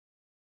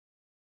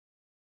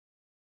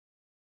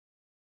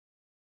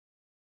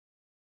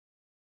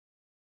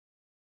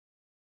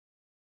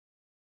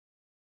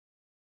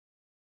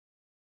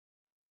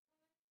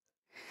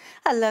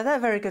Hello there,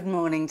 very good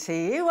morning to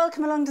you.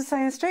 Welcome along to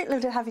Sewing Street.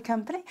 Lovely to have your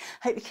company.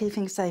 Hope you're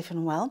keeping safe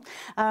and well.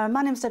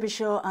 My name's Debbie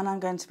Shaw and I'm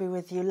going to be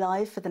with you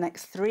live for the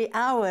next 3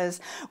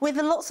 hours with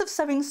lots of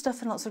sewing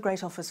stuff and lots of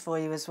great offers for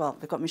you as well.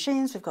 We've got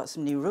machines, we've got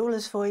some new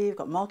rulers for you, we've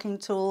got marking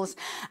tools,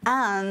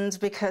 and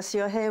because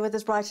you're here with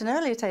us bright and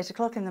early at 8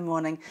 o'clock in the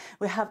morning,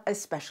 we have a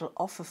special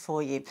offer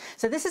for you.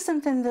 So this is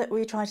something that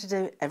we try to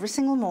do every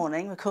single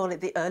morning. We call it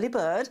the early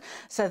bird.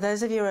 So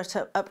those of you who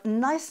are up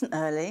nice and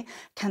early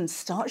can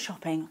start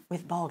shopping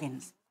with bargains.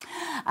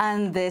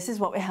 And this is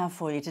what we have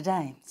for you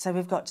today. So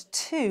we've got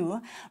 2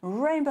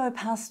 rainbow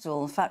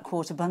pastel fat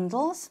quarter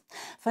bundles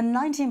for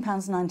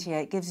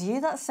 £19.98, gives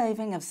you that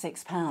saving of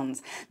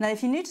 £6. Now,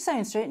 if you're new to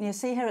Sewing Street and you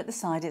see here at the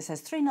side it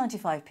says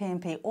 £3.95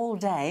 P&P all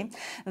day,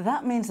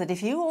 that means that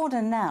if you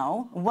order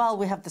now while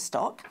we have the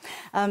stock,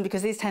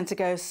 because these tend to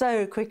go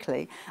so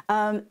quickly,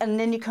 and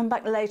then you come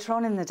back later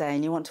on in the day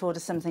and you want to order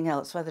something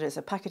else, whether it's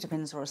a packet of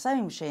pins or a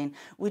sewing machine,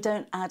 we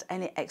don't add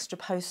any extra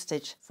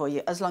postage for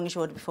you as long as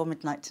you order before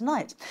midnight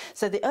tonight.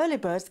 So the early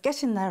birds,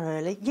 get in there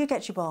early, you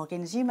get your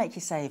bargains, you make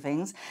your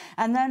savings,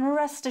 and then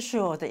rest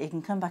assured that you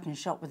can come back and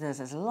shop with us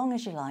as long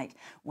as you like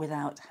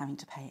without having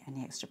to pay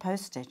any extra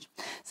postage.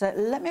 So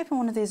let me open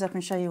one of these up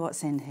and show you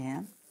what's in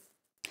here.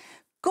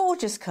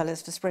 Gorgeous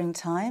colours for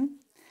springtime.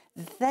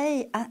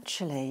 They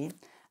actually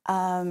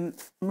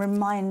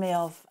remind me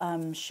of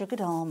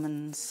sugared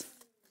almonds.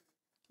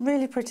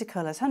 Really pretty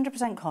colours,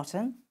 100%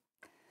 cotton.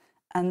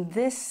 And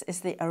this is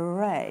the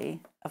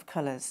array of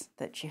colours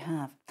that you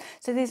have.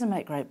 So these will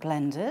make great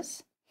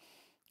blenders.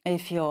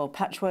 If you're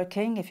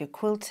patchworking, if you're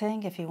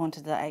quilting, if you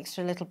wanted that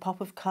extra little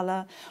pop of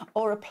colour,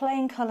 or a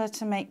plain colour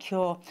to make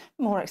your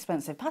more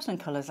expensive pattern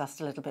colours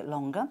last a little bit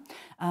longer,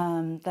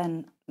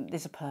 then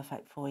these are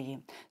perfect for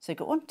you. So you've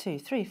got 1, 2,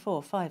 3,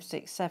 4, 5,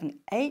 6, 7,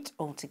 8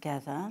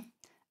 altogether.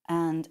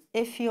 And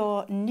if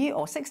you're new,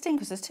 or 16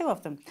 because there's 2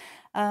 of them,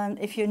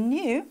 if you're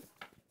new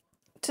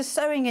to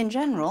sewing in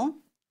general,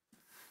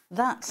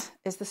 that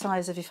is the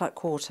size of your fat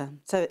quarter.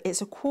 So it's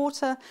a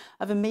quarter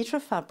of a metre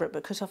of fabric,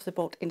 but cut off the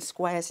bulk in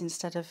squares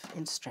instead of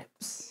in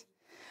strips.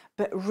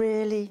 But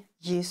really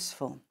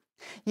useful.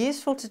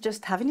 Useful to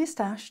just have in your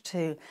stash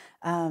to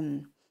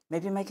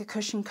maybe make a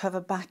cushion cover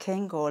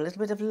backing, or a little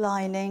bit of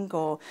lining,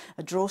 or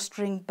a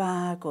drawstring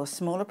bag, or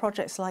smaller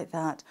projects like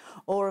that.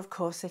 Or of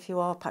course, if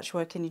you are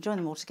patchworking, you join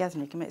them all together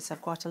and you can make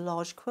yourself quite a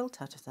large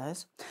quilt out of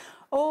those.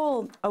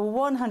 All are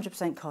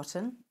 100%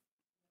 cotton.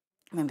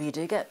 Remember, you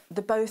do get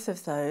the both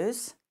of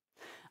those,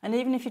 and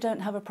even if you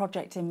don't have a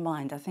project in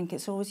mind, I think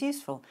it's always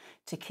useful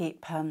to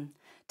keep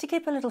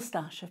a little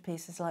stash of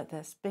pieces like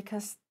this,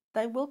 because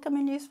they will come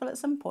in useful at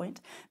some point.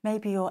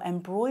 Maybe you're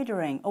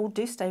embroidering. Oh,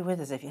 do stay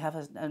with us if you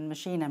have a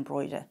machine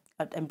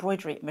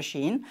embroidery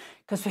machine,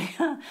 because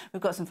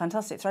we've got some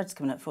fantastic threads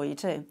coming up for you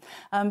too.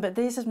 But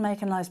these would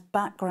make a nice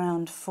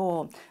background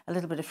for a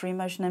little bit of free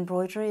motion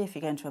embroidery if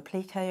you're going to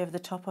applique over the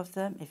top of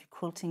them, if you're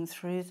quilting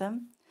through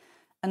them.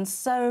 And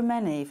so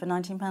many for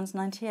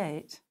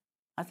 £19.98.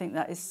 I think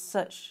that is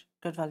such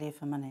good value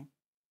for money.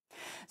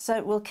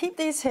 So we'll keep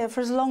these here for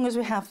as long as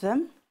we have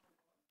them.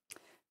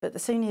 But the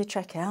sooner you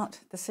check out,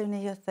 the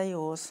sooner they're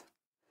yours.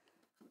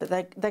 But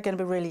they're going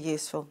to be really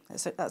useful.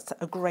 That's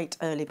a great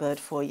early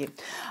bird for you.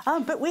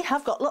 But we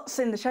have got lots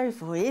in the show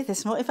for you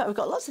this morning. In fact, we've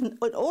got lots in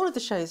all of the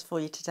shows for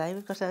you today.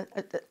 We've got a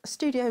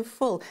studio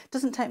full. It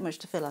doesn't take much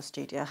to fill our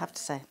studio, I have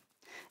to say.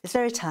 It's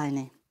very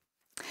tiny.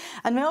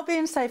 And we're all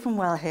being safe and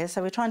well here,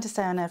 so we're trying to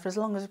stay on air for as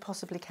long as we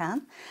possibly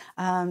can.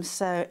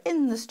 So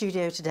in the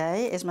studio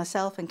today is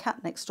myself and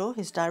Kat next door,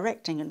 who's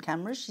directing on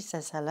cameras. She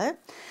says hello.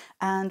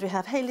 And we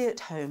have Hayley at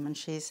home, and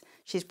she's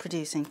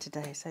producing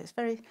today. So it's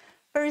very,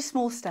 very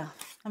small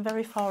staff and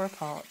very far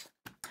apart.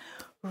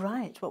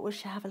 Right, what will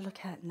she have a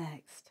look at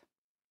next?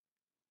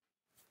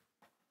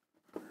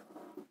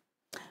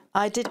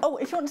 Oh,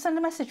 if you want to send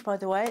a message, by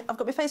the way, I've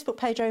got my Facebook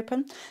page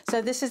open.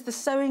 So this is the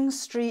Sewing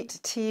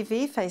Street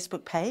TV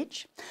Facebook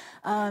page.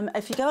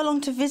 If you go along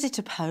to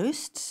visitor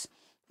posts,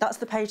 that's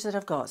the page that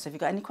I've got. So if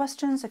you've got any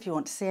questions, if you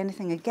want to see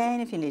anything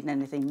again, if you need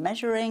anything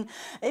measuring,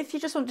 if you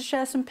just want to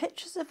share some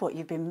pictures of what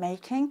you've been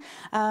making,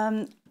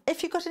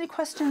 if you've got any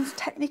questions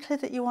technically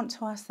that you want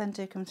to ask, then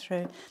do come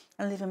through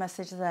and leave a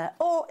message there.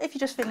 Or if you're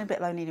just feeling a bit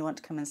lonely and you want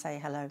to come and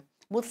say hello,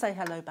 we'll say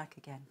hello back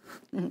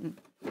again.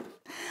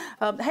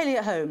 Hayley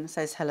at home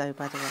says hello,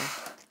 by the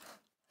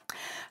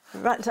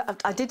way. Right,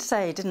 I did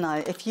say, didn't I,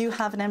 if you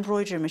have an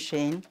embroidery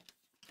machine,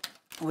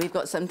 we've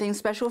got something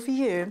special for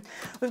you.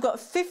 We've got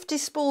 50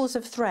 spools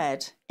of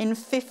thread in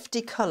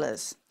 50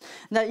 colours.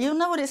 Now, you'll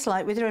know what it's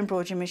like with your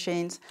embroidery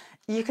machines.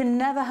 You can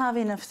never have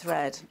enough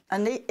thread,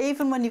 and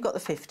even when you've got the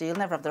 50, you'll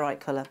never have the right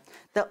colour.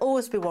 There'll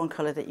always be one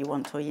colour that you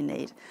want or you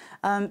need.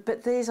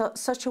 But these are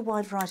such a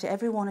wide variety.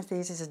 Every one of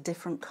these is a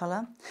different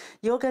colour.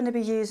 You're going to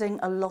be using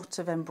a lot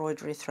of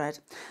embroidery thread,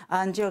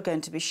 and you're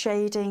going to be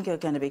shading, you're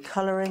going to be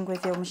colouring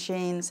with your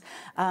machines,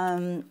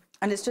 and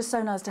it's just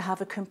so nice to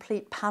have a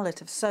complete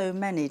palette of so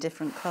many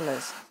different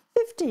colours.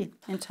 50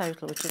 in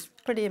total, which is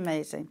pretty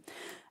amazing.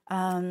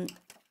 I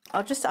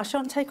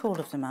shan't take all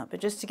of them out,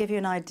 but just to give you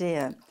an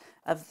idea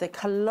of the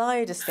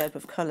kaleidoscope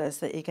of colours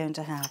that you're going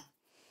to have.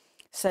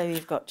 So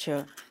you've got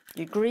your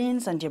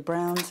greens and your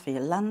browns for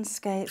your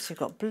landscapes, you've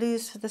got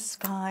blues for the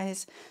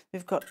skies,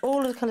 we've got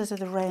all of the colours of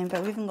the rainbow,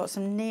 we've even got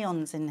some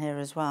neons in here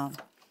as well.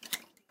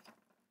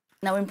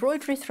 Now,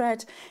 embroidery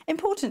thread,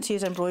 important to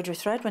use embroidery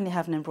thread when you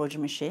have an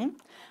embroidery machine.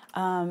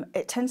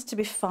 It tends to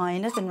be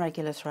finer than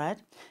regular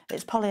thread.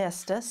 It's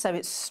polyester, so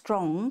it's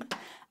strong,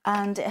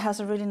 and it has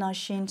a really nice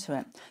sheen to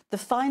it. The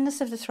fineness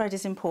of the thread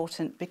is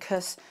important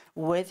because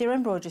with your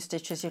embroidery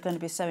stitches, you're going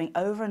to be sewing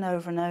over and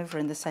over and over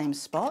in the same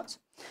spot.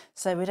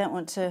 So we don't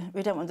want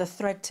the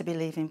thread to be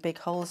leaving big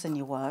holes in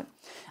your work.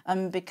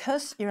 And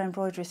because your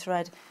embroidery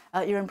thread,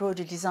 your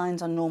embroidery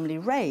designs are normally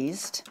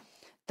raised,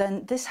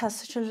 then this has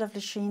such a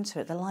lovely sheen to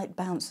it, the light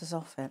bounces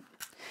off it.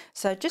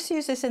 So just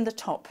use this in the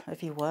top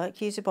of your work,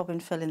 use your bobbin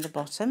fill in the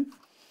bottom,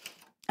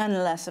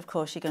 unless of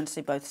course you're going to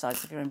see both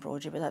sides of your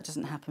embroidery, but that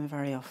doesn't happen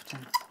very often.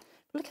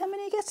 Look how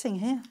many you're getting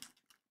here.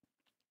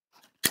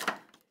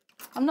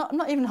 I'm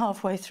not even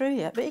halfway through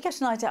yet, but you get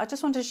an idea. I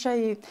just wanted to show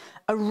you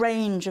a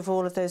range of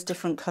all of those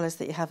different colours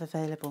that you have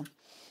available.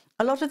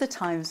 A lot of the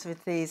times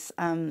with these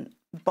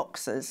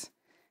boxes,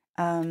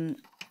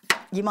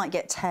 you might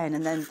get 10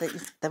 and then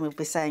we'll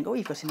be saying, oh,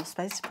 you've got enough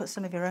space to put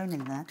some of your own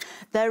in there.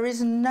 There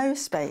is no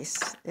space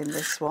in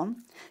this one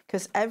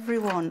because every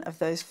one of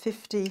those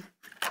 50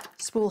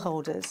 spool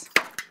holders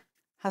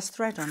has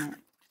thread on it.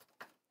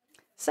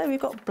 So we've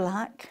got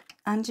black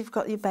and you've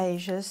got your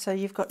beiges, so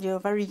you've got your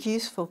very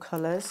useful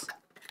colours.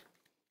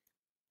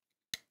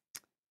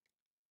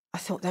 I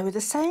thought they were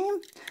the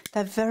same.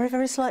 They're very,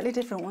 very slightly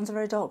different. One's a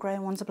very dark grey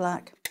and one's a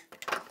black.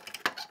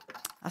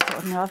 I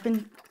thought, no, I've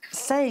been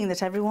saying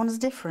that everyone's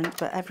different,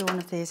 but every one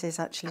of these is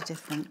actually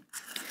different.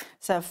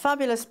 So a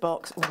fabulous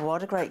box.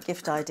 What a great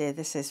gift idea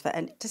this is for.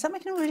 And does that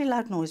make a really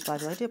loud noise, by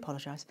the way? I do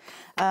apologise.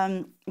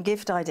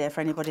 Gift idea for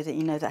anybody that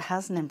you know that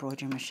has an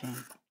embroidery machine.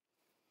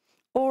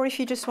 Or if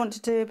you just want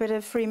to do a bit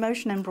of free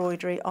motion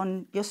embroidery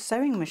on your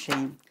sewing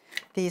machine.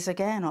 These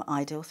again are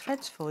ideal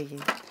threads for you.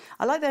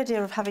 I like the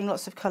idea of having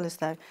lots of colours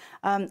though.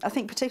 I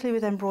think particularly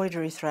with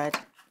embroidery thread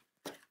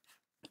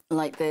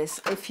like this,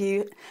 if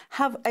you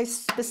have a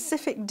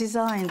specific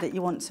design that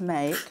you want to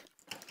make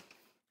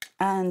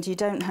and you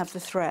don't have the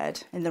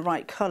thread in the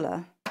right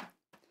colour,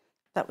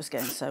 that was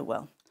going so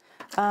well.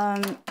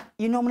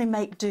 You normally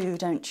make do,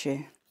 don't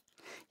you?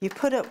 You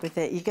put up with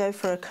it, you go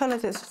for a colour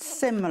that's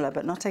similar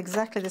but not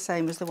exactly the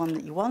same as the one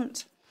that you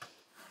want.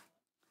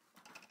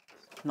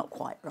 Not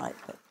quite right,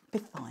 but be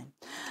fine.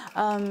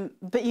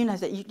 But you know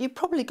that you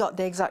probably got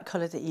the exact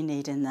colour that you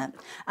need in there.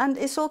 And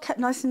it's all kept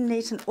nice and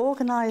neat and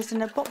organised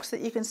in a box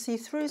that you can see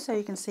through, so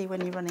you can see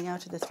when you're running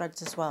out of the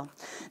threads as well.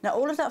 Now,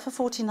 all of that for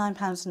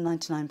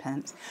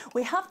 £49.99.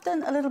 We have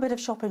done a little bit of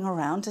shopping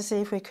around to see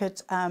if we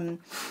could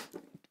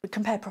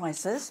compare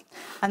prices,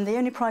 and the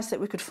only price that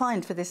we could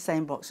find for this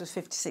same box was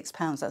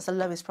 £56. That's the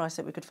lowest price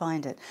that we could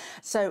find it.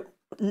 So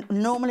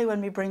normally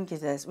when we bring you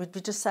this, we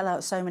just sell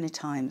out so many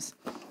times.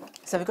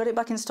 So we've got it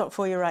back in stock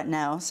for you right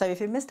now. So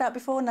if you missed out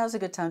before, now's a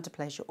good time to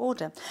place your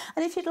order.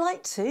 And if you'd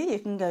like to, you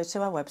can go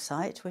to our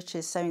website, which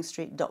is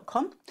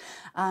sewingstreet.com,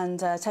 and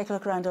take a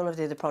look around all of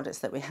the other products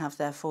that we have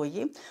there for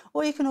you.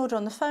 Or you can order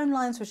on the phone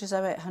lines, which is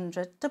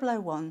 0800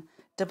 001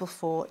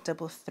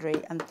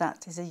 4433, and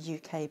that is a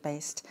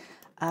UK-based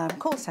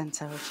call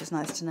centre, which is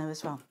nice to know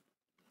as well.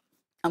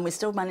 And we're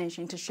still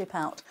managing to ship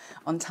out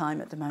on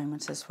time at the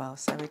moment as well.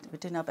 So we're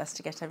doing our best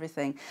to get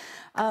everything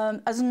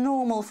as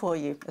normal for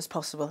you as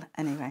possible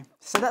anyway.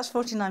 So that's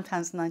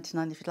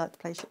 £49.99 if you'd like to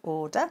place your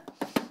order.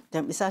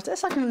 Don't miss out.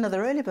 It's like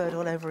another early bird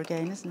all over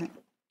again, isn't it?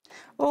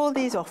 All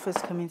these offers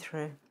coming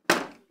through.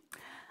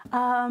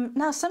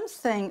 Now,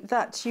 something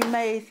that you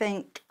may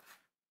think,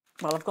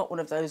 well, I've got one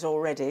of those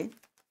already,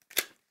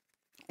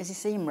 is a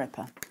seam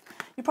ripper.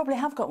 You probably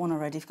have got one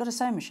already. If you've got a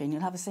sewing machine,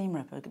 you'll have a seam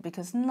ripper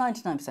because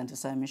 99% of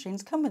sewing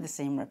machines come with a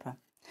seam ripper.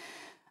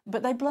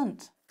 But they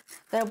blunt.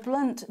 They'll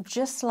blunt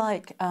just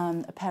like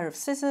a pair of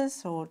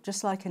scissors or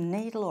just like a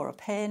needle or a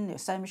pin, your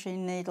sewing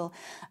machine needle.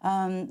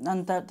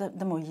 And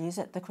the more you use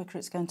it, the quicker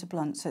it's going to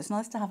blunt. So it's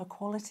nice to have a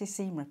quality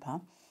seam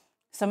ripper.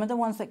 Some of the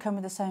ones that come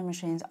with the sewing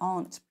machines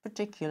aren't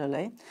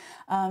particularly.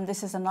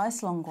 This is a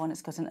nice long one.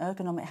 It's got an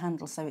ergonomic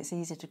handle, so it's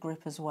easy to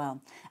grip as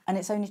well. And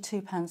it's only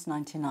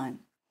 £2.99.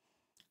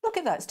 Look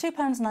at that, it's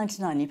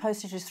 £2.99, your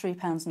postage is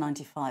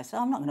 £3.95, so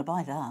I'm not going to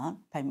buy that,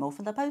 pay more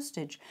for the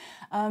postage.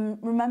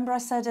 Remember I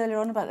said earlier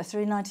on about the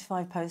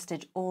 £3.95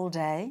 postage all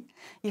day?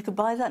 You could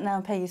buy that now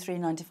and pay your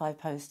 £3.95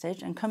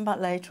 postage and come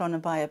back later on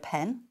and buy a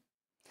pen,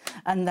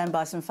 and then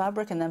buy some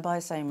fabric and then buy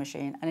a sewing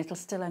machine, and it'll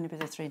still only be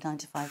the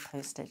 £3.95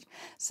 postage.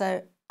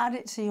 So add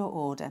it to your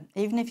order.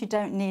 Even if you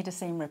don't need a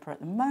seam ripper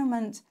at the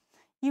moment,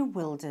 you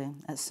will do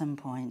at some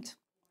point.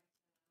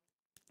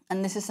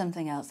 And this is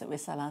something else that we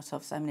sell out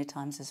of so many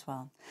times as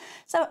well.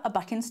 So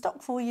back in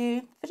stock for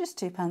you for just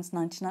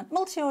 £2.99.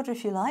 Multi-order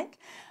if you like.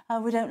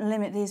 We don't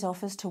limit these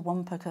offers to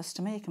one per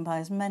customer. You can buy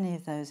as many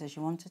of those as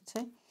you wanted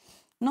to.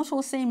 Not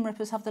all seam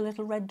rippers have the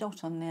little red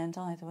dot on the end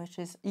either, which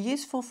is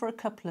useful for a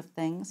couple of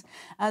things.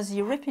 As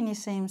you're ripping your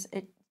seams,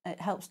 it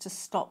helps to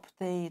stop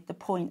the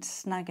point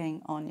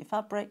snagging on your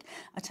fabric.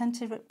 I tend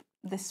to rip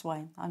this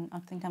way. I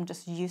think I'm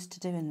just used to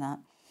doing that.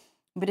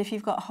 But if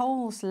you've got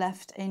holes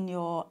left in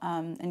your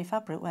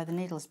fabric where the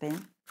needle's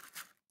been,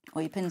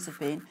 or your pins have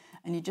been,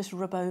 and you just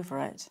rub over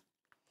it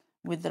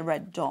with the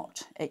red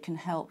dot, it can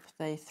help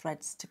the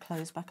threads to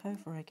close back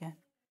over again.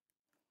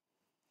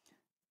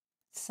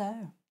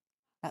 So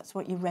that's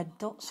what your red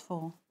dot's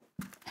for.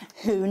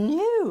 Who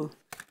knew?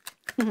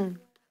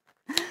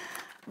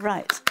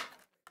 Right,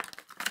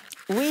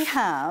 we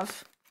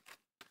have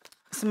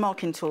some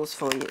marking tools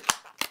for you,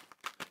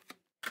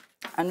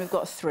 and we've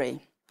got 3.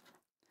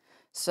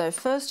 So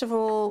first of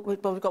all,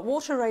 we've got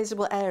water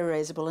erasable, air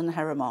erasable, and a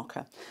Hera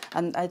marker,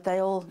 and they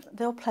all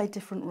play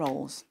different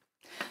roles.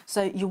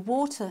 So your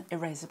water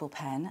erasable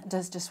pen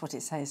does just what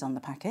it says on the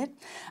packet.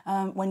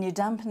 When you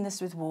dampen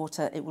this with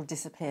water, it will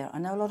disappear. I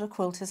know a lot of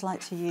quilters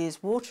like to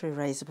use water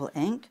erasable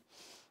ink,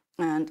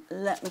 and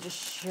let me just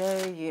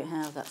show you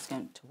how that's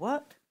going to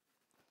work.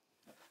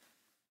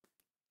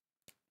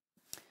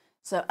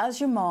 So as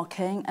you're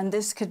marking, and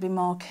this could be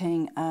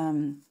marking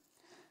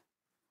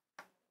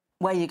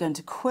where you're going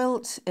to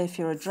quilt. If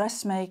you're a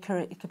dressmaker,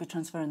 it could be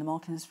transferring the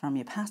markings from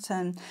your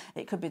pattern.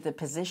 It could be the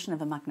position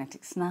of a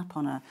magnetic snap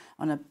on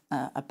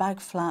a bag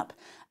flap.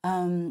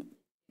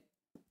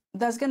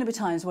 There's going to be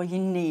times where you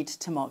need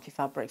to mark your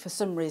fabric for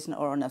some reason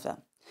or another.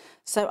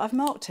 So I've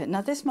marked it.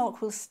 Now this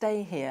mark will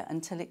stay here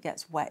until it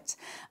gets wet.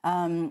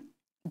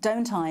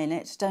 Don't iron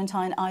it. Don't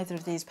iron either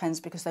of these pens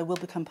because they will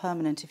become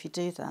permanent if you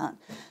do that.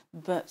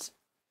 But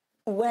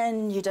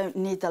when you don't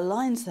need the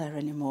lines there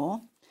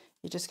anymore,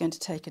 you're just going to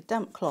take a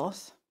damp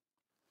cloth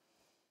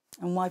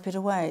and wipe it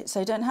away. So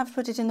you don't have to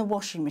put it in the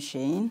washing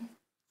machine.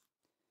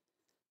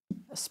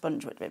 A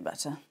sponge would be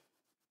better.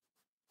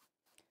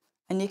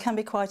 And you can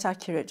be quite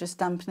accurate, just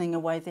dampening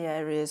away the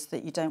areas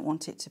that you don't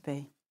want it to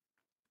be.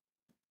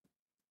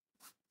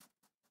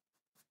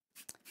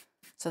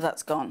 So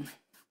that's gone.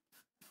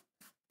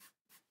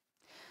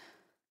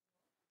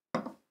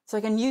 So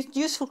again,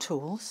 useful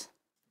tools.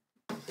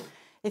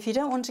 If you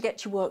don't want to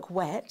get your work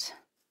wet,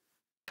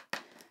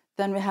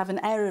 then we have an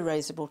air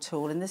erasable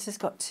tool, and this has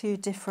got 2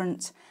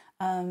 different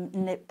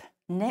nib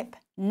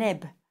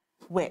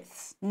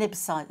widths, nib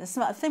size. There's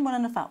a thin one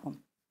and a fat one.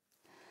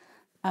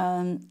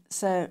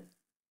 So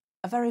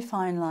a very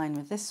fine line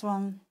with this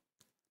one,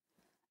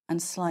 and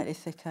slightly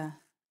thicker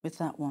with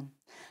that one.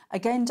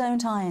 Again,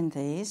 don't iron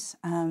these,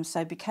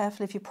 so be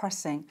careful if you're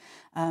pressing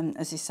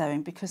as you're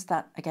sewing, because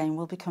that again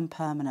will become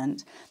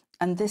permanent,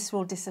 and this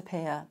will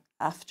disappear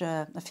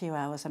after a few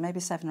hours, so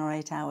maybe 7 or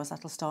 8 hours.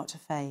 That'll start to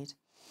fade.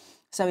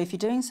 So if you're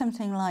doing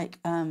something like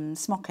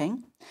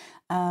smocking,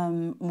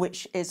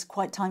 which is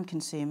quite time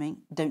consuming,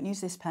 don't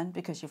use this pen,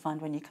 because you'll find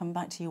when you come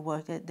back to your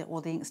work that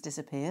all the ink's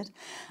disappeared.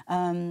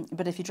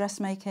 But if you're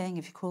dressmaking,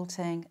 if you're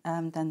quilting,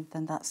 then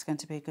that's going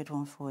to be a good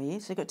one for you.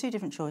 So you've got 2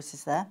 different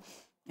choices there.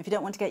 If you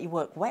don't want to get your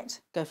work wet,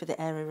 go for the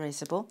air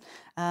erasable.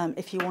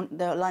 If you want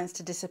the lines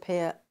to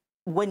disappear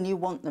when you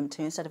want them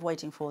to, instead of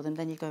waiting for them,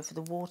 then you go for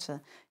the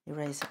water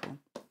erasable.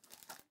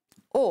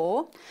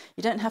 Or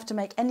you don't have to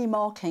make any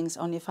markings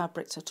on your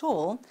fabrics at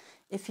all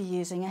if you're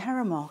using a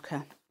Hera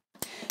marker.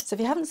 So if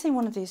you haven't seen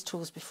one of these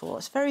tools before,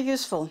 it's very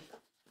useful.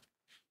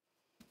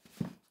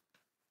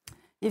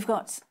 You've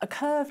got a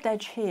curved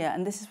edge here,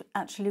 and this is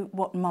actually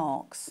what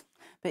marks.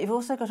 But you've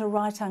also got a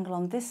right angle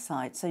on this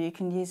side, so you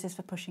can use this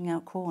for pushing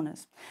out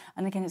corners.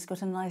 And again, it's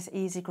got a nice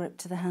easy grip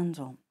to the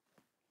handle.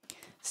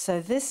 So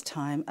this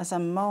time, as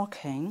I'm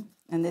marking,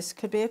 and this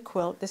could be a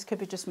quilt, this could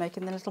be just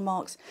making the little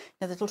marks,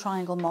 the little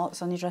triangle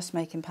marks on your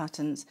dressmaking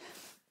patterns.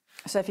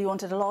 So if you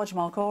wanted a large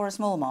mark or a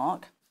small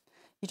mark,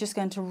 you're just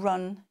going to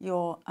run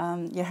your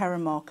Hera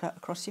marker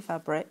across your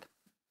fabric,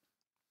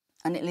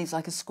 and it leaves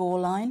like a score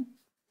line.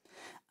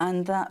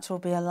 And that will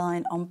be a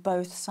line on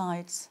both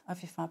sides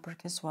of your fabric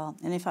as well.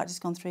 And in fact, it's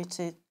gone through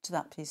to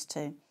that piece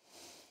too.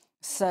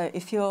 So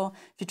if you're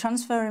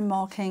transferring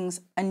markings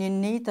and you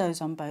need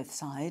those on both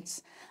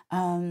sides,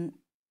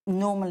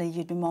 normally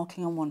you'd be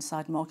marking on one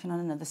side, marking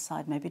on another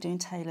side, maybe doing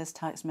tailor's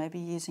tacks, maybe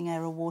using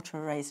air or water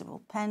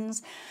erasable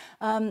pens.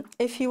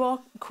 If you are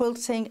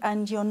quilting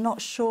and you're not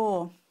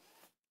sure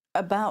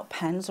about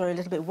pens, or a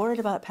little bit worried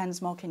about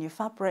pens marking your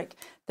fabric,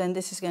 then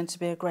this is going to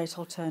be a great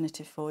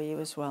alternative for you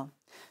as well.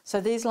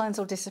 So these lines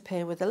will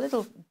disappear with a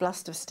little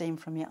blast of steam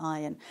from your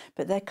iron,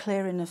 but they're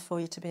clear enough for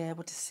you to be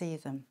able to see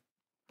them.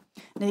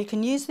 Now you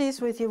can use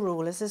these with your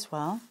rulers as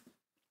well.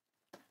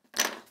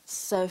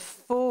 So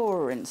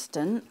for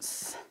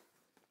instance,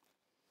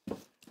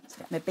 let's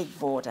get my big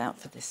board out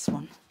for this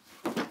one.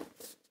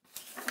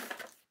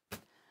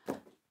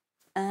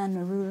 And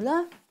a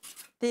ruler.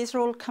 These are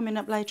all coming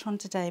up later on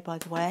today, by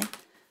the way.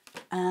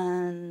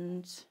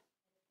 And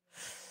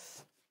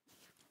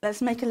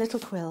let's make a little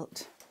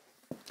quilt.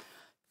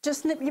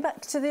 Just nip you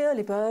back to the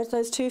early bird,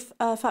 those 2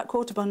 fat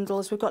quarter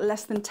bundles. We've got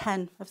less than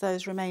 10 of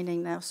those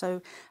remaining now,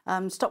 so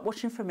stop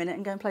watching for a minute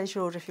and go and place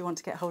your order if you want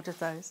to get hold of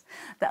those.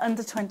 They're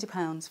under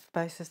 £20 for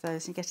both of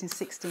those. You're getting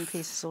 16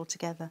 pieces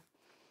altogether.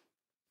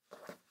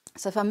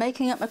 So if I'm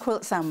making up my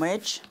quilt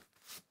sandwich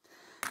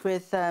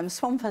with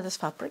swan feathers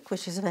fabric,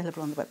 which is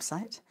available on the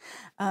website,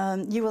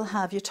 you will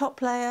have your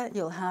top layer,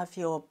 you'll have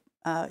your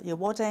your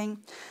wadding.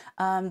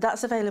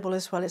 That's available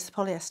as well. It's the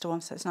polyester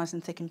one, so it's nice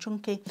and thick and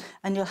chunky.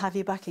 And you'll have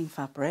your backing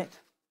fabric.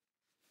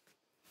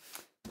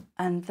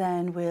 And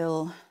then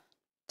we'll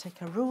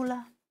take a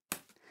ruler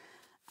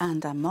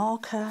and a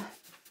marker.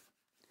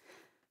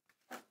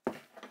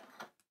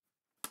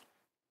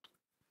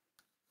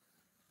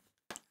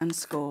 And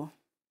score.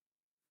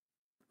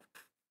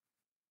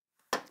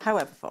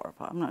 However far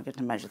apart, I'm not going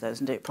to measure those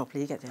and do it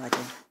properly, you get the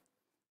idea.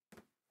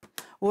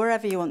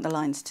 Wherever you want the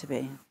lines to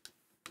be.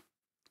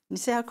 You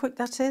see how quick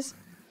that is?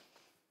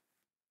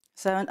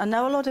 So I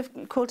know a lot of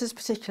quilters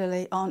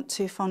particularly aren't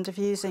too fond of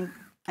using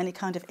any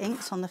kind of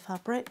inks on the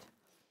fabric.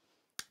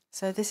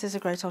 So this is a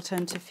great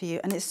alternative for you,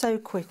 and it's so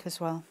quick as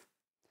well.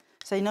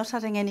 So you're not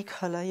adding any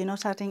colour, you're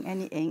not adding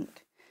any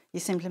ink,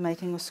 you're simply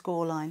making a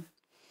score line.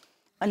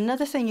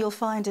 Another thing you'll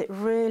find it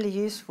really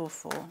useful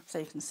for, so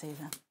you can see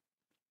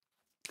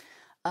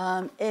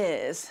there,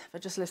 is, if I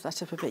just lift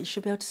that up a bit, you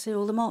should be able to see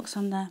all the marks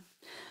on there.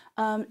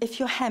 If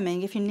you're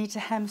hemming, if you need to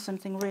hem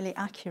something really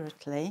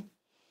accurately,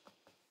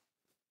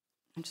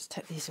 and just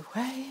take these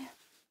away.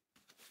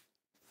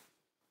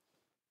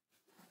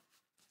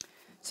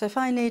 So if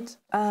I need,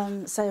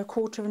 say, a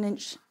 1/4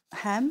 inch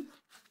hem,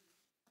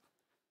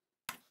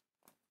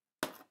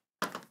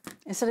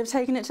 instead of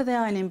taking it to the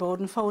ironing board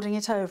and folding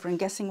it over and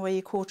guessing where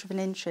your 1/4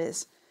 inch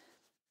is,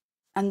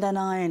 and then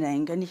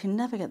ironing, and you can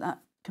never get that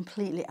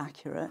completely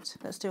accurate.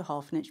 Let's do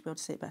 1/2 inch to be able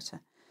to see it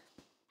better.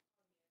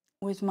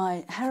 With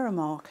my Hera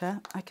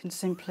marker, I can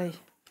simply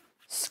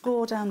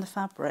score down the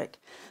fabric,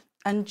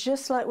 and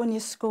just like when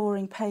you're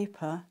scoring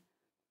paper,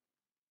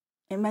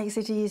 it makes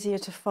it easier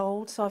to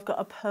fold. So I've got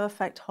a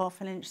perfect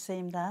 1/2 inch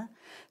seam there.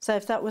 So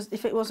if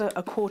it was a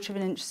 1/4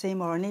 inch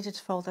seam, or I needed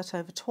to fold that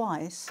over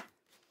twice,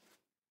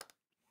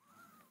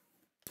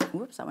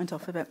 whoops, that went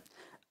off a bit.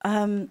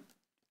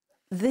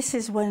 This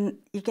is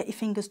when you get your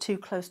fingers too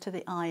close to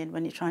the iron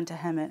when you're trying to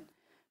hem it.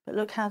 But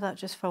look how that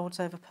just folds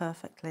over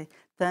perfectly.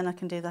 Then I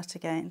can do that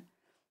again.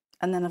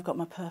 And then I've got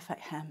my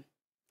perfect hem.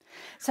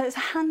 So it's a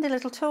handy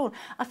little tool.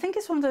 I think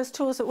it's one of those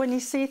tools that when you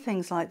see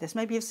things like this,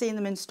 maybe you've seen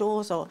them in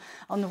stores or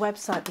on the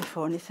website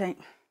before and you think,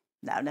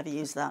 no, never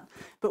use that.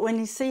 But when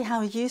you see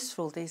how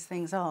useful these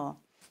things are,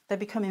 they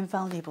become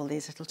invaluable,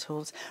 these little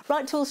tools.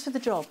 Right tools for the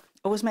job.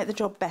 Always make the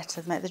job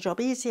better, make the job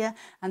easier,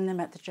 and then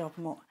make the job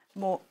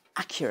more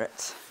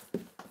accurate.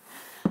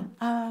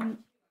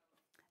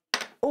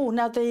 Oh,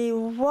 now the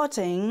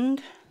wadding,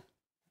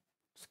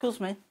 excuse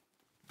me.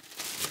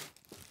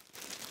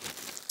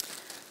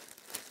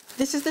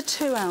 This is the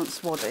 2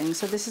 ounce wadding,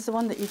 so this is the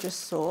one that you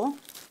just saw.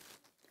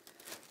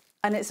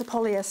 And it's a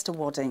polyester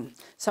wadding.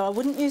 So I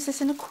wouldn't use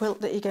this in a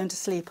quilt that you're going to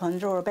sleep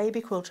under, or a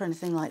baby quilt or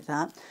anything like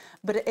that.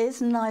 But it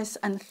is nice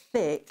and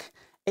thick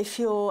if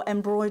you're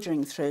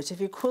embroidering through it. If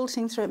you're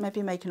quilting through it, maybe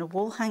you're making a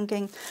wall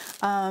hanging,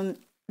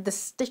 the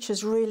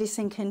stitches really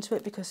sink into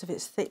it because of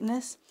its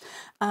thickness.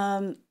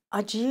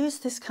 I'd use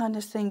this kind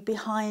of thing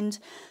behind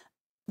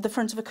the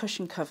front of a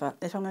cushion cover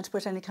if I'm going to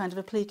put any kind of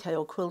applique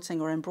or quilting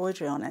or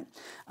embroidery on it,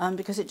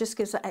 because it just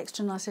gives that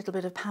extra nice little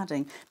bit of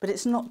padding. But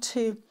it's not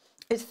too,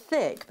 it's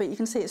thick, but you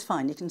can see it's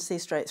fine. You can see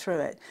straight through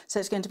it. So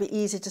it's going to be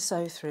easy to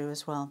sew through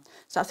as well.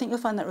 So I think you'll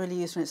find that really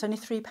useful. It's only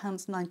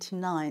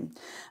 £3.99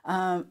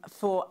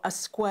 for a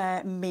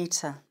square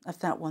metre of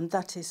that one.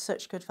 That is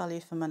such good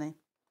value for money.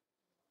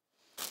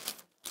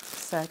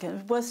 So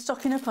again, worth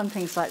stocking up on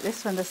things like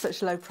this when there's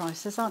such low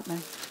prices, aren't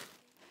they?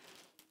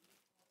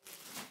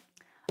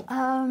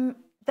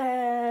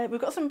 We've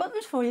got some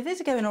buttons for you.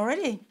 These are going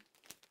already.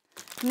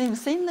 I haven't even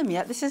seen them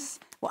yet. This is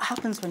what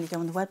happens when you go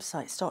on the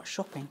website, start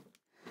shopping.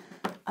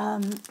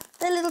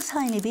 They're little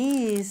tiny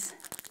bees.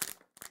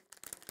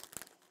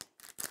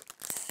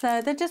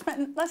 So they're just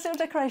nice little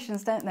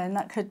decorations, don't they? And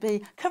that could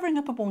be covering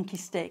up a wonky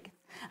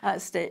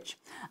stitch,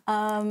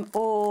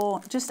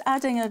 or just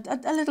adding a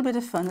little bit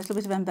of fun, a little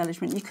bit of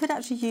embellishment. You could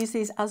actually use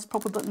these as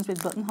proper buttons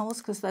with buttonholes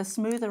because they're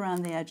smooth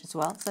around the edge as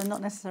well, so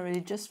not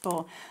necessarily just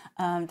for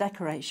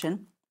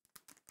decoration.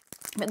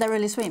 But they're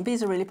really sweet.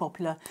 Bees are really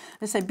popular.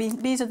 They say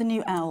bees are the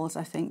new owls,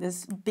 I think.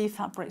 There's bee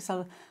fabrics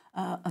are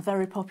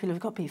very popular.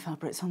 We've got bee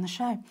fabrics on the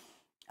show.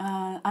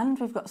 And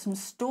we've got some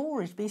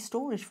storage, bee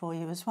storage for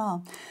you as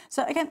well.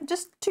 So again,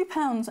 just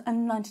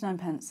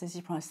 £2.99 is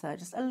your price there.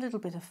 Just a little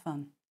bit of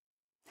fun.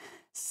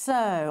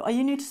 So, are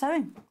you new to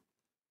sewing?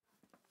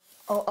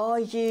 Or are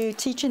you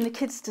teaching the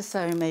kids to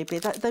sew maybe?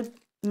 They'd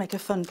make a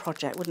fun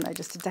project, wouldn't they?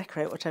 Just to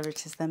decorate whatever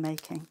it is they're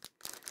making.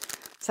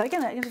 So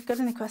again, if you've got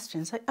any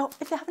questions,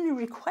 if you have any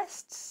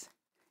requests,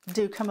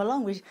 do come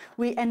along.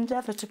 We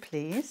endeavour to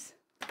please.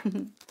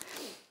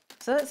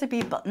 So that's the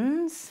bee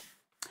buttons.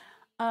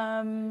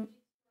 We've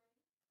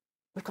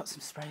got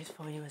some sprays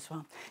for you as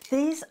well.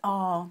 These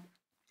are,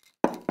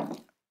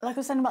 like I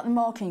was saying about the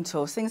marking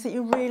tools, things that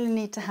you really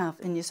need to have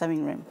in your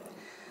sewing room.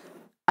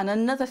 And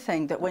another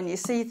thing that when you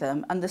see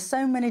them, and there's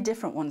so many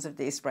different ones of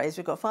these sprays,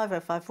 we've got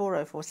 505,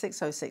 404,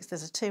 606,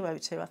 there's a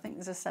 202, I think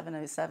there's a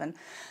 707.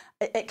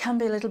 It can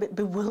be a little bit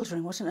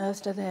bewildering. What on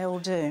earth do they all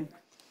do?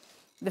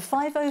 The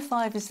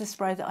 505 is the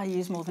spray that I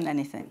use more than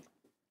anything.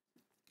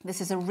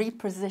 This is a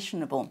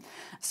repositionable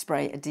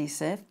spray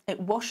adhesive. It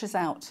washes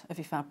out of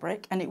your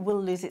fabric and it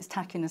will lose its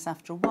tackiness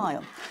after a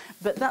while.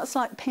 But that's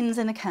like pins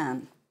in a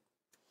can.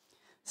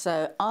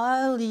 So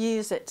I'll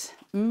use it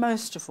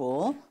most of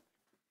all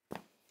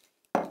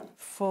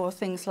for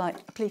things like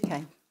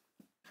applique.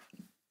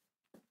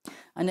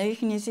 I know you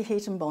can use your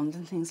heat and bond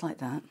and things like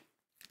that,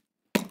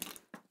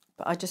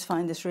 but I just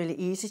find this really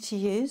easy to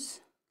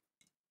use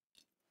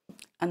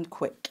and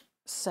quick.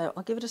 So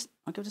I'll give it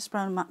a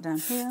spray and mat down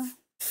here.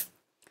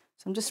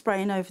 So I'm just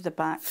spraying over the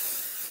back,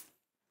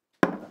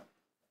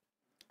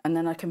 and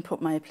then I can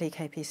put my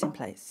applique piece in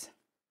place.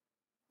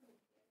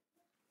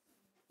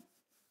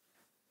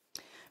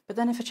 But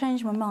then if I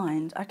change my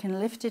mind, I can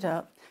lift it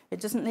up. It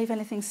doesn't leave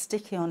anything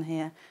sticky on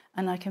here,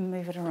 and I can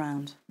move it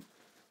around.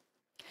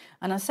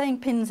 And I'm saying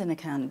pins in a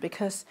can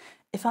because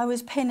if I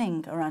was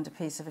pinning around a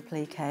piece of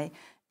applique,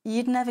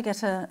 you'd never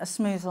get a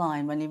smooth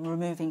line when you're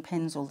removing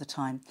pins all the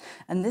time.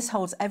 And this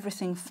holds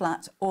everything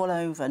flat all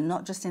over,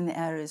 not just in the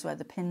areas where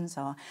the pins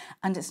are.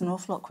 And it's an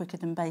awful lot quicker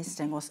than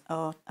basting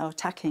or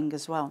tacking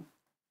as well.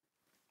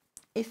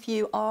 If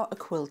you are a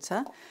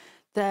quilter,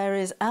 there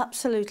is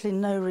absolutely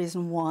no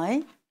reason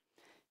why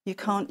you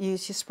can't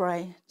use your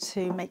spray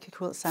to make a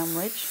quilt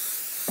sandwich.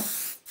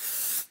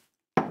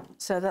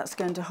 So that's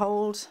going to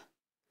hold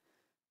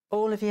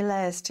all of your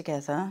layers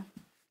together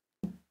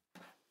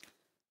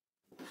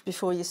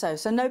before you sew.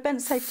 So no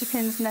bent safety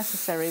pins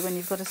necessary when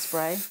you've got a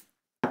spray.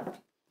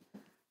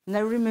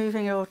 No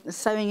removing or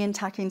sewing in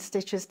tacking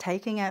stitches,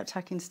 taking out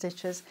tacking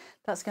stitches.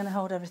 That's going to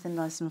hold everything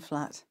nice and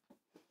flat.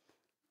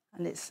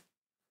 And it's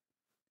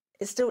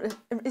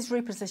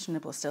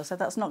repositionable still, so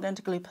that's not going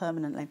to glue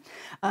permanently.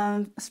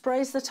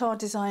 Sprays that are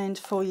designed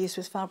for use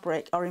with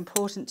fabric are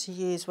important to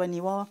use when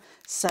you are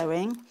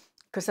sewing,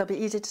 because they'll be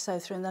easy to sew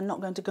through and they're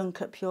not going to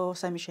gunk up your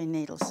sewing machine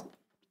needles.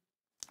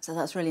 So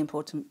that's a really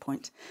important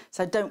point.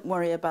 So don't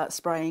worry about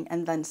spraying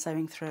and then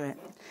sewing through it.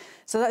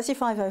 So that's your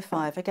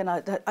 505. Again,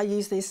 I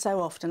use these so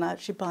often. I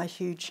actually buy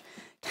huge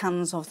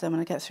cans of them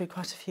and I get through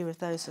quite a few of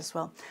those as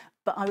well.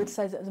 But I would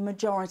say that the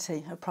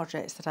majority of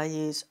projects that I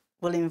use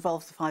will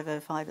involve the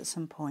 505 at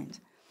some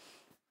point.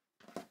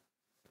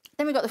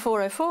 Then we've got the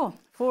 404.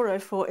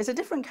 404 is a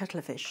different kettle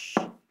of fish.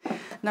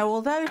 Now,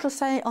 although it'll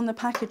say on the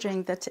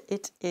packaging that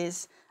it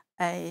is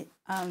a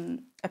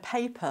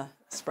paper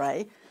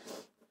spray,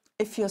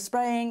 if you're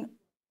spraying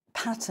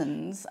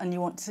patterns and you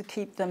want to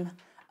keep them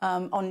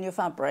on your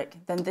fabric,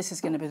 then this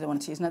is going to be the one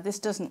to use. Now, this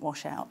doesn't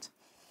wash out.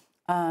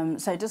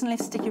 So it doesn't leave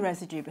sticky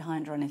residue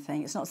behind or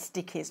anything. It's not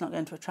sticky, it's not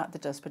going to attract the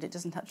dust, but it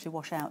doesn't actually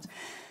wash out.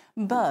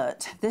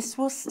 But this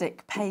will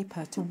stick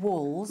paper to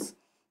walls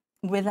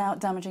without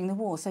damaging the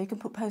wall, so you can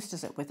put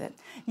posters up with it.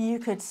 You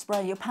could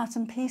spray your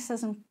pattern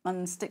pieces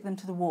and stick them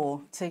to the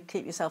wall to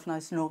keep yourself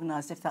nice and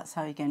organised if that's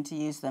how you're going to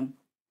use them.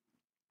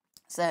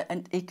 So,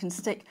 and it can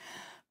stick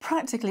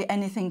practically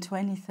anything to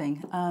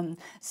anything.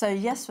 So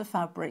yes for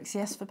fabrics,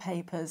 yes for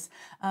papers.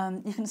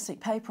 You can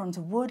stick paper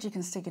onto wood, you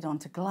can stick it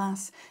onto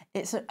glass.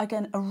 It's,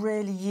 again, a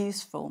really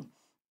useful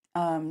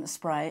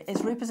spray.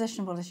 It's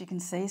repositionable, as you can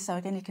see. So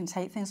again, you can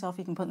take things off,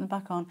 you can put them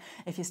back on.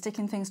 If you're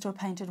sticking things to a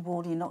painted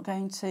wall, you're not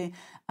going to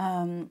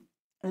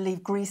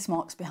leave grease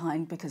marks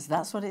behind, because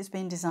that's what it's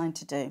been designed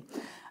to do.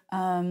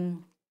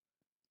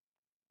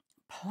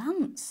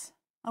 Plants.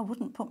 I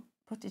wouldn't put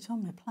it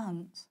on my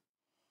plants.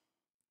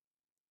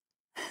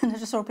 And I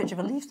just saw a picture of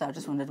a leaf there. I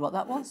just wondered what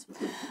that was.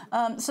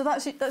 So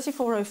that's your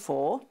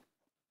 404.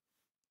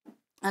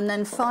 And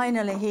then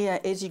finally here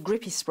is your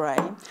grippy spray.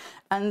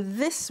 And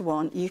this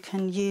one you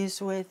can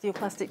use with your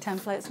plastic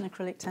templates and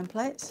acrylic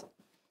templates.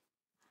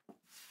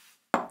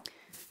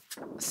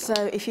 So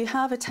if you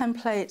have a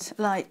template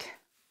like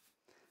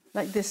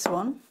this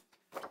one,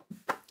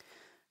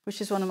 which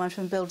is one of mine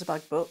from Build a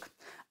Bag book,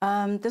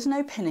 there's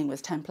no pinning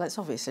with templates,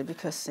 obviously,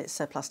 because it's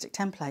a plastic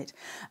template,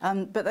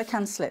 but they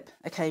can slip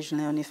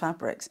occasionally on your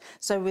fabrics.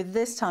 So with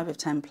this type of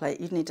template,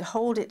 you need to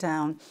hold it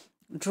down,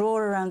 draw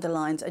around the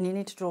lines, and you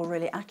need to draw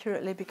really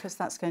accurately, because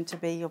that's going to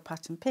be your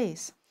pattern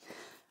piece.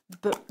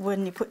 But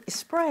when you put your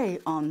spray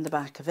on the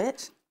back of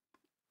it,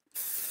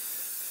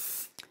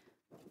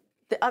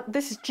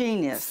 this is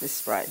genius, this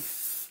spray,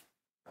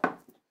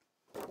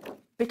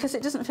 because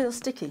it doesn't feel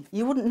sticky.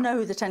 You wouldn't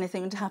know that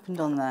anything had happened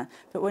on there,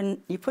 but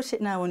when you put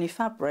it now on your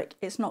fabric,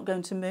 it's not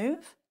going to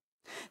move.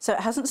 So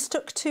it hasn't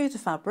stuck to the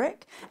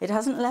fabric, it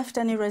hasn't left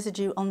any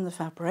residue on the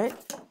fabric,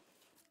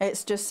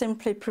 it's just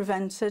simply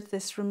prevented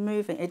this from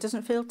moving. It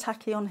doesn't feel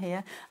tacky on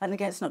here, and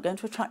again, it's not going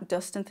to attract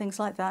dust and things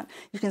like that.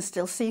 You can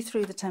still see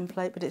through the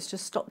template, but it's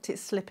just stopped it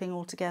slipping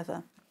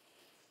altogether.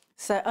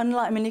 So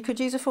unlike, I mean, you could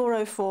use a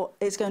 404,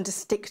 it's going to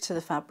stick to the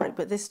fabric,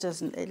 but this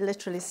doesn't. It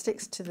literally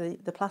sticks to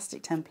the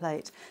plastic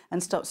template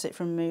and stops it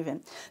from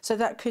moving. So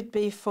that could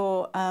be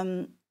for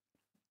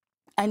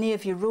any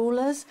of your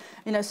rulers.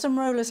 You know, some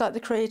rulers like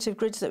the Creative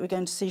Grids that we're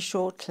going to see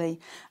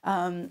shortly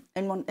in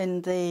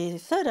the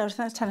third hour, I think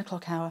that's 10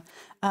 o'clock hour,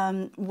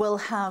 will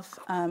have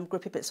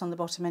grippy bits on the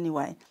bottom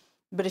anyway.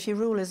 But if your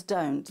rulers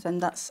don't, then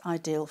that's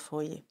ideal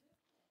for you.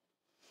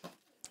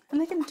 And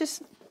they can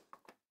just,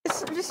 it's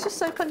it's just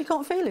so fun. You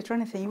can't feel it or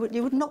anything.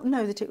 You would not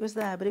know that it was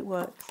there, but it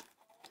works.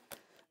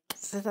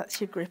 So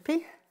that's your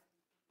grippy.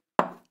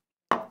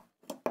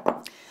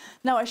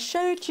 Now I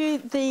showed you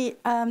the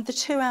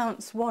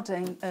 2-ounce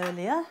wadding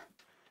earlier.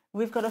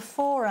 We've got a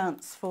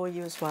 4-ounce for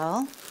you as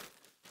well.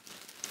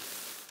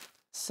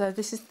 So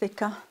this is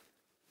thicker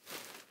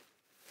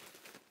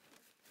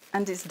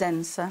and it's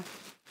denser.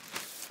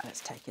 Let's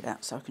take it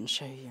out so I can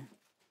show you.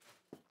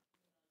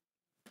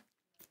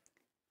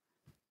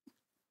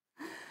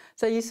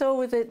 So you saw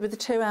with the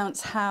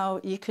 2-ounce how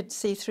you could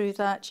see through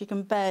that. You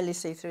can barely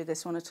see through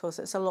this one at all,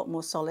 so it's a lot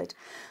more solid.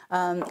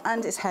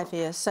 And it's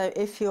heavier. So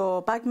if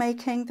you're bag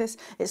making this,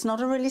 it's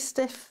not a really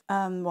stiff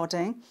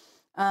wadding,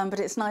 but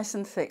it's nice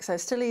and thick. So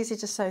it's still easy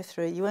to sew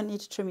through. You won't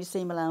need to trim your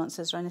seam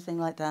allowances or anything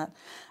like that.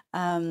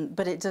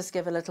 But it does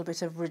give a little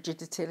bit of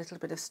rigidity, a little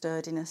bit of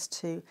sturdiness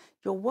to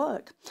your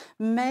work.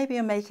 Maybe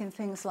you're making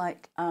things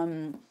like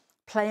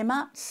play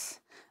mats,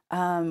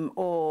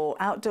 or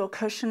outdoor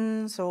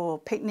cushions or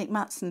picnic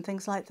mats and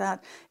things like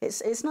that.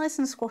 It's nice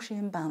and squashy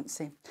and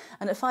bouncy.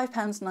 And at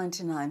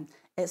 £5.99,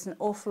 it's an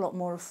awful lot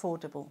more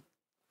affordable.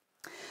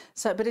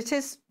 So, but it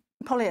is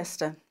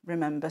polyester,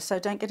 remember, so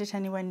don't get it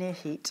anywhere near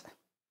heat.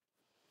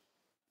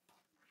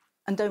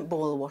 And don't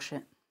boil wash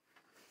it.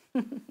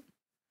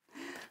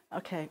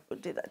 Okay, we'll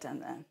do that down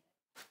there.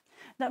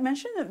 Now, I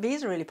mentioned that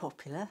these are really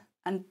popular,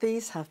 and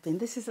these have been.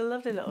 This is a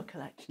lovely little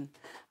collection.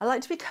 I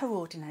like to be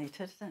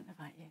coordinated, I don't know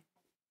about you.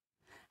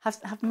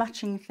 Have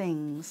matching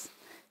things.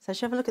 So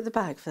shall we have a look at the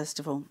bag first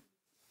of all?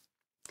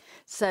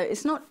 So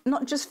it's not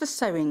just for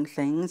sewing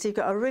things. You've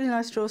got a really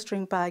nice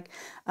drawstring bag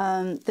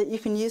that you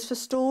can use for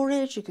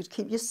storage. You could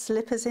keep your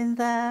slippers in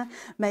there,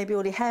 maybe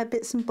all your hair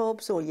bits and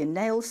bobs or your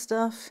nail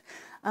stuff,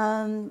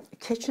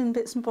 kitchen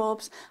bits and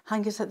bobs.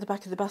 Hang it at the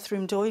back of the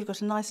bathroom door. You've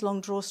got a nice long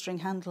drawstring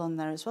handle on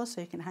there as well, so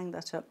you can hang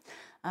that up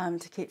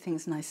to keep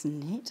things nice and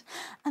neat.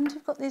 And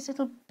you've got these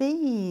little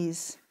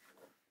bees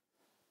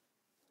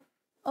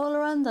all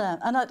around there.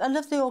 And I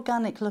love the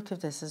organic look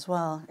of this as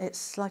well.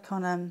 It's like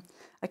on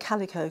a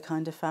calico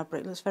kind of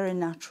fabric. It looks very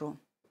natural.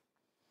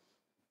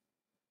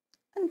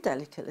 And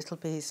delicate little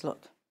bees,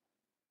 look.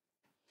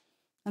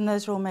 And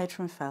those are all made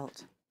from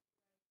felt.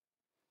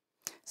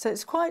 So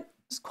it's quite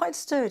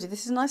sturdy.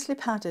 This is nicely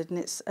padded, and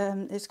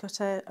it's got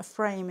a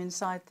frame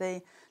inside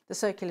the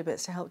circular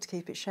bits to help to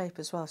keep its shape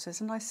as well. So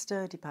it's a nice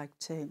sturdy bag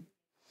too.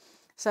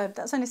 So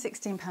that's only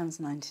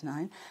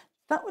 £16.99.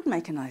 That would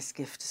make a nice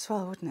gift as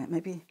well, wouldn't it?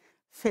 Maybe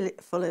fill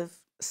it full of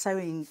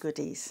sewing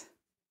goodies.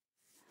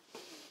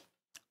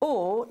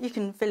 Or you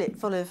can fill it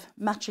full of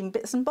matching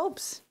bits and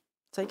bobs.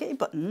 So you get your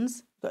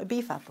buttons, you've got a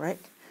bee fabric.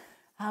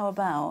 How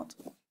about,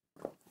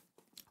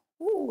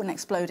 an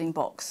exploding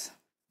box?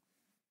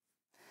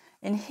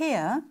 In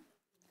here,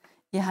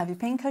 you have your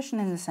pincushion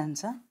in the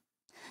centre.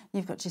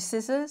 You've got your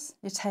scissors,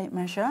 your tape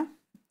measure,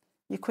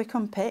 your quick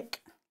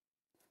unpick,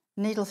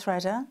 needle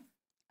threader,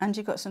 and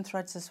you've got some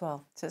threads as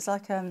well. So it's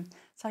like an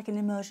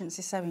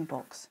emergency sewing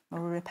box or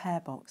a repair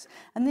box.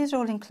 And these are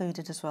all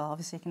included as well.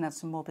 Obviously, you can add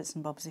some more bits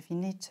and bobs if you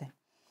need to.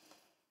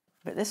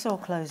 But this all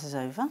closes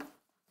over.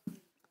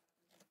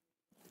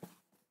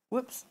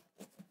 Whoops.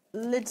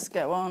 Lids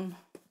go on.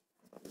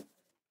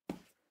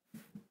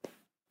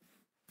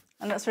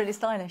 And that's really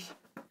stylish.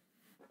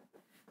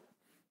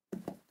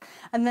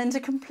 And then to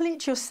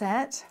complete your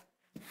set,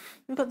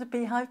 we've got the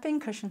beehive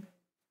pincushion.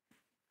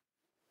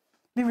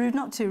 Be rude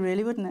not to,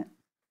 really, wouldn't it?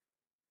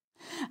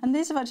 And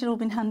these have actually all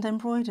been hand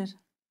embroidered.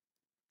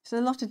 So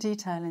a lot of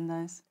detail in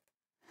those.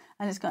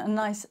 And it's got a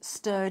nice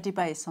sturdy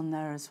base on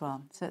there as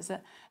well. So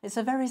it's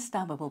a very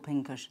stabbable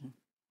pincushion.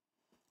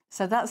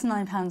 So that's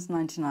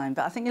 £9.99,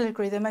 but I think you'll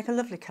agree they make a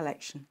lovely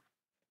collection.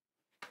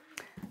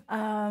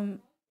 Now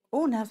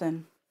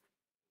then,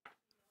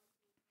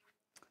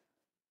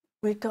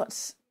 we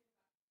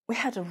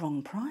had a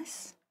wrong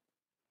price.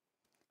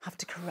 Have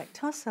to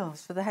correct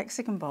ourselves for the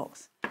hexagon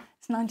box.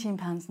 It's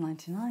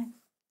 £19.99.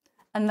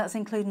 And that's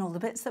including all the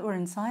bits that were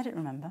inside it,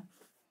 remember?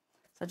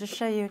 So I'll just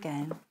show you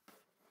again.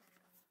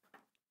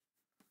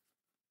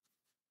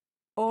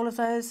 All of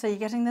those, so you're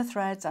getting the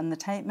threads and the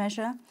tape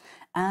measure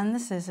and the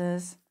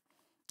scissors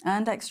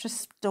and extra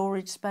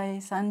storage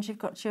space, and you've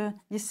got your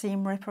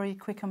seam ripper or your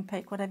quick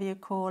unpick, whatever you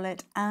call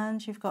it,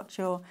 and you've got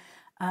your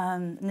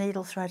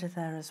needle threader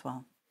there as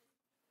well.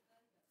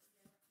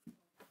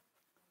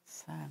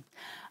 So,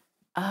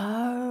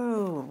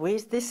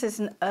 this is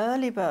an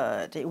early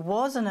bird. It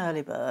was an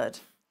early bird,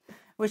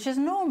 which is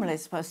normally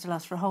supposed to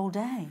last for a whole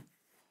day.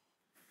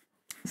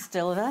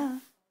 Still there.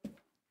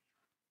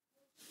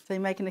 So you're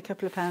making a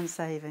couple of pounds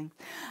saving.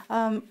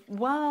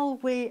 While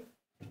we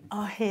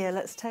are here,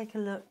 let's take a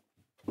look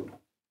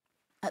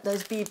at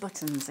those bee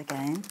buttons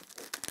again.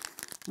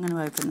 I'm going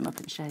to open them up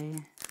and show you.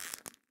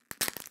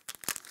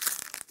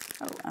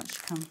 Oh,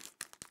 ouch, come.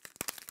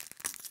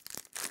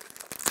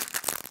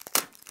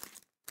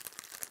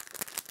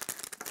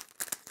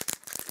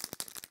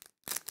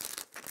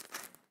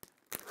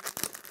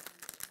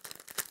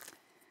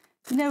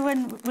 You know,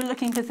 when we're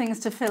looking for things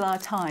to fill our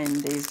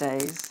time these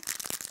days,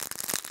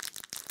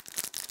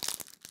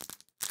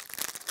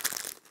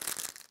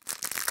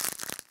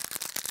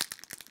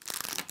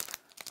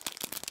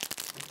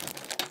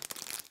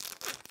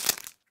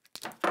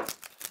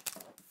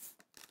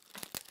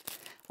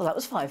 Well, that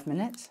was 5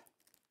 minutes.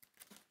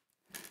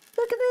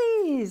 Look at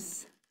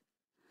these.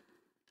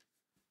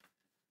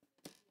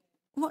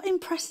 What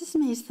impresses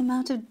me is the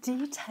amount of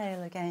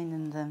detail again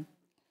in them.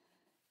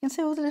 You can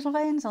see all the little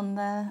veins on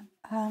their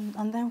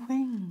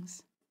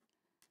wings.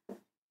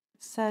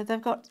 So they've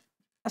got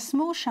a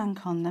small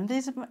shank on them.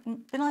 These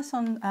would be nice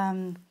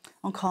on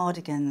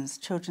cardigans,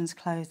 children's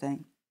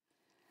clothing.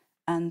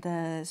 And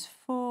there's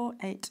 4,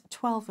 8,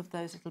 12 of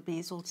those little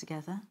bees all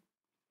together.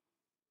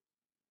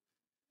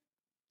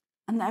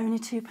 And they're only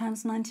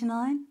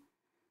 £2.99.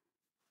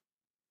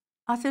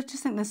 I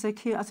just think they're so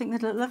cute. I think they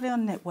look lovely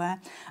on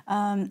knitwear.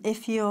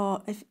 If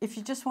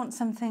you just want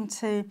something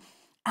to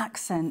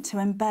accent, to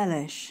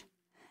embellish,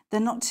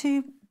 they're not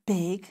too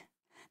big.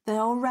 They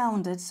are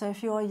rounded, so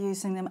if you are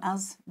using them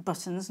as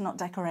buttons, not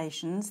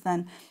decorations,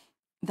 then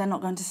they're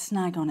not going to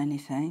snag on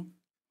anything.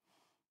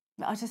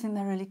 But I just think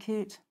they're really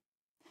cute.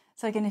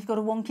 So again, if you've got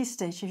a wonky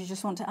stitch, if you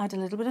just want to add a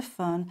little bit of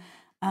fun,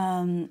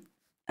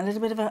 a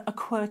little bit of a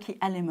quirky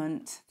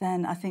element,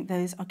 then I think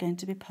those are going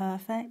to be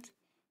perfect.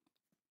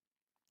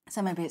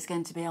 So maybe it's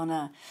going to be on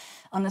a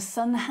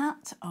sun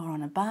hat, or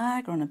on a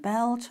bag, or on a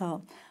belt,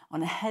 or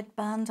on a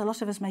headband. A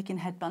lot of us making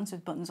headbands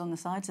with buttons on the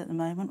sides at the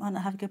moment. Why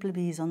not have a couple of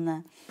bees on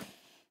there?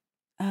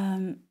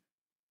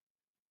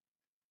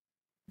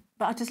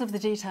 But I just love the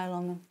detail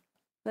on them.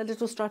 They're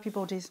little stripy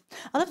bodies.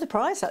 I love the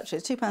price actually.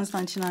 It's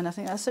 £2.99. I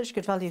think that's such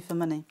good value for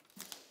money.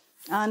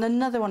 And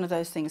another one of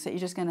those things that you're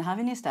just going to have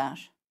in your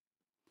stash.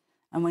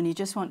 And when you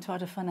just want to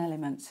add a fun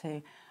element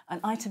to an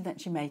item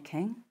that you're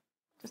making,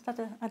 just add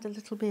a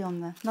little bee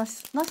on there.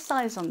 Nice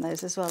size on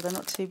those as well. They're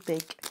not too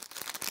big.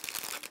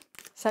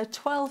 So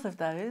 12 of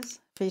those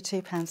for your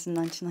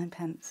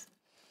 £2.99.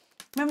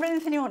 Remember,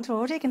 anything you want to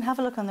order, you can have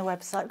a look on the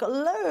website. I've got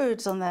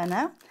loads on there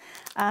now,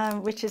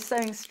 which is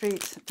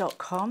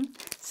sewingstreet.com.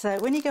 So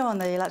when you go on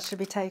there, you'll actually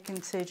be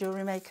taken to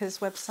Jewellery Maker's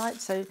website,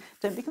 so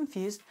don't be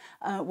confused.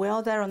 We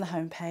are there on the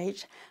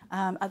homepage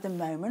at the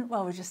moment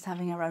while we're just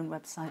having our own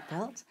website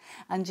built.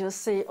 And you'll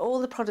see all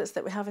the products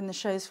that we have in the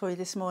shows for you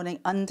this morning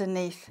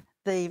underneath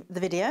the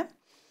video.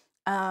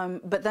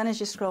 But then as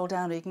you scroll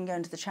down, or you can go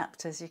into the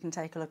chapters, you can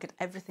take a look at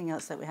everything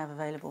else that we have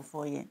available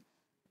for you.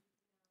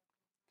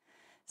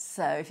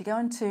 So if you go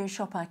into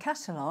Shop Our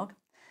Catalogue,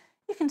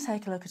 you can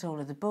take a look at all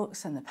of the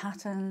books and the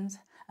patterns,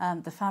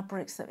 the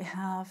fabrics that we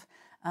have,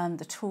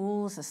 the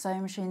tools, the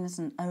sewing machines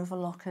and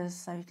overlockers.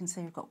 So you can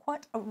see we've got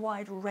quite a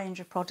wide range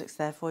of products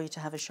there for you to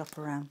have a shop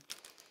around.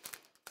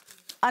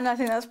 And I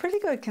think that's pretty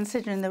good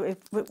considering that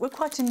we're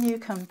quite a new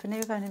company.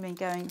 We've only been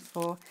going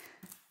for,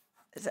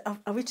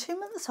 are we 2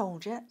 months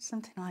old yet?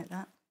 Something like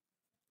that.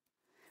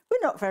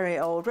 We're not very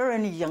old. We're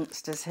only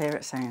youngsters here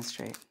at Sewing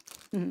Street.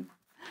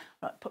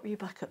 Right, pop you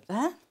back up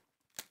there.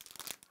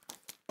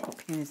 Pop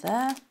you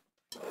there.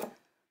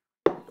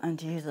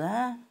 And you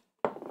there.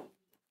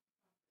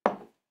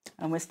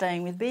 And we're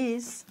staying with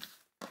bees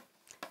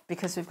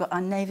because we've got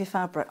our navy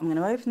fabric. I'm going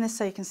to open this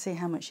so you can see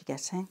how much you're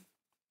getting.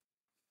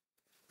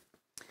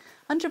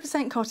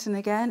 100% cotton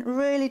again,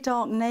 really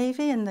dark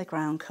navy in the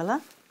ground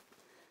colour.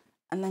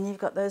 And then you've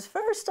got those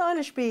very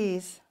stylish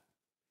bees.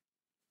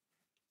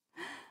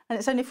 And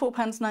it's only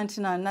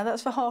 £4.99. Now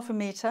that's for half a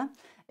metre.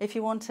 If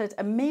you wanted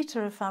a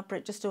metre of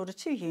fabric, just order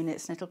 2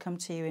 units and it'll come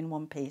to you in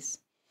 1 piece.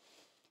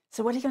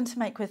 So what are you going to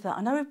make with that?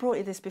 I know we've brought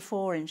you this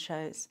before in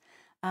shows,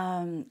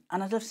 and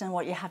I'd love to know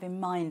what you have in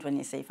mind when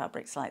you see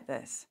fabrics like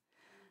this.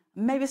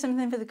 Maybe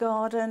something for the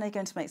garden. Are you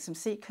going to make some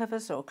seat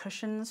covers or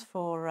cushions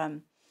for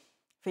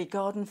your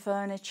garden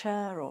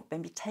furniture, or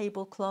maybe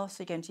tablecloths?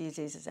 Are you going to use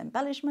these as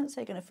embellishments?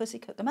 Are you going to fussy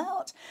cut them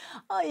out?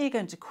 Are you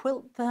going to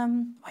quilt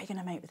them? What are you going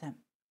to make with them?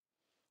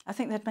 I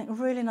think they'd make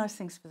really nice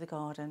things for the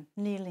garden.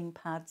 Kneeling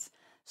pads,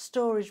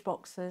 storage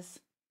boxes,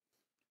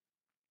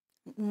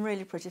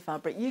 really pretty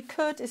fabric. You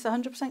could, it's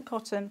 100%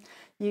 cotton,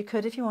 you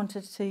could, if you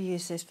wanted to,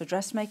 use this for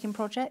dressmaking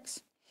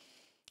projects.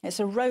 It's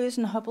a rose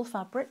and hubble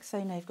fabric, so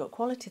you know you've got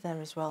quality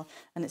there as well,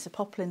 and it's a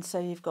poplin, so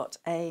you've got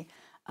a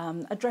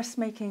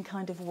dressmaking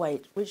kind of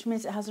weight, which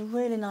means it has a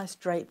really nice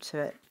drape to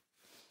it.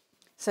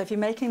 So if you're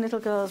making little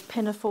girls'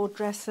 pinafore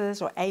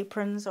dresses or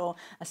aprons, or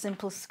a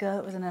simple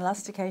skirt with an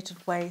elasticated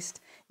waist,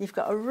 you've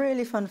got a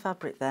really fun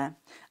fabric there.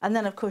 And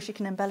then of course you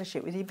can embellish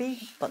it with your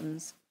bee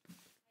buttons.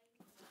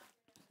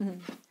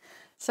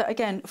 So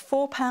again,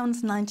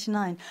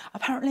 £4.99.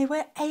 Apparently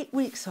we're 8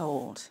 weeks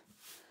old,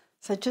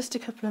 so just a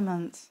couple of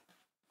months.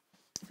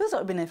 It feels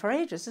like we've been here for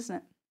ages, doesn't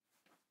it?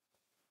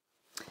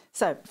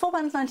 So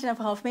 £4.99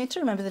 for half metre.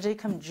 Remember, they do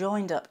come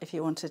joined up if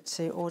you wanted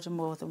to order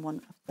more than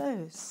one of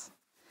those.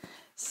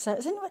 So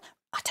is anyone,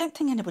 I don't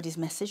think anybody's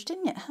messaged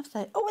in yet, have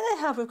they? Oh, well,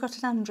 they have. We've got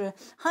an Andrea.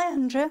 Hi,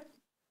 Andrea.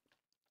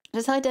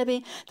 Says, hi,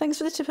 Debbie. Thanks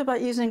for the tip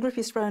about using a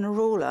grippy spray and a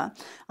ruler.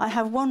 I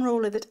have one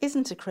ruler that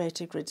isn't a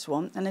Creative Grids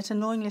one, and it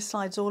annoyingly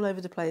slides all over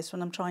the place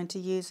when I'm trying to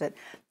use it.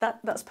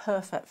 That's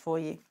perfect for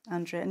you,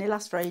 Andrea, and it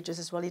lasts for ages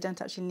as well. You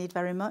don't actually need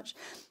very much.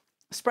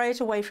 Spray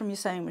it away from your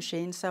sewing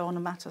machine, so on a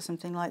mat or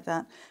something like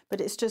that. But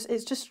it's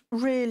just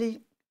really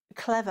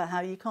clever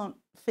how you can't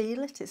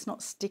feel it. It's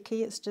not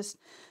sticky. It's just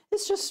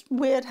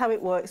weird how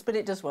it works, but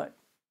it does work.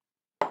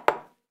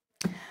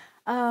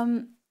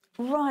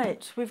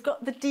 Right, we've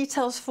got the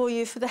details for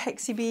you for the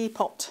Hexy Bee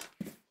pot.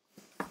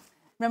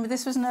 Remember,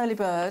 this was an early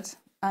bird,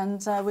 and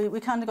we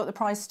kind of got the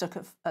price stuck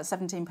at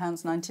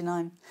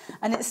 £17.99,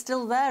 and it's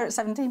still there at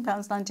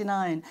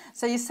 £17.99.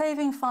 So you're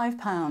saving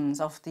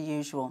 £5 off the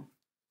usual.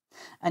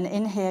 And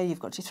in here you've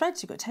got your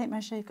threads, you've got a tape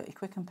measure, you've got your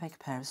quick and pick, a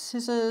pair of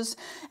scissors,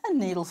 a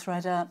needle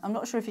threader. I'm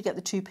not sure if you get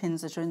the 2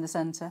 pins that are in the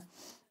centre.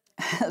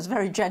 That's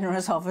very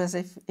generous of us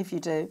if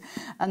you do.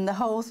 And the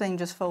whole thing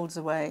just folds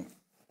away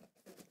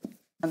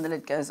and the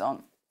lid goes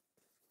on.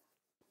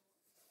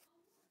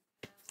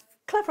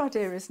 Clever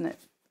idea, isn't it?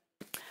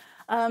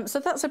 So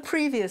that's a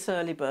previous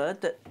early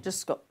bird that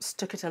just got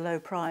stuck at a low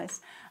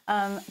price.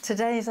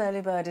 Today's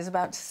early bird is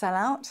about to sell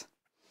out.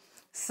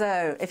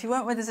 So if you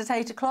weren't with us at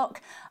 8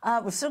 o'clock,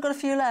 we've still got a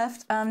few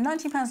left.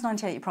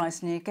 £19.98 your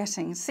price, and you're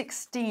getting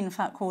 16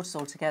 fat quarters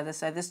altogether.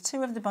 So there's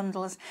 2 of the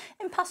bundles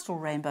in pastel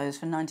rainbows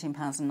for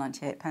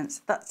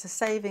 £19.98. That's a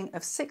saving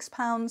of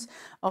 £6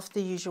 off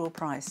the usual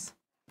price.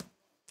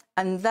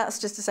 And that's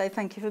just to say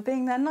thank you for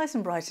being there nice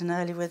and bright and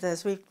early with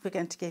us. We're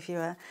going to give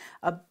you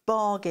a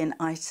bargain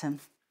item,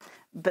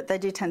 but they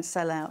do tend to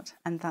sell out,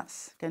 and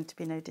that's going to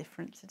be no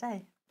different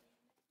today.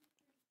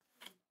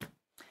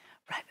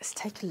 Right, let's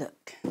take a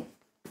look.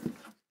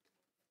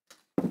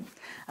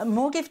 And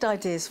more gift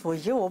ideas for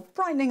you, or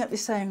brightening up your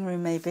sewing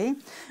room maybe,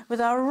 with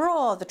our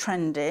rather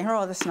trendy,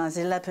 rather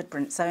snazzy leopard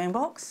print sewing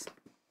box.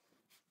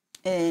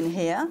 In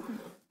here,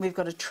 we've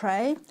got a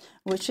tray,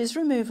 which is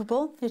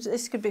removable.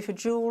 This could be for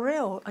jewellery,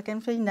 or again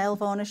for nail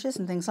varnishes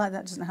and things like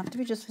that. It doesn't have to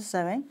be just for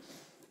sewing.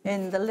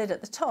 In the lid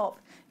at the top,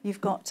 you've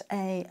got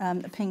a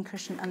pin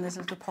cushion, and there's a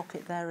little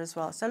pocket there as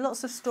well. So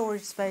lots of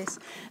storage space.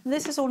 And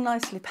this is all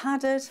nicely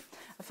padded.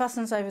 It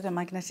fastens over with a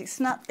magnetic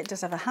snap. It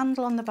does have a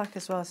handle on the back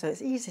as well, so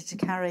it's easy to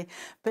carry,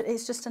 but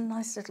it's just a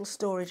nice little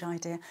storage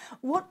idea.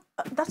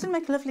 That would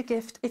make a lovely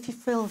gift if you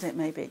filled it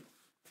maybe,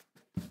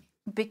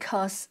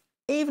 because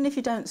even if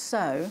you don't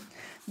sew,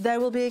 there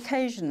will be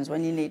occasions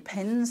when you need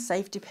pins,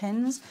 safety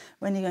pins,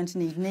 when you're going to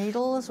need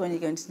needles, when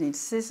you're going to need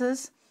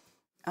scissors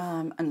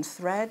and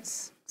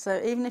threads. So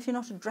even if you're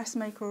not a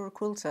dressmaker or a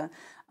quilter,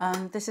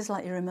 this is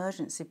like your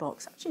emergency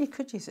box. Actually, you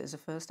could use it as a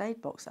first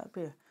aid box. That would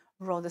be a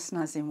rather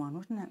snazzy one,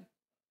 wouldn't it?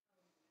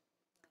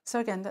 So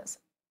again, that's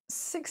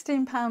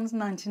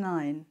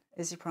 £16.99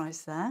 is your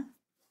price there.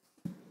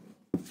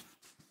 It's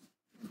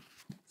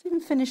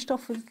even finished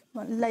off with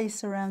like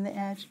lace around the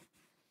edge.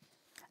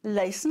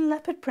 Lace and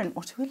leopard print.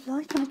 What do we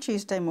like on a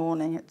Tuesday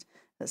morning at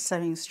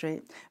Sewing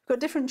Street? We've got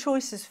different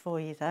choices for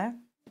you though.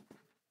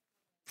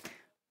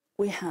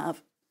 We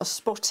have a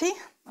spotty.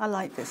 I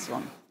like this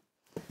one.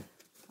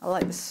 I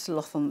like the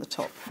sloth on the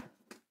top.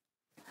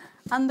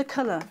 And the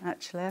colour,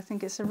 actually, I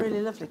think it's a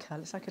really lovely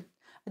colour. It's like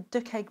a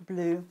duck egg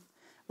blue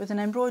with an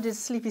embroidered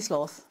sleepy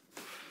sloth.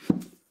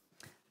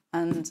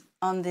 And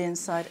on the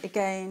inside,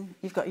 again,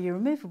 you've got your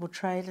removable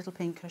tray, little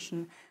pin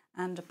cushion,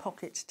 and a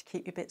pocket to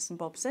keep your bits and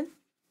bobs in.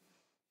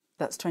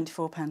 That's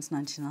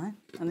 £24.99.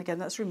 And again,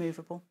 that's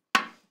removable.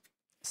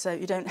 So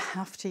you don't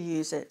have to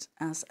use it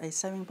as a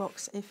sewing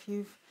box if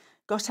you've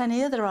got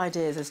any other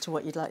ideas as to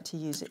what you'd like to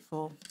use it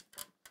for.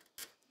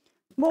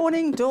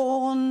 Morning,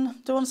 Dawn.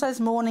 Dawn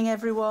says morning,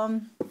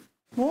 everyone.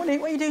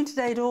 Morning. What are you doing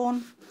today,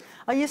 Dawn?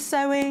 Are you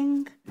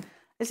sewing?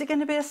 Is it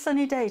going to be a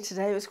sunny day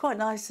today? It was quite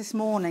nice this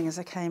morning as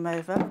I came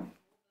over.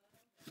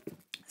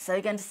 So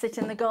you're going to sit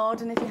in the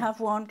garden if you have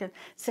one, go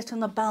sit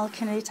on the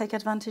balcony, take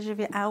advantage of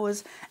your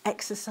hour's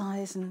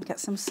exercise and get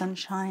some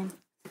sunshine.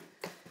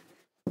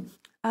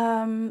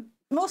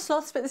 More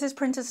sloths, but this is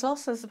printed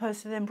sloths as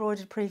opposed to the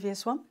embroidered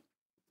previous one.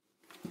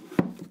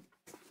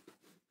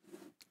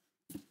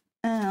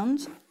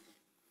 And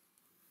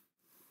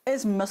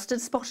it's mustard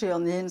spotty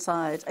on the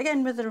inside,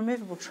 again with the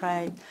removable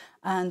tray.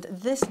 And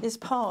this is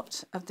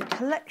part of the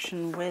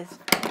collection with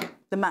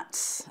the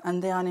mats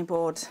and the ironing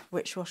board,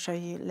 which we'll show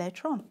you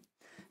later on.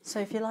 So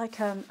if you like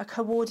a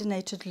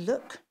coordinated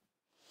look,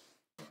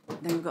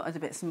 then we've got other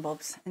bits and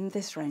bobs in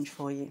this range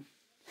for you.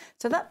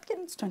 So that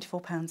begins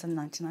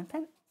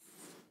 £24.99.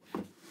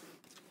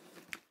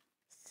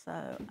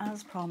 So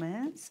as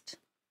promised,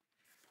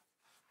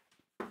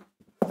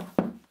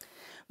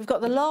 we've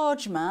got the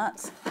large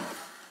mat.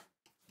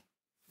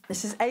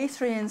 This is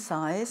A3 in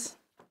size.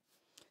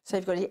 So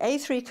you've got your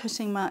A3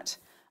 cutting mat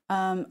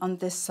on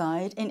this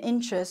side in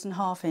inches and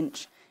 ½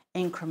 inch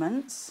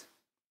increments.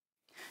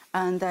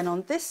 And then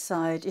on this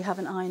side, you have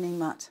an ironing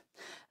mat.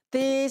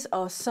 These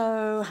are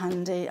so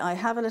handy. I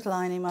have a little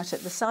ironing mat at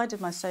the side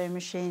of my sewing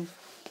machine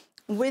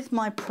with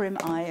my prim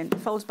iron. It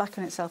folds back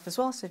on itself as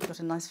well, so you've got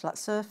a nice flat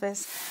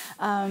surface.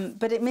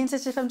 But it means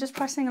that if I'm just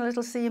pressing a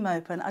little seam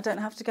open, I don't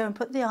have to go and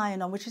put the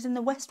iron on, which is in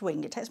the west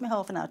wing. It takes me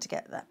 ½ an hour to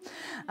get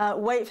there.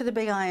 Wait for the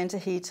big iron to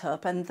heat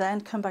up and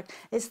then come back.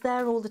 It's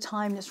there all the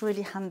time. It's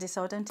really handy,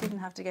 so I don't even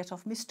have to get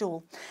off my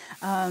stool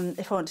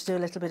if I want to do a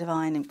little bit of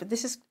ironing. But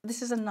this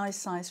is a nice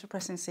size for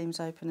pressing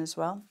seams open as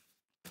well.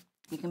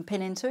 You can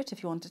pin into it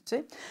if you wanted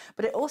to,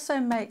 but it also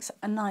makes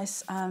a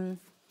nice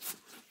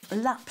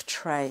lap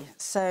tray.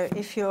 So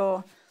if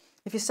you're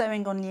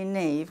sewing on your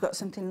knee, you've got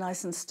something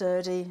nice and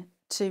sturdy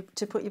to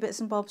put your bits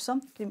and bobs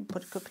on. You can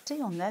put a cup of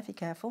tea on there if you're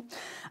careful.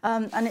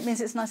 And it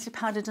means it's nicely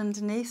padded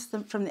underneath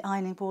from the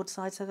ironing board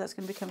side, so that's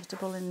going to be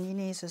comfortable in your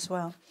knees as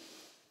well.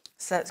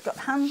 So it's got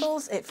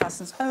handles, it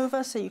fastens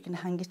over so you can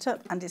hang it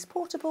up, and it's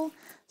portable.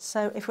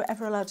 So if we're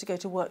ever allowed to go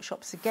to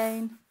workshops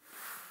again,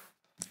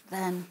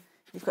 then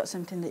you've got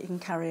something that you can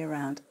carry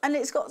around. And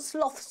it's got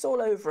sloths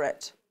all over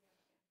it.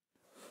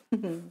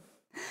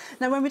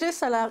 Now, when we do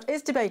sell out,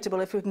 it's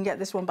debatable if we can get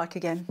this one back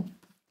again.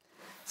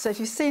 So if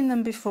you've seen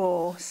them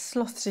before,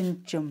 sloths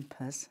in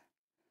jumpers.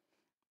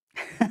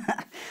 Be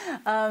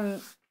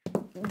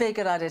a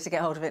good idea to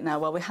get hold of it now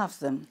while we have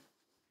them.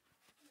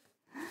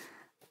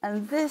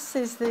 And this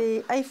is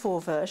the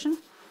A4 version.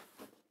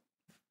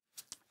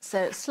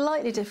 So it's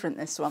slightly different,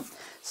 this one.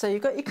 So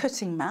you've got your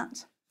cutting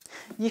mat.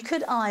 You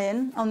could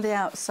iron on the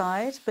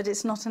outside, but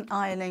it's not an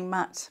ironing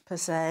mat per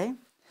se.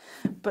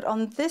 But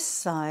on this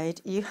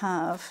side, you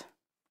have,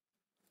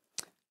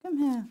 come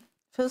here,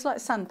 feels like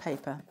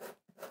sandpaper.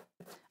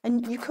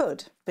 And you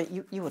could, but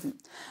you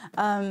wouldn't.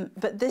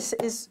 But this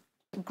is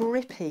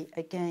grippy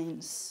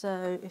again.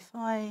 So if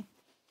I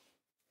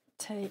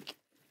take,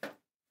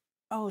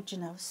 oh, do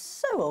you know,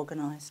 so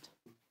organised.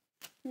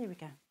 Here we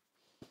go.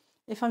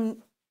 If I'm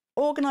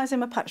organising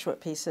my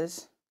patchwork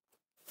pieces,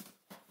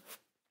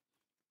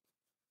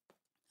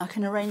 I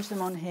can arrange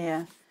them on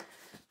here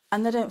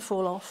and they don't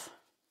fall off.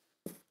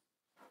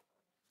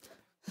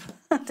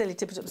 Until you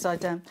tip it upside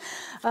down.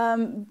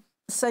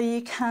 So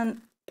you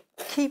can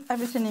keep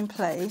everything in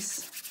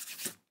place.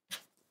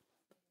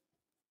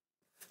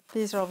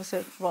 These are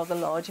obviously rather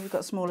large if you've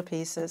got smaller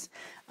pieces.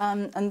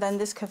 And then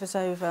this covers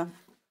over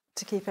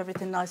to keep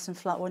everything nice and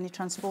flat when you're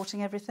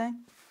transporting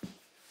everything.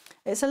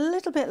 It's a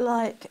little bit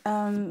like,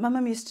 my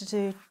mum used to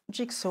do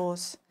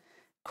jigsaws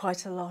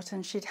quite a lot,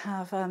 and she'd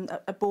have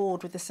a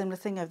board with a similar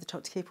thing over the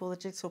top to keep all the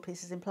jigsaw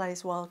pieces in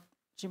place while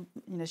she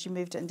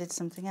moved it and did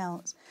something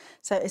else.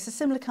 So it's a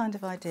similar kind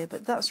of idea,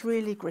 but that's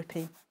really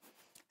grippy.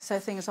 So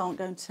things aren't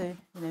going to,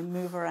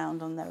 move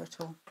around on there at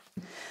all.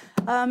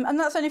 And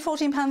that's only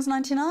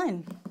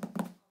 £14.99.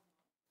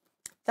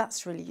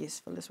 That's really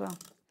useful as well.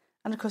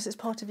 And of course, it's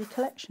part of your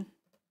collection.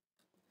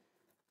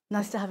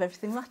 Nice to have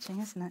everything matching,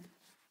 isn't it?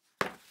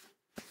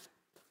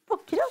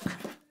 Okie doke.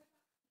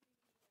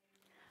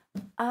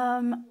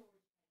 I'm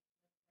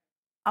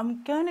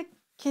going to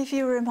give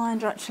you a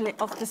reminder actually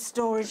of the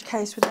storage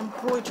case with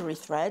embroidery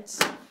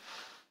threads.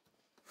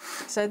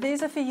 So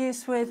these are for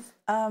use with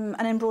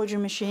an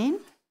embroidery machine,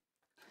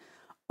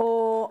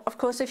 or of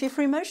course if you're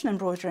free motion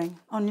embroidering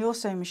on your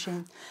sewing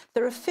machine.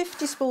 There are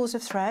 50 spools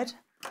of thread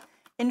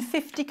in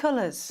 50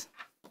 colours.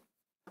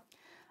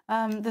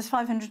 There's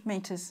 500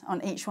 metres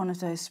on each one of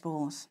those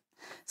spools.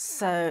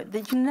 So that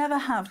you can never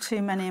have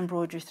too many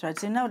embroidery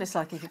threads. You know what it's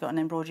like if you've got an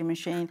embroidery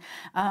machine.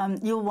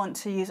 You'll want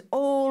to use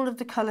all of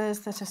the colours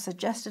that are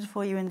suggested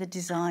for you in the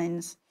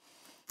designs.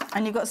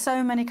 And you've got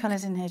so many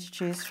colours in here to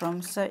choose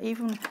from. So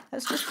even,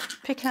 let's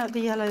just pick out the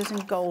yellows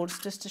and golds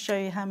just to show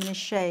you how many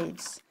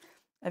shades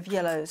of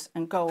yellows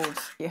and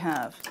golds you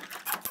have.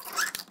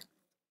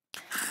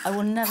 I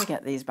will never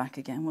get these back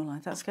again, will I?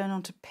 That's going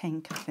on to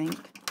pink, I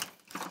think.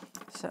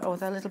 So, oh,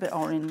 they're a little bit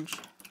orange.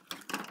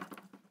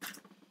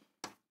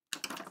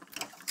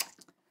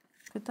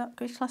 Could that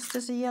be classed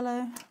as a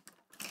yellow?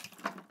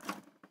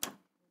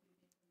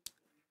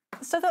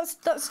 So that's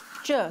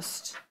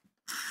just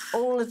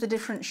all of the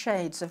different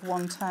shades of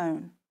one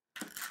tone.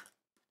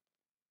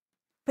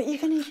 But you're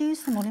going to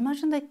use them all.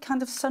 Imagine the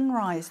kind of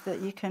sunrise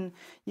that you can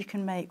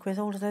make with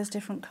all of those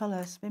different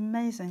colours. It'd be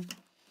amazing.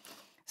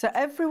 So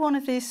every one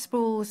of these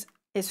spools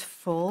is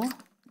full.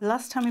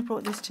 Last time we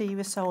brought this to you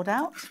was sold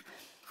out.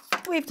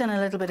 We've done a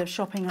little bit of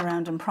shopping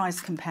around and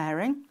price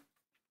comparing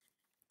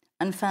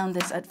and found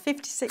this at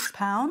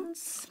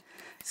 £56.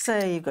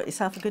 So you've got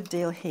yourself a good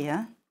deal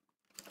here.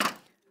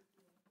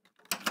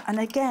 And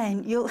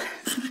again, you're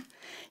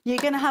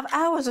going to have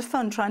hours of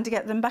fun trying to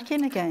get them back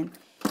in again.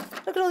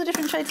 Look at all the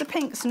different shades of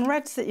pinks and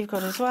reds that you've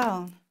got as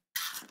well.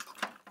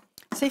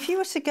 So if you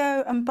were to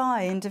go and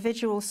buy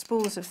individual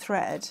spools of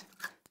thread,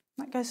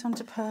 that goes on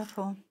to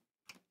purple.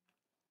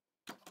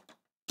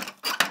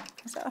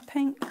 Is that a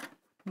pink?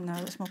 No,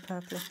 it's more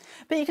purpley.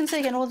 But you can see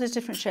again all those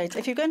different shades.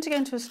 If you're going to go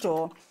into a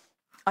store,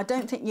 I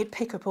don't think you'd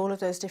pick up all of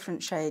those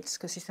different shades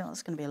because you think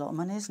that's going to be a lot of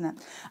money, isn't it?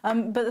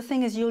 But the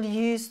thing is, you'll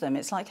use them.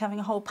 It's like having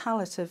a whole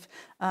palette of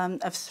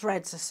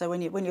threads. So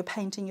when you're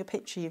painting your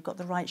picture, you've got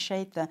the right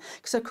shade there.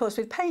 Because of course,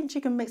 with paint,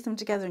 you can mix them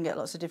together and get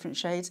lots of different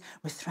shades.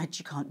 With thread,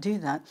 you can't do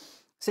that.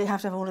 So you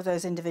have to have all of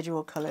those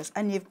individual colours,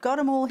 and you've got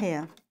them all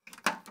here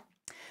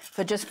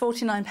for just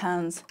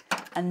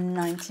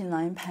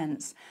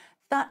 £49.99.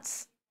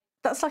 That's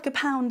like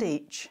 £1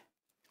 each.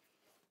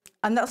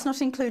 And that's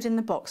not including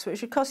the box,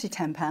 which would cost you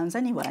 £10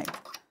 anyway.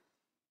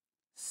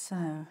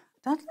 So,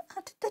 how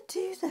did they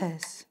do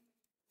this?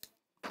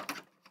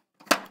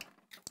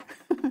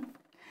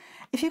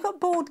 If you've got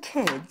bored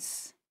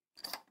kids,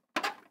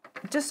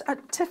 just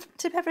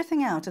tip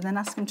everything out and then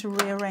ask them to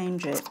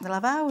rearrange it. They'll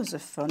have hours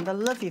of fun. They'll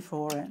love you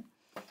for it.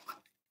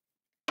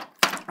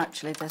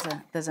 Actually,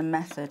 there's a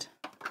method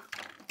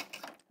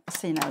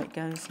See how it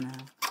goes now.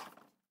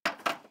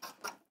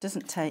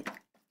 Doesn't take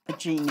a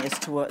genius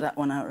to work that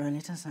one out, really,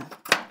 does it?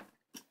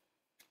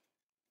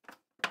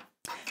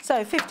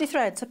 So 50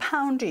 threads,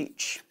 £1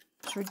 each.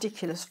 It's a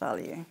ridiculous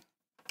value.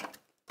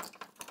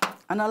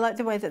 And I like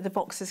the way that the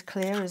box is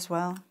clear as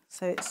well.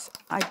 So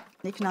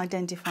you can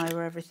identify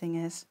where everything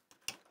is.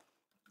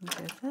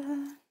 Go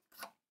there.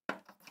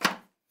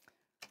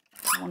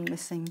 One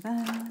missing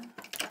there.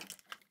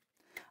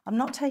 I'm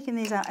not taking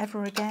these out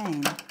ever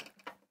again.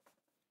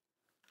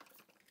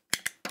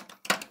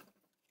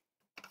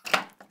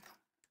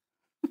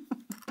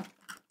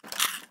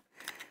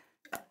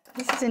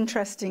 This is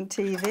interesting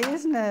TV,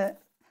 isn't it?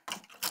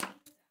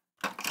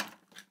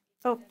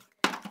 Oh,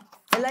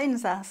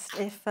 Elaine's asked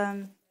if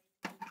we're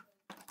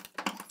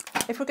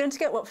going to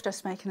get what for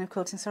dressmaking and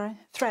quilting, sorry?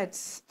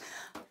 Threads.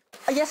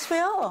 Yes, we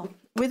are.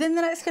 Within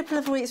the next couple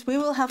of weeks, we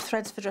will have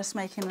threads for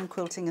dressmaking and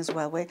quilting as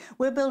well.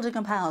 We're building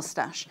up our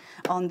stash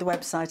on the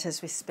website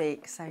as we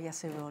speak, so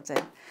yes, we will do.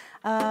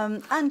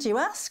 And you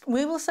ask,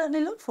 we will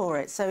certainly look for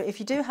it. So if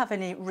you do have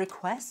any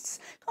requests,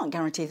 can't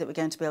guarantee that we're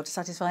going to be able to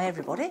satisfy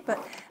everybody,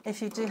 but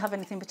if you do have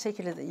anything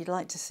particular that you'd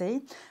like to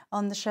see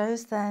on the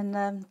shows,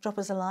 then drop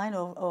us a line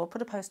or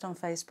put a post on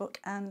Facebook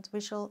and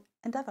we shall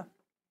endeavour.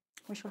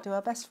 We shall do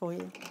our best for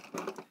you.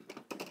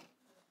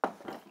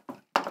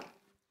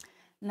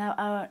 Now,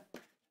 our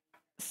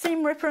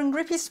seam ripper and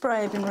grippy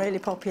spray have been really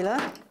popular.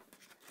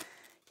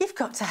 You've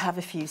got to have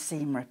a few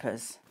seam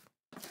rippers.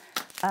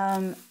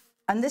 And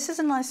this is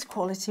a nice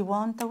quality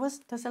one.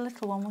 There's a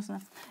little one,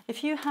 wasn't there?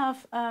 If you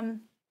have the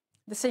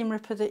seam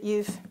ripper that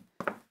you've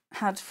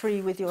had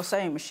free with your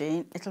sewing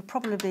machine, it'll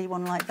probably be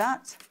one like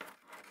that,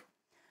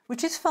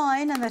 which is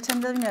fine, and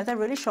they're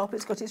really sharp.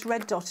 It's got its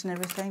red dot and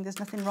everything. There's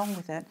nothing wrong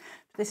with it.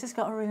 But this has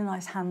got a really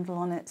nice handle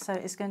on it, so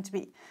it's going to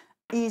be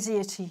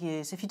easier to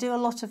use. If you do a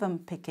lot of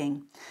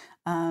unpicking,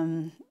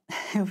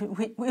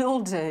 we all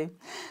do,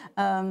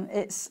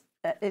 it's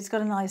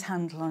got a nice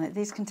handle on it.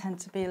 These can tend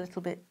to be a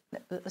little bit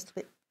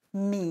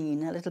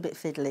mean, a little bit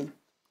fiddly.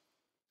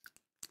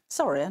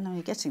 Sorry, I know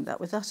you're getting that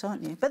with that,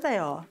 aren't you? But they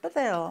are.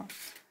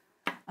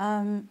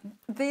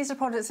 These are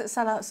products that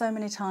sell out so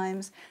many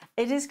times.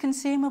 It is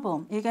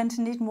consumable. You're going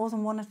to need more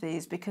than one of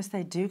these because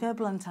they do go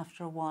blunt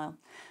after a while.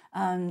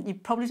 You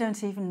probably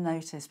don't even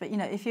notice, but you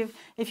know, if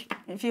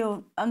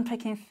you're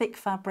unpicking thick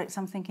fabrics,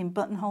 I'm thinking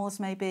buttonholes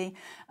maybe,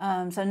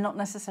 so not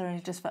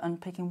necessarily just for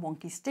unpicking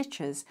wonky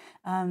stitches.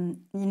 You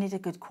need a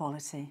good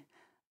quality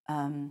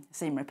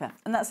seam ripper,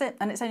 and that's it.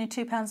 And it's only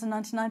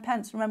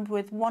 £2.99. Remember,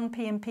 with one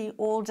P&P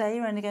all day,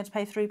 you're only going to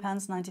pay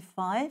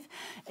 £3.95,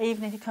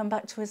 even if you come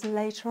back to us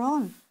later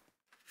on.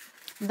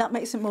 That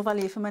makes it more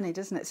value for money,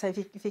 doesn't it? So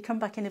if you come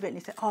back in a bit and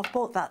you think, oh, I've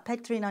bought that,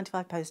 paid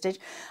 £3.95 postage,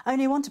 I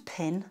only want a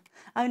pin,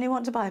 I only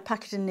want to buy a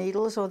packet of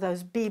needles or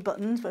those B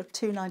buttons for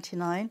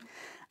 £2.99,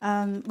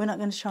 we're not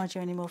going to charge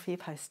you any more for your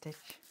postage.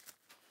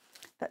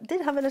 That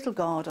did have a little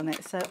guard on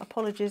it, so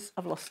apologies,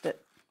 I've lost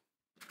it.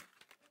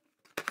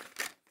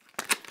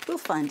 We'll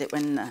find it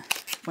when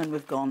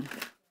we've gone.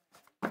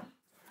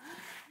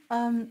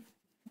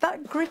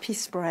 That grippy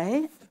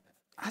spray,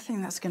 I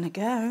think that's going to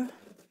go.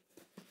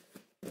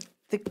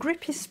 The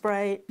grippy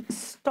spray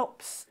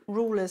stops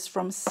rulers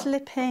from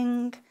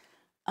slipping.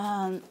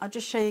 I'll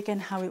just show you again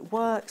how it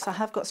works. I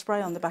have got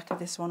spray on the back of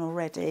this one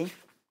already.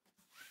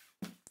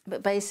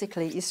 But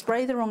basically, you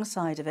spray the wrong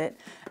side of it.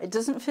 It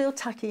doesn't feel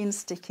tacky and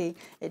sticky.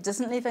 It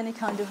doesn't leave any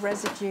kind of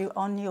residue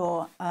on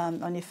your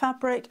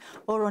fabric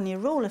or on your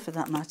ruler for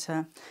that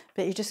matter.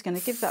 But you're just going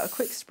to give that a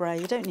quick spray.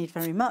 You don't need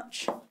very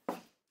much.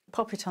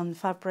 Pop it on the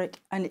fabric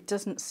and it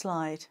doesn't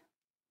slide.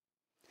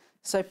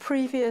 So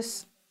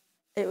previous,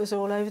 it was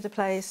all over the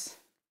place.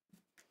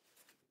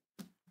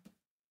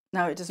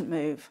 Now it doesn't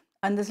move.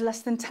 And there's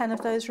less than 10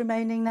 of those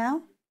remaining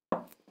now.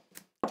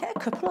 Get a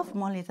couple of them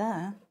while you're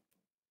there.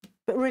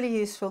 But really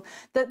useful.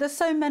 There's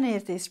so many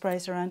of these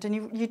sprays around,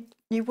 and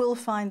you will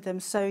find them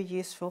so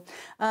useful.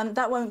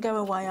 That won't go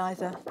away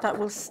either. That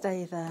will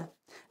stay there.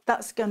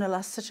 That's going to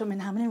last such, I mean,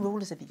 how many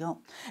rulers have you got?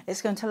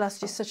 It's going to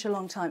last you such a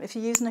long time. If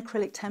you're using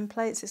acrylic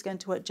templates, it's going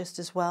to work just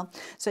as well.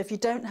 So if you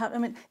don't have, I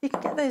mean, you can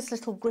get those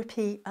little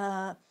grippy,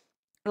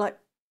 like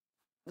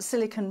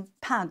silicone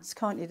pads,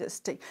 can't you, that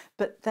stick?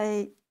 But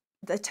they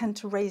tend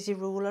to raise your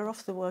ruler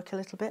off the work a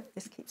little bit.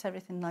 This keeps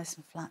everything nice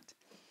and flat.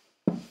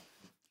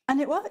 And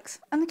it works.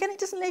 And again, it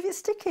doesn't leave it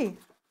sticky.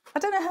 I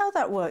don't know how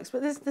that works,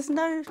 but there's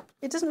no,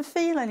 it doesn't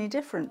feel any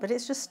different, but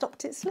it's just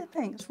stopped it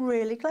slipping. It's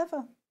really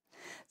clever.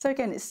 So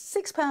again, it's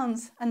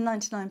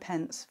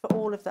 £6.99 for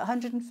all of the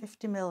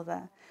 150ml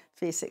there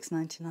for your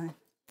 £6.99.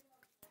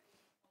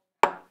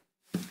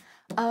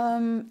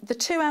 The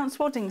 2-ounce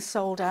wadding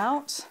sold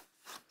out,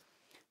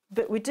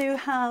 but we do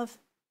have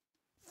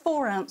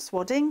 4-ounce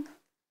wadding.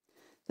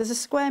 There's a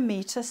square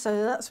metre,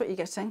 so that's what you're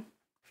getting.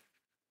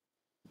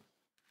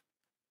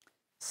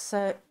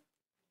 So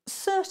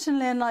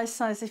certainly a nice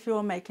size if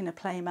you're making a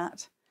play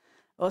mat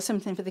or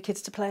something for the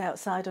kids to play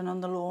outside and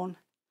on the lawn,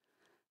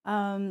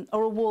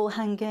 or a wall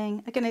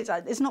hanging. Again,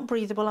 it's not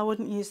breathable. I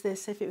wouldn't use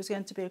this if it was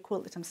going to be a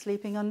quilt that I'm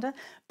sleeping under,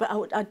 but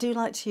I do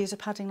like to use a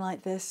padding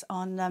like this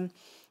on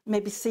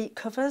maybe seat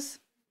covers.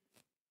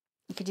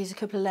 You could use a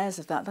couple of layers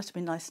of that. That'd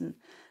be nice and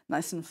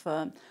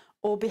firm.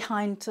 Or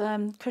behind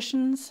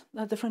cushions,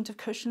 at the front of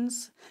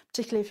cushions,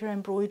 particularly if you're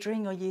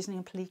embroidering or using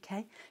a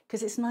plique,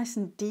 because it's nice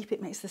and deep.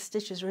 It makes the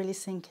stitches really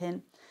sink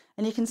in.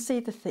 And you can see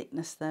the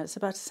thickness there. It's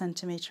about 1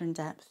 centimetre in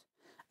depth.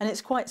 And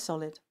it's quite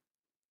solid.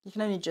 You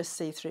can only just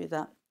see through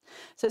that.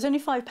 So it's only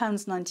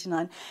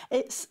 £5.99.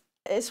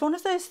 It's one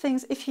of those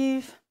things, if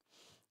you're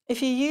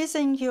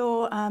using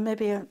your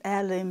maybe an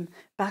heirloom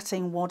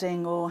batting,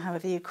 wadding, or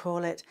however you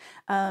call it,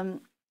 and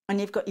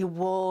you've got your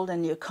wool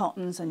and your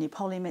cottons and your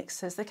poly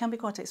mixes, they can be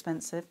quite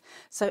expensive.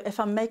 So if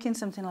I'm making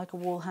something like a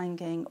wall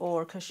hanging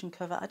or a cushion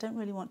cover, I don't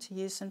really want to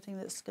use something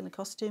that's going to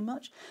cost too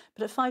much.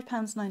 But at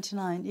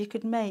 £5.99, you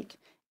could make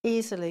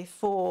easily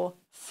 4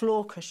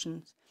 floor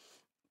cushions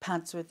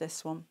pads with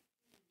this one.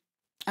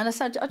 And I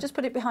said, I just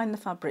put it behind the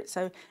fabric,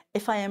 so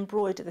if I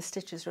embroider, the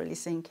stitches really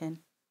sink in.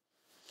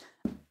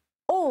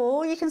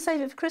 Or you can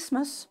save it for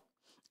Christmas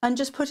and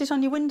just put it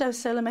on your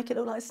windowsill and make it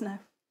look like snow.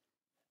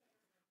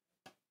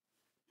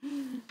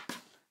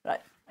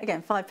 Right,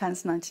 again,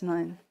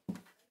 £5.99.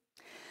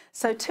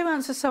 So 2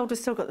 ounces sold, we've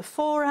still got the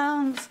 4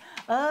 ounce.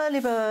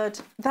 Early bird,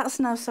 that's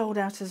now sold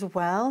out as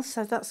well,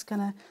 so that's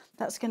gonna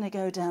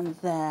go down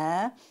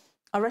there.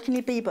 I reckon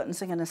your B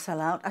buttons are going to sell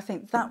out. I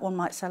think that one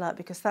might sell out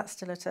because that's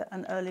still at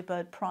an early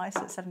bird price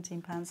at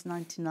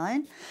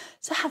 £17.99.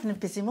 So having a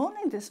busy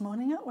morning this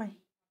morning, aren't we?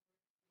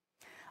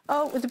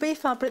 Oh, with the B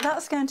fabric,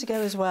 that's going to go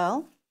as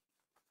well.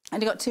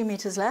 And you've got 2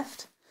 metres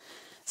left.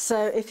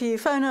 So if you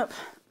phone up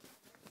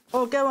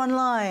or go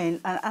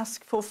online and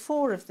ask for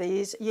 4 of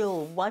these,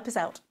 you'll wipe us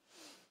out.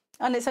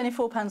 And it's only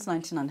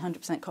 £4.99,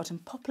 100% cotton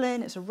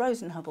poplin. It's a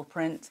rose and hubble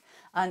print,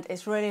 and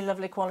it's really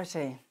lovely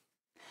quality.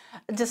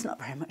 Just not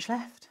very much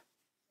left.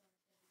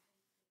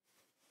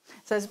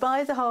 So it's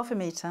by the ½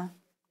 metre.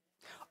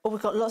 Oh,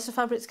 we've got lots of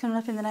fabrics coming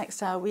up in the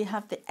next hour. We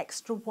have the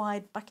extra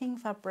wide backing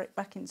fabric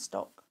back in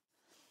stock.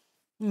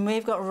 And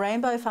we've got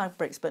rainbow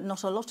fabrics, but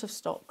not a lot of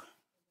stock.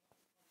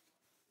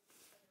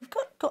 We've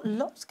got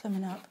lots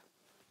coming up.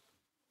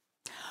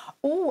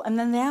 Oh, and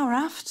then the hour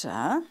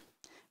after,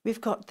 we've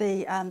got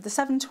the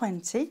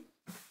 720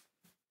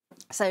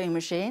 sewing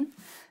machine.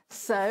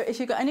 So if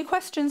you've got any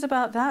questions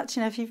about that,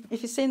 you know, if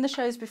you've seen the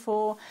shows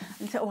before and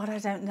you think, oh, I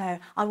don't know,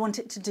 I want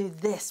it to do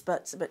this,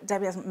 but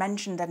Debbie hasn't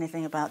mentioned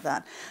anything about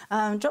that,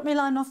 drop me a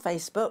line on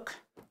Facebook.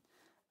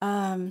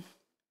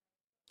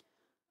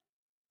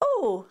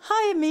 Oh,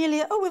 hi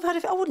Amelia. Oh, we've had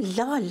a... Oh,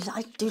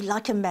 I do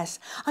like a mess.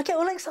 I get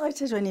all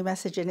excited when you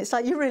message in. It's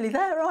like you're really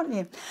there, aren't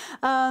you?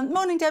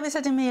 Morning, Debbie,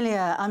 said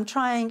Amelia. I'm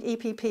trying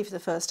EPP for the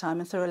first time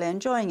and thoroughly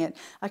enjoying it.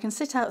 I can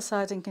sit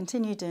outside and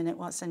continue doing it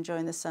whilst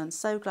enjoying the sun.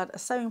 So glad a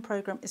sewing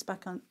programme is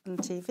back on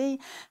TV.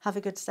 Have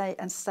a good day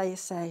and stay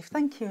safe.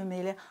 Thank you,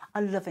 Amelia.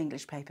 I love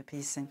English paper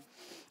piecing.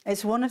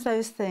 It's one of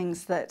those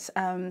things that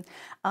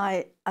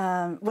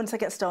once I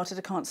get started,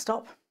 I can't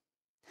stop.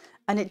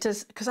 And it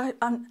does, because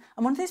I'm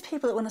one of those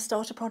people that when I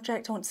start a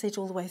project, I want to see it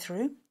all the way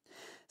through.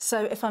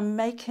 So if I'm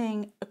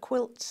making a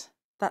quilt,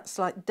 that's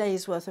like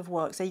days worth of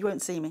work, so you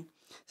won't see me.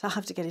 So I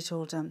have to get it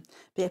all done.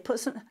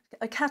 But yeah,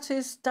 a cat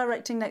is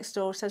directing next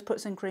door, says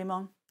put sun cream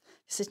on.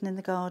 Sitting in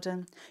the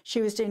garden.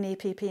 She was doing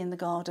EPP in the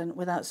garden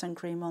without sun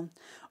cream on.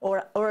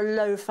 Or a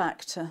low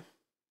factor.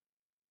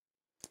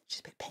 She's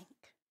a bit pink.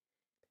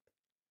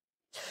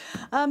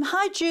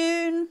 Hi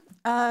June.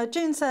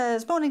 June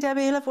says, morning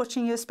Debbie, I love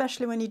watching you,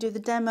 especially when you do the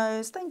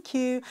demos. Thank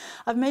you.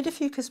 I've made a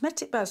few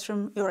cosmetic bags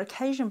from your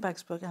occasion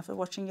bags book after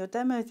watching your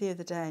demo the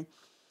other day.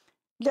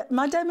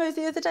 My demo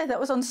the other day, that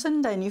was on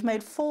Sunday, and you've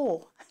made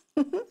 4.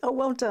 Oh,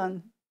 well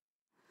done.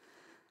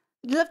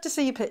 Love to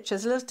see your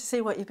pictures, love to see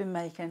what you've been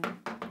making.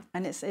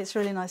 And it's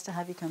really nice to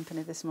have your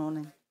company this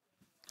morning.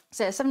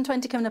 So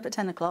 7:20 coming up at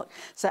 10 o'clock.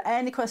 So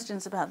any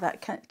questions about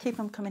that, keep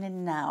them coming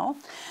in now.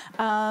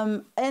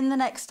 In the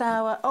next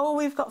hour, oh,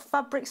 we've got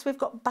fabrics, we've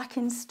got back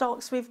in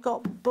stocks, we've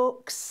got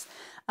books.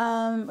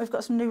 We've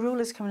got some new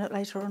rulers coming up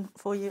later on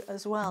for you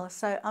as well.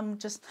 So I'm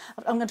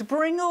going to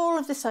bring all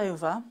of this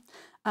over.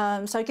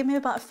 So give me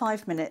about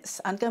 5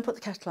 minutes and go and put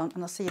the kettle on,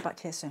 and I'll see you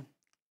back here soon.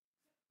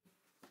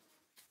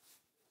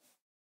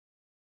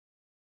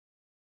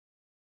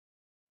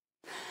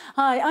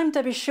 Hi, I'm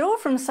Debbie Shaw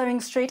from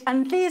Sewing Street,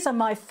 and these are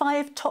my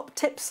 5 top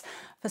tips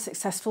for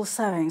successful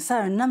sewing.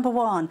 So, number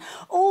 1,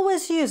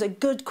 always use a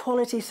good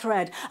quality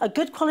thread. A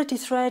good quality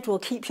thread will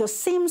keep your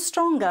seams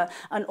stronger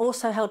and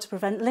also help to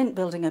prevent lint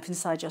building up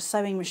inside your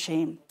sewing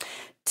machine.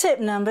 Tip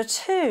number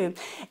 2,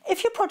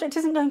 if your project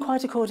isn't going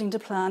quite according to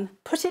plan,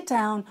 put it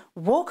down,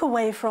 walk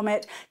away from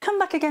it, come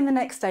back again the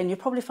next day, and you'll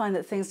probably find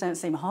that things don't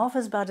seem half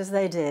as bad as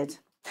they did.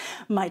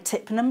 My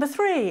tip number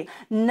 3,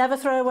 never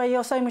throw away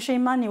your sewing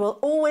machine manual,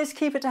 always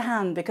keep it to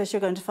hand, because you're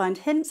going to find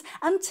hints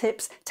and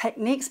tips,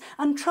 techniques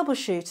and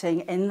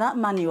troubleshooting in that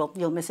manual.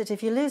 You'll miss it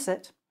if you lose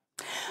it.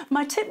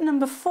 My tip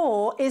number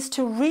 4 is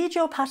to read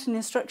your pattern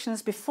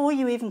instructions before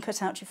you even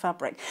cut out your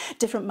fabric.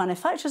 Different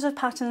manufacturers of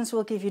patterns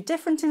will give you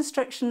different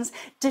instructions,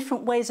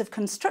 different ways of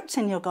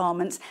constructing your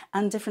garments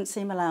and different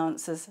seam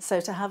allowances. So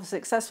to have a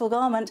successful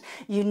garment,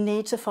 you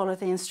need to follow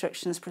the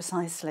instructions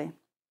precisely.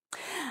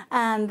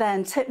 And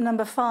then tip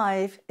number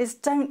 5 is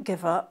don't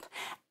give up.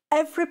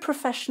 Every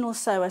professional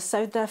sewer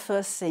sewed their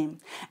first seam.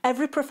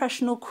 Every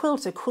professional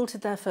quilter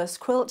quilted their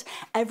first quilt.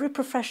 Every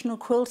professional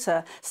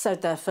quilter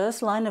sewed their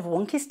first line of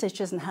wonky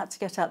stitches and had to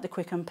get out the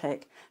quick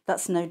unpick.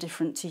 That's no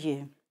different to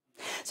you.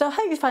 So I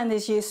hope you find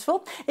these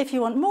useful. If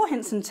you want more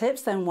hints and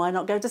tips, then why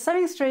not go to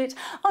Sewing Street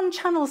on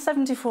channel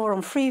 74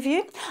 on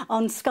Freeview,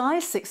 on Sky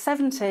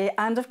 670,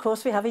 and of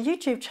course we have a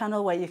YouTube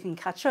channel where you can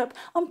catch up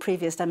on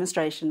previous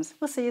demonstrations.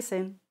 We'll see you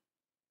soon.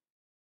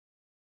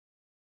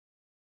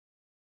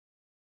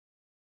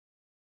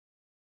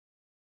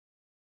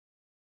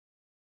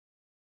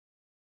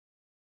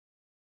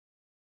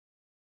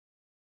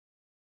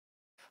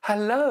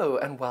 Hello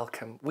and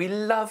welcome. We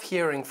love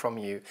hearing from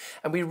you,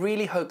 and we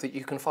really hope that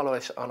you can follow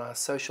us on our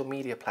social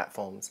media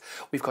platforms.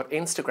 We've got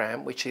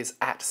Instagram, which is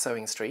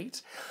 @Sewing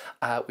Street.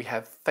 We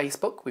have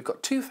Facebook. We've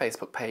got 2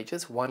 Facebook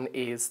pages. One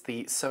is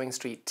the Sewing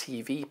Street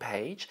TV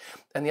page,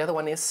 and the other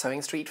one is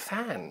Sewing Street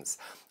Fans.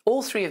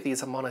 All 3 of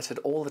these are monitored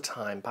all the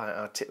time by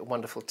our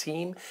wonderful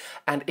team,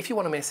 and if you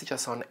want to message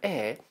us on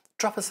air,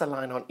 drop us a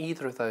line on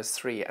either of those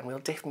 3 and we'll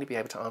definitely be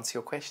able to answer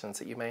your questions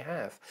that you may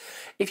have.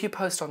 If you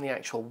post on the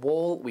actual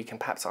wall, we can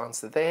perhaps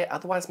answer there.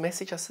 Otherwise,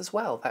 message us as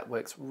well. That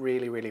works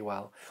really, really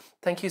well.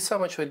 Thank you so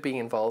much for being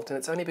involved, and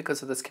it's only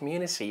because of this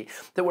community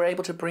that we're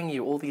able to bring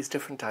you all these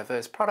different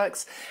diverse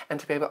products and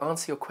to be able to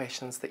answer your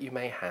questions that you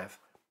may have.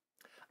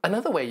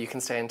 Another way you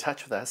can stay in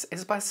touch with us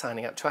is by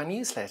signing up to our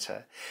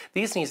newsletter.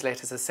 These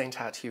newsletters are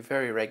sent out to you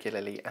very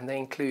regularly, and they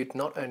include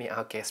not only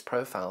our guest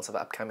profiles of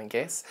upcoming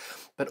guests,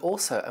 but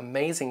also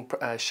amazing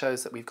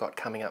shows that we've got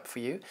coming up for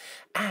you.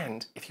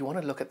 And if you want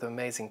to look at the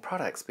amazing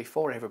products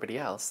before everybody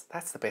else,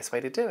 that's the best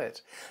way to do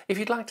it. If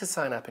you'd like to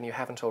sign up and you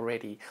haven't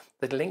already,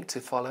 the link to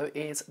follow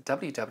is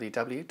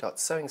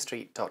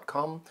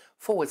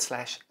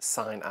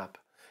www.sewingstreet.com/sign up.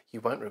 You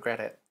won't regret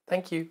it.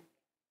 Thank you.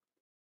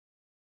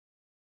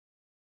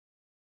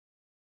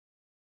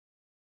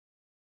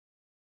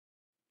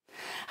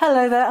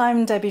 Hello there,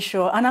 I'm Debbie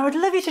Shaw, and I would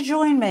love you to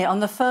join me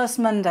on the first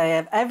Monday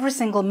of every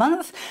single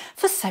month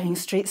for Sewing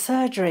Street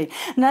Surgery.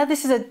 Now,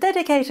 this is a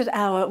dedicated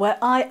hour where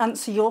I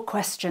answer your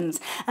questions,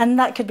 and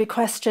that could be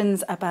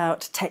questions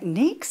about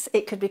techniques,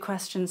 it could be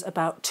questions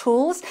about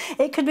tools,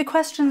 it could be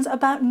questions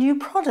about new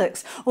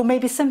products, or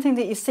maybe something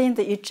that you've seen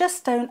that you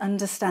just don't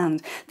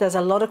understand. There's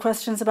a lot of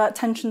questions about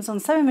tensions on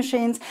sewing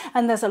machines,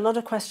 and there's a lot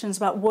of questions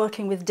about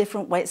working with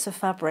different weights of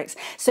fabrics.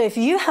 So if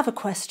you have a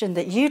question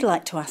that you'd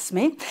like to ask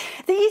me,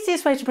 the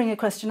easiest way to bring a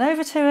question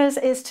over to us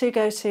is to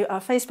go to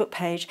our Facebook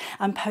page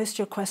and post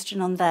your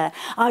question on there.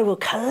 I will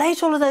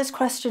collate all of those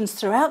questions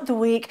throughout the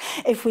week.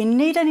 If we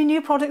need any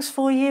new products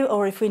for you,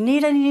 or if we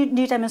need any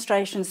new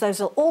demonstrations, those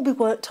will all be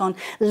worked on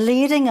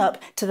leading up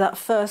to that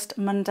first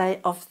Monday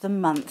of the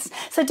month.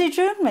 So do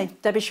join me,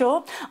 Debbie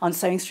Shaw, on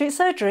Sewing Street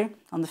Surgery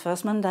on the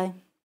first Monday.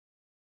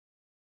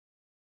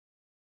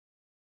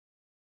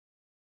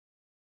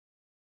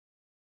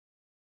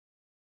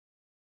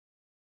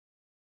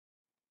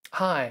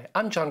 Hi,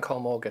 I'm John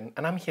Cole Morgan,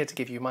 and I'm here to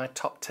give you my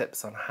top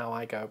tips on how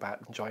I go about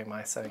enjoying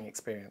my sewing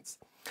experience.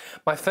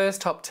 My first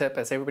top tip,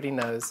 as everybody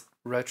knows,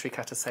 rotary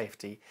cutter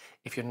safety.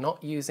 If you're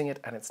not using it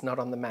and it's not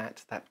on the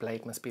mat, that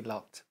blade must be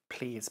locked.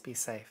 Please be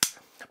safe.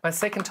 My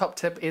second top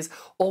tip is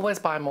always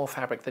buy more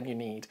fabric than you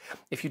need.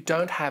 If you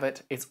don't have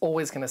it, it's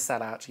always going to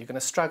sell out. You're going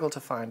to struggle to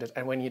find it,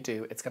 and when you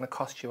do, it's going to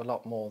cost you a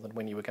lot more than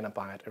when you were going to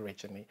buy it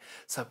originally.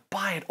 So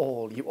buy it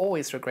all. You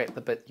always regret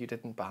the bit you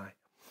didn't buy.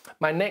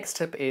 My next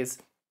tip is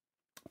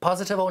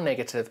positive or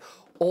negative,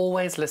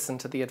 always listen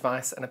to the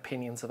advice and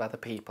opinions of other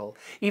people.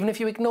 Even if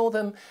you ignore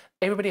them,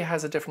 everybody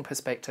has a different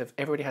perspective,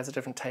 everybody has a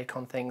different take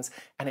on things,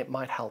 and it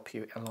might help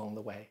you along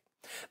the way.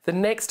 The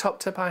next top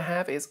tip I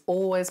have is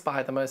always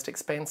buy the most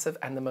expensive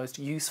and the most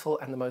useful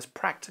and the most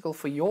practical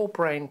for your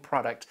brain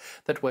product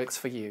that works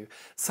for you.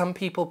 Some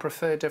people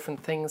prefer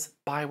different things,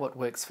 buy what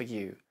works for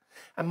you.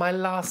 And my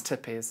last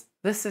tip is,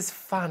 this is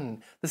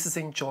fun, this is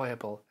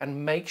enjoyable,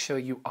 and make sure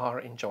you are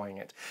enjoying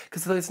it.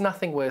 Because there's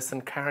nothing worse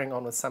than carrying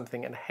on with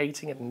something and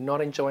hating it and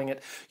not enjoying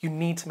it. You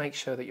need to make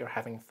sure that you're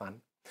having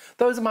fun.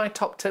 Those are my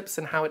top tips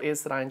and how it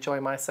is that I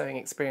enjoy my sewing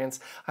experience.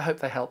 I hope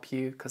they help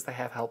you, because they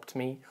have helped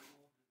me.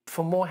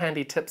 For more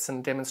handy tips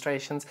and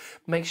demonstrations,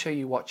 make sure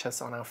you watch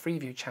us on our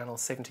Freeview channel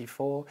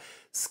 74,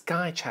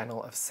 Sky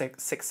channel of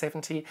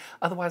 670,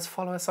 otherwise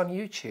follow us on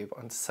YouTube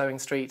on Sewing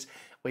Street,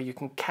 where you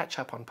can catch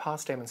up on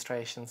past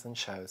demonstrations and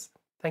shows.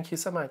 Thank you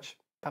so much.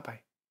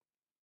 Bye-bye.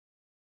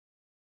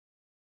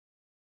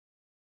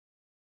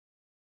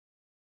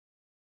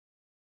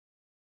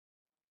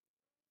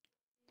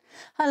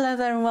 Hello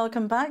there and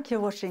welcome back. You're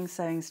watching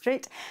Sewing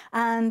Street,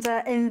 and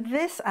in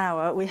this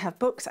hour we have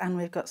books and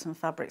we've got some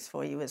fabrics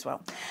for you as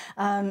well.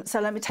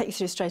 So let me take you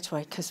through straight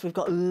away because we've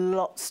got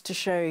lots to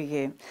show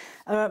you.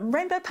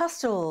 Rainbow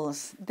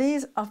pastels.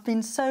 These have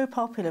been so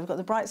popular. We've got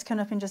the brights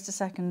coming up in just a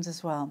second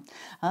as well.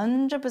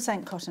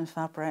 100% cotton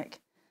fabric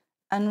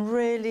and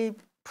really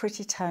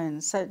pretty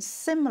tones. So it's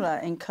similar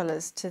in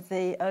colours to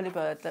the early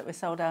bird that we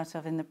sold out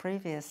of in the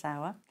previous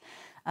hour.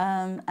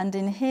 And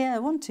in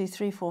here, 1, 2,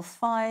 3, 4,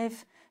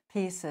 5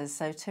 pieces,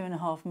 so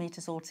 2.5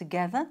 metres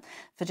altogether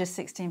for just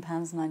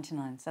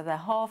 £16.99. So they're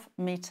half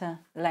metre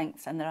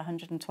lengths and they're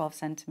 112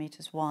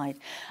 centimetres wide.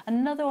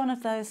 Another one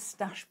of those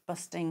stash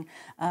busting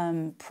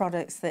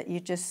products that you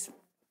just,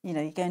 you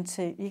know, you're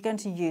going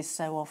to use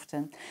so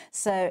often.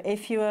 So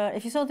if you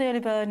saw the early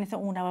bird and you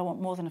thought, oh no, I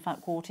want more than a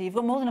fat quarter, you've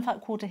got more than a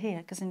fat quarter here,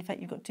 because in fact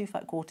you've got 2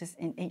 fat quarters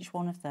in each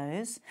one of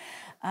those.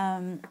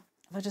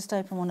 If I just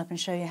open one up and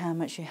show you how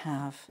much you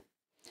have.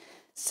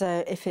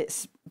 So if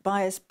it's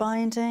bias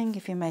binding,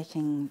 if you're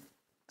making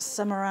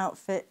summer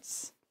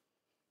outfits,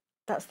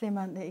 that's the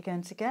amount that you're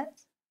going to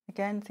get.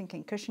 Again,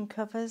 thinking cushion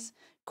covers,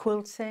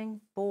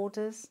 quilting,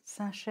 borders,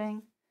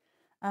 sashing,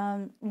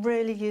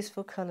 really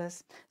useful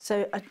colours.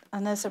 So I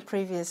know so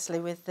previously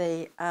with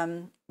the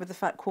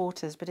fat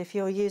quarters, but if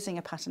you're using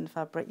a pattern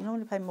fabric, you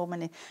normally pay more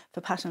money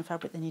for pattern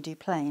fabric than you do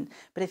plain.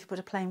 But if you put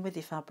a plain with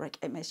your fabric,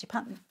 it makes your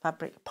pattern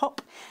fabric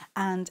pop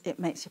and it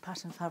makes your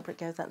pattern fabric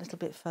go that little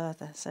bit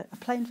further. So a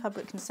plain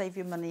fabric can save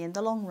you money in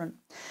the long run.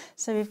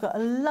 So we've got a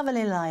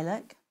lovely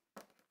lilac,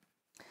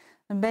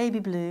 a baby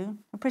blue,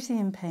 a pretty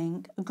in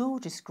pink, a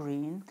gorgeous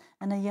green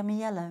and a yummy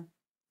yellow,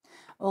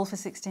 all for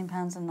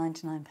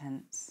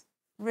 £16.99.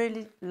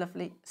 Really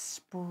lovely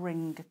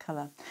spring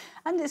colour.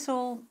 And it's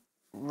all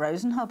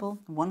Rose and Hubble,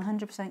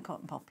 100%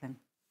 cotton poplin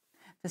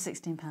for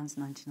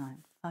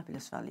 £16.99.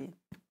 Fabulous value.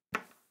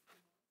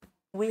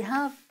 We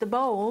have the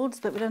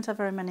bolds, but we don't have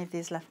very many of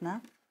these left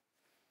now.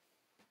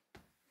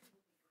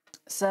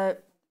 So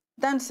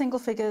down to single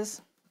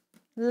figures,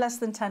 less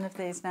than 10 of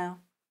these now.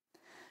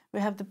 We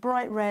have the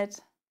bright red,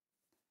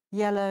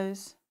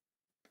 yellows,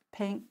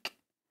 pink,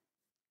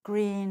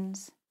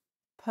 greens,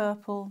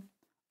 purple,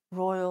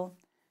 royal,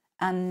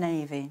 and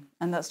navy,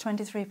 and that's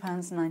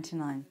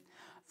 £23.99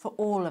 for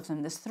all of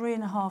them. There's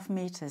 3.5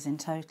 metres in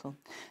total.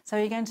 So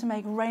you're going to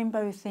make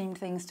rainbow themed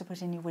things to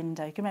put in your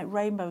window. You can make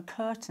rainbow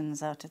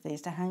curtains out of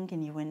these to hang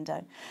in your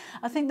window.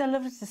 I think they're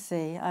lovely to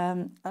see.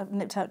 I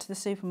nipped out to the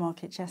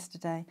supermarket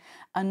yesterday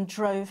and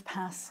drove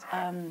past.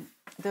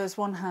 There was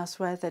one house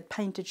where they'd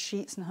painted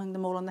sheets and hung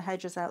them all on the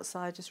hedges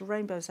outside, just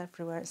rainbows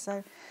everywhere.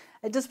 So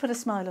it does put a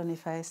smile on your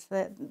face.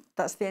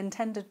 That's the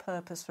intended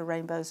purpose for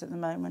rainbows at the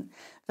moment.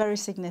 Very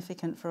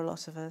significant for a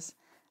lot of us.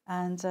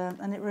 And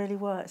it really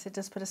works. It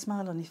does put a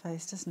smile on your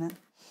face, doesn't it?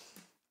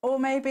 Or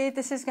maybe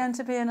this is going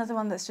to be another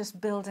one that's just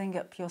building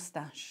up your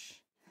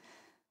stash.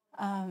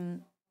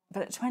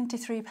 But at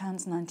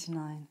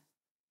 £23.99,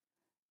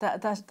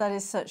 that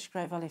is such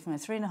great value for me.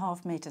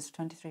 3.5 metres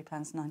for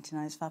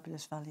 £23.99 is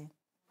fabulous value.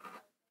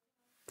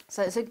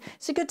 So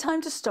it's a good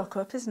time to stock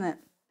up, isn't it?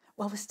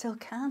 Well, we still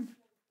can.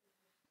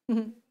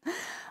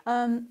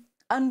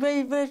 And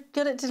we're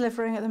good at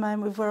delivering at the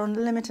moment. We're on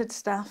limited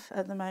staff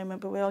at the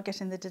moment, but we are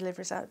getting the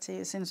deliveries out to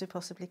you as soon as we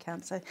possibly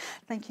can. So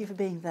thank you for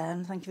being there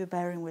and thank you for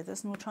bearing with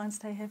us, and we'll try and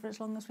stay here for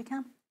as long as we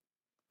can.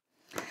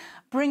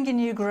 Bringing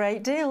you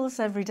great deals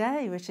every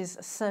day, which is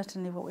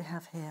certainly what we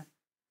have here.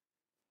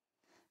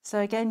 So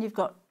again, you've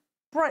got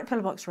bright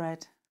pillowbox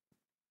red,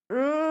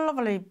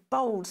 lovely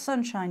bold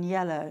sunshine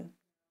yellow,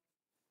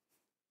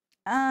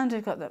 and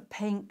we've got the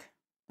pink,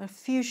 the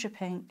fuchsia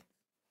pink,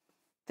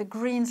 the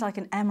green's like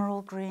an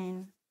emerald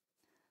green,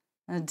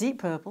 and a deep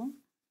purple,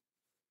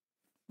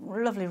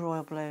 lovely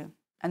royal blue,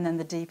 and then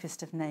the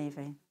deepest of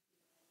navy.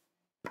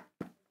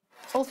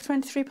 All for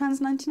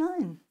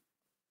 £23.99.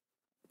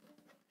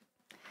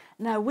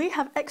 Now we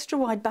have extra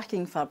wide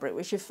backing fabric,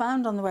 which you've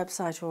found on the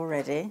website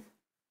already.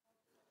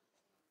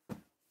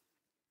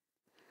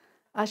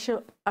 I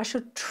shall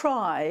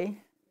try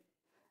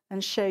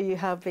and show you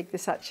how big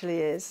this actually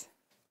is.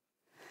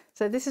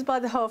 So this is by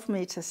the ½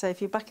 metre, so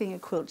if you're backing a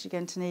quilt, you're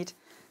going to need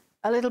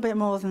a little bit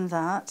more than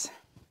that.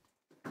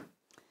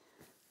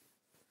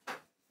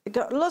 I've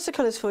got lots of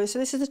colours for you. So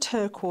this is the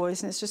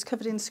turquoise and it's just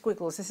covered in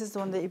squiggles. This is the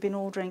one that you've been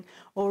ordering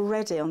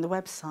already on the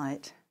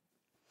website.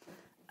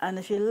 And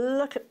if you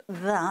look at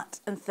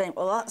that and think,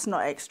 well, that's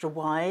not extra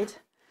wide,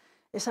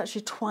 it's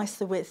actually twice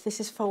the width.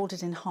 This is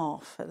folded in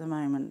half at the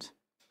moment.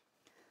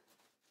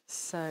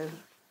 So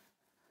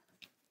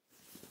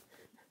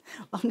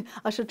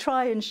I shall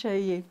try and show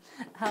you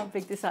how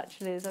big this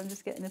actually is. I'm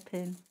just getting a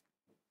pin.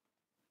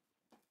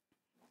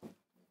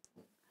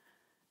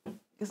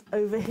 Because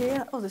over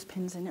here, oh, there's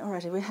pins in it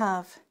already. We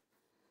have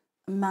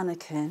a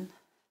mannequin.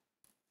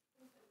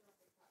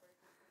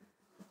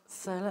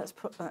 So let's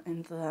put that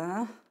in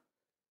there.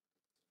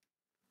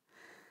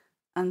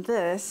 And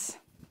this,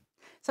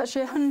 it's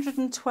actually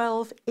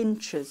 112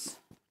 inches.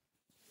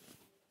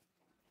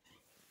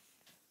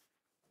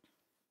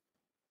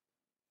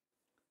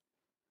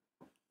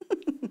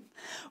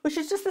 Which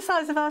is just the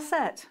size of our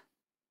set.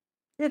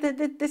 Yeah,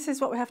 this is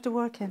what we have to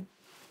work in.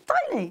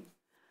 Tiny!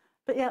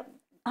 But yeah,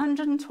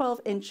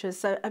 112 inches.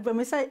 So when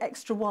we say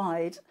extra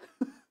wide,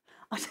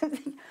 I don't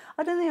think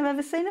I've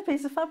ever seen a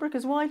piece of fabric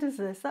as wide as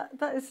this.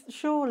 That is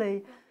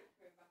surely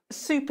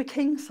super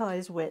king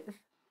size width.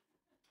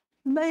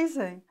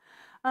 Amazing.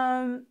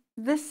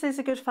 This is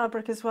a good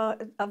fabric as well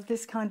of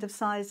this kind of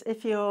size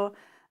if you're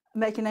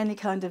making any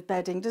kind of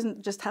bedding.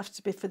 Doesn't just have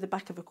to be for the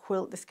back of a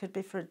quilt. This could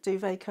be for a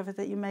duvet cover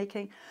that you're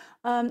making.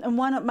 And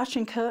why not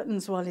matching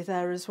curtains while you're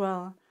there as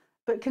well?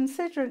 But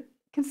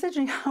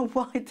considering how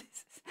wide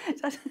this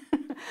is, I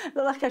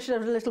look like I should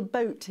have a little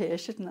boat here,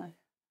 shouldn't I?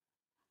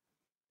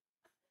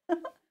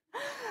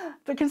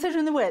 But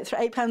considering the width for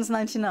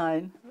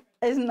 £8.99,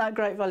 isn't that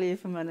great value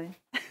for money?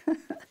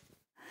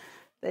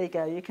 There you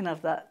go, you can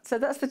have that. So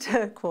that's the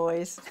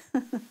turquoise.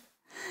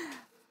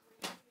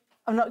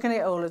 I'm not going to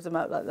get all of them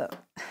out like that.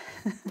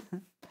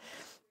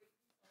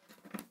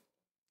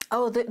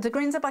 Oh, the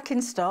greens are back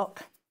in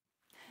stock.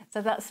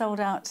 So that sold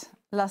out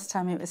last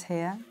time it was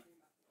here.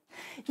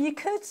 You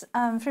could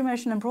free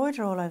motion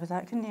embroider all over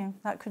that, couldn't you?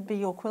 That could be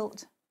your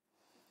quilt.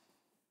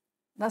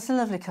 That's a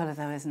lovely colour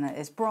though, isn't it?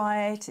 It's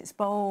bright, it's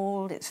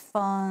bold, it's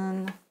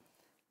fun.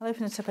 I'll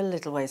open it up a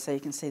little way so you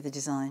can see the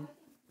design.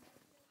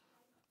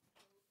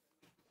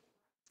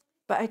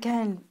 But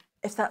again,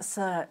 if that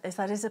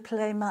is a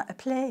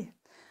play.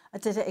 I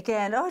did it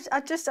again. Oh, I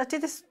do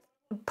this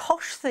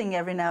posh thing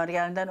every now and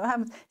again. I don't know what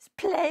happens. It's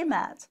play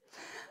mat.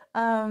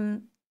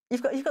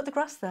 You've got the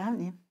grass there,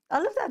 haven't you? I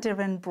love the idea of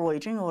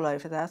embroidering all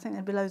over there. I think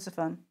there'd be loads of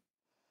fun.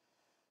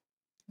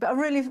 But a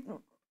really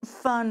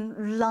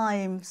fun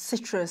lime,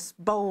 citrus,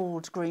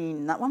 bold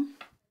green, that one.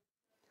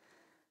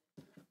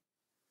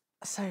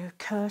 So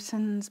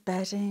curtains,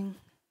 bedding.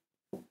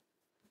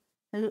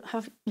 You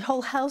have your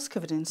whole house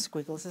covered in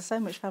squiggles. There's so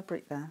much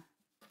fabric there.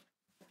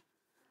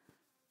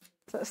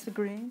 So that's the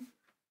green.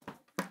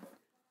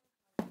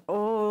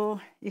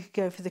 Or you could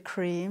go for the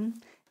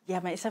cream. Yeah,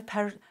 mate, it's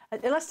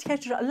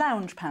elasticated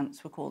lounge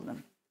pants, we call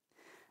them.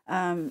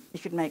 You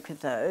could make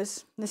with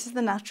those. This is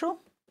the natural.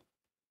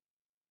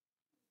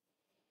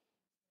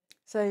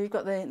 So you've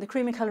got the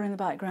creamy colour in the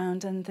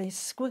background, and the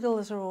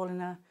squiggles are all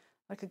in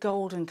like a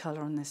golden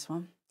colour on this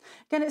one.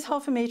 Again, it's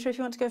 ½ a metre. If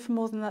you want to go for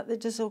more than that, they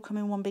just all come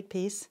in one big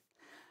piece.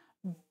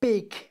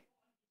 Big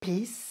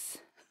piece.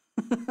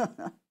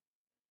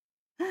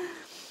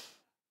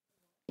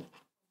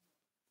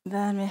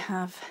 Then we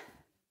have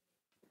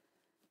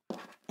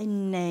a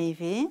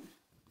navy.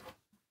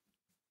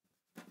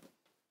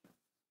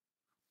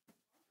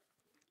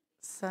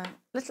 So a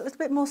little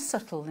bit more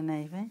subtle, the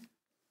navy.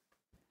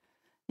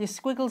 Your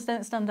squiggles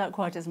don't stand out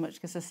quite as much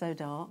because they're so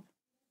dark.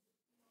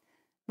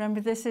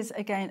 Remember, this is,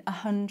 again,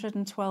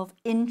 112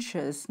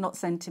 inches, not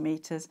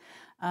centimetres.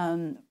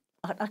 I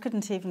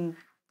couldn't even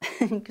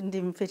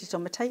fit it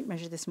on my tape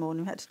measure this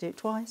morning. We had to do it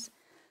twice.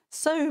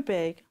 So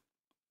big.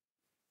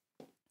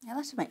 Yeah,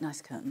 that would make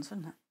nice curtains,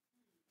 wouldn't it?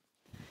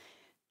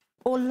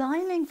 Or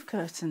lining for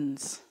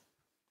curtains.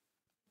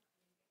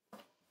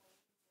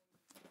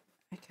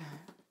 Okay.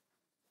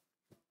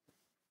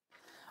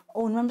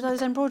 Oh, remember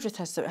those embroidery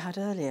threads that we had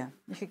earlier?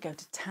 You could go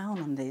to town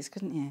on these,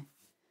 couldn't you?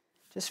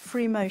 Just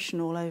free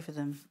motion all over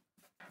them.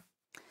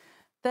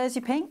 There's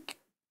your pink.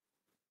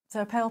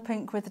 So a pale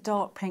pink with a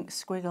dark pink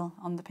squiggle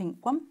on the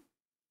pink one.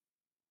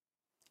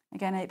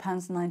 Again,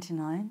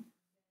 £8.99.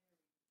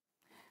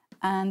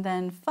 And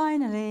then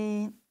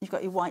finally, you've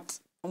got your white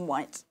on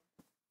white.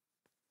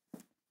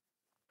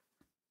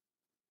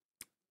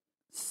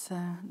 So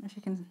if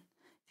you can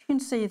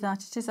see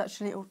that, it is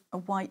actually a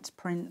white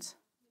print.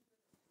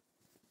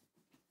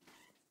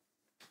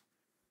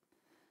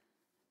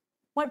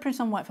 White print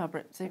on white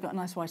fabric, so you've got a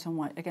nice white on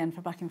white. Again,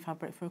 for backing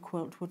fabric for a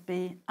quilt would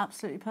be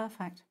absolutely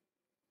perfect.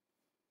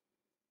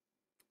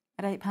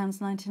 At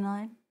 £8.99,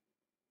 a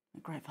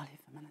great value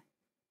for money.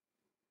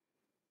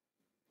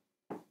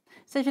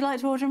 So if you'd like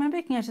to order, remember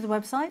you can go to the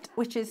website,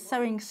 which is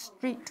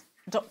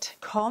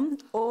sewingstreet.com,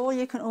 or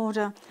you can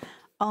order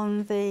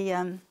on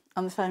the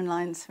phone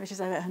lines, which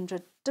is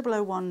 0800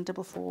 001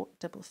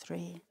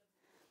 4433.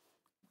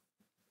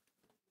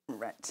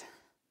 Right,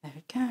 there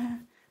we go.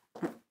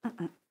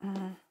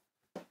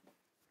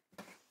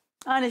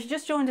 And if you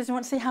just joined us and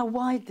want to see how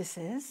wide this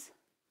is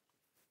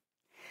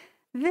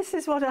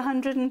what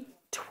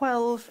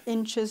 112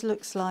 inches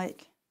looks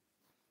like.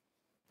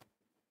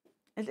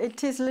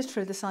 It is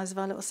literally the size of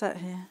our little set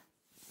here.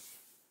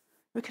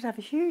 We could have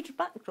a huge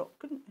backdrop,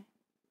 couldn't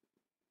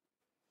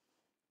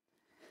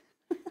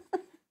we?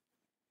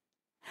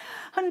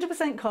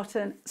 100%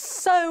 cotton,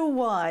 so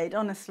wide,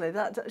 honestly.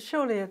 That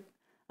surely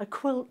a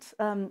quilt,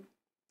 a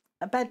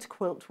bed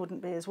quilt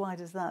wouldn't be as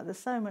wide as that. There's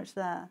so much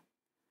there.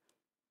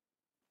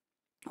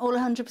 All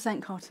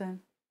 100%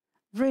 cotton.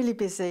 Really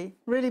busy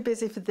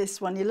for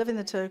this one. You're loving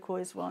the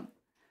turquoise one.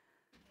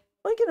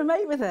 What are you going to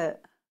make with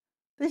it?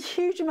 There's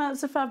huge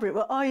amounts of fabric.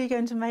 What are you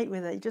going to make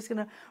with it? You're just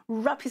going to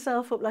wrap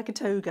yourself up like a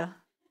toga.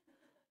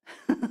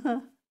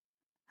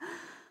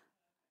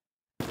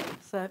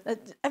 So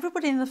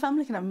everybody in the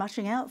family can have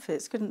matching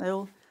outfits, couldn't they?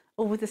 All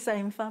with the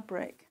same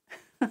fabric.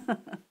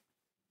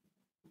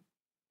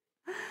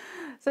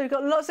 So we've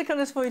got lots of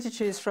colours for you to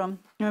choose from.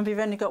 Remember, you've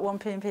only got one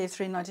P&P of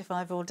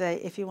 £3.95 all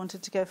day if you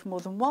wanted to go for more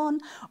than one,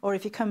 or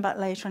if you come back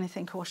later and you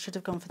think, oh, I should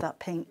have gone for that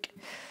pink.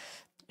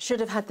 Should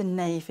have had the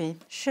navy,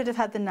 should have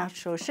had the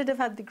natural, should have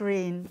had the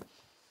green.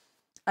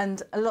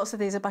 And lots of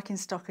these are back in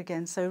stock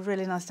again, so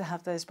really nice to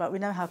have those back. We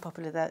know how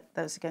popular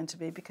those are going to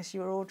be because you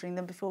were ordering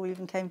them before we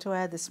even came to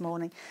air this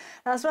morning.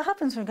 That's what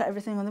happens when we've got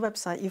everything on the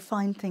website. You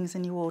find things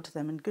and you order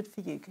them, and good for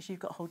you because you've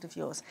got hold of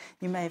yours.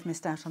 You may have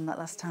missed out on that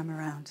last time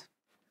around.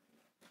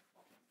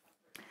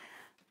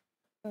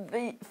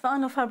 The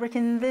final fabric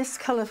in this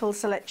colourful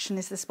selection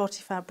is the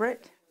spotty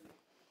fabric.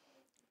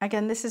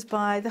 Again, this is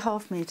by the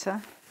 1/2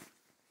 metre.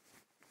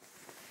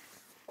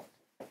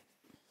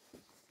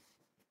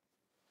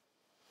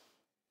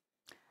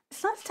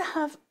 It's nice to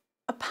have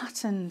a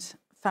patterned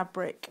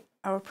fabric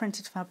or a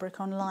printed fabric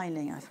on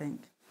lining, I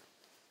think.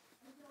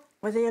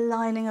 Whether you're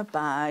lining a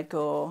bag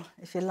or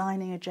if you're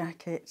lining a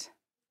jacket.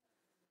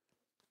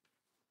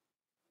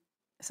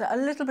 So a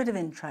little bit of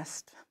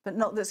interest, but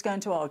not that's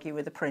going to argue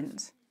with the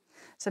print.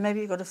 So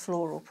maybe you've got a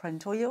floral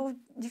print or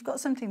you've got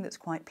something that's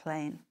quite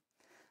plain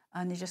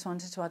and you just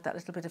wanted to add that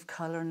little bit of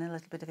colour and a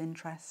little bit of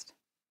interest.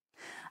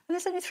 And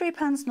it's only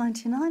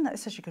 £3.99, that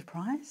is such a good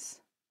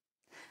price.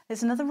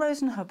 There's another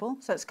Rose and Hubble,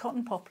 so it's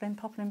cotton poplin,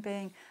 poplin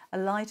being a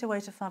lighter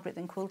weight of fabric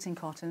than quilting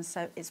cotton,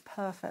 so it's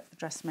perfect for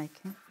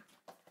dressmaking.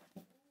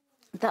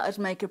 That would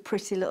make a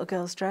pretty little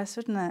girl's dress,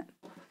 wouldn't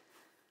it?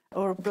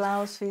 Or a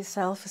blouse for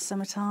yourself for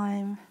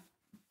summertime.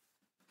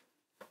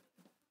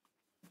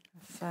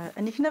 So,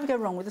 and you can never go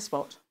wrong with a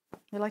spot.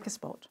 You like a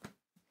spot.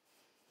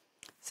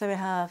 So we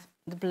have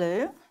the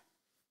blue.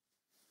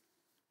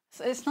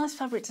 So it's nice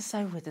fabric to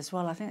sew with as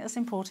well. I think that's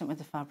important with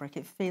the fabric.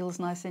 It feels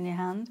nice in your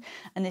hand.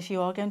 And if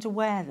you are going to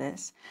wear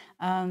this,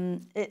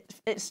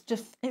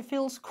 it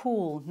feels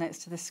cool next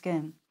to the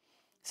skin.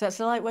 So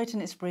it's lightweight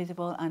and it's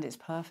breathable and it's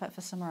perfect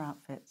for summer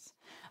outfits.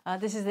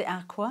 This is the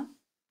Aqua,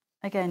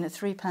 again at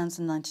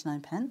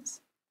 £3.99.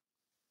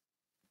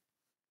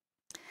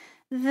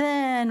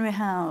 Then we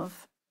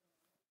have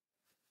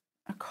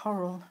a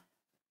coral,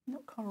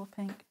 not coral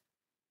pink.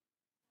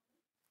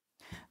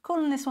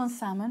 Calling this one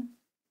Salmon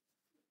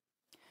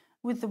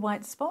with the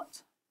white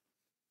spot.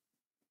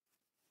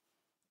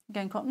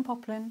 Again, cotton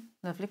poplin,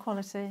 lovely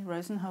quality,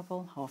 Rose and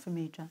Hubble, 1/2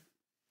 metre.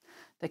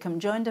 They come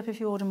joined up if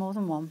you order more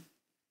than one.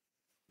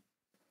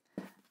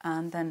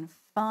 And then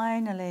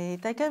finally,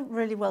 they go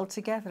really well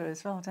together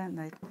as well, don't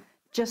they?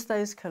 Just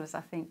those colours,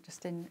 I think,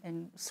 just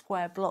in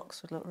square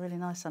blocks would look really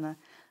nice on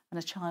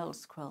a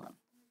child's quilt.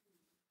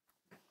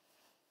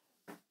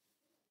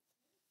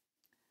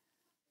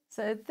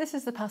 So this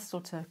is the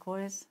pastel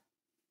turquoise,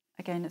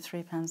 again at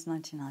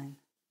 £3.99.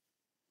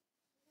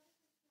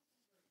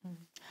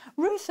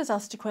 Ruth has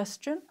asked a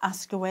question.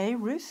 Ask away,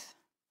 Ruth.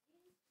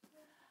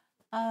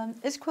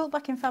 Is quilt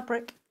backing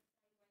fabric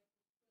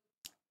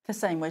the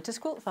same weight as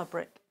quilt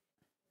fabric?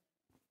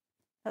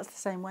 That's the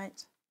same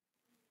weight.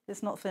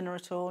 It's not thinner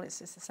at all. It's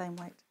the same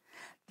weight.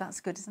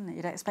 That's good, isn't it?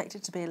 You'd expect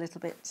it to be a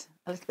little bit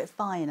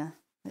finer.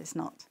 It's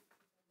not.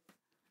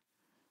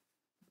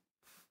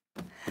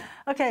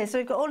 Okay, so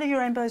we've got all of your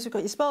rainbows. We've got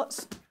your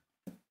spots.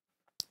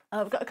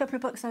 We've got a couple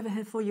of books over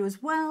here for you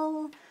as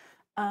well.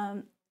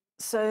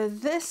 So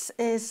this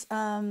is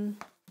When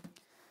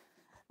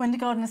the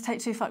Gardeners Take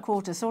 2 Fat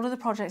Quarters. So all of the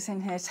projects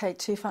in here take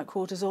 2 fat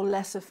quarters or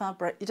less of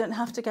fabric. You don't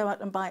have to go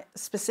out and buy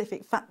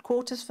specific fat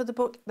quarters for the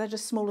book. They're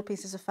just smaller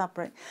pieces of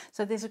fabric.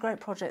 So these are great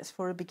projects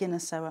for a beginner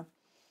sewer,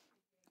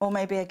 or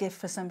maybe a gift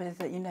for somebody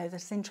that you know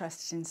that's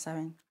interested in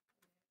sewing.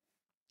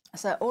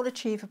 So all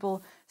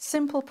achievable,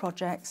 simple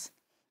projects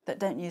that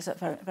don't use up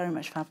very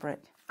much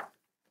fabric.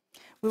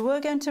 We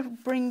were going to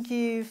bring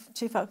you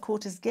 2 fat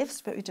quarters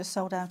gifts, but we just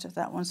sold out of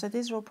that one. So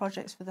these are all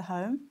projects for the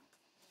home.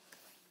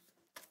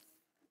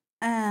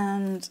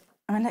 And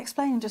I'm going to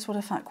explain just what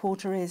a fat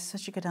quarter is,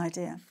 such a good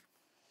idea.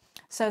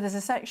 So there's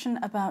a section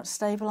about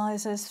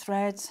stabilisers,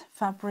 threads,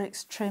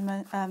 fabrics,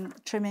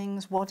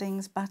 trimmings,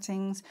 waddings,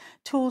 battings,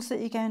 tools that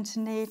you're going to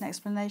need, an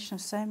explanation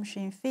of sewing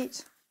machine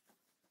feet.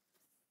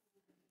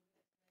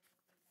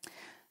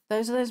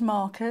 Those are those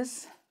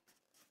markers,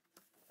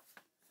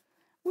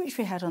 which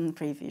we had on the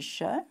previous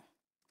show.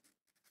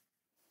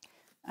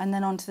 And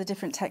then on to the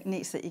different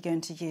techniques that you're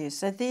going to use.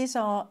 So these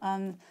are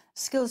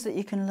skills that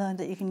you can learn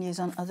that you can use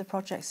on other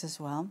projects as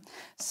well.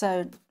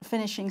 So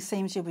finishing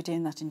seams, you'll be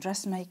doing that in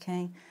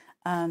dressmaking,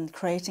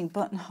 creating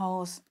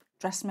buttonholes,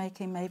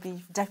 dressmaking,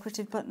 maybe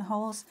decorative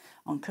buttonholes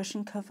on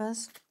cushion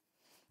covers,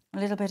 a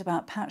little bit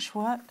about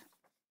patchwork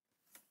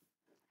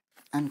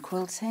and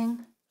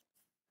quilting,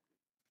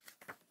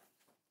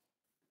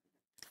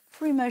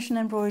 free motion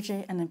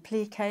embroidery and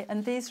applique,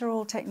 and these are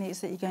all techniques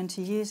that you're going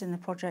to use in the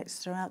projects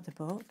throughout the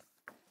book.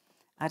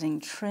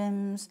 Adding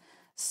trims,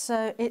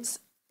 so it's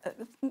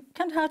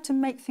kind of how to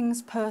make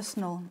things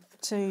personal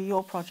to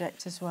your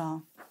project as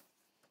well.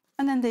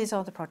 And then these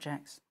are the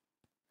projects.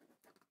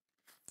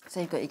 So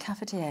you've got your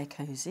cafetiere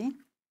cosy,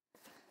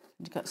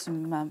 you've got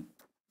some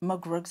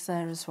mug rugs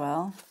there as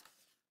well.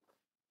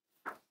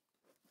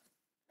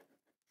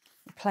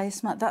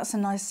 Placemat, that's a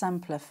nice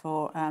sampler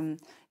for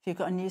if you've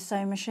got a new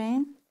sewing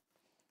machine,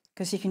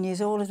 because you can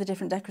use all of the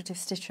different decorative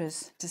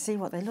stitchers to see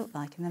what they look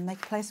like and then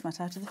make a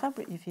placemat out of the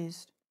fabric you've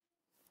used.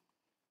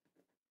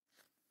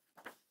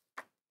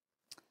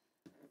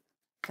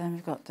 Then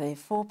we've got the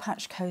 4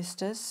 patch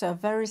coasters, so a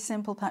very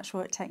simple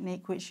patchwork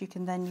technique which you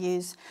can then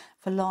use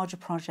for larger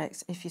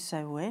projects if you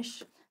so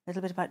wish. A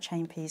little bit about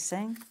chain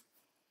piecing.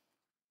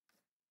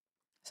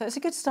 So it's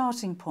a good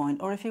starting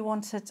point, or if you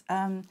wanted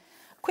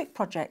quick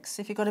projects,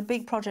 if you've got a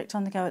big project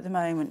on the go at the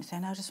moment, say,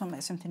 no, I just want to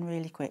make something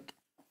really quick.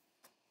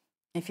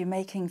 If you're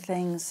making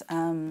things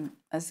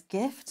as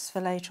gifts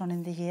for later on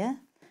in the year,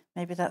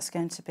 maybe that's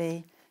going to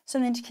be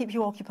something to keep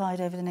you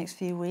occupied over the next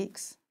few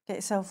weeks. Get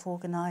yourself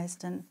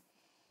organised and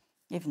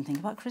even think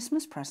about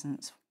Christmas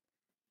presents.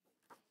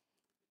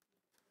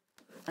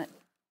 Right.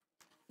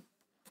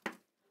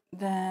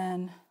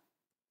 Then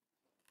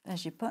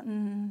there's your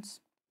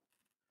buttons,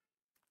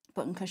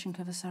 button cushion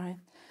cover, sorry.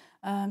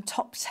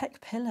 Top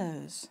tech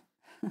pillows.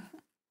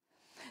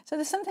 So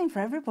there's something for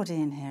everybody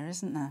in here,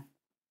 isn't there?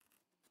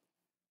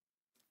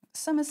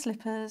 Summer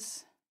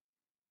slippers.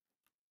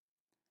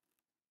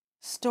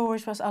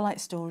 Storage baskets. I like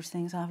storage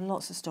things. I have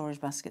lots of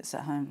storage baskets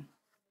at home.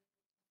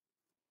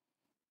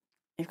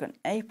 You've got an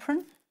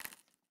apron.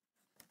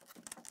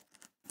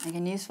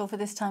 Again, useful for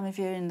this time of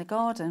year in the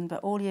garden,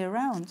 but all year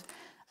round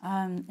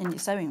in your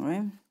sewing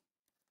room.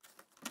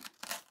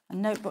 A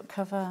notebook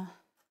cover.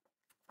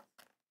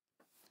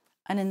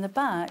 And in the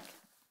back,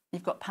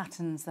 you've got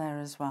patterns there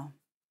as well.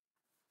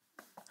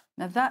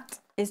 Now that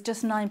is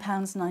just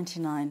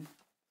 £9.99.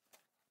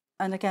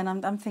 And again,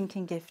 I'm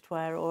thinking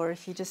giftware, or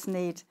if you just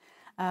need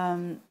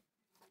a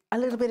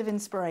little bit of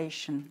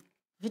inspiration.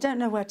 If you don't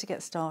know where to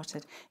get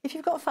started, if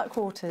you've got fat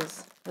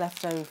quarters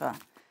left over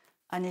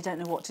and you don't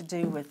know what to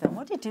do with them,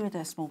 what do you do with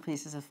those small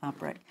pieces of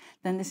fabric?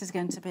 Then this is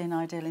going to be an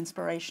ideal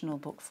inspirational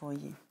book for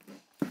you.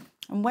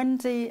 And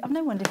Wendy, I've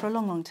known Wendy for a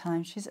long, long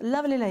time. She's a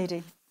lovely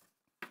lady.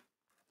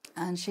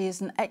 And she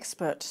is an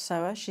expert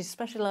sewer. She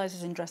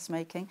specialises in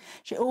dressmaking.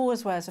 She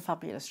always wears a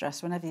fabulous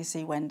dress whenever you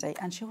see Wendy,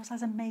 and she always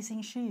has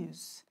amazing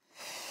shoes.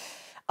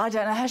 I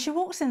don't know how she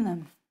walks in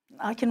them.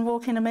 I can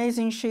walk in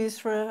amazing shoes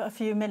for a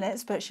few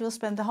minutes, but she'll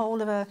spend the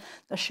whole of a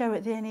show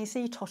at the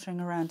NEC tottering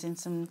around in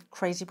some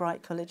crazy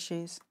bright coloured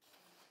shoes.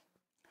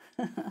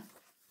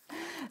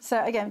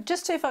 So again,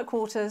 just 2 fat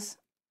quarters.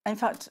 In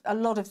fact, a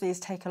lot of these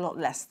take a lot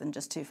less than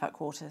just 2 fat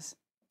quarters.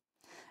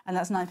 And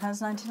that's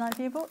 £9.99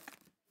 for your book.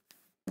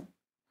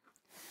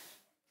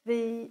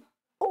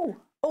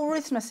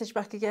 Ruth's message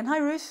back again. Hi,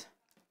 Ruth.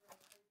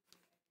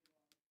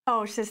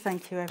 Oh, she says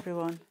thank you,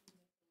 everyone.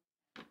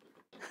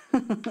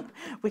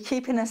 We're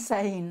keeping her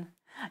sane.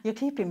 You're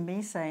keeping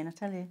me sane, I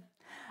tell you.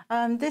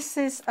 This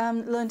is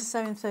Learn to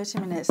Sew in 30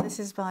 Minutes. This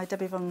is by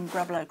Debbie von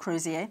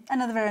Grabler-Crozier,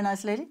 another very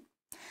nice lady.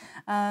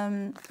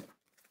 And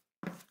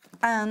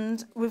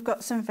we've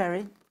got some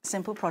very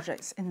simple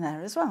projects in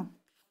there as well.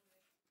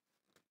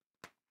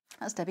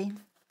 That's Debbie.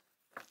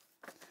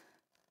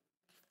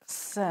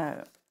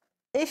 So,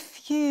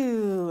 if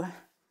you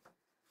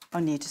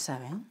are new to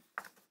sewing,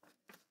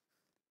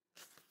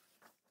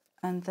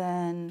 and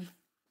then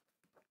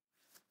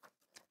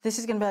this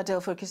is going to be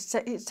ideal for, because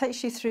it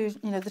takes you through,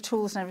 you know, the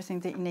tools and everything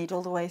that you need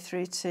all the way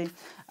through to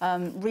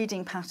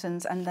reading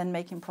patterns and then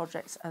making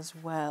projects as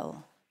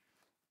well,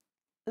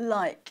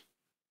 like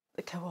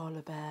the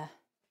koala bear.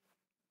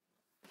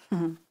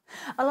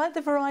 I like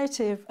the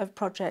variety of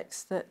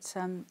projects that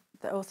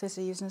the authors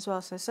are using as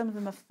well. So some of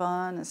them are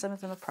fun and some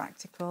of them are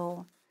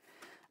practical.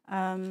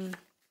 A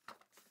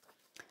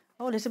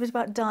little bit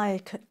about die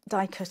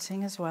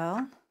cutting as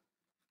well.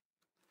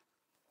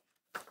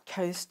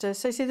 Coasters.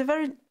 So you see the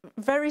very,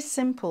 very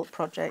simple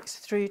projects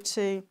through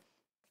to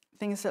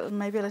things that are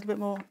maybe a little bit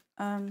more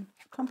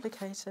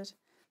complicated.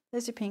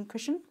 There's your pink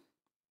cushion.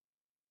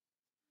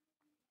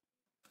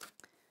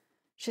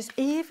 She's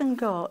even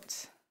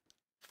got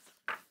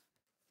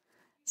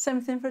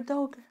something for a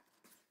dog.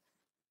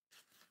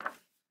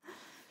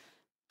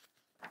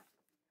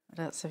 What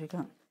else have you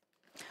got?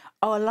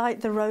 Oh, I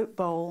like the rope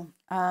bowl.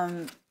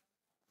 Here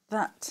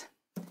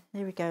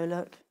we go,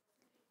 look.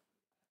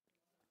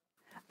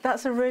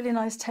 That's a really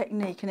nice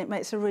technique, and it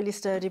makes a really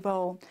sturdy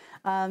bowl.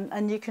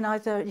 And you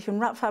can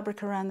wrap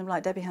fabric around them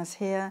like Debbie has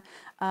here,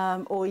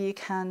 or you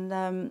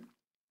can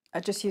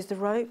just use the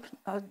rope,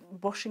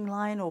 washing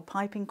line or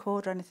piping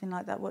cord or anything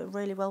like that. Work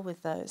really well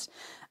with those.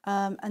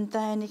 And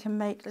then you can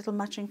make little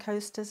matching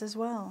coasters as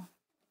well.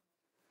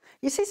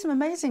 You see some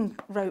amazing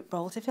rope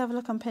bowls. If you have a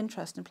look on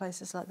Pinterest and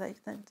places like that,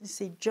 you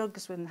see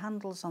jugs with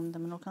handles on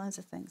them and all kinds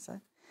of things. So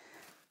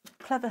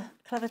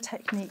clever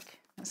technique.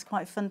 It's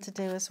quite fun to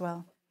do as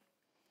well.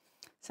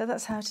 So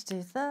that's how to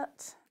do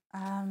that.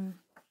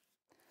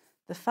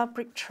 The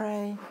fabric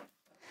tray.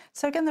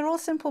 So again, they're all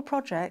simple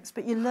projects,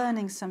 but you're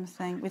learning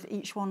something with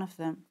each one of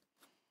them.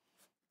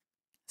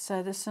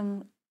 So there's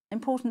some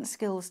important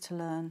skills to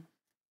learn.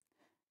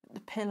 The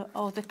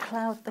pillow, the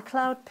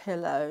cloud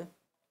pillow.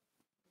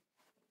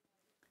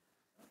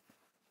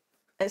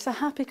 It's a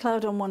happy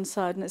cloud on one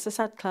side and it's a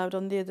sad cloud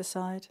on the other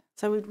side.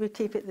 So we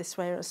keep it this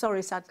way.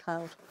 Sorry, sad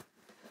cloud.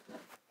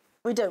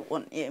 We don't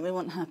want you, we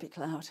want happy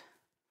cloud.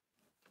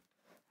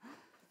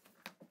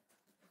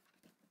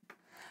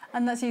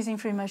 And that's using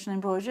free motion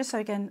embroidery. So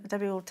again,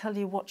 Debbie will tell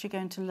you what you're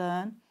going to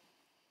learn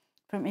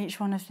from each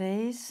one of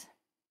these.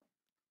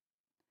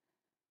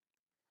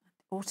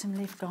 autumn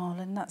leaf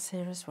garland, that's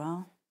here as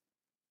well.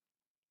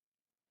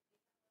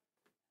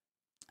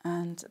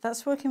 And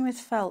that's working with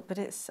felt, but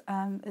it's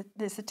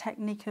a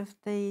technique of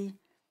the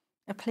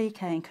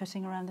applique and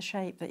cutting around the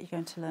shape that you're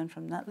going to learn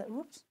from that.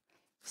 Whoops,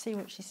 see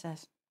what she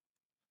says.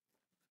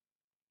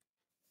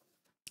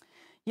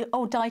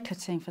 Oh, die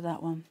cutting for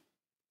that one.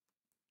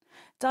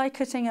 Die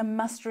cutting and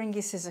mastering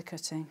your scissor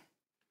cutting.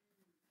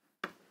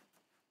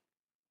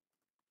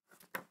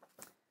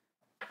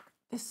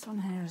 This one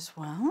here as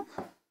well.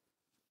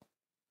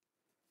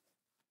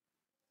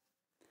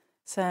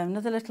 So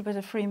another little bit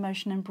of free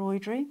motion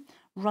embroidery,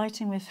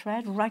 writing with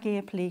thread, raggy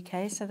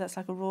applique, so that's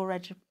like a raw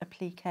edge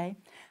applique,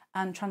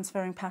 and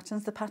transferring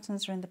patterns. The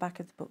patterns are in the back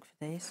of the book for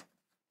these.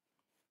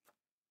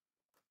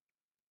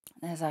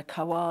 There's our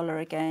koala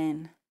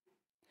again.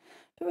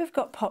 But we've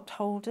got pot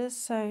holders,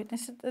 so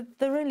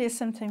there really is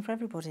something for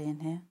everybody in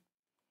here.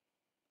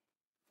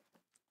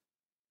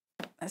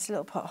 That's a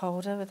little pot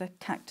holder with a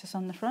cactus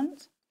on the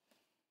front.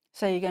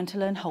 So you're going to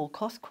learn whole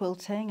cloth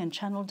quilting and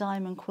channel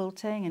diamond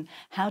quilting and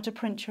how to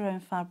print your own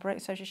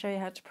fabric. So she'll show you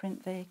how to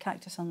print the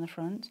cactus on the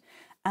front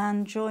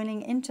and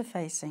joining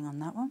interfacing on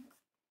that one.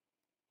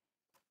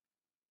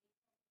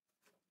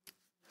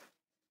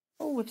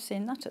 Oh, we've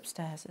seen that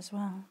upstairs as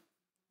well.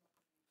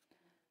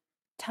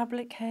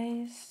 Tablet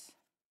case.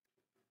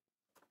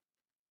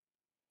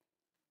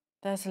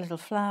 There's the little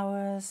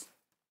flowers.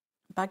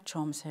 Bag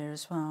charms here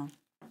as well.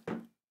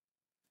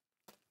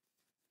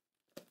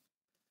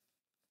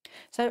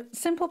 So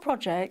simple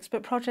projects,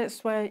 but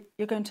projects where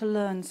you're going to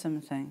learn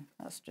something.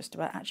 That's just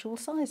about actual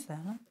size there,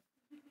 huh?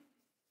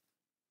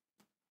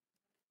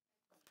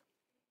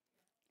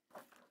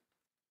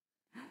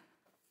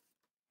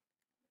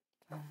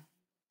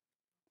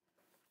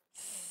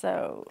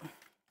 So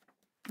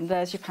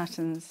there's your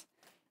patterns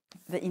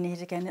that you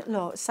need again.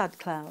 Look, sad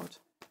cloud.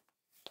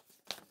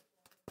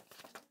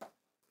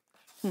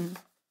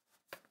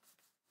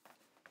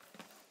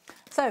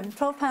 So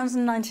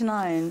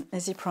 £12.99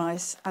 is your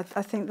price. I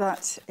think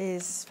that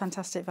is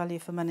fantastic value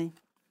for money.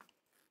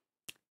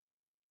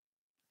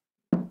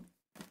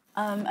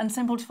 And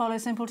simple to follow,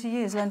 simple to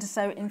use. Learn to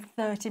sew in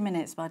 30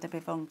 minutes by Debbie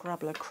von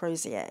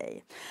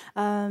Grabler-Crozier.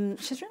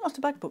 She's written a lot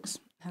of bag books,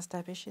 has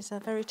Debbie. She's a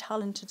very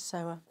talented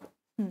sewer.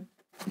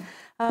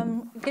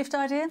 Gift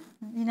idea,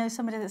 you know,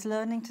 somebody that's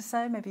learning to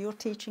sew, maybe you're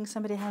teaching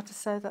somebody how to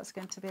sew, that's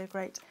going to be a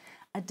great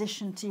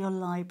addition to your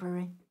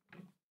library.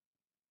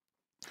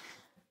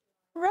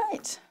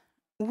 Right,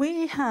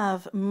 we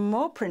have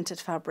more printed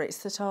fabrics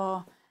that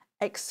are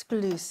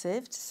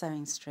exclusive to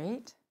Sewing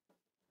Street.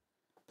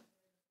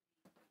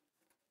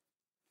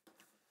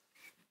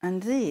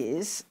 And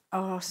these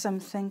are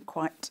something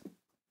quite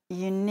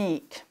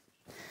unique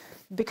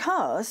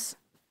because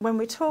when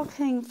we're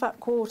talking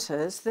fat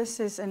quarters, this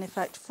is in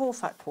effect 4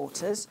 fat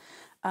quarters,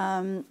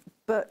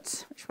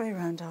 but which way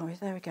around are we?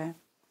 There we go.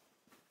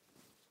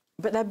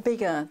 But they're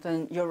bigger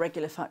than your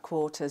regular fat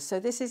quarters. So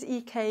this is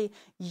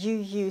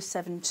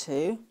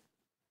EKUU72.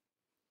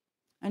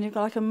 And you've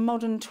got like a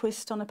modern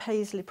twist on a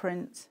paisley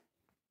print.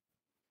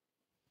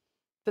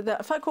 But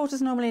the fat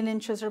quarters normally in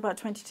inches are about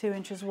 22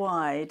 inches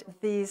wide.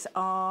 These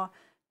are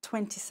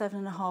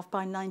 27.5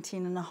 by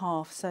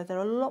 19.5, so they're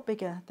a lot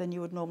bigger than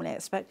you would normally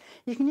expect.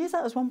 You can use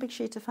that as one big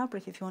sheet of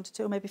fabric if you wanted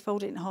to, or maybe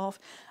fold it in half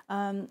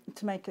to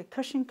make a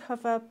cushion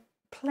cover,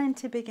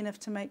 plenty big enough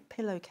to make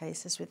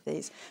pillowcases with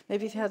these.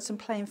 Maybe if you had some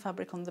plain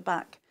fabric on the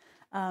back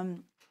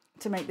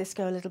to make this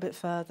go a little bit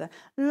further.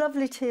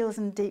 Lovely teals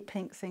and deep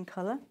pinks in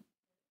colour.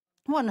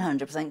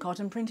 100%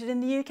 cotton printed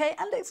in the UK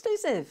and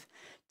exclusive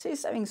to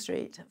Sewing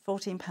Street.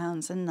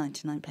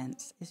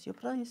 £14.99 is your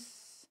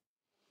price.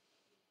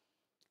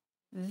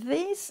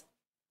 These,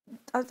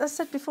 as I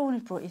said before when I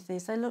brought you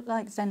these, they look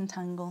like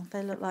Zentangle.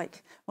 They look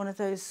like one of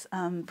those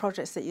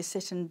projects that you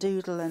sit and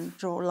doodle and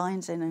draw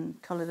lines in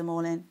and colour them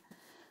all in.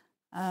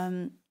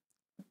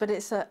 But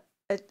it's a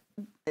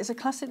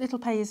classic little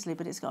paisley,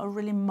 but it's got a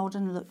really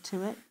modern look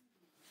to it.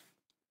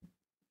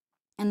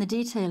 And the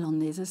detail on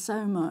these is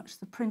so much.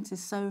 The print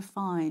is so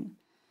fine,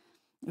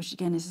 which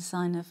again is a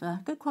sign of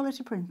good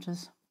quality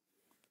printers.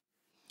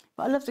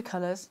 But I love the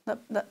colours.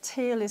 That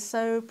teal is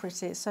so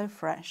pretty. It's so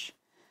fresh.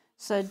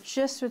 So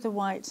just with the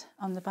white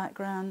on the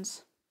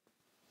background.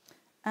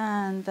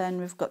 And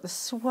then we've got the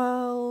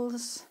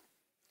swirls.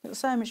 Got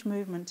so much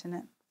movement in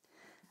it.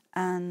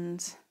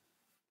 And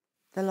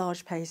the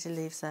large paisley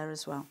leaves there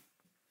as well.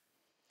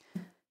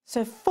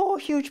 So 4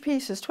 huge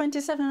pieces,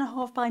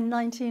 27.5 by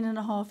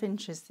 19.5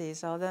 inches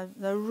these are.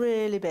 They're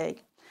really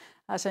big.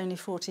 That's only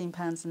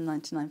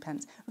 £14.99.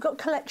 We've got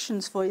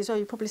collections for you, so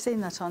you've probably seen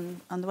that on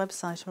the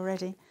website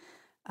already.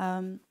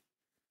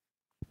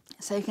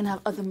 So you can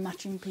have other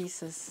matching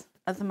pieces,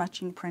 other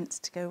matching prints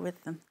to go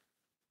with them.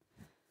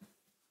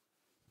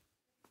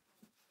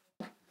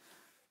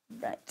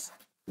 Right.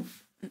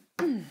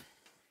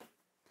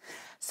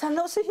 So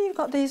lots of you have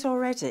got these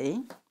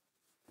already.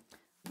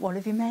 What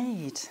have you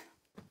made?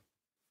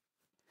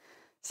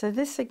 So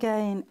this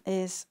again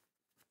is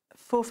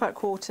 4 fat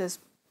quarters,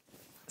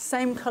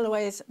 same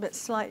colourways but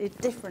slightly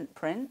different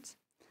print.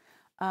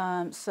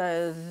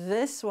 So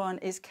this one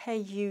is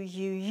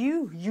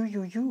KUUU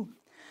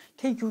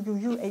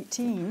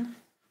 18.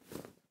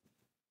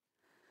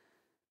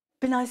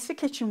 Be nice for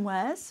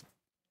kitchenwares.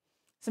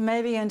 So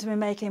maybe you're going to be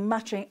making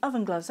matching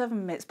oven gloves,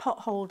 oven mitts, pot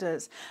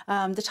holders,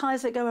 the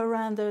ties that go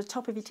around the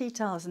top of your tea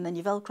towels and then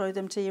you Velcro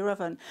them to your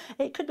oven.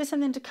 It could be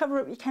something to cover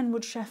up your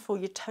Kenwood chef or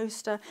your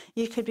toaster.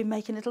 You could be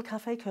making little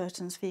cafe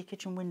curtains for your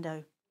kitchen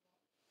window.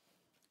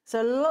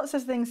 So lots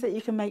of things that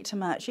you can make to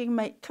match. You can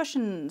make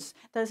cushions,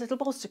 those little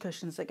bolster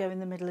cushions that go in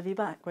the middle of your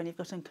back when you've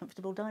got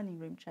uncomfortable dining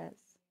room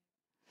chairs.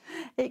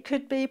 It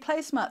could be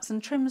placemats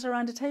and trims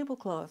around a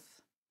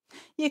tablecloth.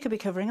 You could be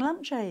covering a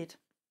lampshade.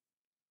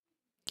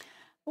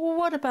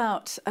 What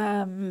about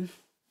in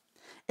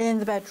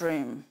the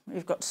bedroom?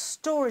 We've got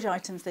storage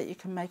items that you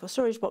can make, or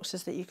storage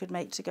boxes that you could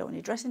make to go on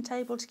your dressing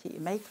table to keep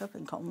your makeup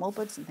and cotton wool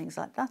buds and things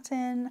like that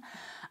in.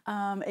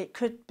 It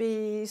could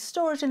be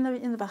storage in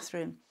the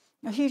bathroom,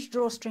 a huge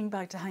drawstring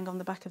bag to hang on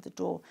the back of the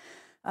door,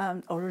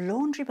 or a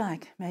laundry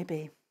bag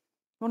maybe.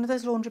 One of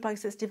those laundry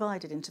bags that's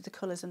divided into the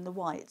colours and the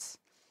whites.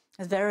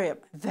 It's very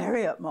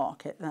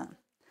upmarket, that.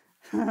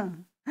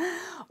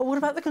 Or what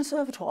about the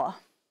conservatoire?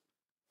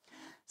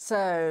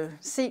 So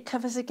seat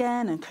covers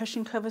again and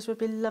cushion covers would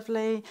be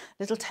lovely.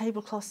 Little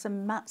tablecloths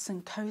and mats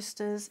and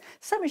coasters.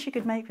 So much you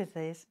could make with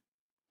these.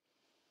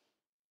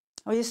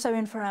 Or you're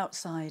sewing for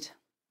outside.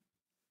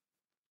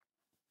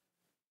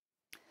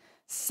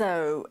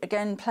 So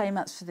again, play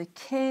mats for the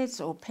kids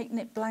or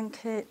picnic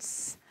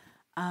blankets,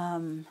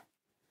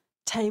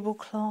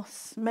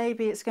 tablecloths.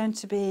 Maybe it's going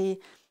to be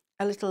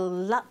a little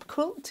lap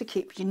quilt to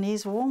keep your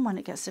knees warm when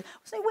it gets to...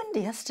 Wasn't it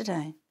windy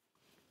yesterday?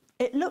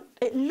 It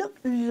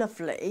looked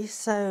lovely.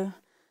 So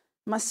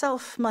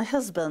myself, my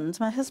husband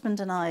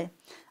and I,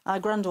 our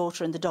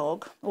granddaughter and the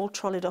dog, all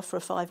trolleyed off for a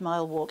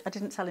 5-mile walk. I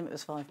didn't tell him it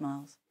was 5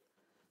 miles.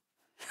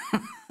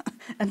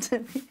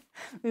 And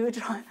we were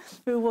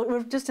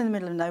just in the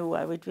middle of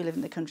nowhere. We live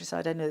in the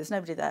countryside. I know there's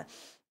nobody there.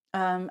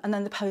 And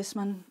then the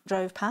postman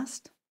drove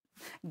past,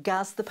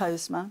 Gaz the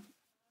postman.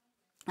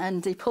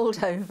 And he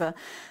pulled over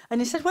and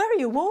he said, "Where are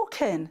you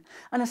walking?"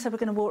 And I said, "We're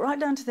going to walk right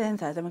down to the end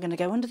there, then we're going to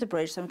go under the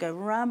bridge, then we go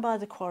round by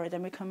the quarry,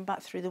 then we come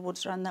back through the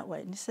woods around that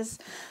way." And he says,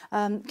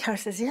 Cara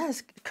says, "Yeah, it's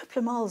a couple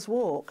of miles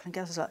walk." And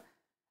Gaz was like,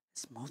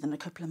 "It's more than a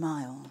couple of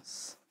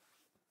miles."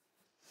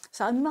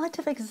 So I might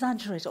have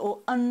exaggerated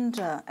or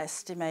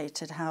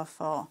underestimated how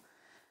far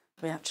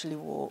we actually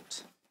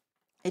walked.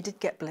 He did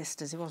get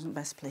blisters, he wasn't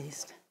best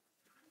pleased.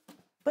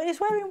 But he's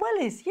wearing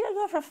wellies. You don't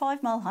go for a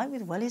 5-mile hike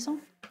with wellies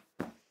on.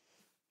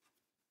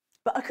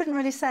 But I couldn't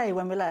really say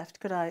when we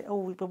left, could I? Oh,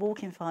 we were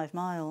walking 5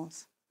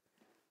 miles.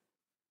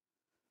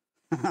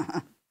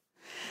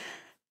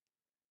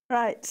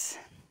 Right.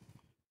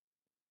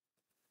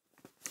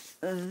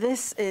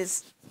 This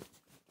is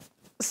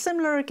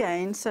similar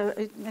again. So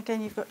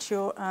again, you've got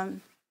your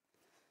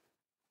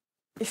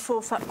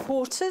 4 fat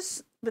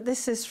quarters, but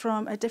this is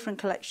from a different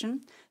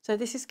collection. So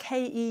this is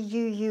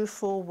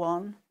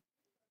KEUU41.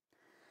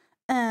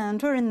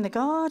 And we're in the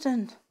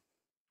garden.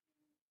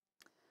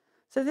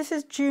 So this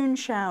is June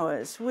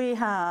showers. We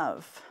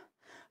have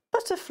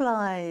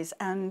butterflies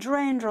and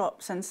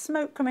raindrops and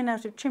smoke coming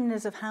out of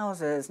chimneys of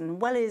houses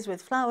and wellies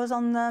with flowers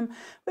on them.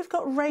 We've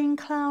got rain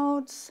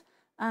clouds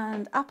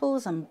and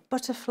apples and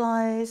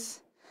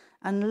butterflies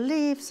and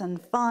leaves and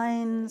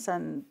vines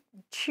and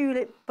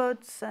tulip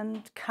buds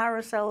and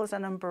carousels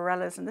and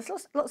umbrellas, and there's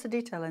lots of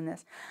detail in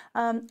this.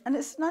 And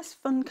it's a nice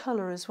fun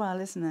colour as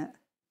well, isn't it?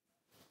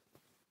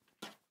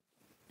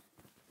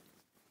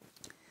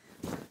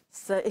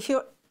 So if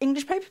you're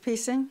English paper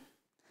piecing,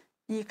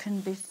 you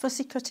can be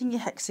fussy cutting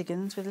your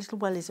hexagons with little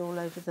wellies all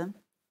over them.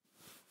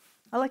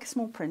 I like a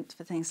small print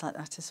for things like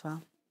that as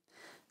well.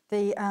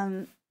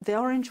 The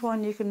orange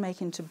one you can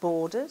make into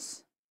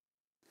borders,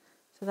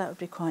 so that would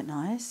be quite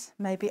nice.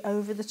 Maybe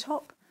over the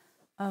top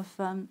of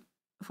one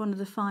of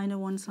the finer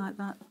ones like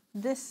that.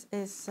 This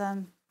is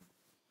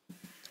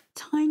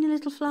tiny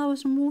little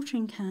flowers and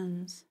watering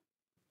cans.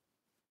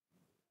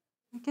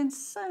 Again,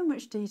 so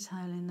much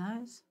detail in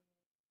those.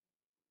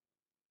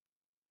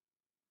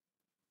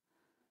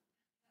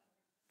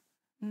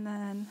 And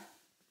then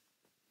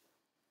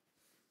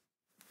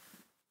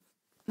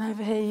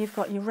over here you've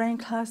got your rain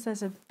clouds.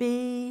 There's a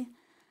bee,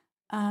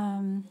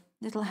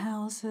 little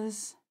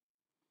houses.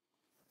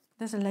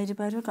 There's a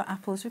ladybird. We've got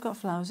apples, we've got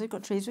flowers, we've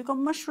got trees, we've got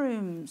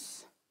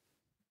mushrooms.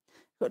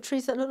 We've got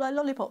trees that look like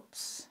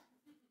lollipops.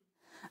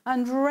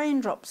 And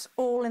raindrops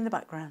all in the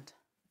background.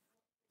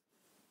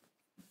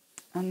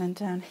 And then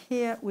down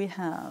here we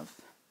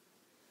have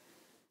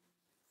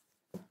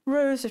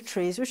rows of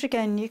trees, which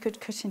again you could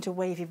cut into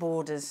wavy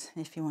borders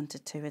if you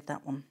wanted to with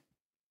that one.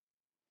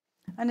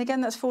 And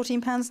again, that's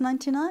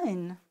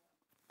 £14.99.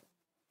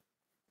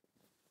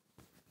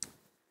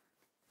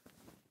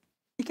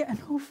 You get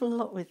an awful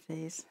lot with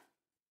these.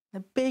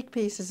 They're big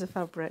pieces of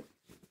fabric.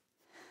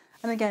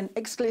 And again,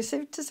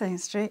 exclusive to Sewing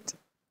Street,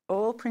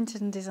 all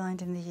printed and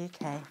designed in the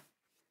UK.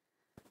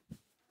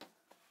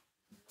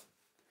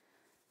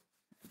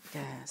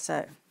 Yeah,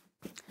 so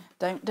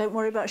don't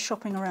worry about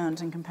shopping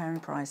around and comparing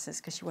prices,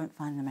 because you won't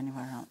find them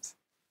anywhere else.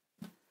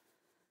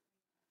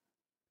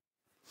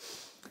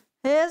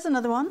 Here's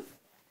another one.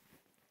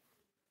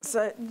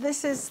 So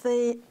this is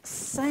the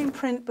same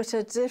print but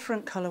a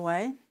different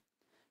colourway.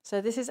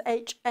 So this is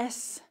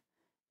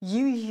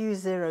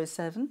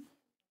HSUU07.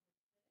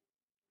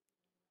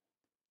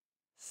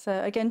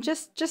 So again,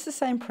 just the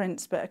same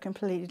prints but a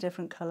completely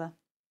different colour.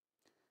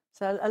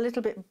 So a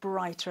little bit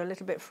brighter, a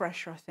little bit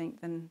fresher, I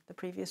think, than the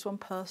previous one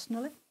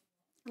personally.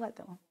 I like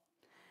that one.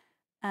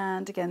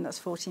 And again, that's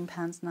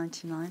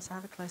 £14.99. So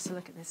have a closer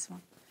look at this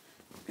one.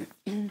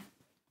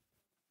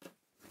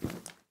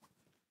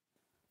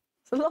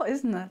 It's a lot,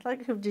 isn't it? Like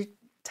you could do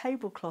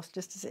tablecloth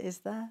just as it is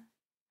there.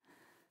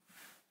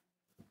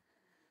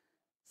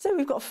 So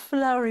we've got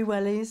flowery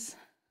wellies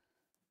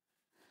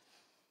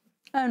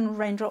and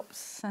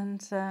raindrops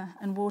and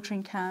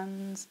watering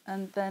cans,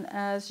 and then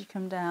as you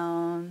come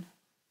down,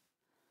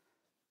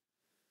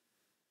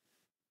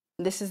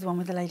 this is the one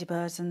with the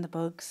ladybirds and the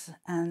bugs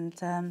and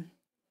the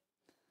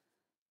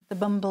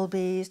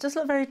bumblebees. Does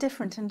look very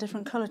different in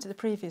different colour to the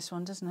previous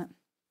one, doesn't it?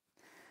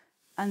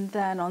 And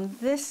then on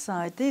this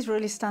side, these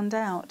really stand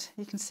out.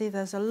 You can see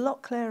there's a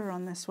lot clearer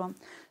on this one.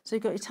 So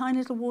you've got your tiny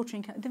little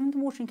watering can. The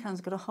watering can's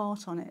got a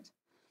heart on it.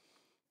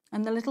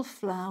 And the little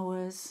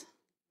flowers.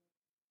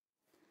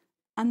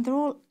 And they're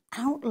all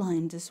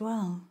outlined as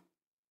well.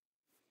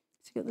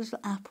 So you've got the little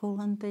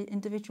apple and the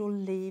individual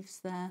leaves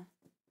there.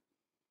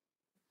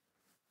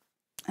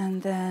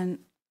 And then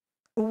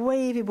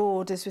wavy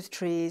borders with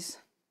trees.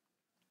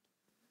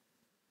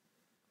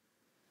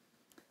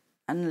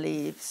 And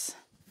leaves.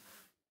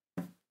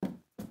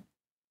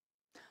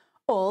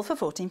 All for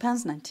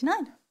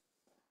 £14.99.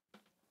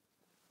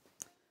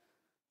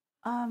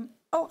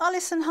 Oh,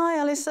 Alison, hi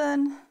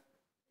Alison.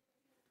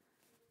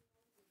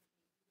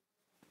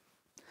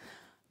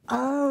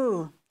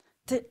 Oh,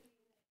 the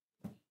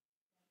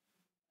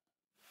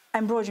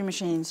embroidery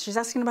machines. She's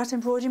asking about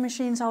embroidery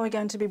machines. Are we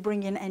going to be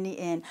bringing any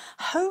in?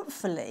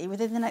 Hopefully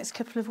within the next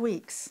couple of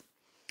weeks.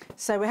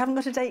 So we haven't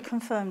got a date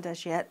confirmed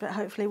as yet, but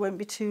hopefully it won't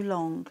be too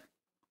long.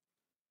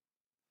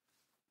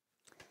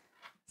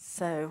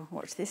 So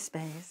watch this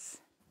space.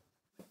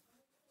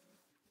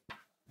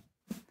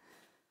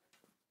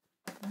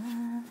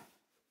 There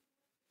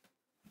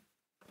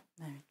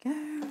we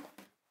go.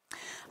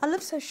 I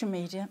love social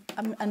media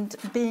and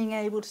being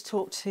able to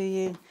talk to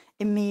you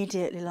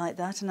immediately like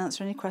that and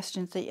answer any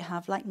questions that you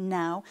have, like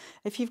now.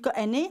 If you've got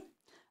any,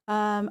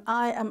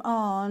 I am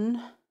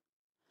on,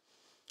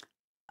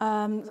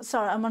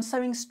 I'm on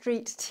Sewing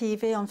Street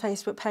TV on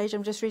Facebook page.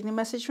 I'm just reading a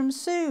message from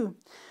Sue,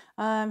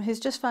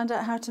 who's just found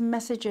out how to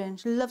message in.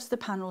 She loves the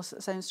panels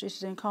that Sewing Street is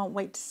doing. Can't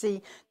wait to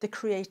see the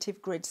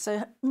creative grids.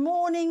 So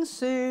morning,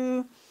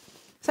 Sue.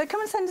 So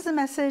come and send us a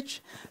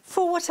message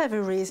for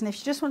whatever reason. If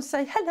you just want to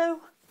say, hello,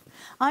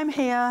 I'm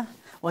here.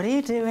 What are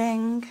you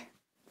doing?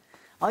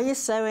 Are you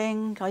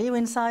sewing? Are you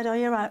inside? Are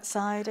you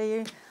outside?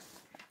 Are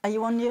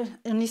you on your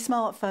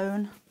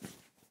smartphone?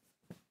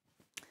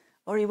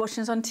 Or are you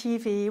watching us on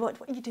TV? What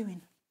are you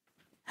doing?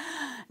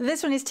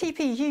 This one is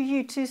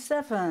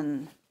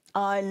TPUU27.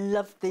 I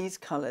love these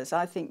colours.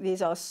 I think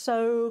these are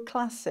so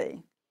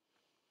classy.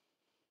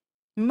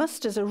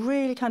 Mustards are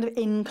really kind of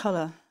in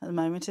colour at the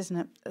moment, isn't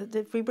it?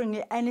 If we bring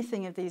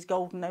anything of these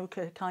golden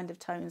ochre kind of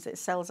tones, it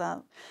sells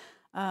out.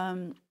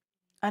 And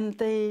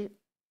the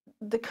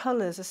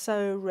colours are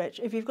so rich.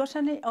 If you've got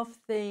any of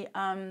the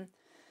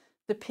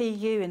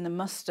PU in the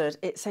mustard,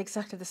 it's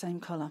exactly the same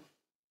colour.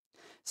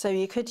 So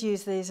you could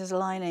use these as a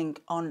lining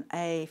on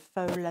a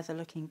faux leather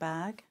looking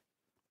bag.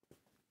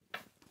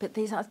 But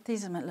these are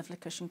lovely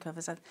cushion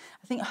covers. I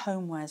think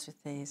homewares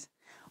with these.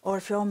 Or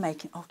if you're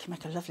making, you can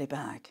make a lovely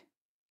bag.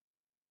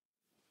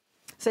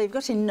 So you've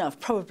got enough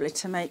probably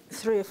to make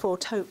 3 or 4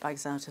 tote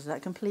bags out of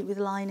that, complete with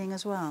lining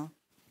as well.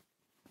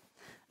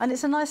 And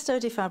it's a nice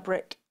sturdy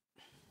fabric.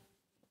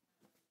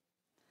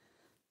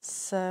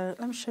 So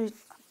let me show you.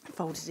 I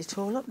folded it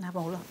all up now,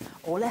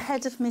 all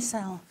ahead of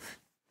myself.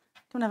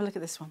 Come and have a look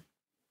at this one.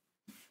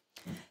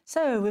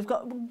 So we've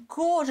got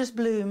gorgeous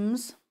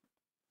blooms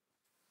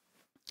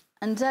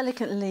and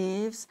delicate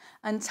leaves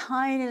and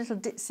tiny little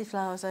ditzy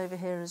flowers over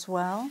here as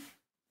well.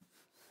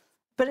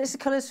 But it's the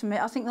colours for me.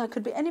 I think that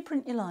could be any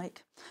print you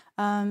like.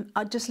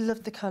 I just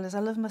love the colours. I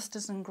love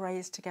mustards and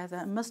greys together.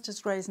 And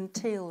mustards, greys and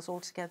teals all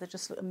together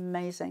just look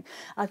amazing.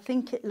 I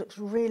think it looks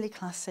really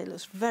classy. It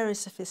looks very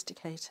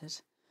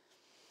sophisticated.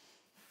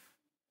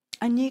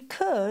 And you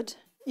could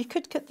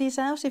cut these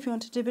out if you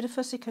want to do a bit of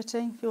fussy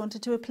cutting. If you want to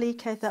do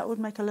applique, that would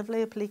make a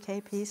lovely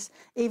applique piece.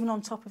 Even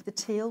on top of the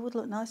teal would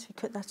look nice if you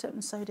cut that up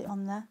and sewed it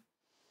on there.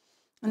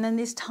 And then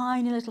these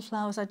tiny little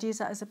flowers, I'd use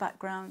that as a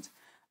background.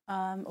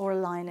 Or a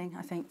lining,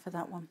 I think, for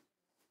that one.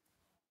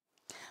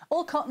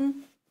 All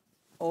cotton,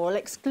 all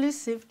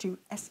exclusive to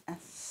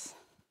SS.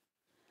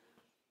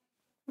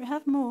 We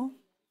have more.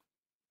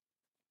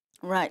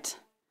 Right.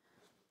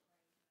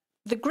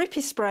 The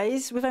grippy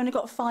sprays, we've only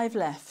got 5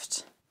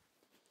 left.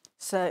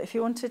 So if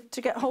you wanted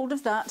to get hold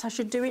of that, I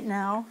should do it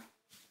now.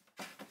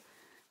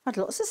 Had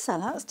lots of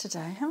sellouts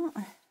today, haven't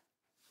we?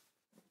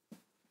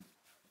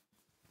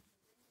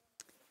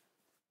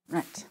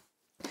 Right.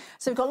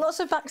 So we've got lots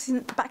of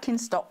back in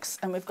stocks,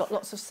 and we've got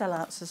lots of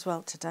sellouts as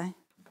well today.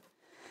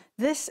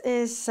 This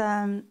is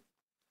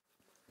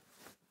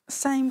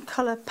same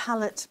colour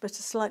palette, but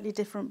a slightly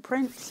different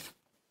print.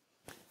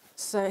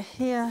 So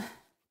here,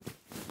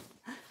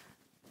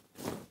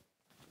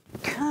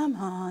 come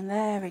on,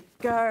 there we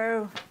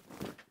go.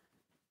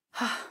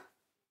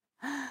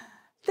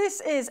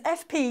 This is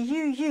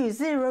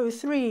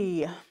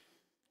FPUU03.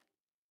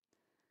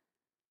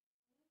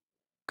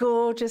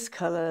 Gorgeous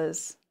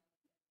colours.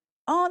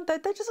 Aren't they?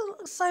 They just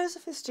look so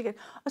sophisticated.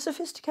 A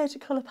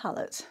sophisticated colour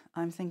palette,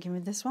 I'm thinking,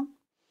 with this one.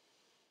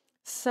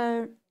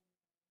 So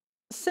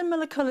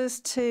similar colours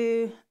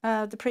to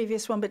the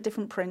previous one, but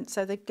different print.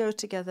 So they go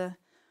together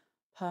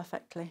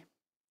perfectly.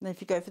 And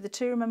if you go for the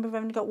two, remember we've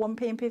only got one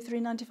P&P of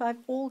 £3.95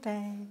 all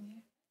day.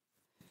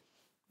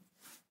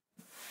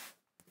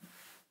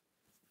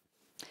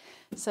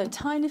 So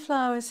tiny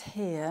flowers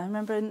here.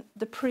 Remember in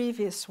the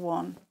previous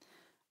one,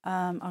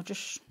 I'll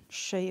just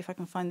show you if I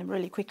can find them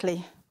really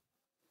quickly.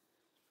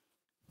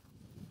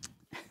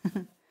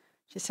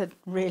 She said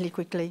really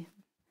quickly.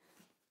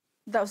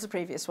 That was the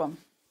previous one.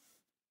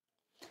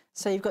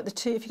 So you've got the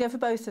two, if you go for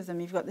both of them,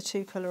 you've got the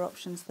two colour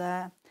options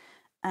there.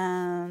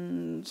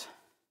 And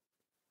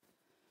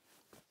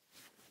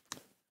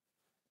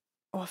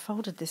oh, I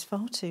folded this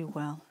far too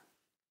well.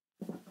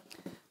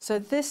 So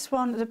this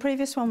one, the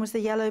previous one was the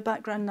yellow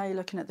background, now you're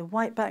looking at the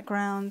white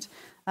background.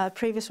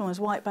 Previous one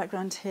was white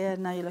background here,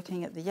 now you're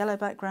looking at the yellow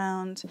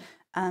background.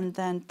 And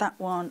then that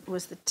one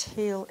was the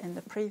teal in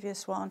the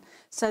previous one.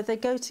 So they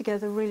go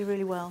together really,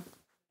 really well.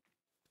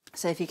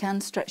 So if you can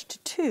stretch to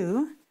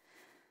two,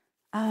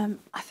 I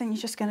think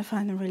you're just going to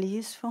find them really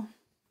useful.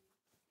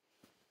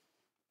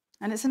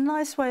 And it's a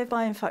nice way of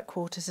buying fat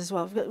quarters as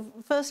well.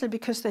 Firstly,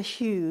 because they're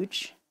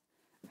huge.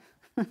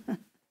 And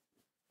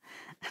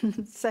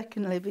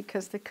secondly,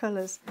 because the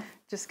colours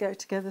just go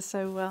together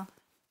so well.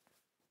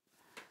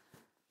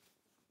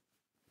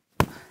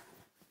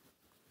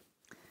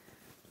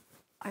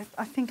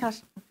 I think I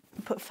should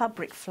put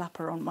fabric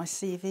flapper on my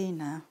CV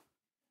now.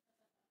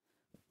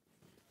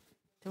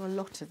 Do a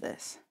lot of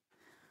this.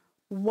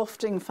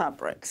 Wafting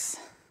fabrics.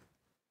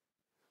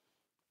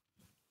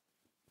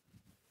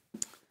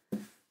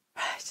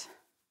 Right.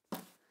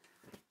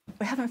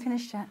 We haven't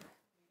finished yet.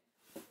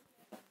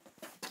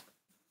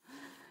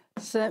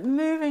 So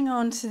moving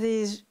on to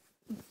these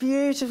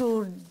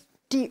beautiful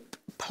deep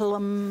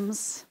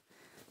plums.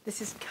 This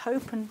is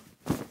Copen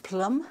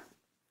plum.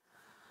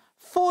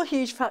 4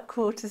 huge fat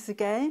quarters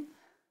again.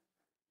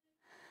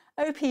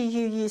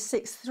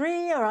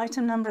 OPUU63, our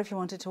item number if you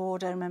wanted to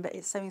order. Remember,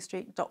 it's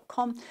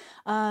sewingstreet.com.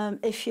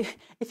 If you're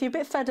a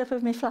bit fed up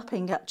of me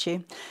flapping at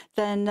you,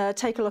 then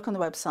take a look on the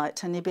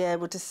website and you'll be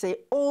able to see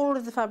all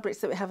of the fabrics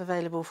that we have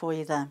available for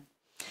you there.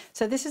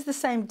 So this is the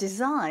same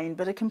design,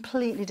 but a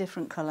completely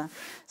different colour.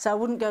 So I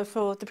wouldn't go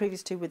for the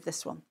previous two with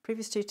this one.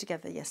 Previous two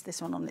together, yes,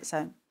 this one on its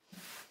own.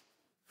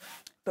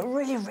 But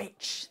really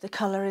rich, the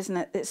colour, isn't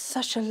it? It's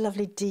such a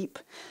lovely deep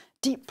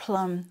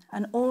plum,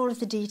 and all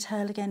of the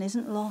detail again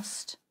isn't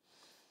lost.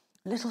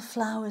 Little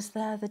flowers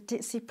there, the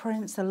ditzy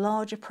prints, the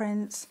larger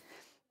prints.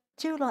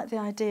 Do you like the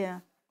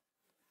idea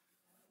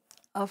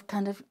of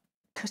kind of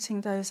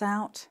cutting those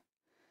out,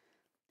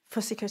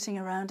 fussy cutting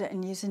around it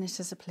and using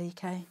it as a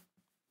plique?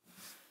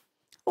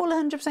 All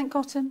 100%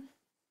 cotton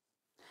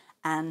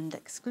and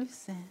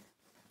exclusive.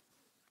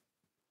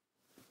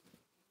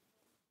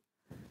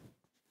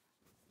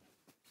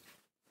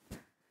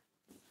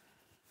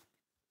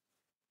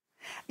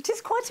 It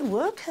is quite a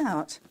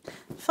workout.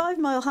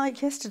 5-mile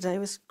hike yesterday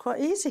was quite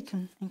easy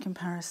in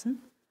comparison.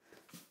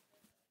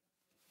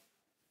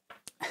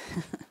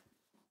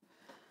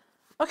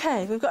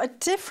 Okay, we've got a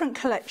different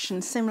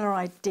collection, similar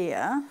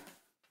idea.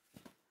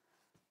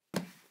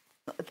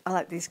 I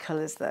like these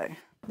colours though.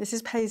 This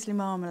is Paisley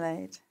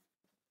Marmalade.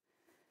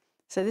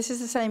 So this is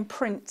the same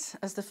print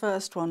as the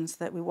first ones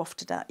that we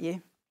wafted at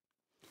you,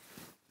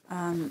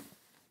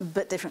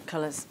 but different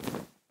colours.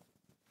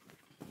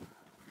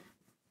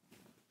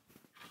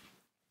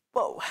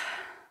 Whoa.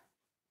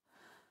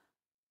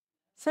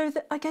 So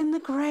again, the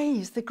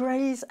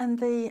greys and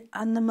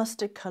the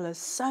mustard colours,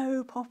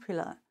 so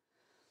popular.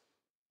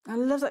 I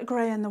love that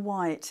grey and the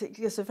white. It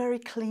gives a very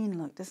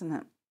clean look, doesn't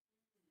it?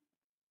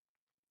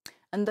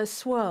 And those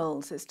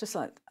swirls, it's just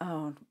like,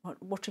 oh,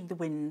 watching the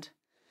wind.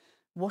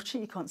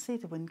 You can't see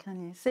the wind,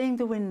 can you? Seeing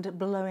the wind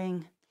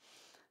blowing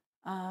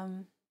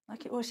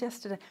like it was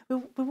yesterday.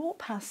 We walked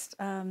past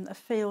a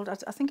field, I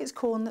think it's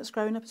corn that's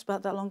grown up, it's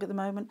about that long at the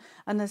moment,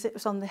 and as it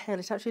was on the hill,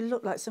 it actually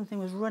looked like something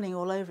was running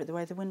all over it, the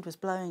way the wind was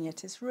blowing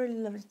it. It's really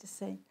lovely to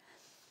see.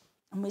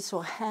 And we saw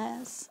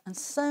hares, and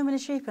so many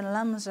sheep and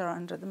lambs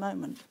around at the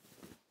moment.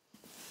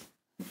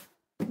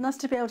 Nice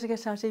to be able to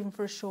get out even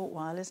for a short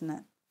while, isn't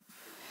it?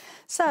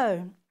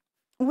 So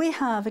we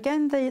have,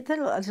 again, they look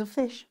like little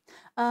fish.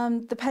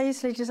 The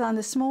paisley design,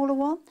 the smaller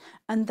one,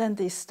 and then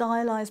the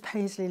stylised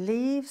paisley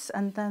leaves,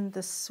 and then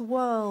the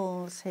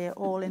swirls here,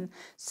 all in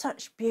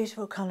such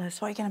beautiful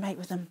colours. What are you going to make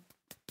with them?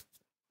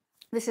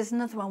 This is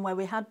another one where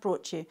we had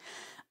brought you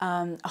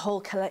a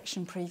whole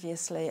collection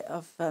previously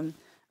of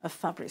of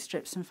fabric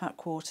strips and fat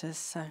quarters.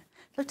 So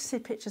I'd love to see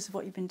pictures of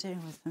what you've been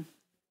doing with them.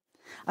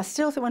 I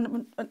still think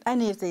when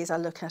any of these I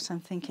look at, I'm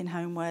thinking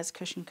homewares,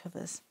 cushion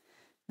covers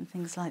and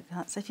things like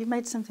that. So if you've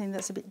made something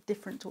that's a bit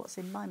different to what's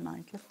in my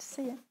mind, I'd love to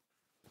see it.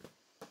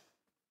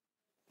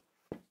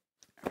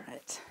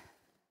 Right.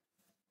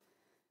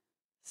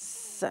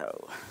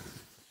 So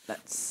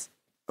let's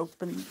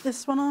open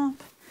this one up.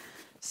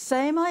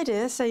 Same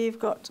idea. So you've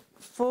got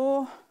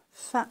 4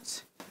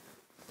 fat,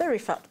 very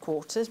fat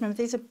quarters. Remember,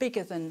 these are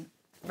bigger than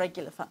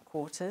regular fat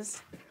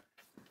quarters.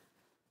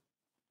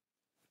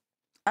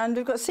 And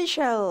we've got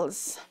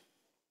seashells.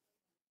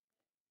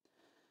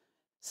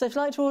 So if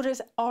you'd like to order,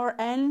 it's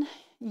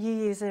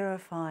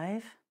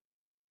RN-UU05.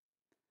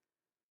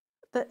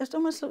 It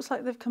almost looks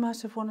like they've come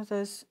out of one of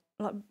those,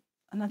 like,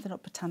 I know they're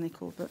not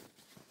botanical, but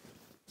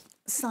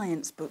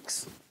science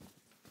books.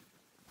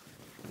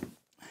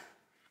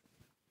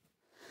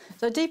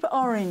 So a deeper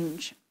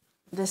orange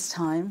this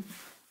time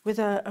with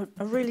a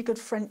really good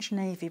French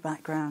navy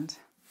background.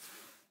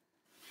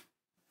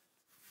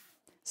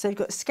 So you've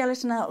got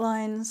skeleton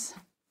outlines.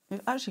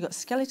 We've actually got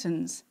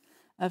skeletons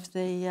of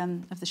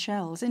the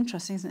shells.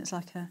 Interesting, isn't it? It's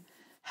like a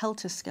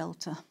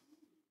helter-skelter.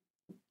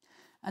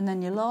 And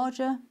then your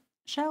larger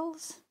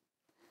shells,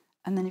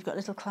 and then you've got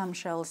little clam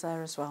shells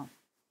there as well.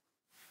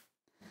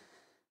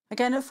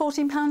 Again at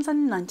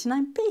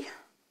 £14.99p.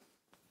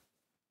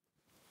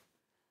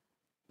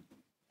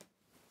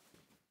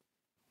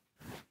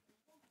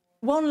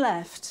 One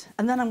left,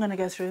 and then I'm going to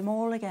go through them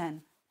all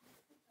again.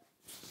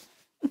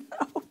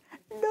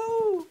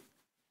 No.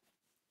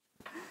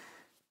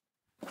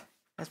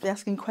 Let's be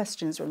asking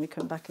questions when we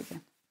come back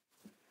again.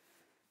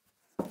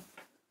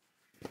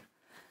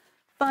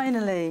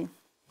 Finally,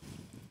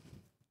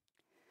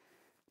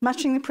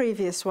 matching the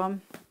previous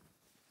one,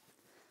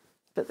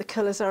 but the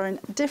colours are in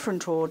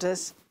different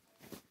orders.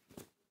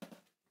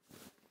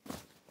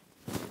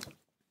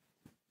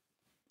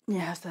 You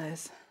have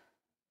those.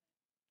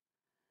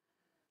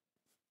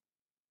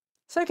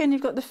 So again,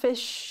 you've got the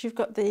fish, you've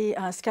got the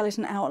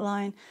skeleton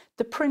outline.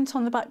 The print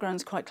on the background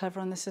is quite clever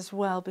on this as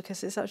well,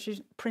 because it's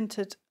actually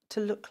printed to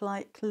look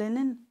like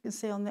linen. You can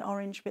see on the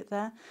orange bit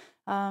there.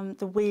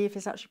 The weave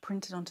is actually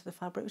printed onto the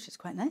fabric, which is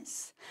quite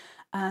nice.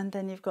 And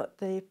then you've got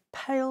the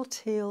pale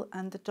teal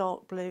and the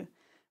dark blue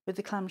with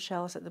the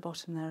clamshells at the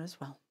bottom there as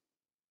well.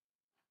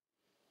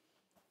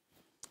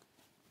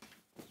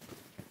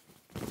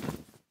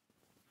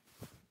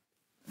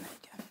 There you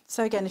go.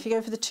 So again, if you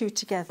go for the two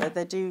together,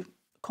 they do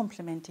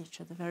complement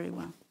each other very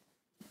well.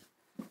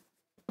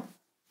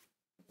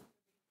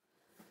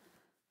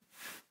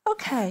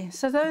 Okay,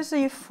 so those are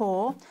your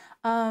 4.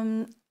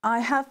 I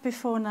have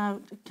before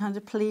now kind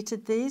of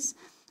pleated these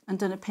and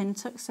done a pin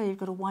tuck, so you've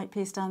got a white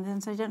piece down there,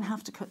 and so you don't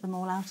have to cut them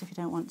all out if you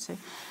don't want to.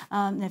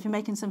 If you're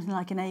making something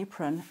like an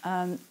apron,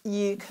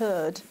 you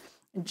could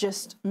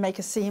just make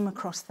a seam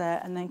across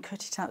there and then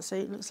cut it out so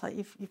it looks like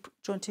you've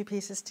joined 2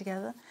 pieces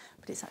together,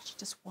 but it's actually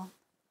just one.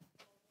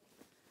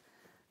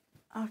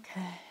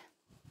 Okay.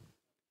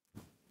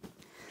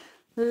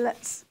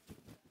 Let's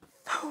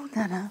fold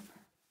that up.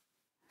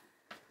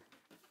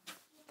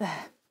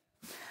 There.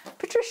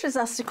 Patricia's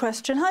asked a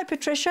question. Hi,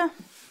 Patricia.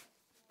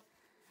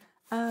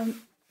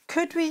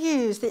 Could we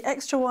use the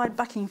extra wide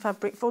backing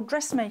fabric for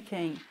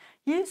dressmaking?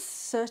 You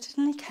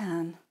certainly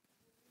can.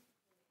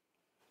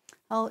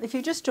 If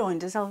you've just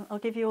joined us, I'll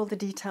give you all the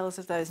details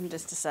of those in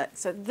just a sec.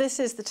 So this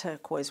is the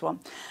turquoise one.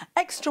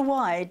 Extra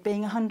wide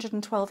being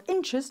 112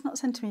 inches, not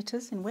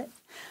centimetres in width.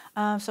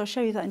 So I'll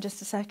show you that in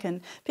just a second.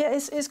 But yeah,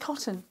 it's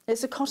cotton.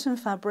 It's a cotton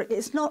fabric.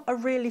 It's not a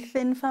really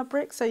thin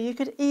fabric, so you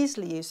could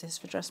easily use this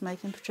for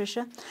dressmaking,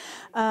 Patricia.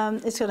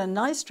 It's got a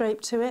nice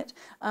drape to it.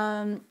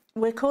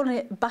 We're calling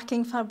it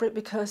backing fabric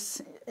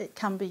because it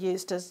can be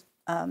used as,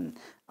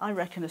 I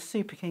reckon, a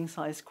super king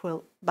size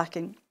quilt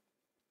backing,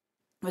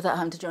 without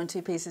having to join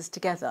 2 pieces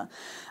together.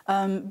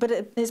 But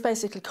it's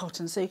basically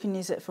cotton, so you can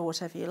use it for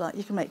whatever you like.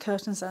 You can make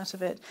curtains out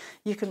of it,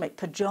 you can make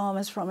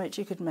pyjamas from it,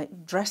 you could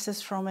make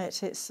dresses from it.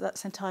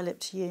 That's entirely up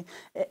to you.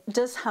 It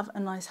does have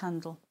a nice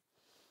handle.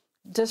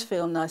 It does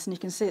feel nice, and you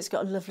can see it's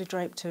got a lovely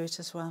drape to it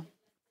as well.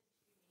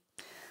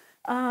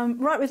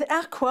 Right, with the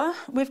aqua,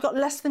 we've got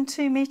less than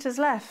 2 metres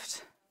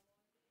left.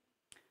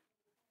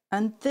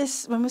 And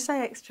this, when we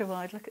say extra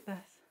wide, look at this.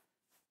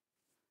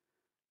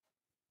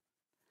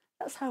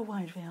 That's how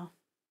wide we are.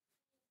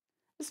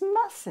 It's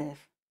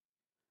massive.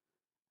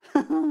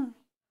 And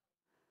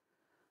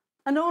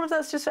all of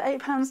that's just for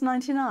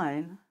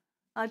 £8.99.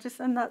 And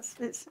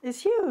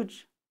it's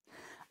huge.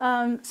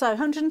 So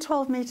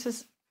 112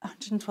 metres,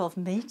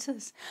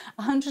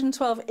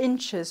 112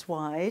 inches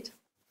wide.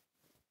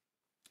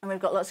 And we've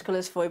got lots of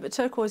colours for you, but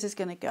turquoise is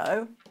going to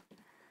go.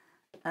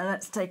 And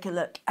let's take a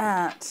look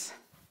at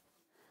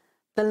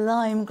the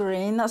lime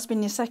green. That's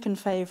been your second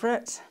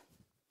favourite.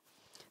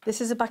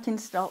 This is a back in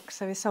stock,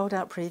 so we sold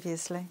out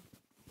previously.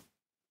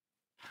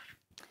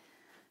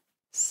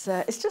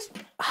 So it's just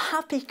a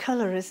happy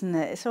colour, isn't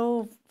it? It's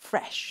all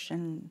fresh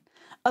and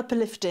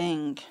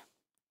uplifting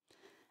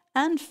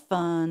and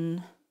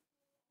fun.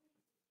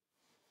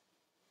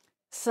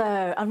 So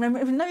I remember,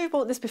 I know you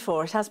bought this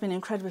before. It has been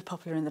incredibly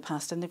popular in the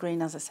past, and the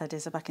green, as I said,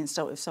 is back in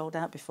stock. We've sold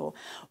out before.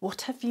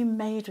 What have you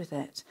made with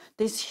it?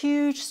 These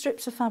huge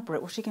strips of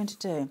fabric, what are you going to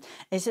do?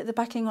 Is it the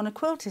backing on a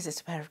quilt? Is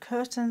it a pair of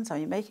curtains? Are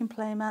you making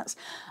playmats?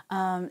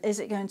 Is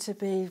it going to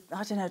be,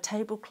 I don't know,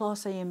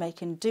 tablecloths? Are you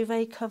making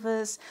duvet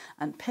covers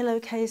and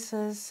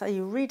pillowcases? Are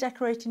you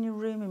redecorating your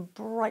room in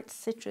bright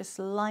citrus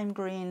lime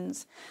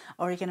greens?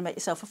 Or are you going to make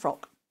yourself a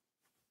frock?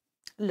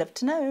 Love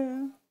to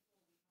know.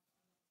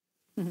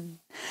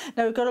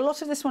 No, we've got a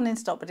lot of this one in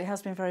stock, but it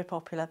has been very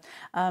popular.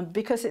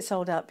 Because it's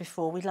sold out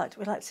before, we'd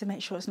like to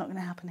make sure it's not going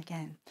to happen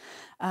again.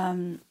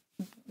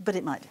 But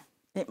it might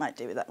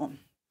do with that one.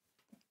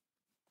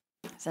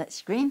 So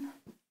that's green.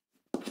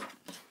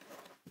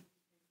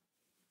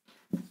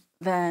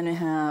 Then we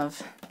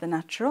have the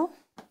natural.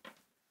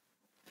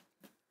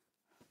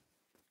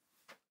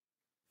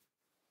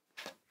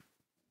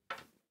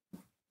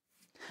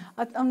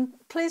 I'm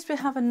pleased we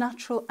have a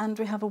natural and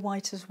we have a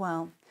white as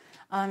well.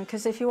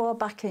 Because if you are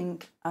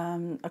backing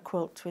a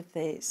quilt with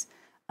these,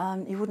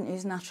 you wouldn't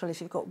use natural if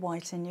you've got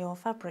white in your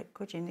fabric,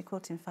 would you, in your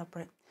quilting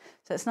fabric?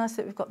 So it's nice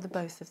that we've got the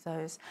both of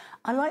those.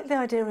 I like the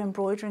idea of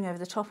embroidering over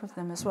the top of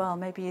them as well,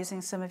 maybe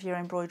using some of your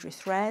embroidery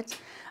thread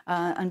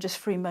and just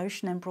free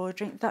motion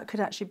embroidering. That could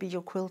actually be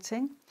your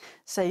quilting.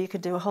 So you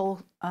could do a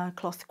whole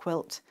cloth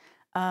quilt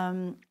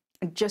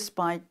just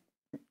by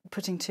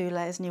putting 2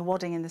 layers and you're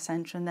wadding in the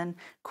centre and then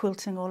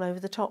quilting all over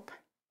the top.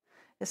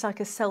 It's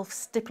like a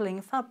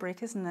self-stippling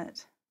fabric, isn't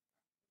it?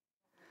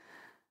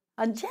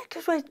 And yeah,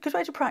 good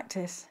way to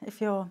practice.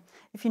 If you're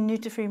new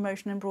to free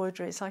motion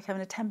embroidery, it's like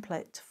having a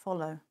template to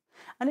follow.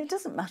 And it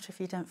doesn't matter if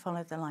you don't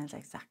follow the lines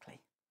exactly.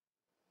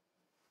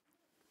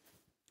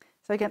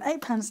 So again,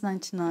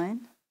 £8.99,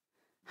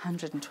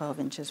 112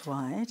 inches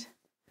wide.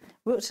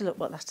 We ought to look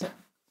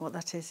what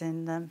that is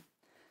in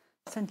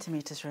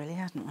centimetres, really,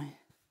 hadn't we?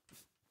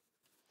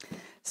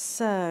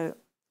 So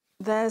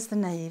there's the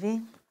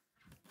navy.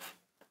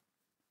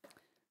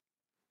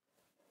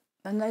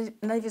 The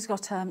navy's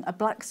got a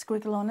black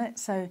squiggle on it,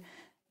 so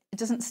it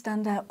doesn't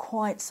stand out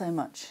quite so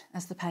much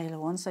as the paler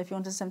one. So if you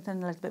wanted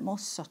something a little bit more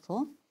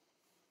subtle,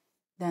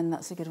 then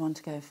that's a good one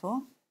to go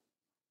for.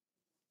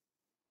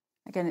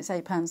 Again, it's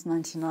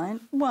 £8.99,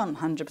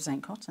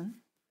 100% cotton.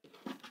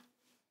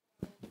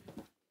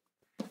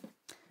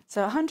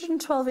 So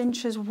 112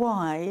 inches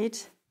wide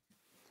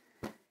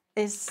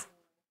is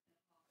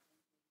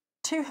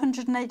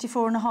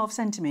 284.5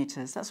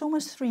 centimetres. That's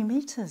almost 3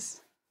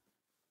 metres.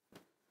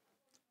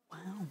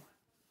 Wow.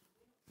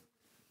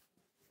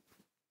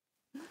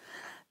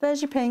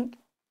 There's your pink.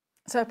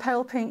 So a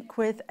pale pink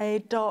with a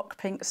dark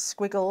pink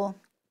squiggle.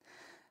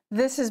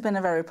 This has been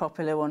a very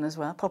popular one as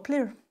well.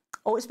 Popular.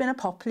 Oh, it's been a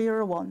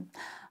popular one.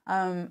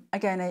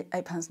 Again,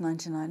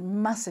 £8.99.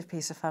 Massive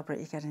piece of fabric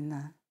you get in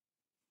there.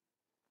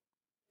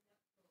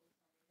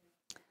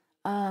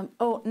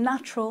 Oh,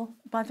 natural,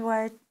 by the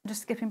way,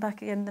 just skipping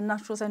back again, the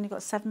natural's only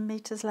got 7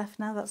 metres left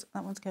now.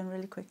 That one's going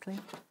really quickly.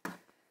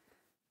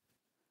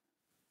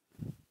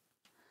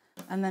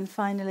 And then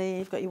finally,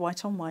 you've got your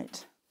white on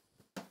white.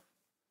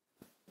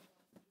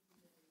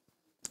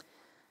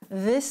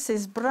 This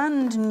is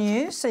brand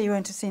new, so you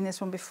won't have seen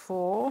this one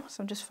before.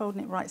 So I'm just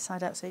folding it right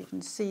side out so you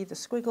can see the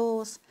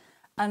squiggles.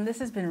 And this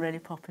has been really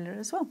popular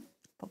as well.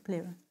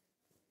 Popular.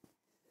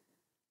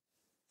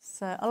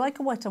 So I like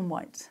a white on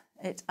white.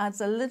 It adds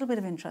a little bit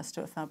of interest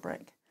to a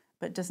fabric,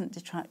 but doesn't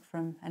detract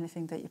from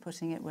anything that you're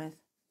putting it with.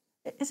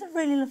 It's a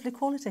really lovely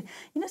quality.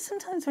 You know,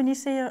 sometimes when you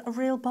see a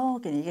real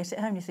bargain, you get it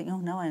home, you think, oh,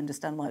 no, I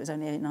understand why it was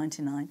only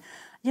 £8.99.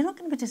 You're not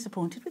going to be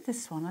disappointed with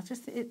this one.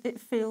 It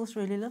feels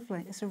really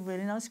lovely. It's a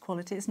really nice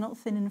quality. It's not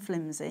thin and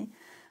flimsy.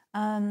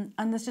 And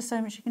there's just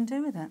so much you can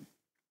do with it.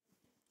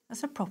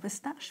 That's a proper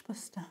stash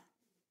buster.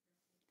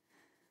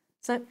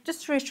 So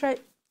just to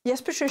reiterate, yes,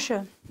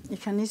 Patricia, you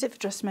can use it for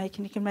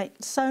dressmaking. You can make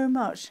so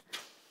much.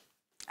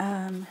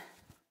 Oh,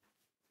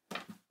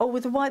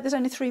 with the white, there's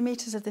only 3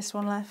 metres of this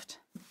one left.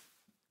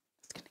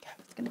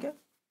 It's going to go.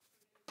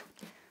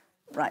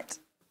 Right.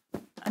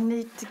 I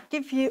need to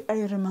give you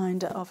a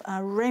reminder of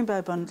our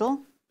rainbow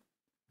bundle.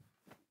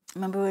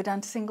 Remember, we're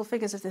down to single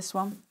figures of this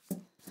one.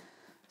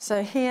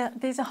 So here,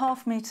 these are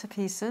 ½ metre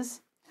pieces.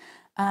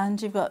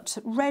 And you've got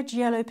red,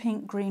 yellow,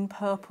 pink, green,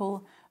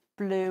 purple,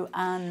 blue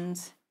and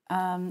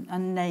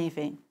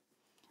navy.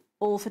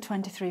 All for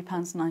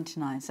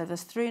 £23.99. So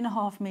there's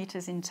 3.5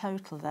 metres in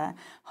total there,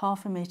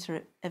 ½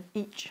 metre of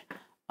each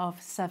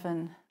of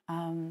 7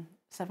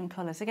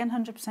 colours. Again,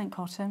 100%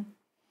 cotton.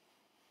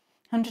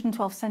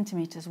 112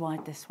 centimetres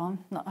wide, this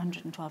one, not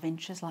 112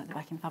 inches like the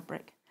backing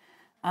fabric.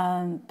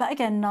 But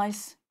again,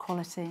 nice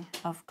quality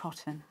of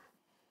cotton.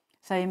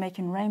 So you're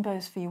making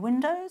rainbows for your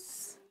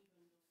windows.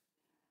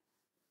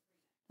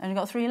 Only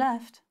got 3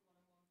 left.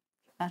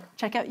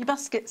 Check out your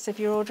baskets if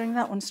you're ordering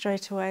that one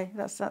straight away.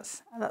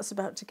 That's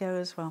about to go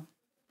as well.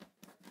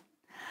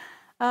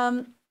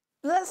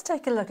 Let's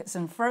take a look at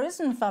some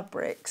frozen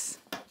fabrics.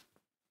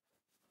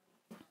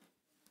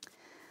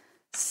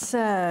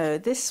 So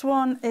this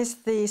one is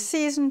the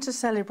Season to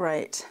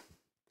Celebrate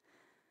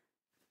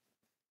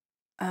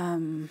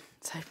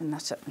Let's open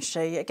that up and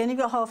show you. Again, you've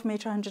got 1/2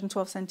 metre,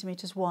 112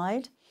 centimetres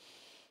wide.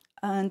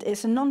 And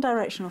it's a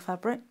non-directional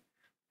fabric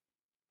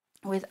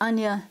with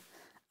Anya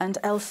and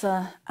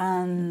Elsa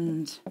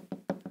and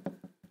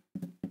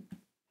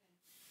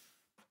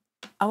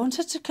I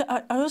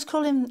always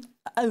call him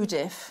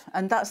Odif,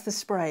 and that's the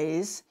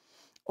sprays,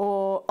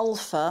 or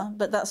Ulfa,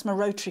 but that's my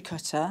rotary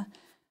cutter.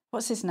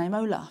 What's his name?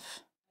 Olaf.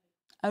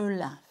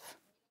 Olaf,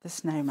 the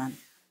snowman.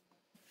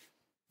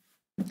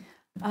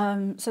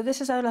 So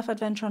this is Olaf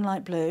Adventure on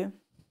light blue.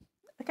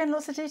 Again,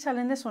 lots of detail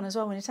in this one as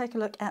well. When you take a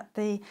look at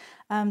the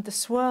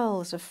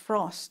swirls of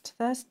frost,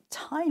 there's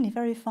tiny,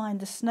 very fine,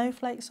 the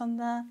snowflakes on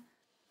there.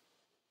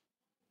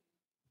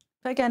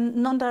 But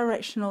again,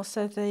 non-directional,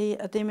 so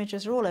the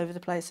images are all over the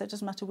place, so it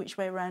doesn't matter which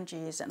way around you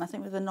use it. And I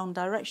think with a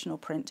non-directional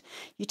print,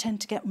 you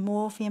tend to get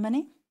more for your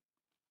money.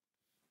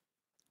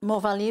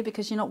 More value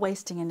because you're not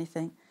wasting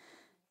anything,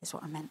 is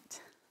what I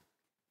meant.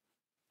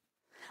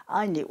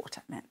 I knew what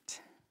I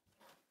meant.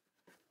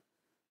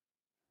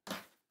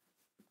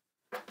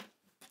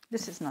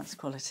 This is nice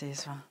quality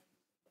as well.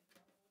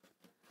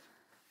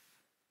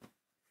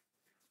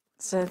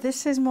 So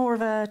this is more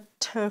of a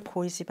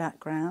turquoisey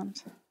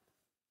background.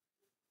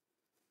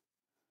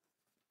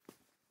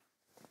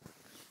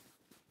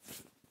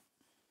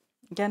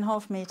 Again,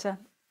 1/2 metre,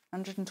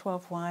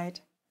 112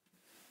 wide.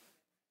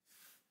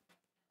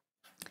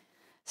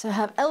 So I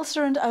have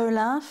Elsa and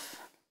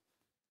Olaf.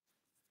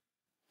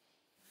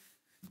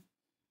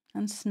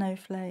 And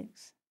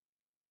snowflakes.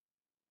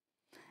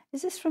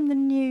 Is this from the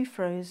new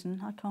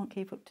Frozen? I can't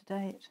keep up to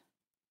date.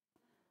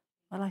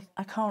 Well,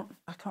 I can't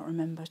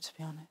remember, to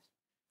be honest.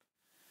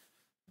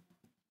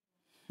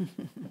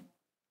 And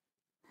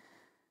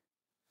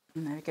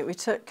there we go. We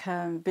took,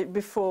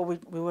 before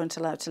we weren't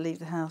allowed to leave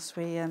the house,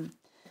 we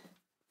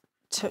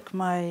took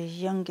my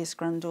youngest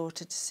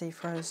granddaughter to see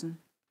Frozen.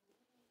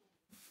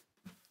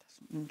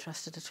 Wasn't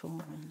interested at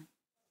all, really.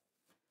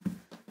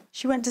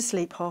 She went to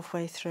sleep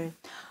halfway through.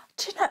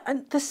 Do you know,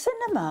 and the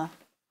cinema,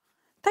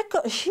 they've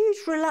got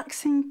huge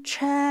relaxing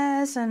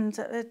chairs and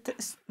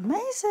it's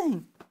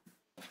amazing.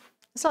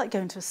 It's like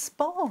going to a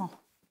spa.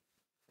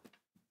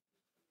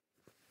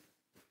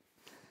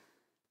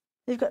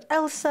 You've got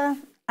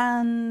Elsa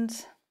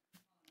and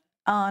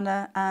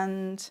Anna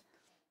and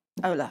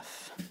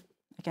Olaf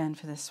again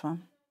for this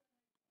one.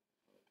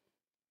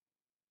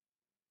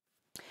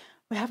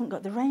 We haven't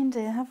got the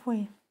reindeer, have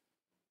we?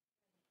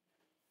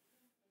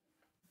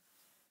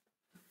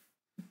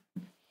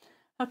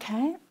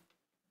 Okay,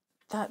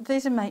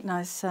 these will make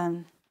nice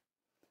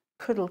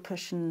cuddle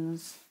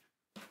cushions,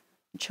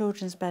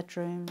 children's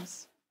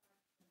bedrooms.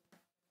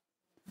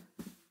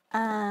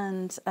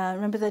 And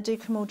remember, they do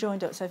come all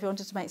joined up, so if you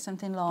wanted to make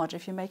something large,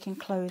 if you're making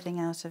clothing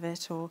out of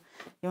it, or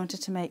you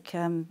wanted to make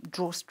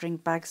drawstring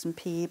bags and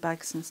PE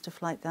bags and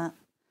stuff like that.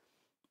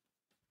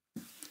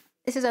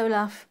 This is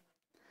Olaf.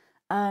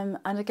 And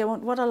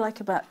again, what I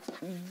like about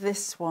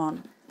this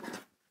one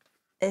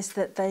is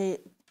that the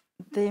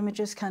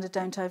images kind of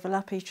don't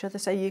overlap each other,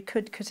 so you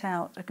could cut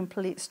out a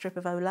complete strip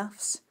of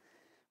Olaf's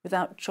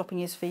without chopping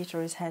his feet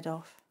or his head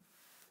off.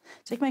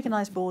 So you can make a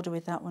nice border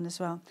with that one as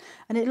well.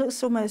 And it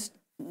looks almost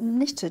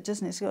knitted,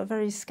 doesn't it? It's got a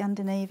very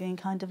Scandinavian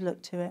kind of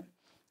look to it.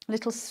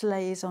 Little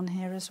sleighs on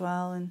here as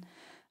well, and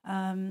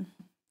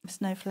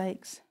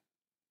snowflakes.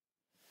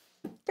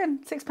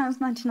 Again,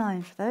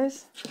 £6.99 for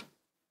those.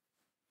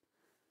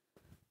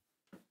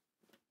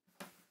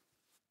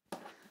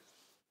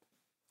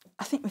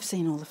 I think we've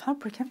seen all the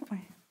fabric, haven't we?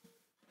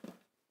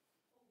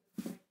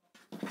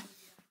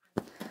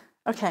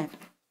 Okay,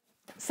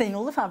 seen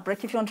all the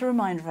fabric. If you want a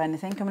reminder of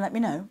anything, come and let me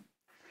know.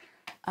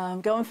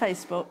 Go on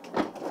Facebook,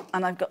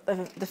 and I've got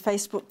the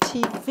Facebook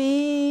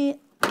TV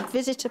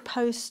visitor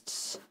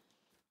posts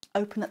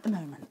open at the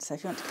moment. So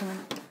if you want to come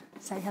and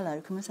say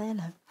hello, come and say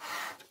hello.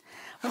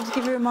 I want to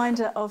give you a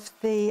reminder of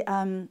the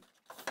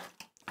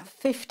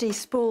 50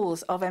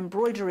 spools of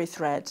embroidery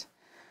thread.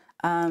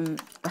 So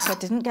I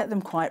didn't get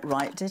them quite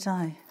right, did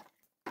I?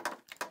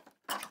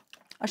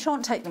 I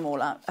shan't take them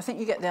all out. I think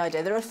you get the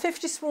idea. There are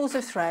 50 spools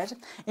of thread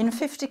in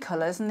 50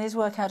 colours, and these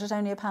work out at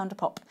only £1 a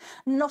pop,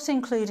 not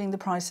including the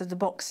price of the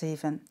box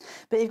even.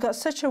 But you've got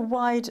such a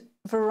wide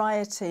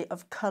variety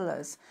of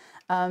colours,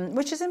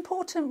 which is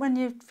important when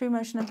you're free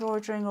motion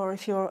embroidering, or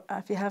if you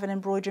have an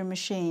embroidery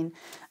machine,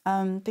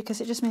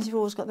 because it just means you've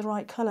always got the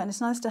right colour. And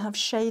it's nice to have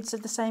shades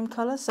of the same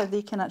colour so that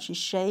you can actually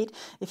shade.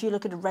 If you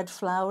look at a red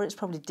flower, it's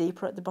probably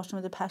deeper at the bottom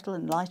of the petal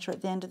and lighter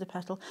at the end of the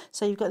petal.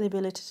 So you've got the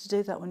ability to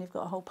do that when you've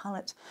got a whole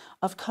palette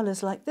of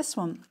colours like this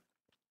one.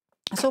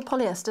 It's all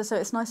polyester, so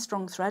it's nice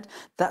strong thread.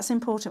 That's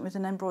important with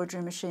an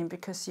embroidery machine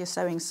because you're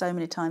sewing so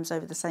many times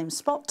over the same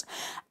spot,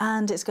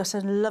 and it's got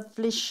a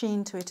lovely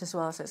sheen to it as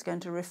well, so it's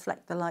going to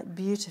reflect the light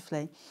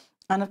beautifully.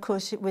 And of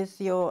course,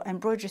 with your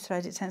embroidery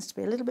thread, it tends to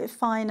be a little bit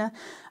finer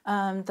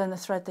than the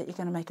thread that you're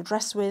going to make a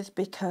dress with,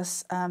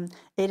 because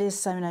it is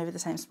sewn over the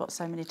same spot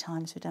so many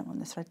times. We don't want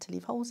the thread to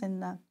leave holes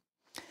in there.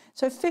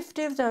 So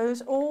 50 of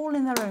those, all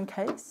in their own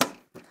case.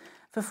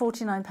 for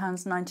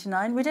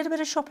 £49.99. We did a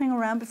bit of shopping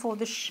around before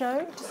the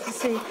show just to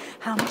see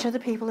how much other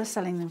people are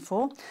selling them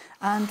for,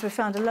 and we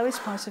found a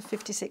lowest price of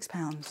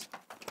 £56.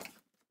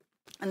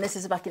 And this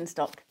is back in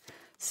stock.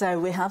 So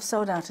we have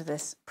sold out of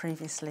this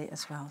previously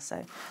as well.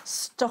 So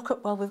stock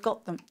up while we've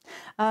got them.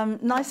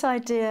 Nice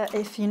idea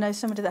if you know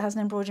somebody that has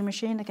an embroidery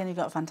machine. Again, you've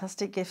got a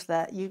fantastic gift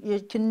there. You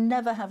can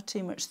never have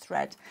too much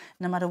thread,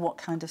 no matter what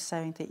kind of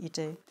sewing that you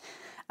do.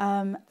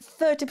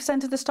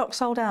 30% of the stock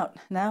sold out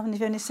now, and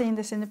you've only seen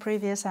this in the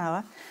previous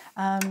hour.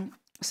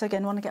 So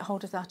again, want to get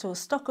hold of that or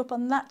stock up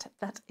on that,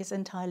 that is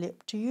entirely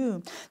up to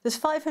you. There's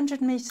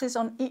 500 metres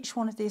on each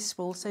one of these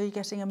spools, so you're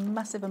getting a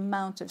massive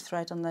amount of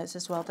thread on those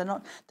as well. They're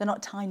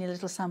not tiny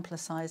little sampler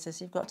sizes.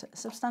 You've got a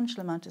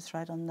substantial amount of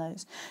thread on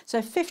those. So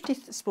 50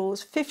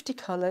 spools, 50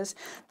 colours.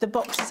 The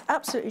box is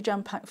absolutely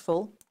jam-packed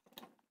full.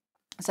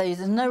 So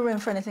there's no room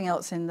for anything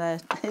else in there.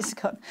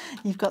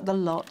 You've got the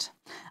lot,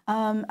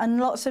 and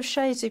lots of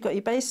shades. You've got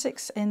your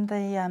basics in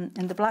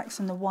the blacks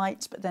and the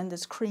whites, but then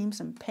there's creams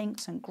and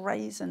pinks and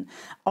greys and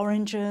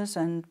oranges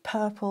and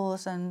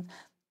purples and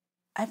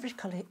every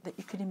colour that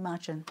you could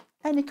imagine.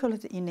 Any colour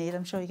that you need,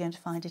 I'm sure you're going to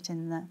find it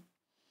in there.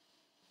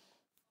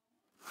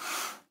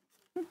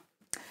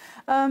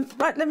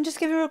 Right, let me just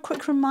give you a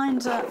quick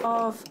reminder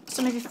of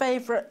some of your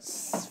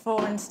favourites.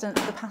 For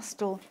instance, the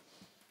pastel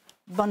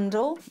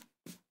bundle.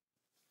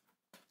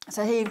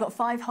 So here you've got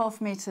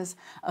 5½ metres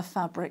of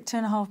fabric,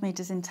 2½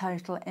 metres in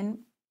total in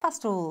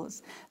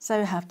pastels. So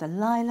we have the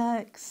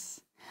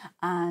lilacs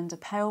and a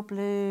pale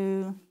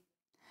blue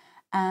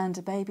and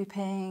a baby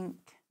pink.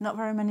 Not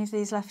very many of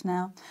these left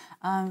now.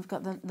 We've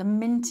got the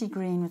minty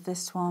green with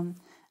this one,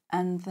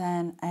 and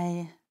then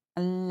a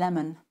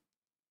lemon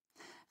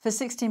for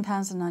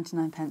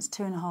 £16.99,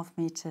 2½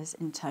 metres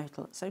in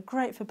total. So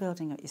great for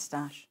building up your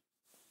stash.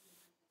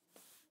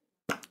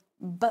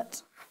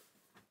 But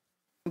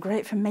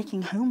great for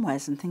making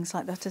homewares and things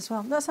like that as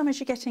well. That's how much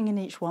you're getting in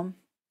each one.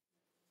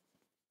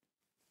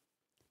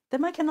 They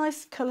make a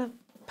nice colour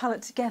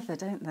palette together,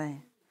 don't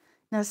they?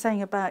 I was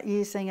saying about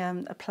using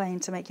a plain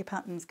to make your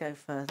patterns go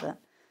further,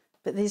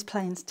 but these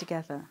plains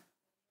together.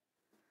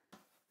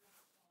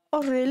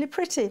 Oh, really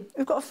pretty.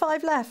 We've got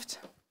 5 left.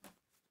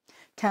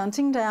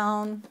 Counting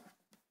down.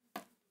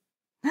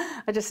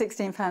 At just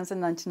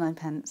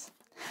 £16.99.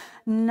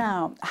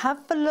 Now, have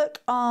a look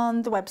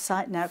on the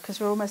website now, because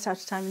we're almost out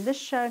of time in this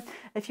show.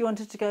 If you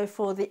wanted to go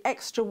for the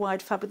extra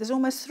wide fabric, there's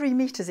almost 3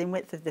 metres in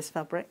width of this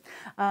fabric,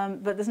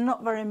 but there's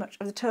not very much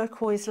of the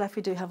turquoise left.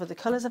 We do have other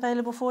colours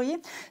available for you.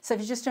 So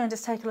if you just joined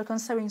us, take a look on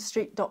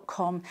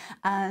sewingstreet.com,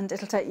 and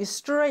it'll take you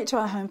straight to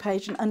our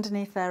homepage, and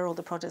underneath there are all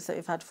the products that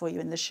we've had for you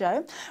in the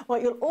show.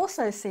 What you'll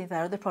also see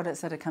there are the products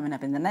that are coming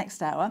up in the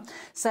next hour.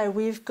 So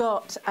we've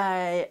got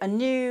a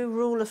new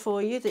ruler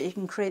for you that you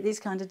can create these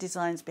kind of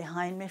designs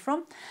behind me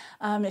from.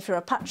 If you're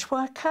a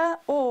patchworker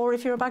or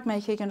if you're a bag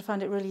maker, you're going to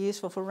find it really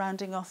useful for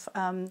rounding off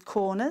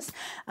corners,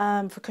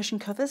 for cushion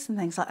covers and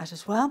things like that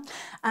as well.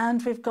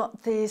 And we've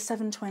got the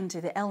 720,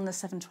 the Elna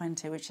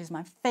 720, which is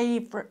my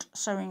favourite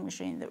sewing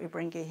machine that we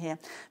bring you here,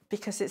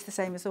 because it's the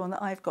same as the one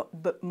that I've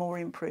got, but more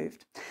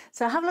improved.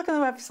 So have a look on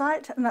the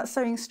website, and that's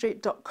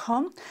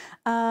sewingstreet.com.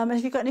 And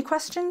if you've got any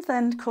questions,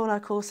 then call our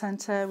call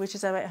centre, which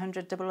is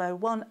 0800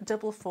 001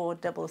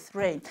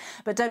 4433.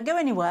 But don't go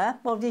anywhere.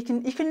 Well, you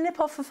can nip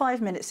off for 5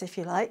 minutes if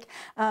you like,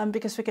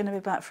 because we're going to be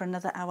back for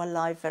another hour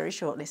live very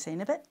shortly. See you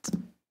in a bit.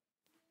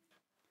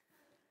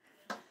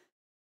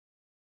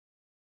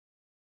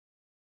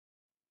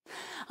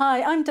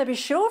 Hi, I'm Debbie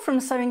Shaw from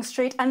Sewing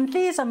Street, and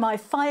these are my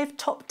 5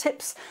 top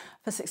tips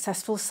for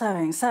successful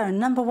sewing. So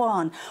number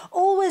 1,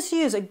 always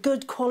use a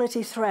good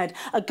quality thread.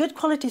 A good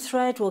quality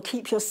thread will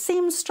keep your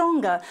seams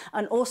stronger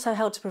and also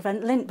help to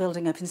prevent lint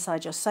building up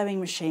inside your sewing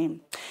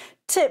machine.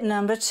 Tip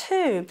number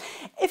 2,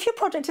 if your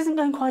project isn't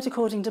going quite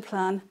according to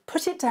plan,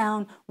 put it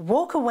down,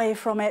 walk away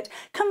from it,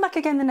 come back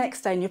again the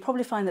next day, and you'll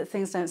probably find that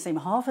things don't seem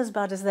half as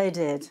bad as they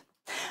did.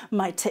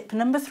 My tip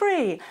number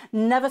 3,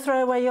 never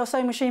throw away your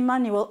sewing machine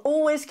manual.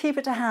 Always keep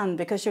it to hand,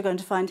 because you're going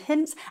to find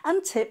hints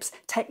and tips,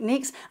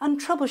 techniques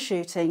and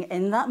troubleshooting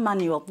in that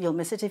manual. You'll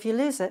miss it if you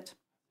lose it.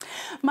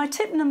 My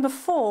tip number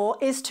 4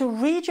 is to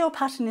read your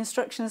pattern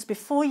instructions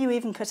before you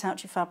even cut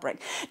out your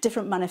fabric.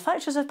 Different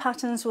manufacturers of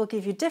patterns will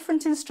give you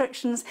different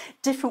instructions,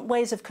 different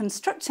ways of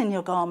constructing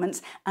your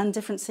garments and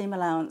different seam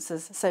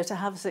allowances. So to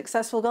have a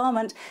successful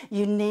garment,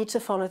 you need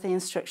to follow the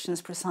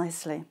instructions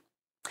precisely.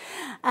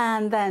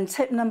 And then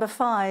tip number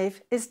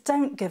 5 is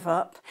don't give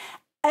up.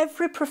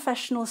 Every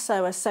professional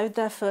sewer sewed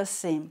their first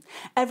seam.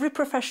 Every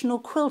professional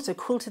quilter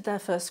quilted their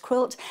first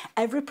quilt.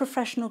 Every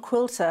professional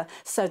quilter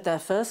sewed their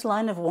first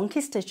line of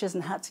wonky stitches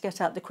and had to get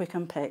out the quick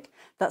and pick.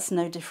 That's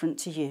no different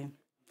to you.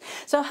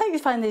 So I hope you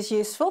find these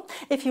useful.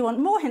 If you want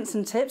more hints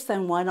and tips,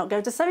 then why not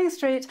go to Sewing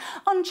Street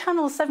on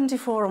channel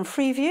 74 on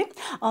Freeview,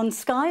 on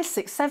Sky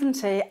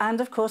 670, and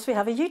of course we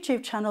have a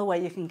YouTube channel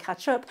where you can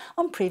catch up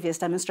on previous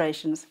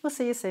demonstrations. We'll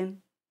see you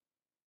soon.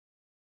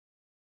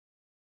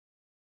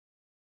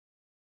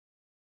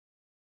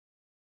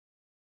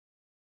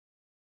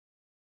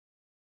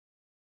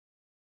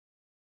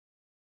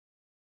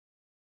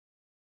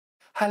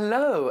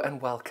 Hello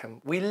and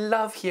welcome. We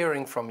love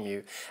hearing from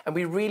you and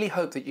we really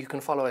hope that you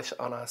can follow us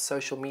on our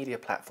social media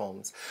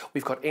platforms.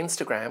 We've got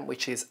Instagram,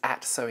 which is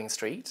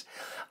 @SewingStreet.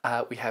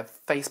 We have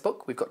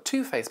Facebook. We've got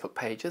 2 Facebook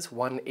pages.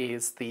 One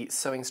is the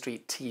Sewing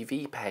Street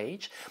TV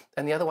page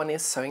and the other one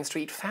is Sewing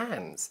Street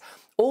Fans.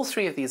 All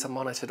 3 of these are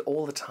monitored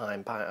all the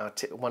time by our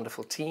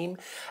wonderful team,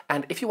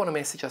 and if you want to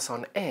message us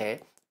on air,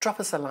 drop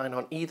us a line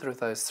on either of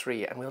those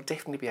 3 and we'll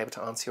definitely be able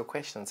to answer your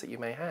questions that you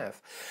may have.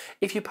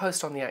 If you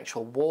post on the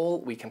actual wall,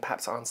 we can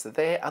perhaps answer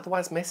there.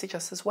 Otherwise, message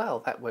us as well.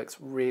 That works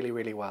really,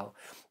 really well.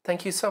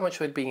 Thank you so much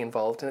for being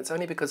involved, and it's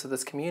only because of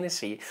this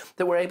community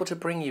that we're able to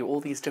bring you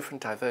all these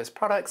different diverse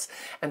products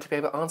and to be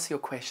able to answer your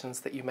questions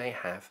that you may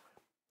have.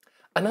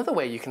 Another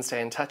way you can stay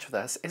in touch with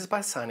us is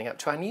by signing up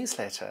to our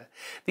newsletter.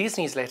 These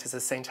newsletters are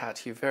sent out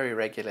to you very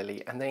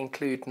regularly and they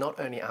include not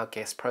only our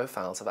guest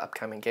profiles of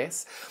upcoming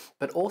guests,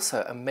 but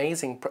also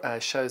amazing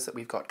shows that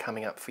we've got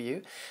coming up for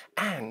you.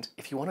 And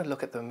if you want to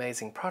look at the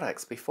amazing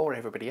products before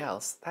everybody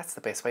else, that's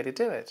the best way to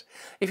do it.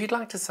 If you'd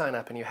like to sign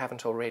up and you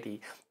haven't already,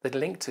 the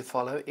link to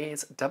follow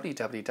is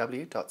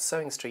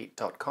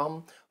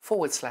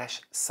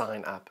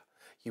www.sewingstreet.com/sign up.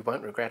 You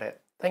won't regret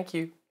it. Thank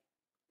you.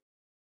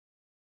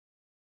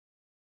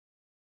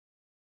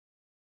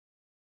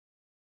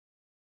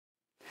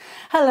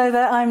 Hello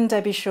there, I'm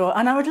Debbie Shaw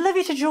and I would love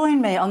you to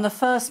join me on the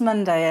first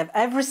Monday of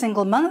every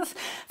single month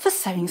for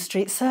Sewing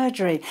Street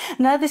Surgery.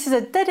 Now this is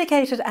a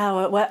dedicated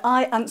hour where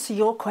I answer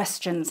your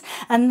questions,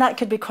 and that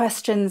could be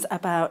questions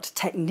about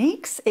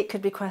techniques, it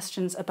could be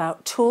questions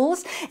about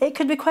tools, it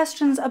could be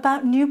questions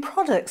about new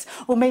products,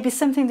 or maybe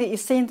something that you've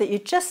seen that you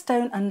just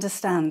don't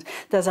understand.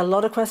 There's a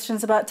lot of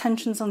questions about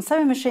tensions on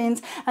sewing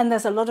machines and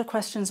there's a lot of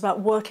questions about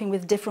working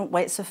with different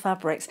weights of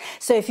fabrics.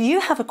 So if you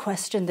have a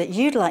question that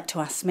you'd like to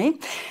ask me,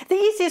 the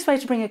easiest way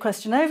to bring a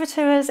question over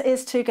to us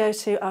is to go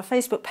to our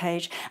Facebook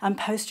page and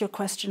post your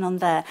question on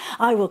there.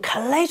 I will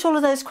collate all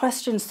of those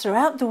questions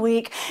throughout the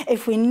week.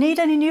 If we need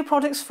any new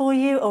products for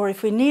you or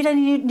if we need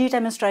any new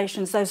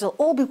demonstrations, those will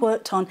all be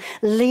worked on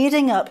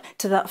leading up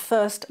to that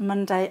first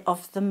Monday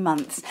of the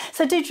month.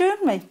 So do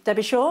join me,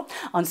 Debbie Shaw,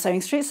 on Sewing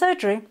Street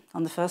Surgery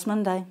on the first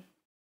Monday.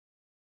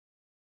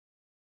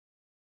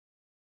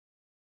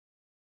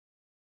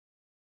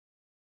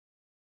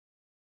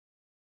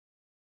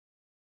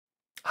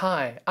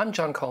 Hi, I'm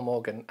John Cole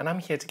Morgan and I'm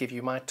here to give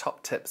you my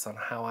top tips on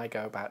how I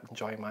go about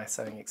enjoying my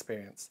sewing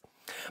experience.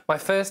 My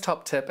first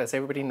top tip, as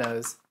everybody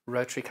knows,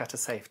 rotary cutter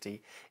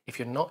safety. If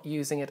you're not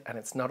using it and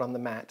it's not on the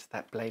mat,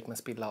 that blade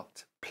must be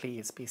locked.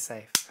 Please be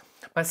safe.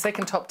 My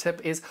second top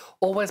tip is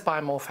always buy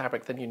more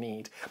fabric than you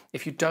need.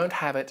 If you don't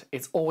have it,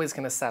 it's always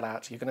going to sell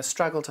out. You're going to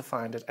struggle to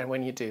find it, and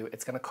when you do,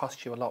 it's going to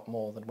cost you a lot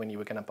more than when you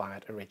were going to buy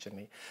it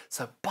originally.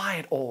 So buy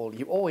it all.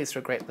 You always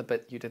regret the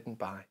bit you didn't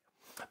buy.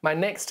 My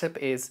next tip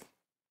is,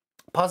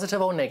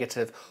 positive or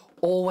negative,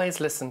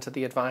 always listen to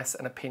the advice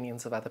and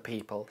opinions of other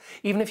people.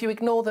 Even if you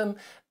ignore them,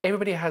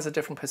 everybody has a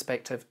different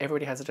perspective,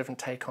 everybody has a different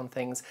take on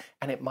things,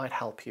 and it might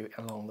help you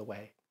along the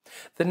way.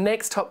 The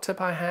next top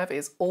tip I have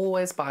is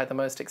always buy the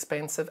most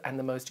expensive and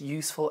the most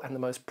useful and the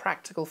most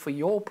practical for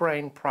your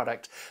brain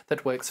product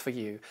that works for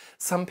you.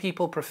 Some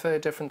people prefer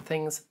different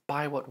things.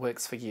 Buy what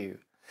works for you.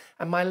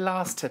 And my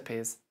last tip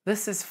is,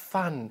 this is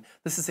fun,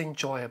 this is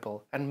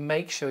enjoyable, and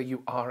make sure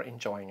you are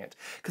enjoying it.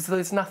 Because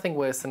there's nothing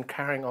worse than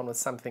carrying on with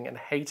something and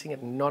hating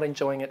it and not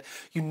enjoying it.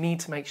 You need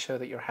to make sure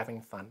that you're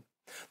having fun.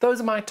 Those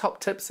are my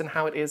top tips and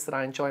how it is that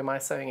I enjoy my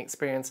sewing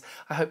experience.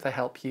 I hope they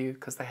help you,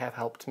 because they have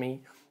helped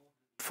me.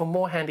 For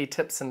more handy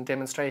tips and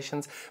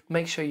demonstrations,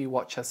 make sure you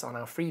watch us on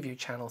our Freeview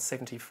channel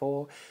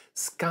 74,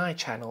 Sky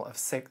channel of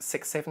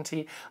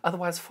 670,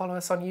 otherwise follow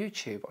us on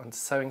YouTube on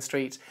Sewing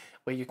Street,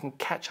 where you can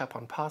catch up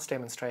on past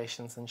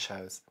demonstrations and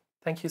shows.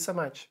 Thank you so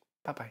much.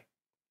 Bye-bye.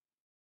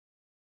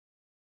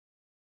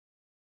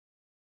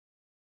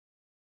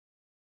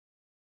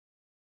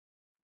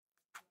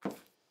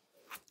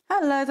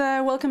 Hello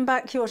there, welcome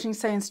back. You're watching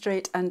Sewing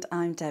Street and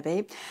I'm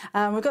Debbie.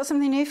 We've got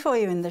something new for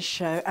you in this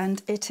show,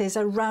 and it is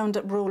a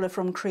roundup ruler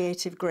from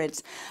Creative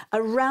Grids. A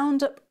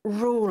roundup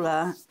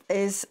ruler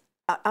is,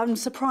 I'm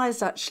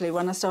surprised actually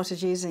when I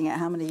started using it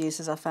how many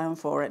uses I found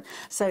for it.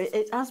 So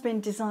it has been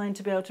designed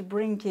to be able to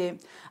bring you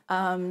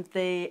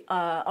the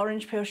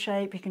orange peel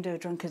shape. You can do a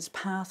drunkard's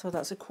path, or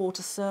that's a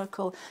quarter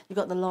circle. You've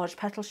got the large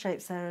petal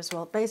shapes there as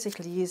well,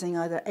 basically using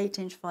either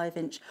 8-inch,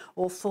 5-inch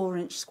or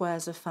 4-inch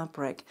squares of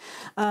fabric.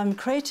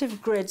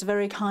 Creative Grids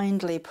very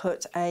kindly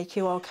put a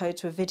QR code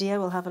to a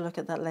video. We'll have a look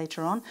at that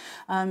later on.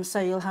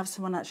 So you'll have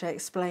someone actually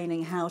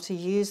explaining how to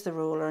use the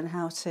ruler and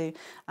how to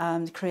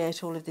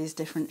create all of these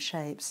different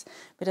shapes.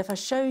 But if I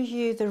show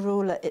you the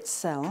ruler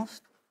itself,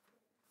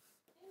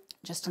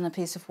 just on a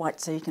piece of white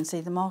so you can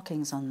see the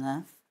markings on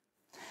there,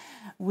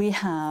 we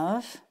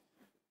have,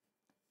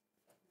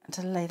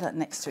 to lay that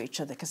next to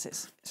each other because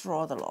it's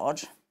rather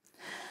large,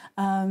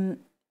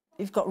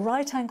 you've got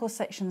right angle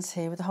sections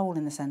here with a hole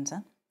in the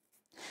centre,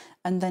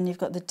 and then you've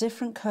got the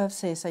different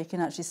curves here so you can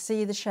actually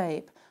see the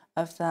shape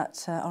of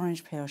that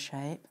orange peel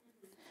shape,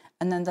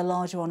 and then the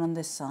larger one on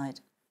this side.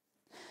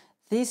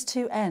 These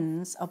two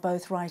ends are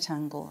both right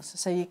angles,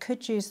 so you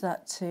could use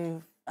that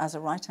to as a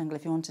right angle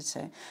if you wanted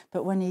to,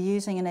 but when you're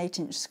using an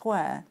 8-inch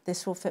square,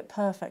 this will fit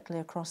perfectly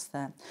across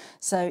there.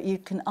 So you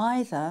can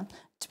either,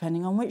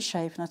 depending on which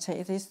shape, and I'll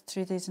take you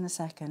through these in a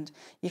second,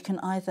 you can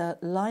either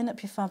line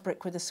up your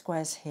fabric with the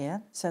squares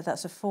here, so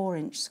that's a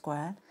 4-inch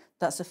square,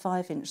 that's a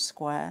 5-inch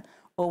square,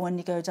 or when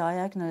you go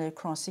diagonally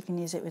across, you can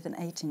use it with an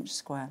 8-inch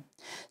square.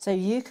 So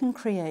you can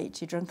create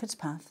your drunkard's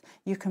path.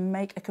 You can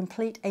make a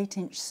complete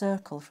 8-inch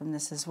circle from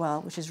this as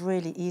well, which is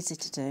really easy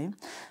to do,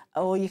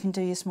 or you can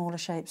do your smaller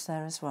shapes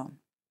there as well.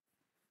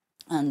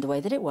 And the way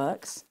that it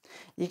works,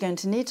 you're going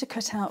to need to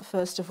cut out,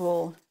 first of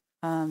all,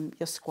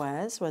 your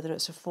squares, whether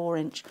it's a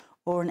 4-inch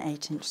or an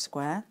 8-inch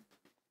square.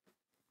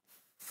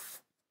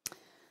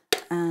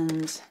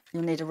 And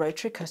you'll need a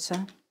rotary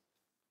cutter.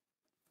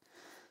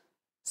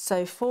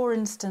 So for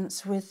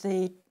instance, with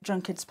the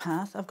drunkard's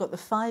path, I've got the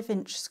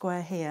 5-inch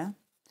square here.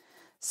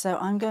 So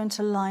I'm going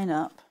to line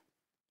up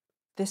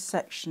this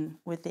section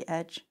with the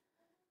edge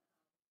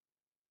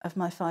of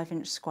my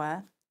 5-inch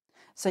square.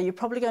 So you're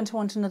probably going to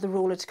want another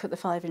ruler to cut the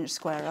 5-inch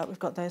square out. We've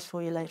got those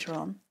for you later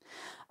on.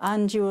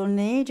 And you will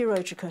need your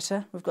rotary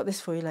cutter. We've got this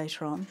for you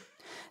later on.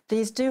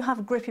 These do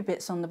have grippy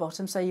bits on the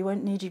bottom, so you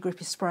won't need your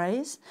grippy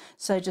sprays.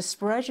 So just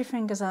spread your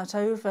fingers out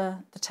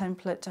over the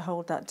template to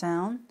hold that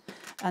down,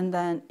 and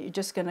then you're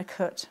just going to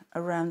cut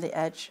around the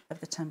edge of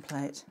the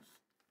template.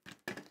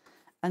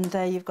 And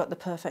there you've got the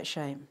perfect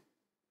shape.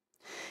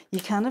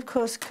 You can, of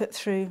course, cut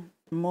through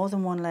more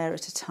than one layer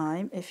at a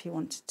time if you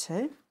wanted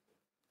to.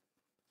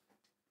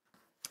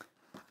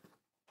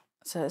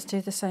 So let's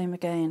do the same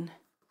again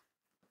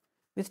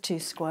with 2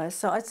 squares.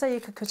 So I'd say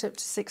you could cut up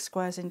to 6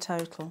 squares in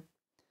total.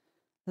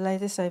 Lay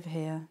this over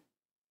here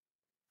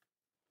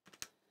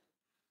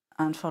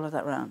and follow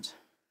that round.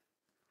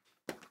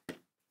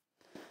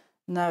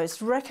 Now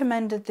it's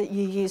recommended that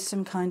you use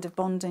some kind of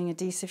bonding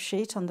adhesive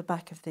sheet on the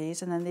back of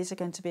these, and then these are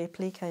going to be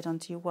appliqued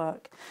onto your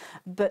work.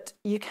 But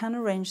you can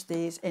arrange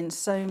these in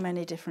so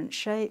many different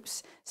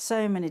shapes,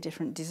 so many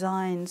different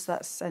designs.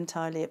 That's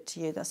entirely up to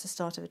you. That's the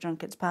start of a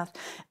drunkard's path.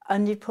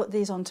 And you put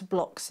these onto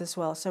blocks as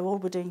well. So all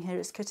we're doing here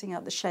is cutting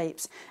out the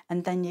shapes,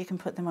 and then you can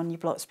put them on your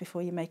blocks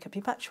before you make up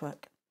your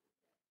patchwork.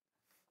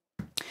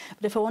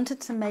 But if I wanted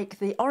to make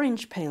the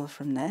orange peel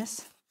from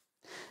this,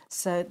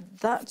 so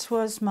that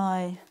was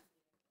my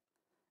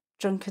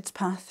drunkard's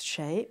path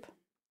shape,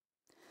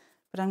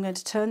 but I'm going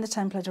to turn the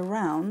template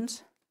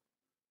around,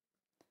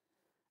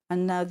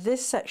 and now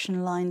this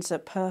section lines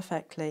up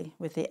perfectly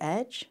with the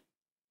edge.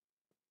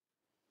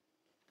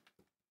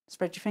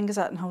 Spread your fingers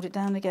out and hold it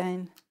down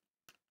again,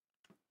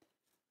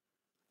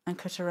 and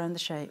cut around the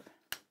shape.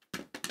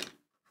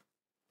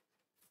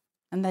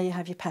 And there you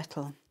have your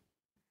petal.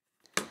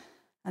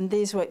 And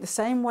these work the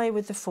same way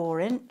with the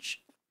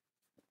 4-inch,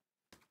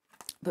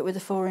 but with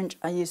the 4-inch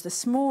I use the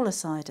smaller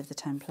side of the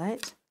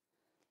template.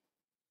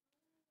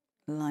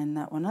 Line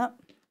that one up.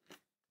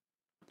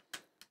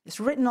 It's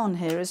written on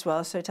here as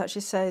well, so it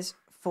actually says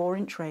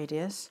 4-inch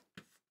radius.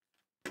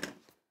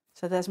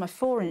 So there's my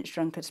 4-inch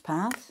drunkard's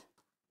path.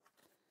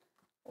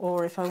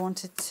 Or if I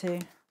wanted to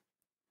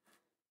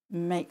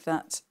make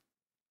that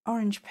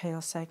orange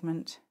peel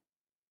segment,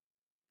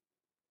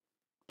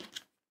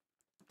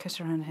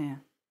 cut around here.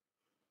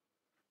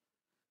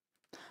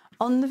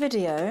 On the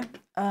video,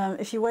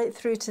 if you wait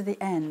through to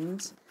the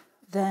end,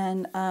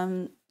 then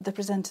the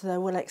presenter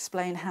there will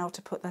explain how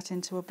to put that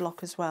into a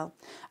block as well,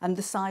 and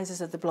the sizes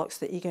of the blocks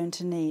that you're going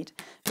to need.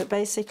 But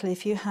basically,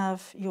 if you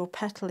have your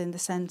petal in the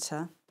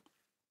centre,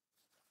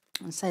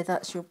 and say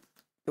that's your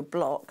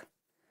block,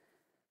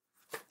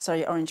 sorry,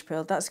 your orange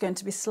peel, that's going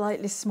to be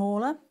slightly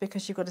smaller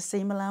because you've got a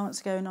seam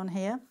allowance going on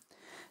here.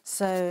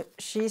 So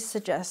she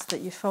suggests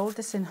that you fold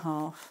this in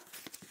half.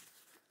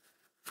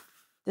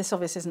 This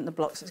obviously isn't the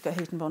block, so it's got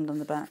heat and bond on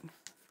the back.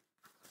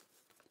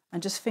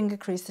 And just finger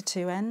crease the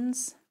 2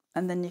 ends,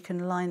 and then you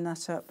can line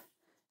that up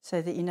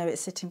so that you know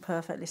it's sitting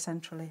perfectly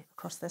centrally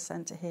across the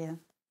centre here.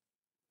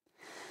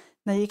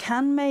 Now you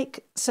can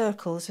make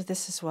circles with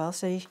this as well,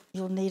 so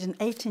you'll need an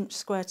 8-inch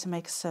square to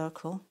make a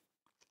circle.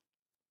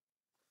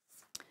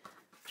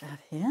 Which I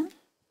have here.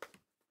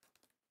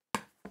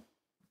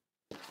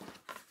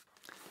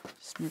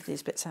 Just move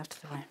these bits out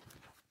of the way.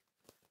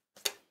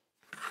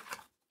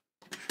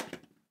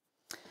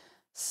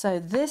 So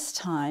this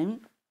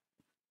time,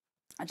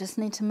 I just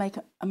need to make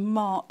a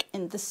mark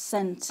in the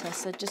centre,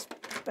 so just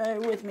bear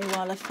with me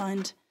while I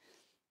find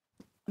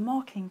a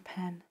marking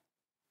pen,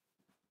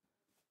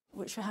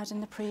 which we had in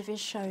the previous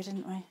show,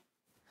 didn't we?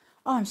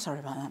 Oh, I'm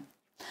sorry about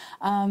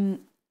that.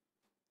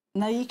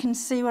 Now you can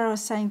see where I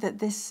was saying that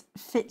this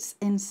fits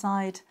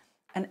inside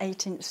an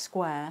 8-inch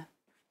square.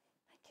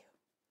 Thank you.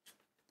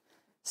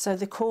 So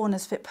the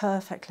corners fit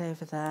perfectly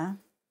over there.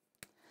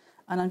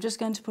 And I'm just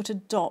going to put a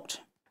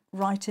dot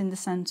right in the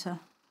centre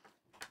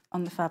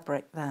on the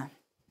fabric there.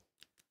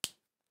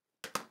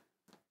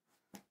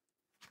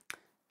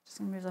 Just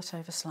going to move that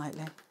over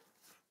slightly.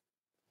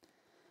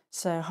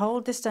 So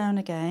hold this down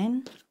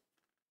again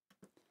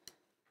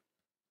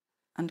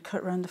and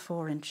cut around the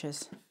 4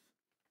 inches.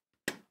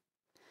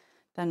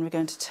 Then we're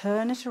going to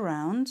turn it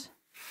around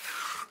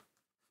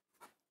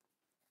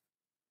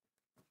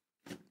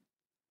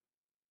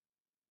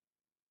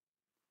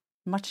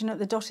matching up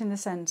the dot in the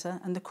centre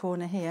and the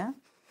corner here,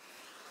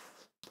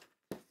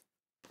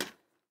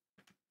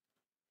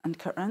 and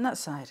cut around that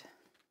side.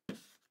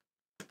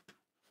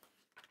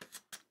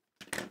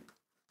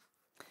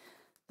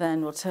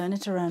 Then we'll turn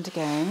it around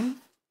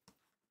again.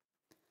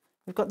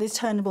 We've got these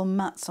turnable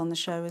mats on the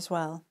show as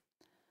well.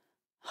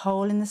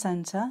 Hole in the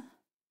centre,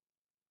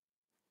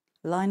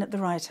 line up the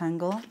right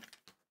angle,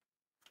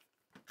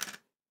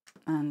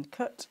 and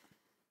cut.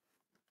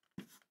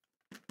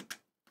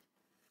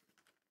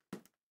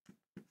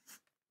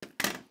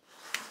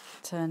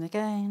 Turn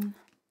again.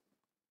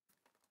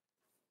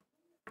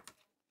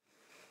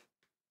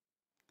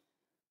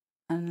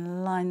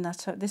 And line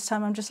that up. This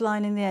time I'm just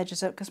lining the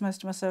edges up because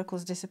most of my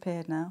circles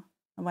disappeared now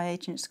and my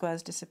 8-inch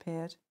squares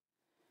disappeared.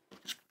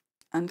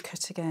 And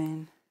cut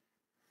again.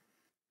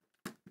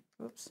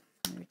 Oops,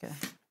 there we go.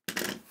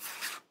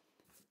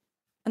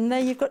 And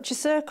there you've got your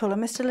circle. I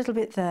missed a little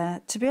bit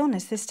there. To be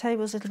honest, this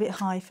table's a little bit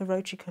high for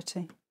rotary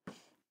cutting.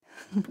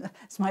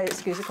 It's my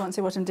excuse, I can't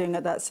see what I'm doing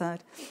at that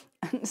side.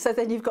 So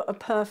then you've got a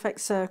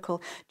perfect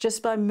circle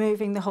just by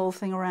moving the whole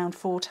thing around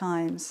 4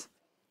 times.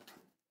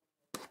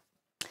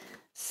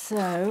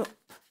 So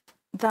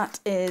that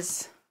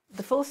is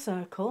the full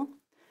circle.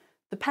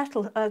 The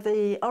petal,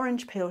 the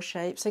orange peel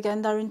shapes,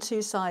 again, they're in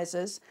 2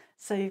 sizes.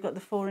 So you've got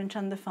the 4-inch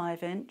and the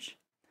 5-inch.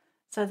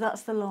 So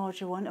that's the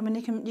larger one. I mean,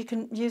 you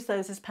can use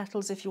those as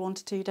petals if you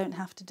wanted to. You don't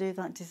have to do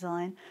that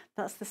design.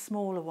 That's the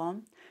smaller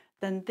one.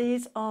 Then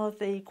these are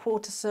the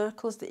quarter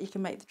circles that you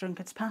can make the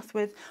drunkard's path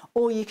with,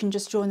 or you can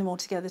just join them all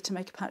together to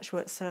make a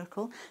patchwork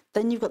circle.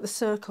 Then you've got the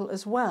circle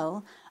as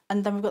well,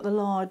 and then we've got the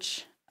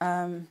large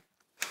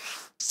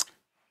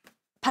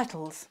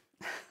petals.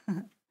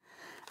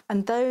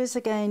 And those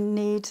again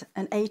need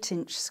an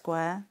 8-inch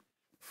square.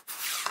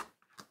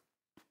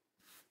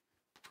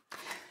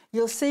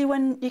 You'll see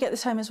when you get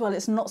this home as well,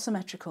 it's not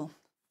symmetrical.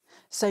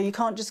 So you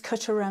can't just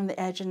cut around the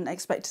edge and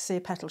expect to see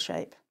a petal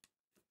shape.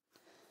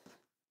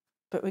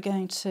 But we're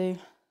going to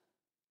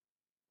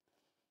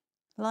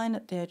line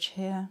up the edge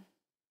here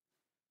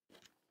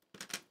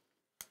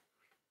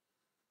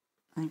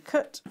and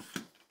cut,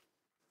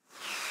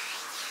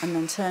 and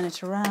then turn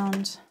it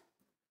around,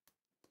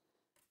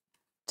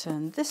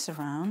 turn this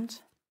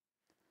around,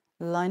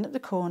 line up the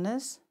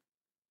corners,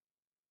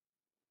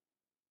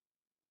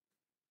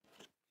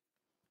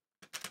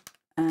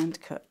 and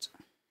cut.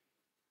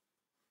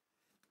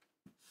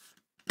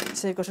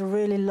 So you've got a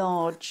really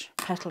large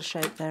petal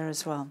shape there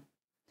as well.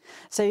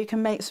 So you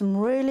can make some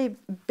really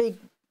big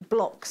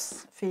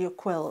blocks for your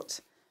quilt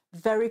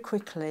very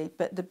quickly,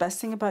 but the best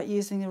thing about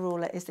using the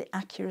ruler is the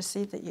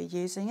accuracy that you're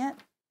using it.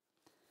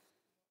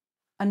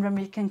 And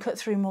remember, you can cut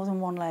through more than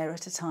 1 layer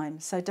at a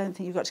time, so don't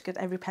think you've got to cut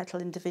every petal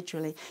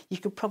individually. You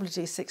could probably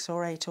do 6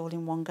 or 8 all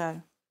in one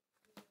go.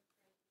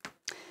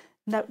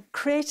 Now,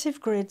 Creative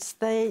Grids,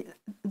 they're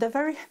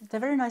very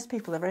nice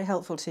people. They're very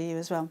helpful to you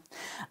as well.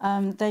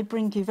 They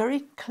bring you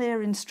very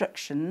clear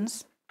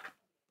instructions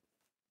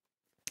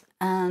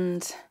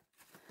and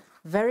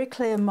very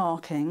clear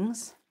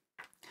markings.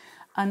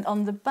 And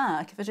on the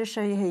back, if I just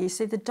show you here, you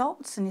see the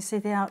dots and you see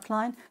the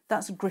outline,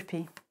 that's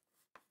grippy.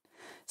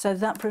 So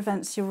that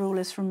prevents your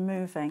rulers from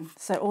moving.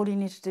 So all you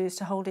need to do is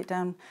to hold it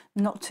down,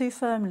 not too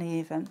firmly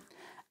even.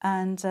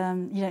 And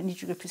you don't need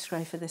your grippy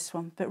spray for this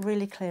one, but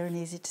really clear and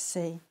easy to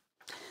see.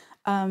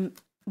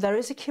 There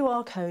is a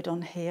QR code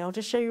on here. I'll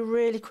just show you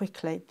really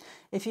quickly.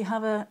 If you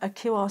have a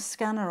QR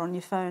scanner on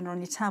your phone or on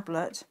your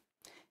tablet,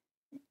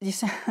 you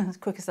see, as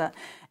quick as that,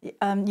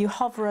 you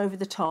hover over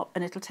the top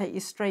and it'll take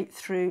you straight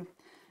through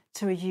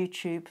to a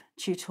YouTube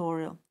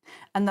tutorial.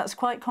 And that's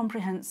quite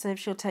comprehensive.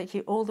 She'll take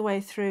you all the way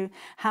through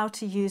how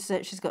to use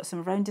it. She's got some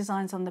of her own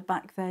designs on the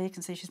back there. You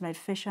can see she's made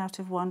fish out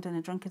of one and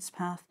a drunkard's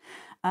path,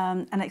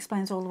 and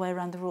explains all the way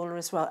around the ruler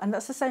as well. And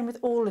that's the same with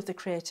all of the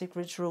Creative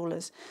Grids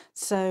rulers.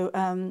 So,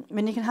 I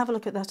mean, you can have a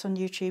look at that on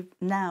YouTube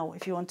now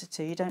if you wanted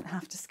to. You don't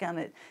have to scan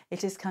it.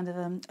 It is kind of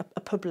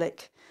a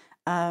public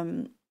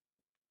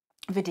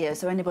video,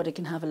 so anybody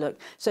can have a look.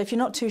 So if you're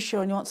not too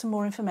sure and you want some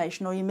more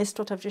information, or you missed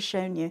what I've just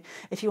shown you,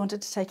 if you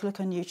wanted to take a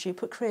look on YouTube,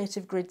 put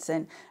Creative Grids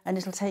in and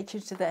it'll take you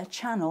to their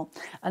channel,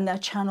 and their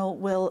channel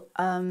will,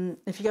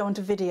 if you go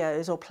onto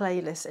videos or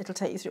playlists, it'll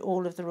take you through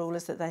all of the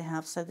rulers that they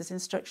have. So there's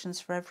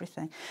instructions for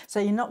everything. So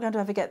you're not going to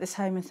ever get this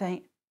home and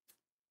think,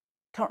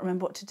 can't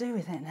remember what to do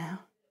with it now.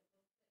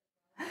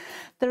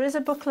 There is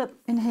a booklet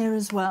in here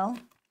as well.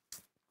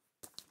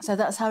 So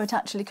that's how it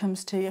actually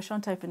comes to you. I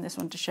shan't open this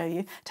one to show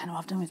you. Don't know what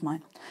I've done with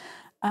mine.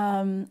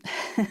 I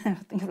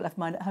think I've left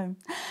mine at home.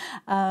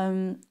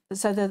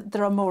 So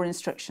there are more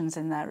instructions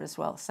in there as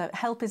well. So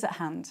help is at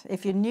hand.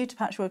 If you're new to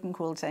patchwork and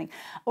quilting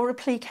or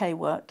applique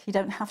work, you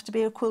don't have to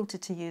be a quilter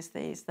to use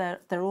these.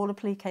 They're all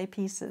applique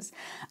pieces.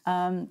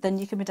 Then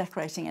you can be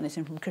decorating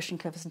anything from cushion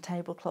covers and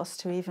tablecloths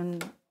to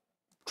even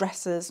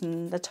dresses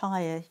and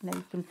attire. You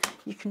know,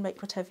 you can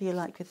make whatever you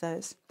like with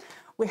those.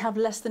 We have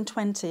less than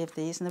 20 of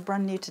these and they're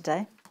brand new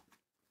today.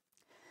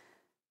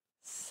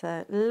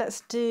 So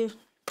let's do,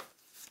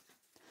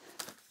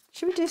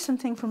 should we do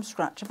something from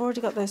scratch? I've already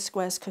got those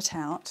squares cut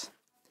out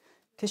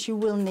because you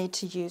will need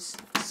to use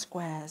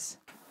squares.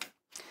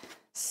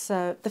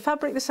 So the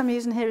fabric that I'm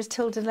using here is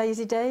Tilda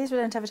Lazy Days. We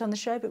don't have it on the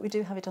show, but we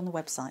do have it on the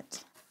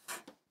website.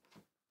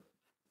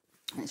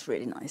 And it's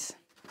really nice.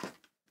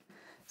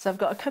 So I've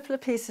got a couple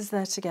of pieces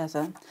there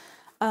together.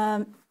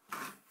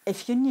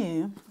 If you're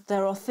new,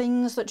 there are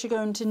things that you're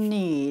going to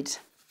need,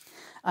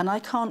 and I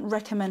can't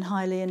recommend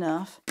highly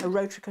enough a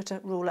rotary cutter,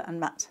 ruler and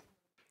mat.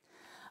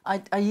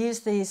 I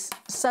use these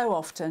so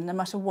often, no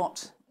matter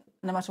what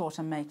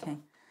I'm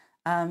making,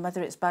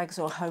 whether it's bags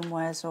or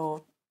homewares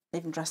or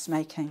even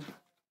dressmaking.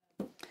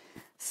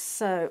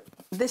 So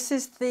this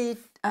is the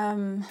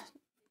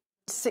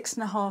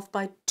 6.5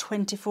 by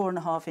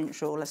 24.5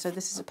 inch ruler, so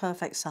this is a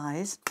perfect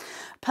size.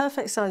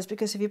 Perfect size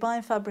because if you're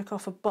buying fabric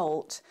off a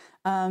bolt,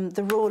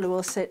 the ruler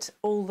will sit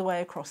all the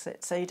way across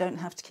it, so you don't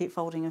have to keep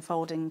folding and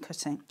folding and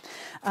cutting.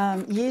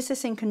 Use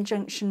this in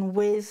conjunction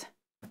with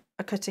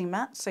a cutting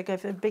mat, so go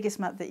for the biggest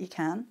mat that you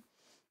can.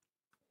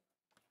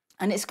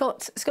 And it's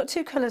got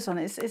two colours on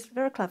it. It's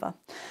very clever.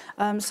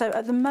 So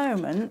at the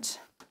moment,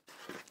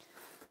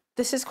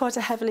 this is quite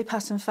a heavily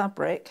patterned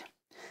fabric,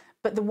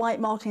 but the white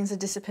markings are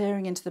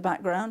disappearing into the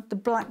background. The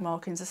black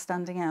markings are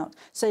standing out.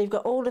 So you've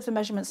got all of the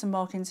measurements and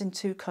markings in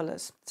two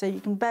colours. So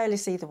you can barely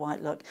see the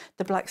white look.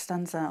 The black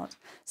stands out.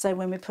 So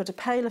when we put a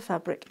paler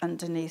fabric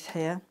underneath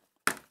here,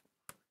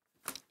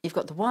 you've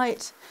got the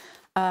white,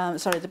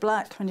 the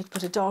black. When you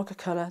put a darker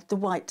colour, the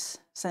white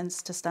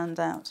tends to stand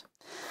out.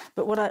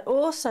 But what I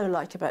also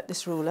like about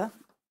this ruler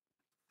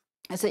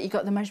is that you've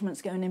got the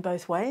measurements going in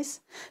both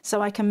ways.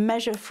 So I can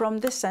measure from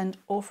this end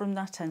or from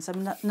that end. So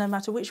no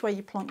matter which way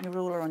you plonk your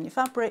ruler on your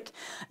fabric,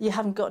 you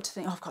haven't got to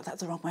think, oh, I've got that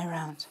the wrong way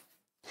around.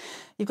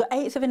 You've got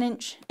 1/8 of an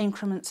inch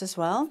increments as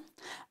well.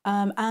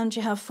 And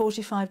you have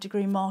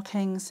 45-degree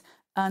markings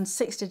and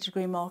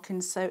 60-degree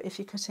markings. So if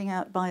you're cutting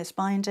out bias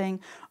binding,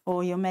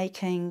 or you're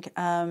making,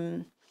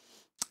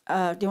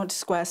 you want to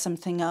square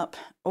something up,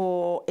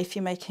 or if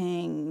you're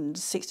making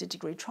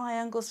 60-degree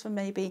triangles for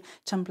maybe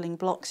tumbling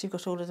blocks, you've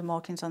got all of the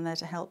markings on there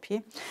to help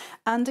you.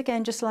 And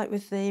again, just like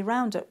with the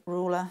roundup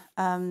ruler,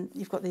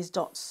 you've got these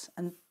dots,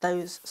 and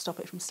those stop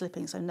it from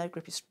slipping, so no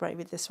grippy spray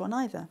with this one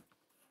either.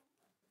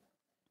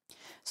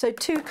 So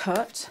to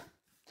cut,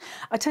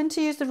 I tend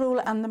to use the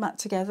ruler and the mat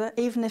together.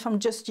 Even if I'm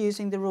just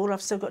using the ruler,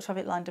 I've still got to have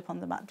it lined up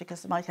on the mat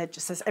because my head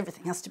just says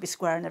everything has to be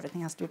square and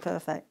everything has to be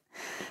perfect.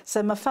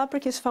 So my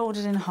fabric is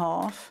folded in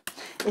half.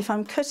 If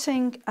I'm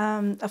cutting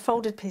a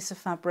folded piece of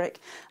fabric,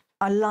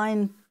 I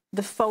line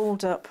the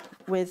fold up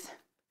with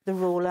the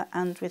ruler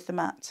and with the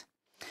mat.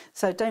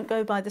 So don't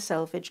go by the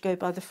selvage, go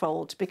by the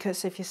fold,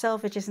 because if your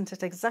selvage isn't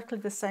at exactly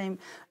the same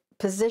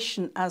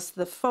position as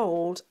the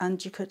fold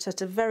and you cut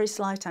at a very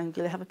slight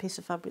angle, you have a piece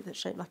of fabric that's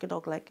shaped like a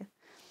dog leg.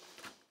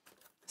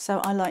 So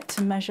I like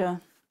to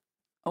measure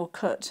or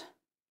cut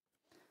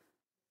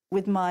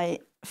with my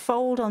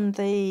fold on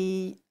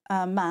the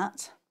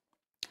mat,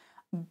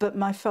 but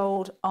my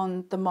fold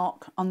on the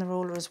mark on the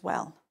ruler as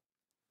well.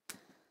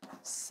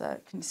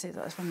 So can you see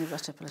that? Let's move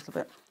that up a little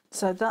bit.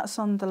 So that's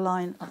on the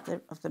line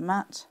of the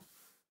mat,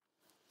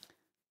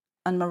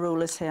 and my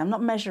ruler's here. I'm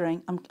not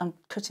measuring, I'm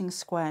cutting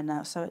square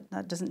now, so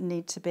that doesn't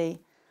need to be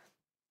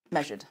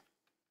measured.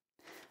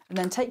 And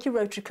then take your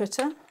rotary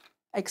cutter,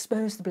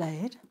 expose the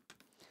blade,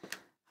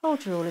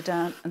 hold your ruler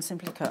down and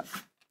simply cut.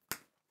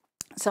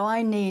 So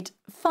I need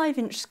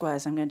 5-inch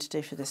squares I'm going to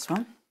do for this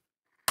one.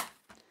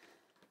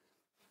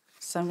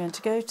 So I'm going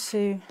to go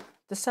to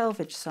the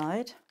selvage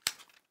side.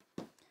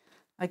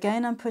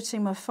 Again, I'm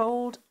putting my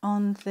fold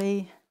on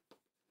the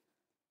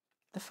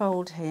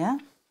fold here.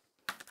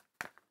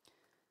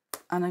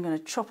 And I'm going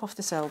to chop off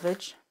the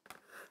selvage.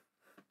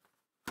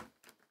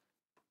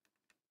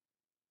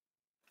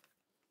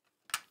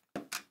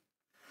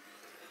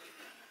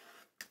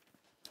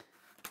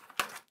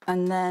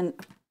 And then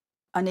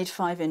I need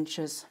 5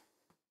 inches.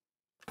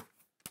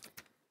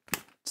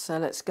 So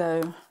let's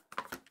go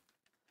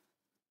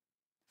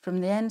from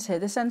the end here.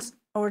 This end's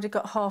already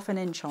got 1/2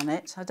 inch on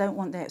it. I don't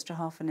want the extra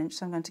 1/2 inch,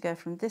 so I'm going to go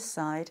from this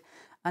side,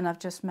 and I've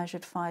just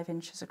measured 5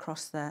 inches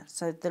across there.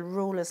 So the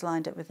ruler's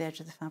lined up with the edge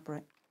of the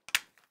fabric.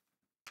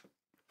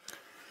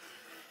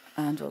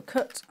 And we'll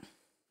cut.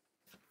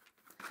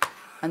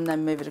 And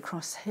then move it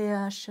across here.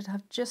 I should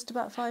have just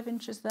about 5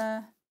 inches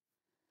there.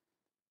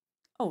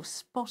 Oh,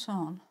 spot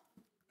on.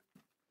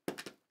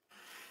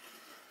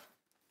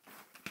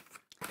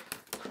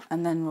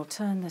 And then we'll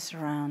turn this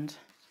around.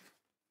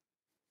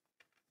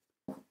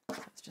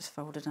 Let's just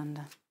fold it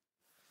under.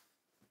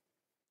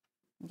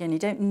 Again, you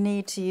don't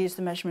need to use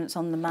the measurements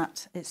on the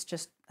mat. It's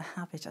just a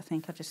habit, I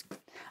think. I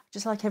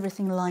just like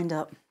everything lined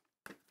up.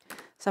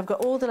 So I've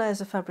got all the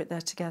layers of fabric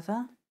there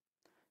together.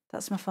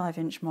 That's my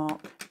 5-inch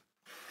mark.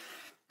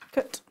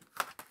 Cut.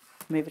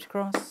 Move it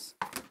across.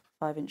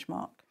 5-inch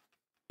mark.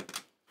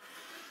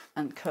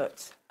 And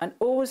cut. And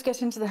always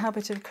get into the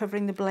habit of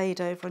covering the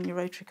blade over on your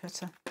rotary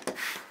cutter.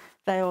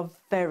 They are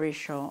very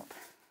sharp.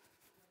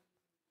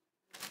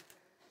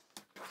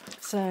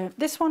 So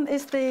this one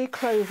is the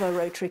Clover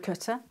rotary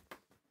cutter.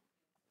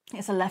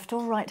 It's a left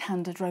or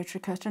right-handed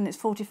rotary cutter, and it's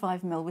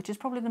 45mm, which is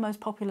probably the most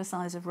popular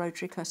size of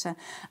rotary cutter.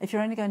 If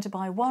you're only going to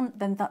buy one,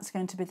 then that's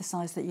going to be the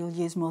size that you'll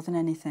use more than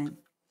anything.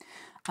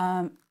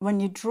 When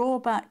you draw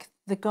back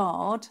the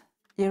guard,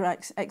 you're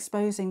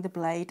exposing the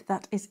blade.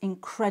 That is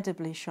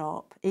incredibly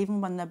sharp.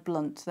 Even when they're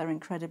blunt, they're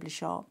incredibly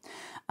sharp.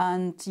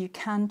 And you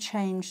can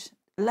change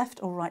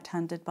left or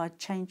right-handed by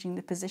changing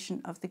the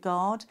position of the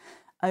guard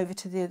over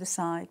to the other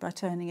side by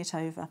turning it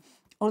over.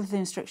 All of the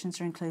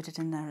instructions are included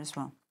in there as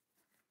well.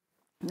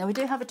 Now we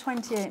do have a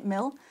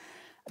 28mm.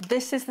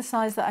 This is the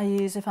size that I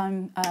use if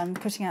I'm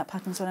cutting out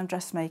patterns when I'm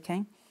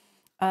dressmaking.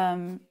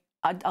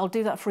 I'll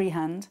do that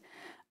freehand.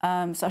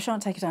 So I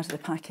shan't take it out of the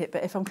packet,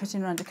 but if I'm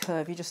cutting around a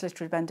curve, you just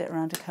literally bend it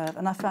around a curve.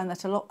 And I find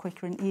that a lot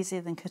quicker and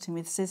easier than cutting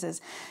with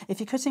scissors. If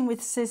you're cutting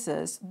with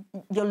scissors,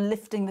 you're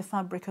lifting the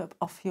fabric up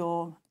off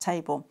your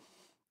table.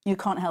 You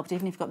can't help it.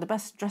 Even if you've got the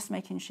best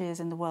dressmaking shears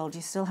in the world,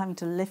 you're still having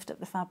to lift up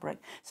the fabric.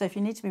 So if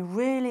you need to be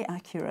really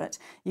accurate,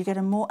 you get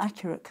a more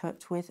accurate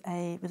cut with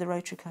a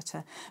rotary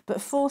cutter. But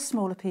for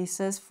smaller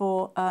pieces,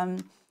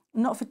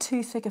 not for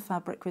too thick a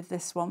fabric with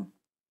this one,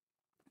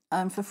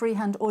 for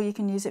freehand, or you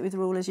can use it with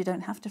rulers. You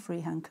don't have to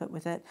freehand cut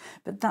with it,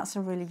 but that's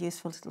a really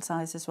useful little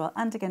size as well.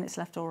 And again, it's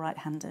left or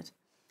right-handed.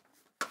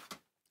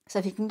 So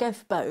if you can go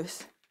for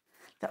both,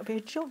 that would be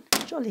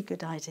a jolly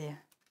good idea.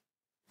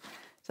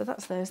 So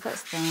that's those,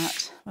 that's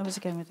that. Where was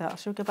I going with that?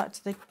 Shall we go back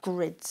to the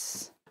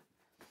grids?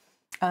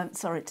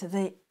 Sorry, to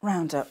the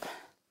roundup.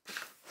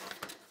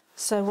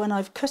 So when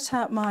I've cut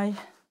out my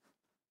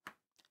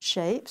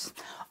shapes,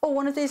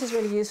 one of these is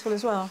really useful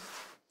as well,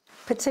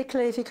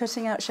 particularly if you're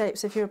cutting out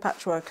shapes if you're a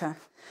patchworker,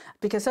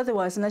 because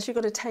otherwise, unless you've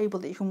got a table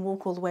that you can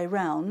walk all the way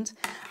around,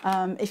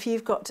 if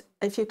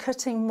you're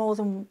cutting more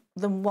than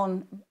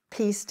one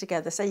piece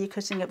together, say you're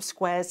cutting up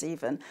squares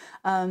even,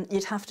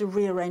 you'd have to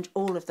rearrange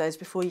all of those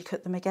before you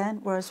cut them again,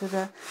 whereas with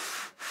a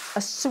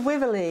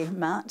swivelly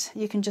mat,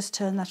 you can just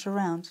turn that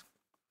around.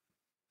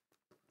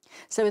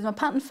 So with my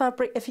pattern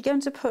fabric, if you're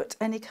going to put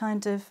any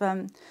kind of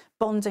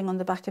bonding on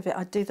the back of it,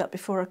 I'd do that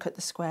before I cut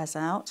the squares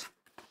out.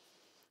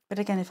 But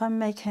again, if I'm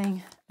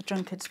making a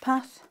drunkard's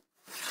path,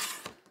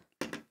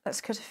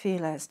 let's cut a few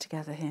layers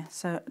together here.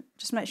 So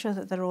just make sure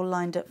that they're all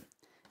lined up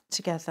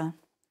together.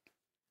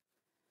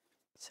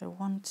 So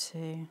 1,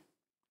 2,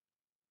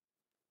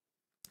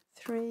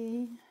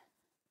 3,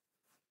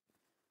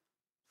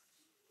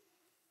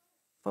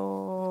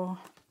 4,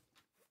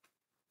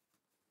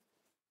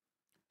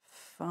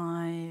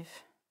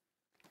 5.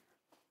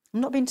 I'm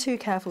not being too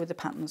careful with the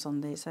patterns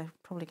on these. They're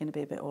probably going to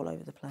be a bit all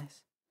over the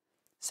place.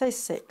 Say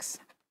 6.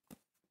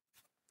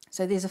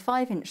 So these are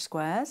 5-inch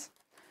squares.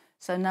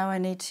 So now I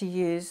need to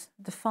use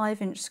the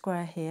 5-inch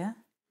square here.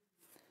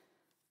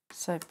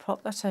 So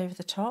pop that over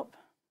the top.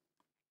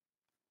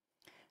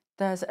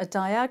 There's a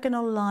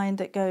diagonal line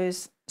that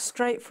goes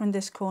straight from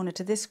this corner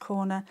to this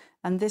corner,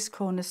 and this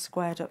corner's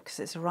squared up because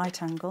it's a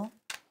right angle.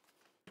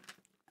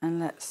 And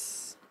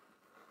let's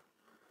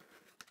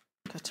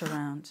cut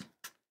around.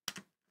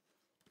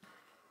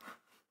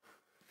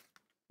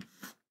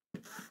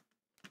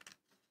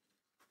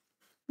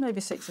 Maybe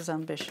 6 is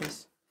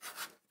ambitious.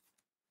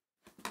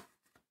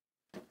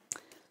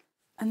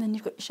 And then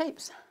you've got your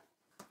shapes.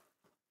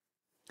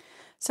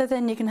 So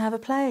then you can have a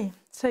play.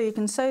 So you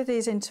can sew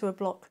these into a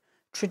block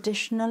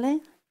traditionally.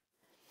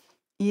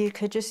 You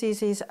could just use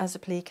these as a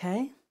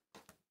plique.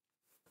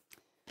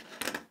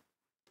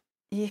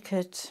 You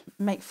could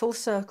make full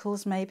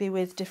circles, maybe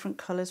with different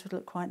colours, would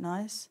look quite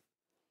nice.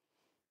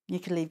 You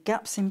could leave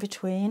gaps in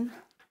between.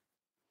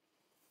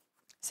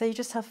 So you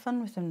just have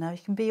fun with them now. You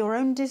can be your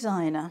own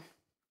designer.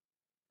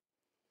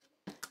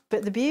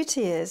 But the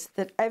beauty is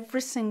that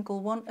every single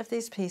one of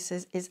these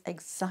pieces is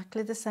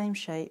exactly the same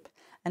shape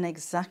and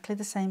exactly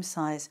the same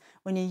size.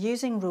 When you're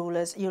using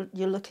rulers, you're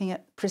looking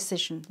at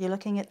precision, you're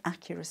looking at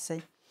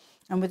accuracy.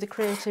 And with the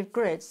Creative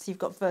Grids, you've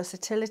got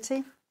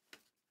versatility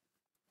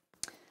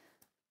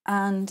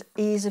and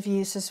ease of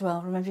use as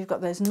well. Remember, you've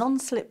got those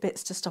non-slip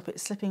bits to stop it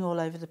slipping all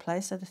over the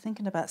place, so they're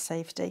thinking about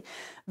safety.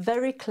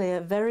 Very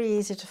clear, very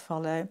easy to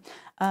follow.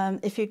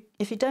 If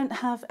you don't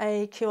have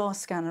a QR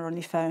scanner on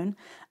your phone,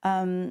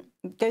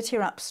 go to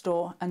your app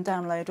store and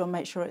download one,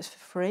 make sure it's for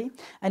free,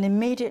 and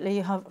immediately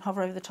you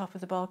hover over the top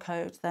of the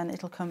barcode, then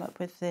it'll come up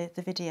with the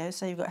video,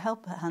 so you've got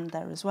help at hand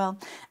there as well.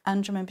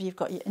 And remember, you've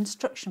got your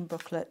instruction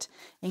booklet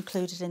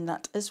included in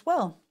that as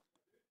well.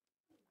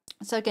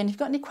 So again, if you've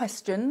got any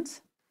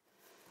questions,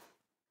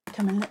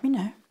 come and let me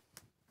know.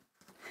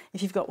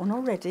 If you've got one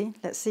already,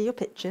 let's see your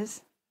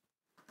pictures.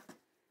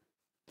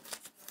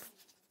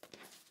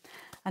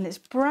 And it's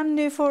brand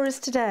new for us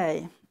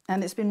today,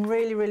 and it's been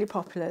really, really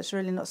popular. It's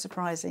really not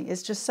surprising.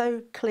 It's just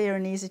so clear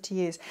and easy to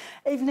use.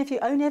 Even if you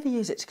only ever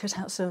use it to cut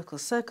out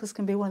circles. Circles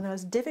can be one of the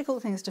most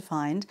difficult things to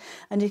find,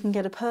 and you can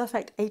get a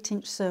perfect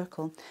 8-inch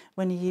circle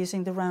when you're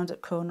using the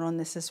roundup corner on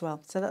this as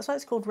well. So that's why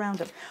it's called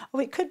roundup. Oh,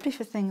 it could be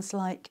for things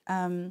like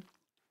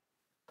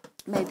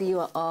maybe you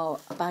are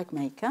a bag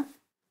maker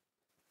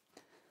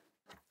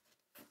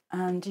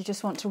and you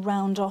just want to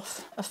round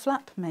off a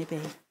flap maybe.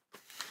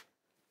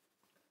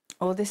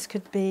 Or this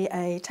could be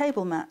a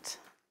table mat.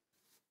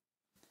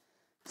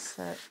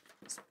 So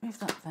let's move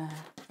that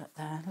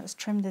there, Let's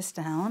trim this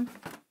down.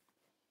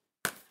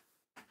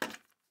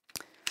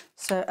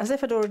 So as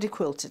if I'd already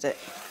quilted it.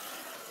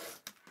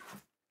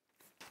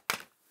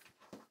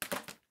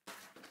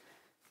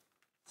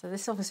 So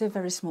this is obviously a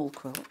very small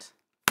quilt.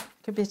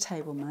 Could be a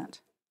table mat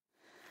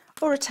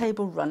or a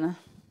table runner.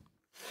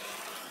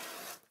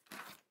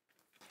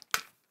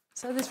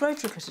 So this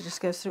rotary cutter just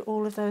goes through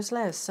all of those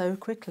layers so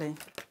quickly.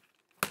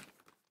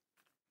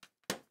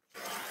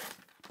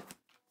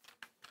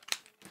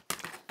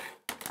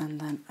 And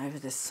then over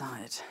this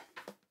side.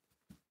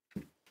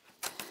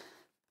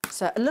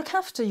 So look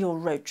after your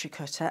rotary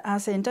cutter,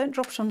 as in don't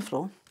drop it on the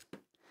floor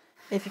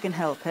if you can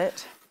help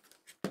it.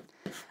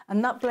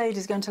 And that blade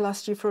is going to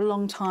last you for a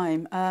long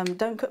time.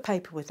 Don't cut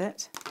paper with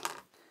it.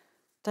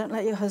 Don't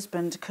let your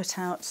husband cut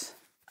out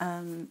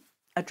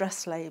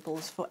address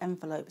labels for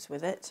envelopes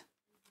with it.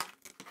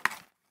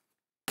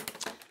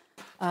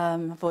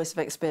 Voice of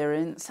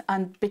experience.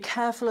 And be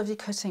careful of your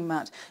cutting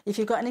mat. If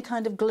you've got any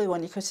kind of glue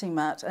on your cutting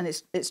mat and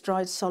it's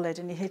dried solid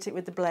and you hit it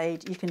with the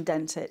blade, you can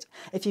dent it.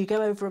 If you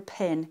go over a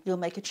pin, you'll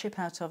make a chip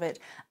out of it,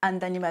 and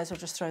then you may as well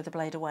just throw the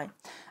blade away.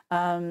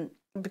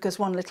 Because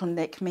one little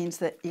nick means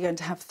that you're going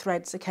to have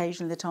threads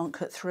occasionally that aren't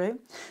cut through.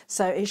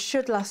 So it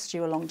should last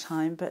you a long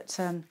time, but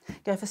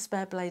go for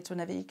spare blades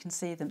whenever you can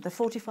see them. The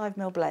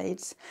 45mm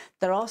blades,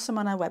 there are some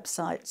on our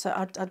website, so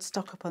I'd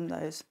stock up on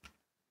those.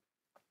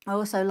 I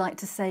also like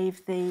to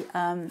save the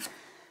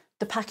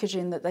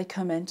packaging that they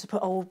come in, to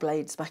put old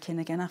blades back in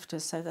again after,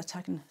 so that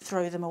I can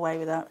throw them away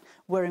without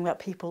worrying about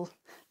people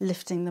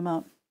lifting them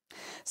up.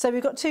 So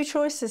we've got two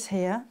choices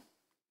here.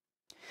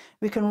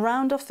 We can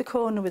round off the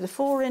corner with a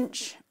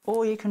 4-inch,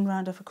 or you can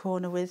round off a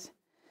corner with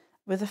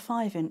a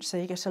 5-inch, so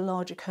you get a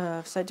larger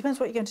curve. So it depends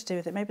what you're going to do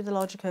with it. Maybe the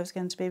larger curve is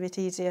going to be a bit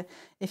easier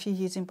if you're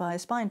using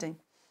bias binding.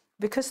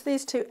 Because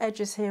these two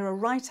edges here are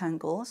right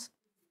angles,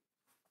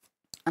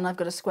 and I've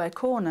got a square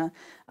corner,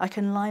 I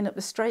can line up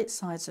the straight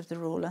sides of the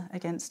ruler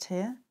against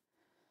here.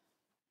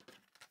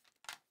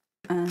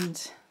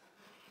 And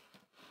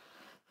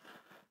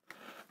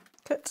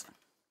cut.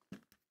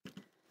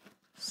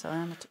 So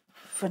I'm at a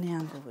funny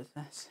angle with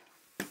this.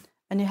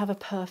 And you have a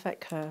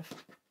perfect curve.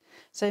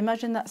 So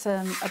imagine that's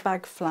a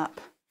bag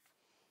flap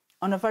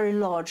on a very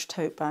large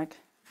tote bag.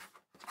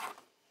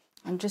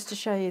 And just to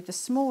show you the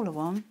smaller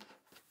one,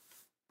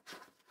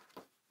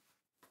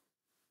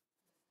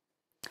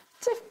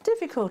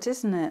 difficult,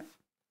 isn't it?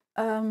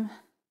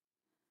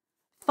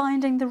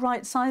 Finding the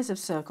right size of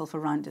circle for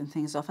rounding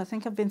things off. I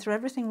think I've been through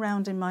everything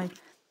round in my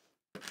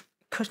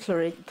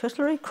crockery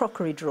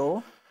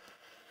drawer.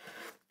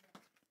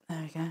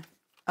 There we go.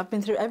 I've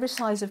been through every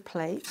size of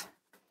plate.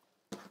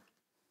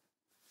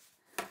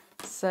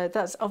 So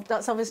that's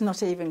obviously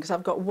not even, because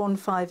I've got one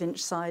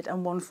 5-inch side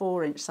and one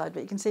 4-inch side,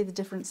 but you can see the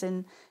difference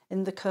in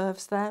the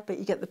curves there, but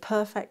you get the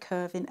perfect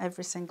curve in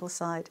every single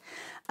side.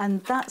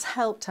 And that's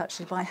helped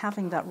actually by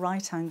having that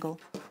right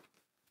angle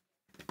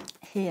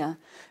here,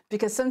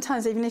 because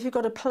sometimes even if you've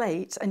got a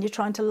plate and you're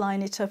trying to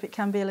line it up, it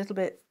can be a little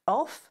bit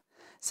off,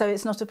 so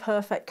it's not a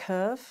perfect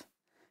curve.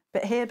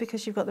 But here,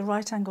 because you've got the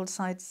right angled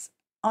sides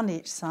on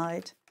each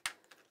side,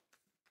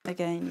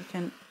 again, you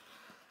can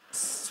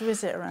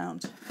swizz it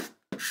around.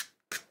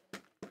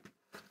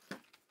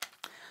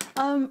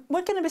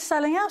 We're going to be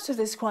selling out of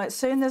this quite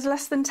soon. There's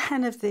less than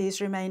 10 of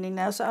these remaining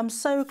now, so I'm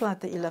so glad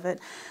that you love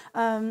it.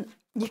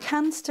 You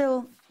can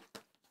still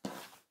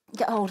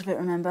get hold of it,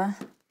 remember.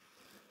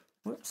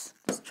 Whoops,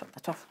 let's chop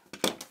that off.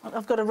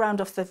 I've got to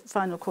round off the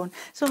final corner.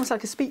 It's almost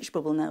like a speech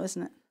bubble now,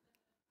 isn't it?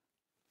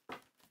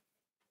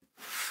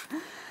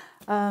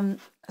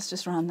 Let's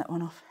just round that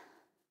one off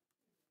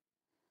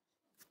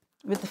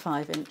with the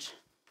 5-inch.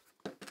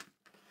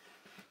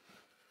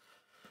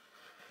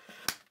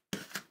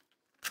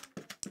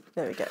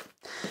 There we go.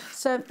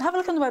 So have a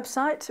look on the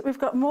website. We've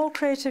got more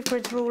Creative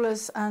Grids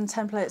rulers and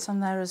templates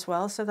on there as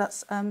well. So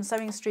that's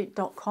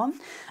sewingstreet.com.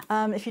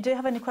 If you do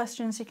have any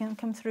questions, you can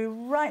come through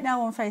right now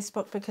on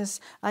Facebook, because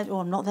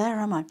I'm not there,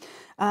 am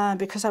I?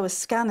 Because I was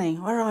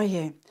scanning. Where are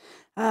you?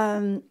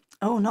 Oh,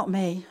 not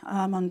me.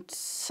 I'm on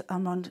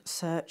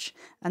search,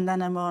 and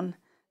then I'm on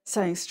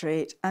Sewing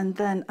Street, and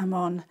then I'm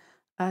on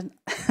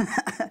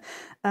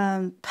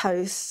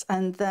posts,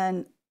 and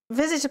then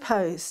visitor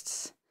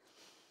posts.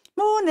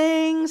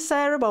 Morning,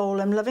 Sarah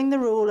Bolam, loving the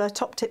ruler,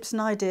 top tips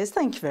and ideas.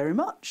 Thank you very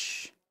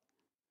much.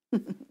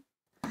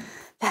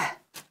 There.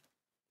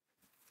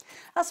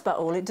 That's about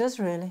all it does,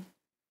 really.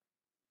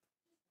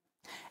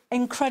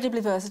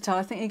 Incredibly versatile.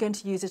 I think you're going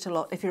to use it a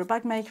lot. If you're a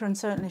bag maker, and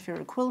certainly if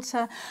you're a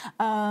quilter,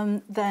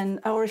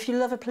 or if you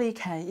love a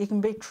plique, you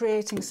can be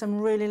creating some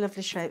really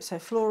lovely shapes. So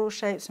floral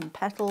shapes and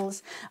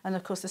petals, and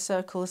of course the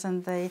circles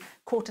and the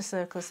quarter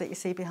circles that you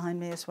see behind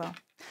me as well.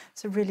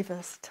 So really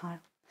versatile.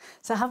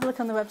 So have a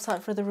look on the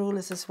website for the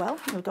rulers as well.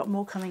 We've got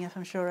more coming up,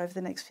 I'm sure, over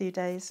the next few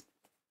days.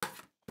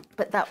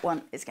 But that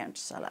one is going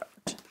to sell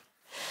out.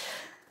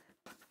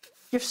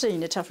 You've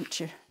seen it, haven't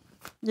you?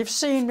 You've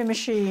seen my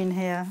machine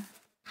here.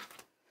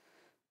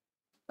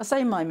 I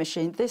say my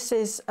machine. This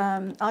is,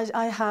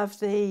 I have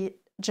the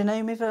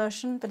Janome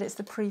version, but it's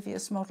the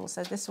previous model.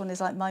 So this one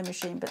is like my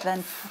machine, but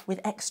then with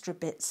extra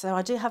bits. So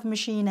I do have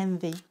machine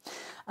envy.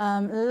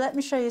 Let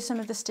me show you some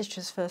of the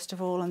stitches first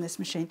of all on this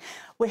machine.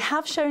 We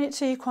have shown it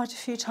to you quite a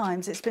few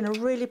times. It's been a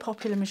really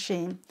popular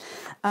machine.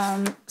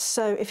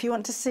 So if you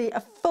want to see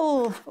a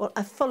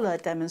fuller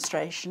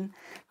demonstration,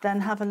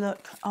 then have a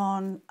look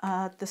on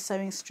the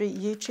Sewing Street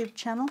YouTube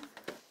channel.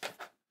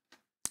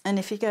 And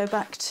if you go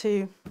back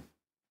to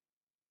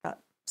about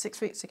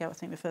 6 weeks ago, I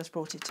think we first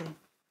brought it to you.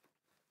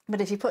 But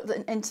if you put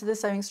that into the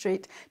Sewing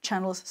Street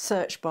channel's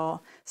search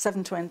bar,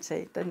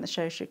 720, then the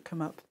show should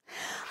come up.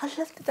 I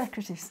love the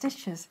decorative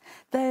stitches.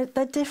 They're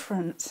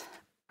different.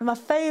 My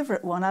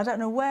favourite one, I don't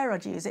know where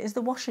I'd use it, is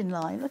the washing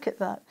line. Look at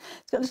that.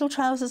 It's got little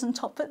trousers and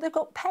top, but they've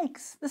got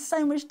pegs. There's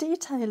so much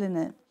detail in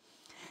it.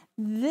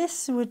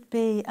 This would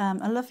be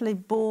a lovely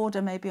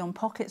border, maybe on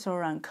pockets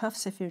or around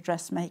cuffs if you're a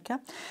dressmaker.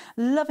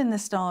 Loving the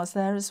stars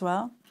there as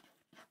well.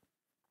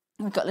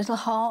 We've got little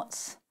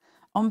hearts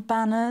on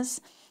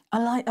banners. I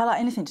like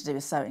anything to do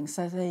with sewing,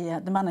 so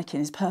the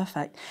mannequin is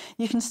perfect.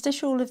 You can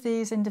stitch all of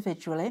these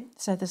individually.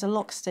 So there's a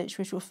lock stitch,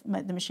 which will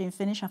make the machine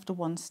finish after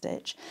one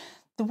stitch.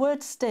 The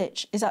word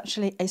stitch is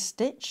actually a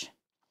stitch.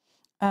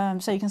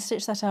 So you can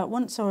stitch that out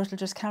once, or it'll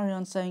just carry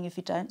on sewing if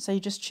you don't. So you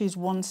just choose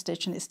one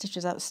stitch and it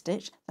stitches out a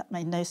stitch. That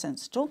made no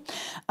sense at all.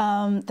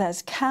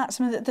 There's cats.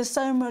 I mean, there's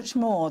so much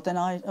more than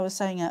I was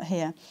saying out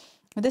here.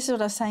 But this is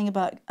what I was saying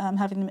about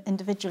having them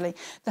individually.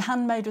 The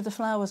handmade with the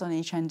flowers on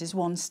each end is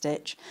one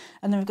stitch.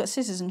 And then we've got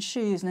scissors and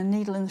shoes and a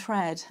needle and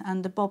thread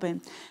and a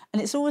bobbin.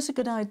 And it's always a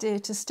good idea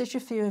to stitch a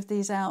few of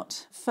these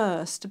out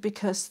first,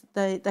 because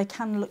they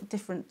can look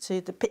different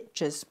to the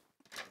pictures.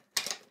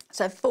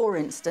 So for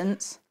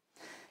instance,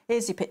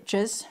 here's your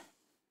pictures.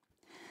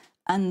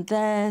 And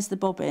there's the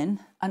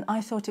bobbin. And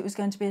I thought it was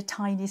going to be a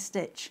tiny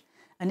stitch,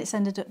 and it's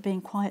ended up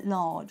being quite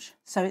large.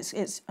 So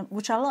it's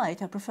which I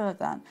like, I prefer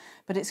that,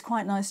 but it's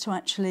quite nice to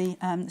actually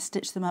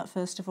stitch them out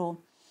first of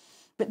all.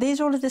 But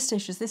these are all of the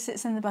stitches. This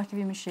sits in the back of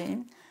your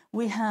machine.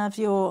 We have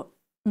your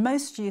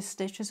most used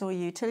stitches or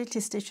utility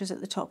stitches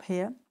at the top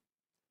here.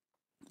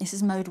 This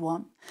is mode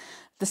 1.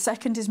 The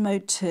second is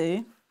mode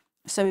 2.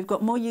 So we've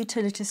got more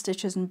utility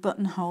stitches and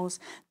buttonholes.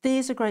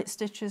 These are great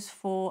stitches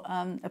for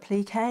a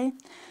plique.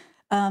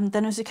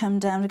 Then as we come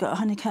down, we've got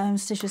honeycomb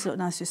stitches that look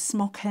nice with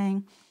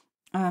smocking.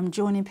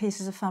 Joining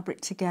pieces of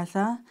fabric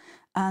together,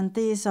 and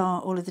these are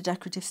all of the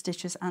decorative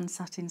stitches and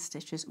satin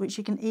stitches, which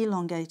you can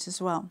elongate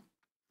as well.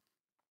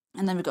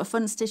 And then we've got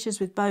fun stitches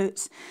with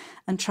boats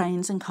and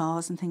trains and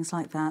cars and things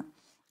like that.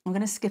 I'm going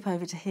to skip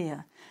over to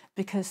here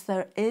because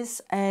there is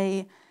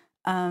a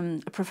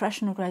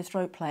professional grade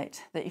throat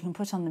plate that you can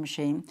put on the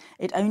machine.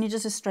 It only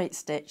does a straight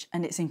stitch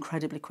and it's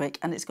incredibly quick,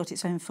 and it's got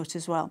its own foot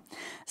as well.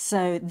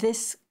 So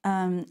this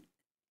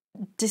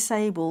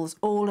disables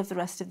all of the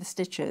rest of the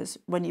stitches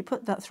when you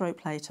put that throat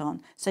plate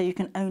on, so you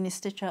can only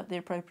stitch out the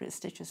appropriate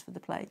stitches for the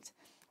plate.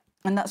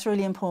 And that's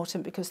really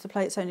important because the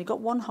plate's only got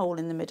one hole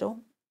in the middle.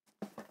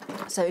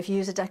 So if you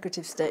use a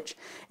decorative stitch,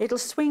 it'll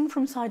swing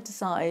from side to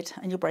side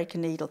and you'll break a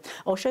needle.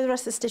 I'll show the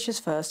rest of the stitches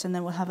first, and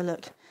then we'll have a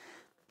look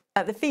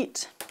at the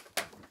feet,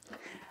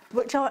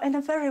 which are in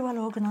a very well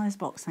organised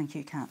box. Thank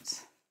you,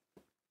 Kat.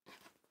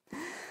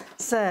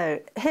 So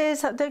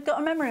here's how, they've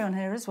got a memory on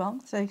here as well,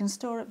 so you can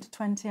store up to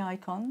 20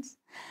 icons.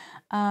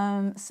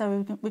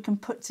 So we can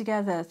put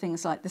together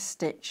things like the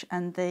stitch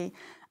and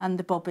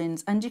the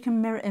bobbins, and you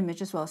can mirror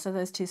image as well. So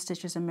those two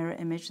stitches are mirror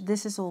image.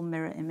 This is all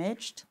mirror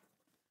imaged.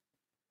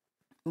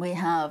 We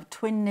have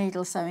twin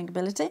needle sewing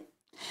ability,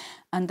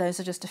 and those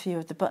are just a few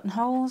of the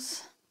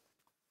buttonholes.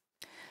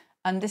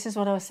 And this is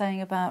what I was saying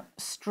about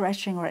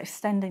stretching or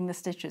extending the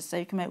stitches. So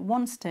you can make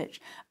one stitch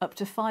up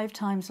to 5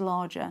 times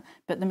larger,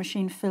 but the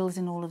machine fills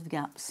in all of the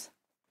gaps.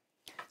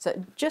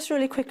 So just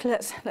really quickly,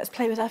 let's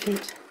play with our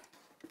feet.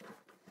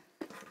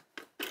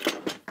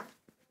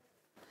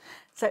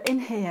 So in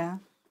here,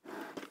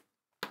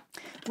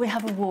 we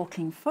have a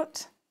walking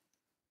foot.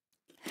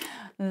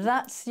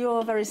 That's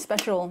your very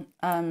special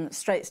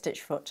straight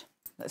stitch foot.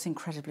 That's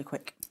incredibly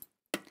quick.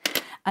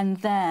 And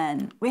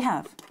then we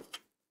have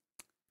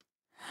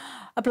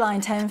a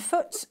blind hem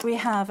foot, we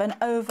have an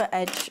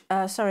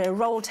a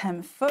rolled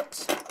hem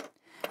foot,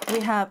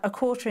 we have a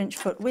 1/4 inch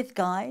foot with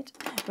guide,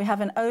 we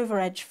have an over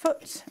edge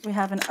foot, we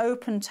have an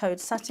open toed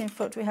satin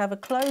foot, we have a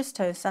closed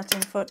toe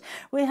satin foot,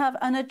 we have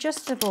an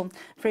adjustable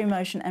free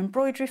motion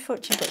embroidery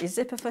foot, you've got your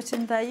zipper foot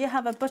in there, you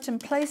have a button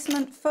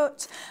placement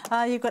foot,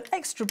 you've got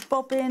extra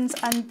bobbins,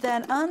 and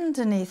then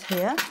underneath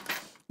here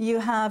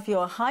you have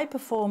your high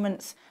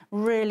performance,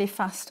 really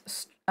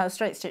fast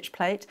straight stitch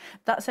plate.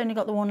 That's only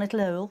got the one little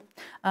hole,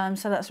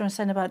 so that's what I'm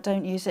saying about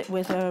don't use it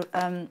with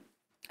a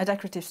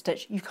decorative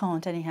stitch. You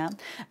can't anyhow.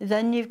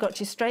 Then you've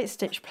got your straight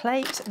stitch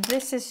plate.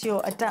 This is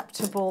your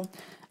adaptable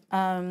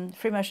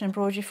free motion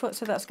embroidery foot,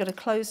 so that's got a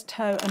closed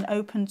toe, an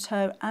open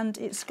toe, and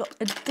it's got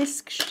a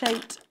disc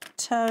shaped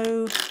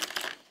toe,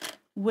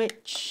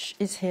 which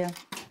is here.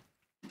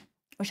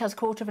 which has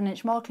 1/4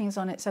 inch markings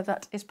on it, so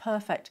that is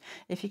perfect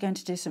if you're going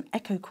to do some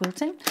echo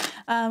quilting.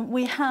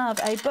 We have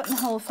a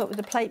buttonhole foot with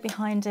a plate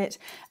behind it,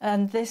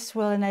 and this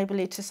will enable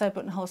you to sew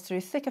buttonholes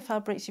through thicker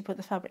fabrics. You put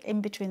the fabric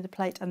in between the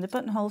plate and the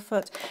buttonhole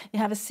foot. You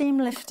have a seam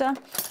lifter,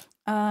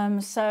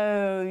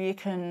 so you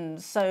can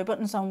sew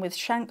buttons on with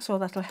shanks, or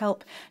that'll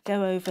help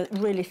go over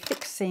really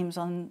thick seams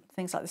on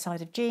things like the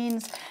side of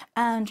jeans.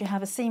 And you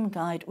have a seam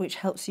guide, which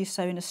helps you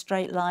sew in a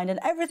straight line, and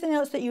everything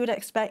else that you would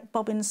expect: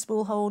 bobbins,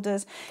 spool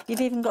holders.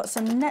 You've even got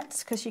some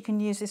nets, because you can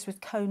use this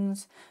with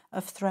cones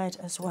of thread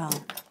as well.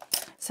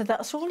 So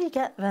that's all you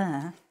get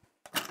there.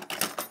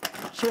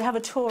 Should we have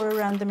a tour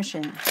around the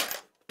machine?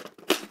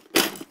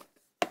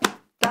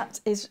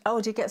 That is,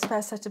 oh, do you get a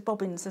spare set of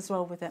bobbins as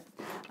well with it?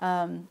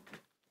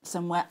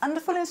 Somewhere, and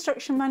a full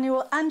instruction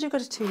manual, and you've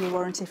got a 2-year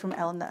warranty from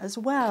Elna as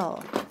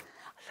well.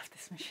 I love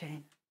this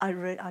machine. I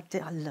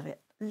love it.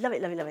 Love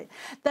it, love it, love it.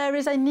 There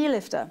is a knee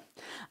lifter,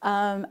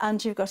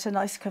 and you've got a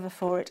nice cover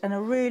for it, and a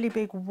really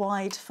big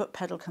wide foot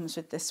pedal comes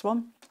with this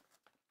one.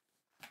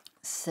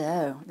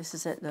 So this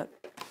is it, look.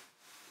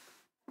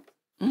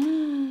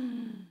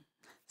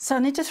 So I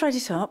need to thread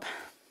it up.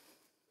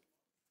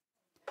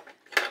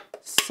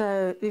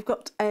 So we've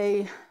got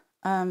a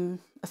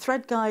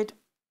thread guide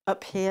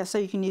up here, so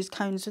you can use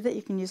cones with it.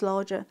 You can use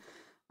larger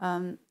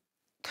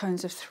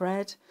cones of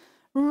thread.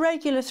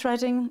 Regular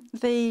threading.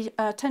 The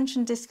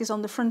tension disc is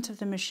on the front of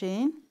the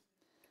machine.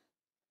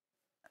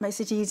 Makes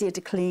it easier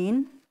to clean.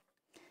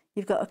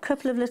 You've got a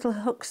couple of little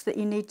hooks that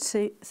you need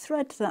to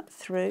thread that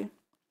through,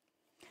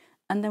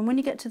 and then when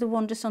you get to the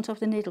one just on top of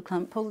the needle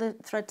clamp, pull the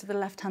thread to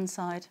the left hand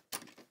side,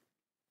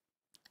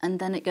 and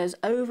then it goes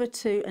over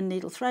to a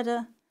needle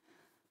threader,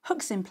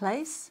 hooks in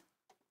place.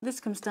 This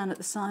comes down at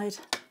the side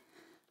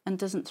and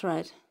doesn't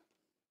thread.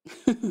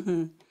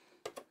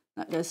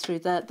 That goes through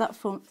there. That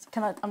forms,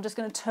 I'm just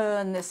going to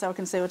turn this so I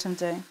can see what I'm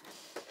doing.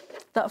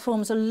 That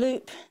forms a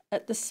loop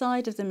at the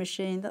side of the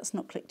machine. That's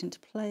not clicked into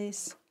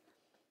place.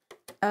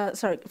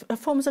 Sorry, it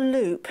forms a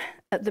loop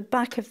at the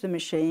back of the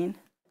machine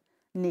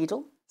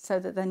needle, so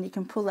that then you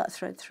can pull that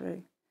thread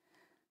through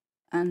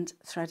and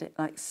thread it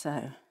like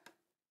so.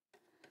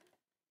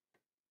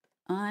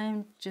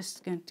 I'm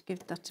just going to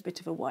give that a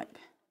bit of a wipe.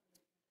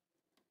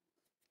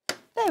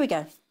 There we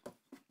go.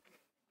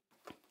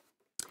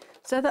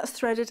 So that's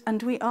threaded,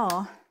 and we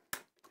are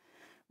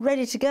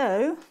ready to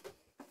go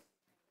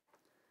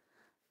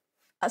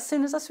as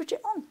soon as I switch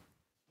it on.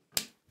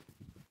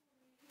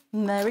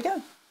 And there we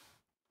go.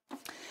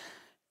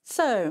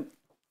 So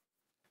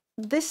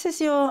this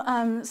is your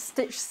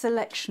stitch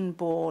selection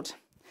board.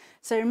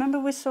 So remember,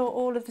 we saw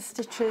all of the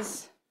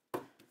stitches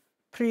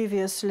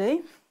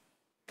previously.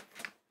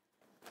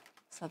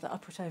 So that I'll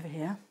put over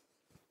here.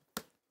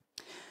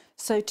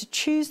 So to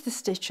choose the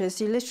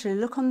stitches, you literally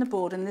look on the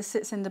board, and this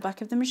sits in the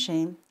back of the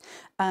machine,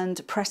 and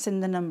press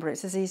in the number.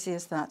 It's as easy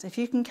as that. If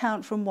you can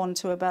count from 1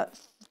 to about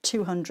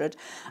 200,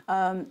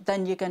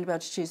 then you're going to be able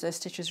to choose those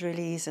stitches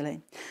really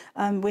easily.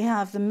 We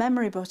have the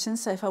memory button,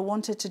 so if I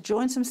wanted to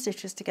join some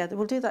stitches together,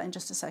 we'll do that in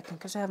just a second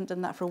because I haven't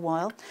done that for a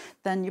while.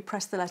 Then you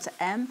press the letter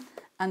M,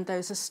 and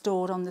those are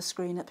stored on the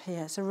screen up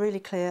here. So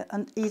really clear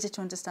and easy to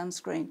understand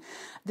screen.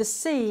 The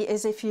C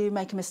is if you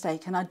make a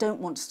mistake and I don't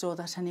want to store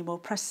that anymore.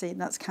 Press C,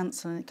 and that's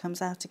cancel, and it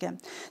comes out again.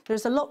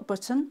 There's a lock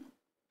button.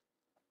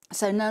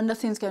 So now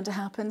nothing's going to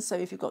happen. So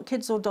if you've got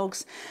kids or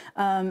dogs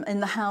in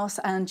the house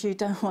and you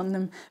don't want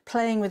them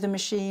playing with the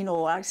machine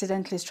or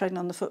accidentally treading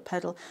on the foot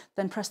pedal,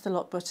 then press the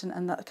lock button,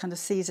 and that kind of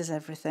seizes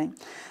everything.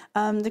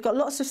 They've got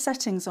lots of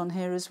settings on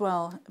here as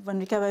well. When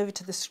we go over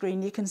to the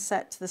screen, you can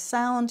set the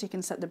sound, you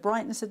can set the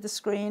brightness of the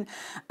screen,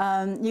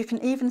 you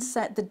can even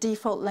set the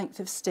default length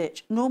of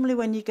stitch. Normally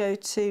when you go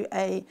to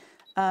a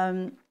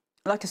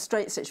like a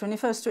straight stitch, when you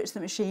first switch the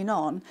machine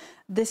on,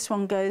 this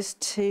one goes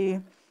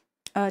to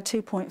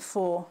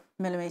 2.4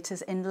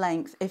 millimeters in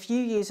length. If you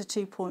use a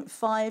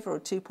 2.5 or a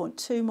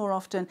 2.2 more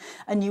often,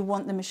 and you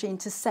want the machine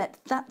to set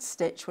that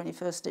stitch when you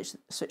first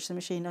switch the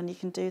machine on, you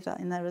can do that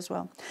in there as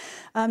well.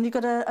 You've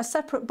got a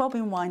separate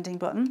bobbin winding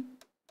button.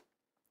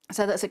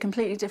 So that's a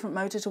completely different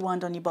motor to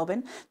wind on your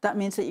bobbin. That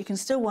means that you can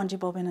still wind your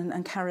bobbin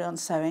and carry on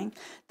sewing.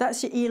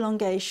 That's your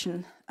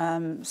elongation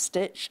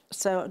stitch.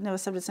 So now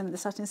some of the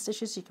satin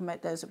stitches, you can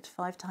make those up to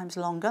 5 times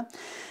longer.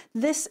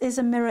 This is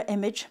a mirror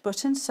image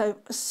button. So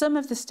some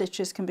of the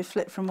stitches can be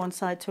flipped from one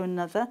side to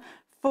another.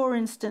 For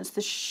instance,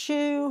 the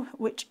shoe,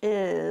 which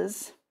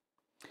is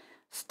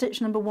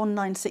stitch number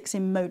 196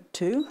 in mode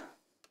 2.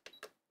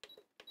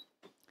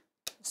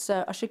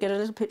 So I should get a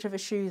little picture of a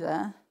shoe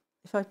there.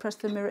 If I press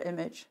the mirror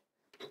image,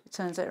 it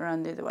turns it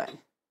around the other way.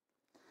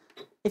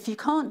 If you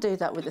can't do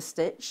that with a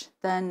stitch,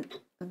 then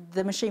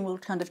the machine will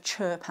kind of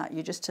chirp at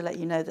you just to let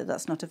you know that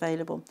that's not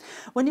available.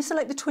 When you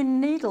select the twin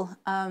needle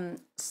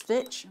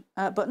stitch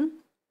button,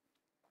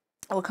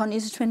 I can't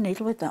use a twin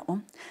needle with that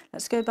one.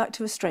 Let's go back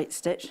to a straight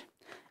stitch.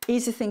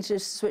 Easy thing to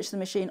just switch the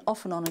machine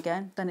off and on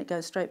again, then it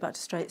goes straight back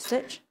to straight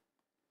stitch.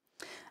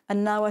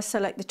 And now I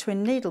select the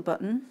twin needle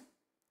button.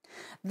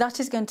 That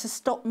is going to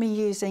stop me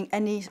using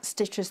any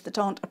stitches that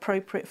aren't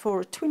appropriate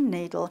for a twin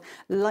needle,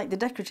 like the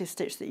decorative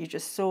stitch that you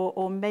just saw,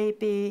 or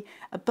maybe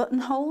a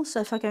buttonhole.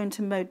 So if I go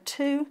into mode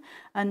 2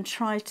 and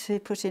try to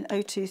put in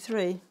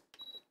 023,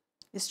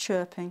 it's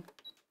chirping.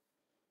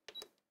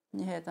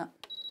 You hear that?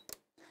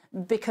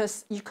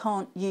 Because you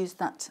can't use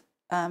that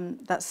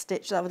that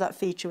stitch, that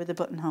feature with the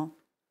buttonhole.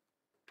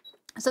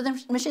 So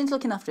the machine's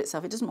looking after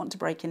itself. It doesn't want to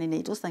break any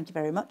needles. Thank you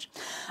very much.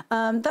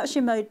 That's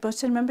your mode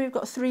button. Remember, we've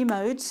got 3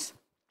 modes.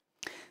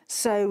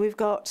 So we've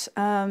got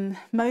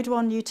mode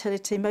 1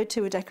 utility, mode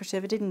 2 a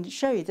decorative. I didn't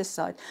show you this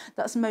side.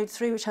 That's mode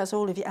 3, which has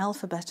all of your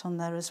alphabet on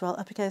there as well,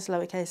 uppercase,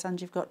 lowercase, and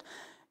you've got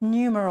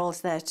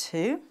numerals there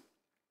too.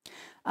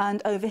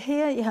 And over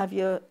here you have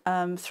your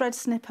thread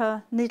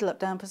snipper, needle up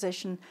down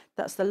position.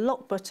 That's the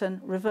lock button,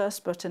 reverse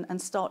button,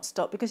 and start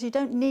stop, because you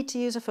don't need to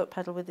use a foot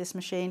pedal with this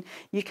machine.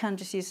 You can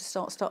just use the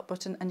start stop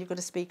button, and you've got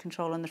a speed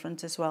control on the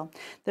front as well.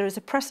 There is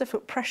a presser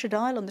foot pressure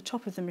dial on the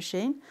top of the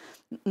machine,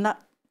 and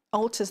that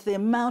alters the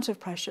amount of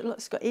pressure. Look,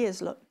 it's got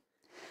ears, look.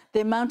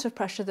 The amount of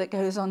pressure that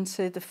goes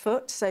onto the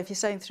foot. So if you're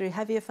sewing through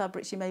heavier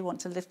fabrics, you may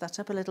want to lift that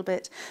up a little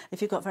bit.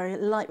 If you've got very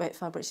lightweight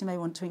fabrics, you may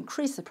want to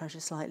increase the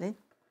pressure slightly.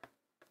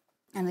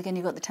 And again,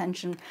 you've got the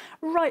tension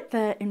right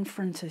there in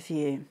front of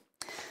you.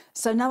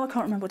 So now I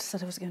can't remember what I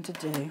said I was going to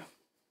do.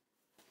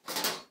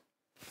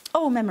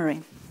 Oh,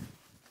 memory.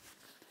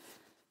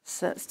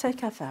 So let's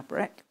take our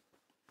fabric.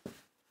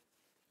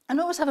 And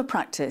always have a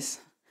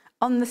practice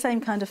on the same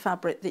kind of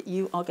fabric that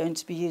you are going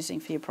to be using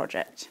for your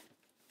project.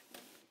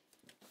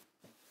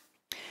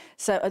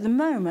 So at the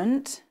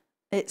moment,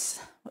 it's,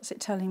 what's it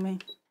telling me?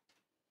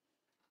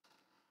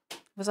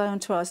 Was I on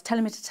 2 hours?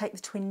 Telling me to take the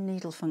twin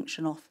needle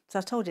function off. So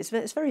I told you,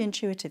 it's very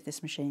intuitive,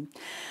 this machine.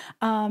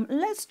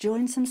 Let's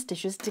join some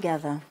stitches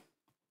together.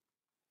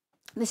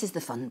 This is the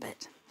fun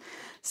bit.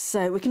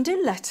 So we can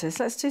do letters.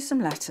 Let's do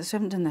some letters. We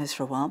haven't done those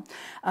for a while.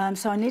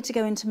 So I need to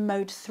go into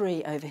mode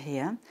 3 over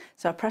here.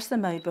 So I press the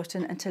mode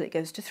button until it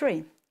goes to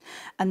 3.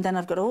 And then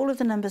I've got all of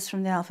the numbers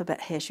from the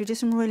alphabet here. Should we do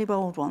some really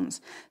bold ones?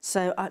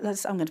 So I'm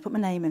going to put my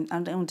name in.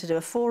 I'm going to do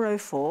a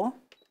 404.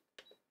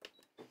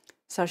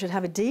 So I should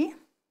have a D.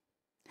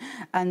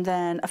 And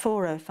then a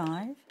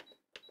 405,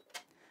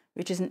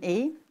 which is an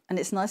E. And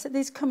it's nice that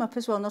these come up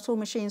as well. Not all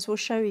machines will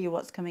show you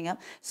what's coming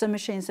up. Some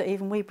machines that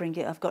even we bring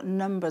it, I've got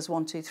numbers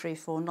 1, 2, 3,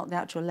 4, not the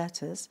actual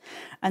letters.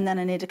 And then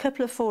I need a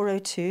couple of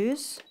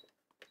 402s.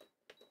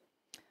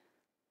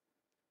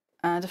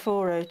 And a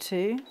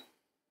 402.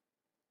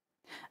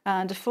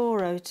 And a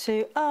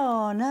 402.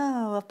 Oh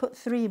no, I've put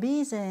 3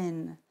 Bs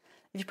in.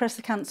 If you press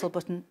the cancel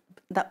button,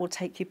 that will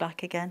take you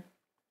back again.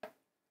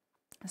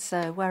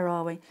 So where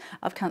are we?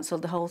 I've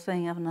cancelled the whole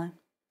thing, haven't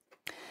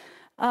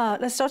I?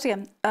 Let's start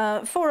again.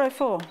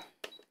 404.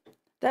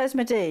 There's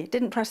my D.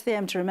 Didn't press the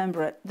M to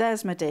remember it.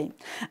 There's my D.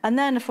 And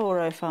then a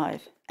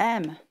 405.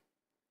 M.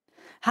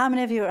 How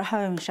many of you are at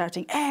home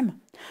shouting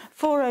M?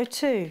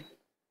 402.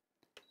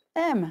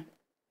 M.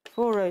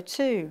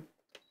 402.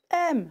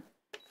 M.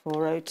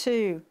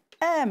 402.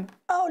 M.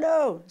 Oh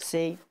no.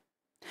 C.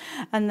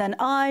 And then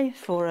I.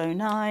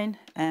 409.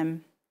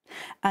 M.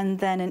 And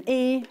then an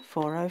E.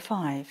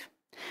 405.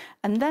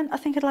 And then I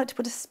think I'd like to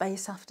put a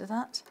space after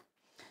that.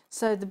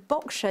 So the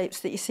box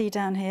shapes that you see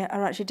down here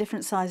are actually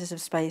different sizes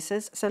of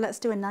spaces. So let's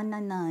do a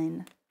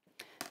 999.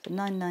 The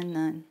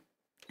 999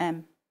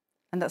 M.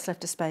 And that's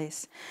left a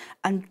space.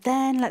 And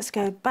then let's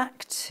go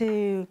back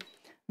to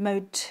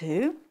mode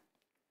 2.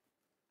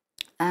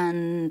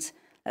 And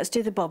let's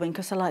do the bobbin,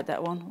 because I like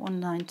that one.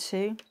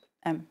 192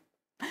 M.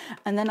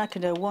 And then I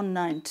can do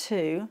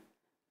 192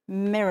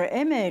 mirror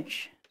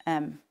image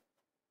M.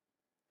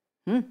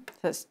 So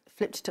it's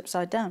flipped it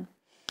upside down.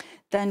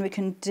 Then we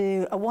can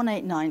do a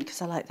 189,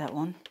 because I like that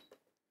one.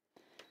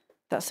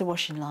 That's the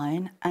washing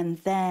line. And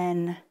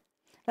then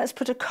let's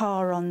put a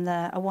car on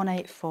there, a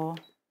 184.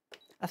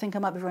 I think I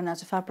might be running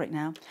out of fabric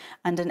now.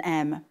 And an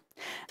M.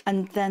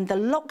 And then the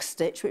lock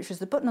stitch, which was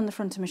the button on the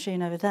front of the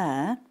machine over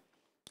there,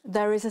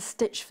 there is a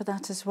stitch for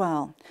that as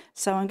well.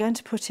 So I'm going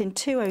to put in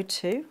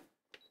 202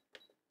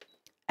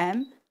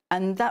 M.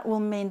 And that will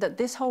mean that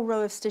this whole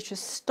row of stitches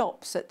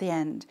stops at the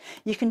end.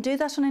 You can do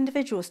that on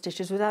individual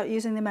stitches without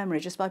using the memory,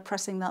 just by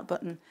pressing that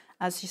button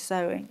as you're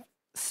sewing.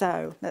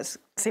 So let's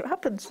see what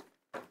happens.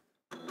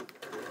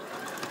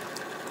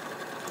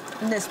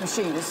 And this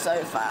machine is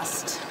so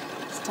fast.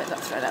 Let's take that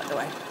thread out of the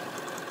way.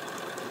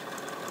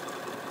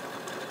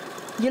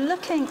 You're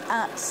looking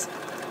at,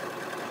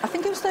 I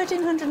think it was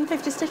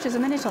 1,350 stitches a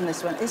minute on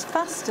this one. It's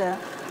faster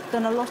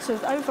than a lot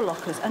of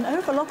overlockers, and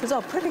overlockers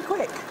are pretty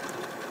quick.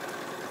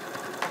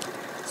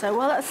 So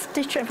while that's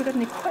stitching, have we got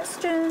any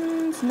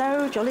questions?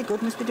 No, jolly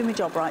good, must be doing my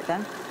job right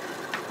then.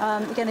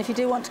 Again, if you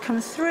do want to come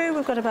through,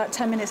 we've got about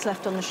 10 minutes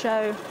left on the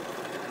show.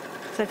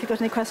 So if you've got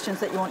any questions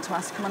that you want to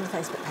ask, come on the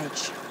Facebook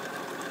page.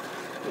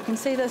 You can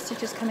see those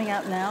stitches coming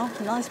out now.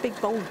 Nice big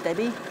bold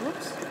Debbie.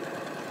 Whoops.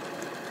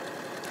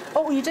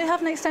 Oh, you do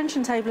have an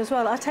extension table as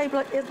well. Our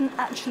table isn't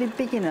actually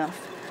big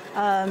enough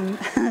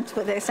to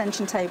put the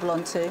extension table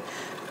onto,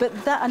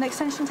 But an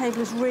extension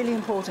table is really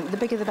important, the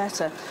bigger the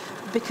better.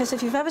 Because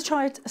if you've ever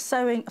tried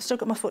sewing, I've still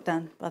got my foot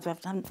down, by the way,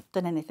 I haven't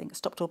done anything, it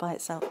stopped all by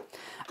itself.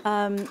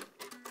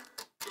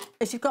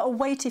 If you've got a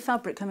weighty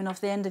fabric coming off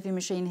the end of your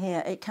machine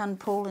here, it can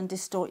pull and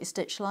distort your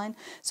stitch line.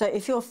 So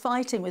if you're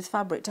fighting with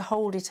fabric to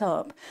hold it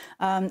up,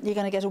 you're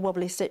going to get a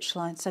wobbly stitch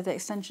line. So the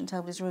extension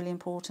table is really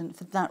important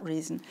for that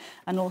reason,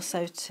 and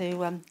also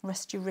to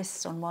rest your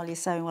wrists on while you're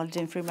sewing, while you're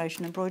doing free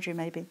motion embroidery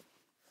maybe.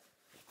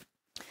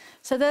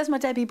 So there's my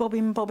Debbie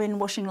Bobbin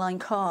washing line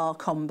car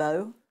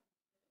combo.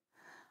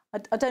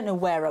 I don't know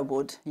where I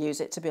would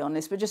use it, to be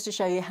honest, but just to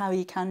show you how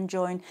you can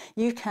join,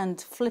 you can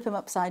flip them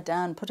upside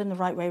down, put them the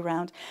right way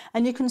round,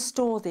 and you can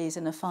store these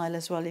in a file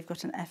as well. You've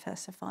got an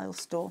FS, a file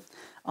store,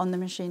 on the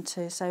machine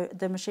too, so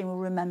the machine will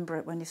remember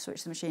it when you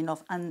switch the machine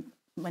off and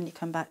when you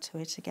come back to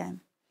it again.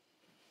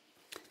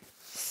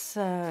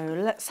 So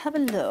let's have a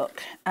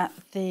look at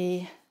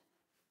the...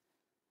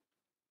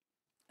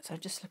 So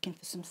just looking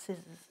for some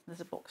scissors.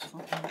 There's a box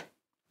for them. I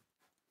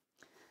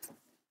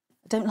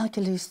don't like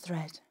a loose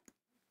thread.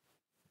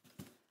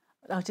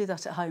 I do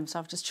that at home, so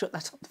I've just chucked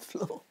that on the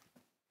floor.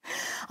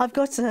 I've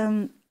got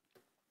a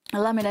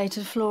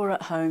laminated floor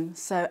at home,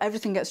 so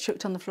everything gets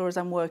chucked on the floor as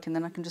I'm working,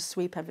 then I can just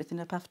sweep everything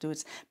up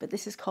afterwards. But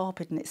this is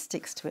carpet and it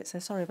sticks to it, so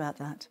sorry about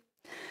that.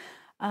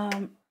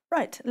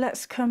 Right,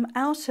 let's come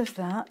out of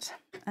that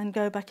and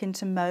go back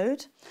into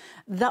mode.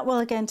 That will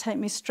again take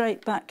me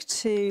straight back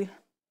to...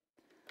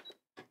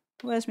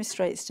 Where's my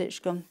straight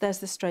stitch gone? There's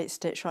the straight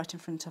stitch right in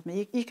front of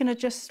me. You can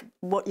adjust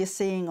what you're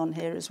seeing on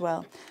here as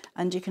well,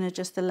 and you can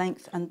adjust the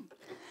length, and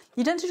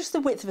you don't adjust the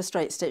width of a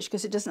straight stitch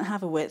because it doesn't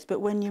have a width, but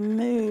when you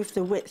move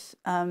the width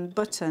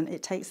button,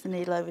 it takes the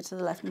needle over to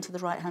the left and to the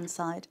right hand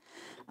side.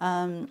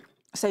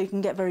 So you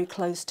can get very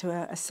close to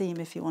a seam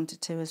if you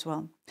wanted to as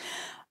well.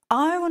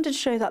 I wanted to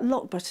show you that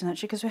lock button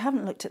actually because we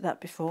haven't looked at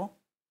that before.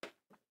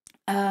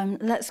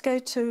 Let's go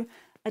to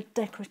a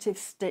decorative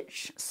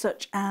stitch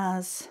such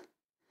as...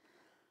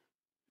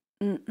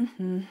 I'm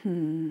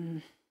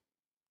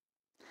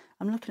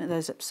looking at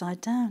those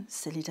upside down,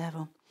 silly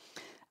devil.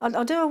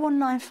 I'll do a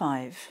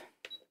 195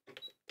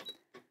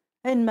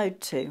 in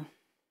mode 2.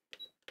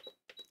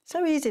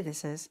 So easy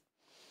this is.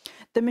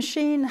 The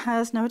machine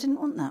has, no, I didn't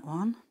want that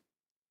one.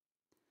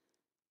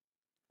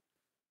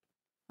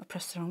 I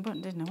pressed the wrong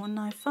button, didn't I?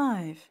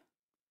 195.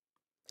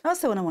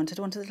 That's the one I wanted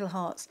little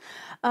hearts.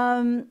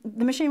 The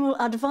machine will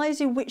advise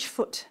you which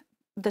foot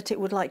that it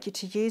would like you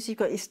to use. You've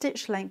got your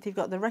stitch length, you've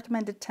got the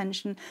recommended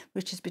tension,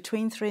 which is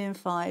between 3 and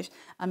 5,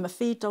 and my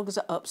feed dogs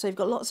are up, so you've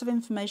got lots of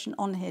information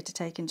on here to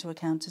take into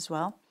account as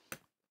well.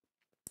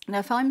 Now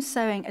if I'm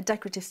sewing a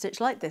decorative stitch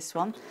like this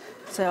one,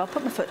 so I'll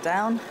put my foot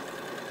down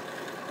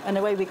and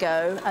away we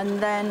go, and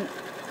then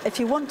if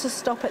you want to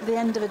stop at the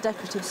end of a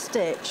decorative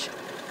stitch,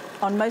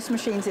 on most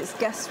machines it's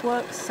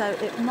guesswork, so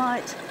it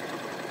might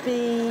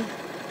be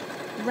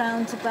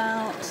round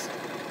about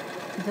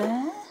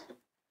there.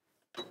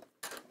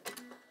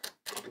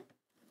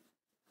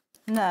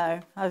 No,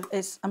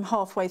 I'm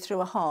halfway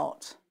through a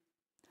heart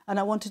and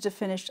I wanted to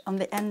finish on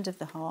the end of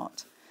the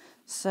heart.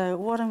 So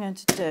what I'm going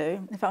to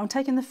do, in fact I'm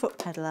taking the foot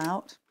pedal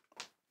out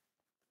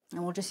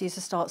and we'll just use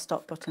the start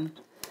stop button.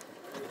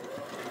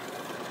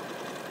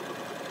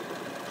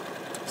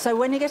 So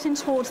when you're getting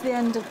towards the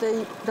end of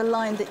the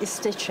line that you're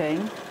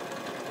stitching,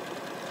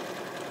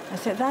 I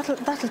think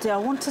that'll do. I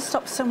want to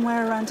stop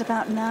somewhere around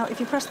about now.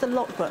 If you press the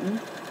lock button,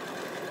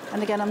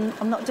 and again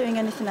I'm not doing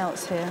anything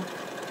else here,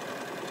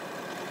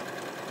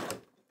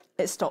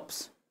 it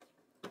stops.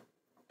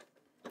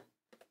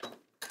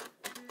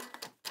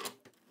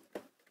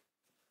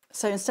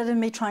 So instead of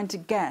me trying to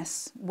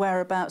guess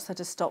whereabouts that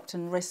has stopped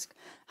and risk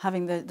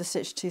having the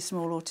stitch too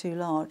small or too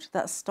large,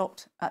 that's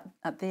stopped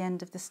at the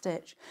end of the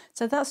stitch.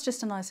 So that's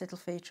just a nice little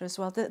feature as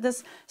well.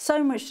 There's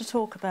so much to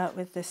talk about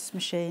with this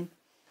machine.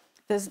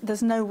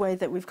 There's no way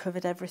that we've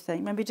covered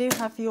everything. And we do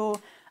have your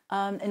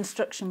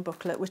instruction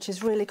booklet, which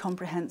is really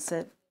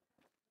comprehensive.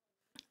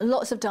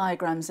 Lots of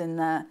diagrams in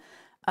there.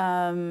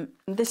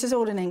 This is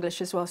all in English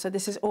as well, so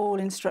this is all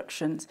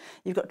instructions.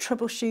 You've got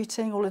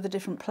troubleshooting, all of the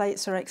different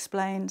plates are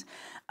explained,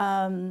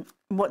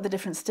 what the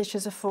different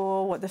stitches are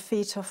for, what the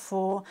feet are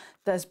for.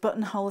 There's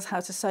buttonholes,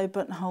 how to sew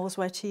buttonholes,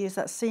 where to use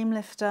that seam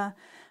lifter,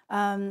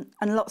 and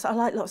I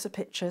like lots of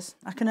pictures.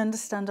 I can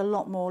understand a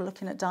lot more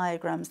looking at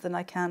diagrams than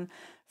I can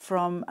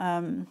from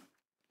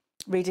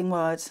reading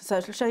words. So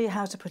it'll show you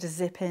how to put a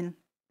zip in,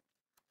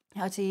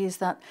 how to use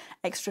that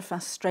extra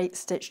fast straight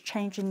stitch,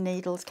 changing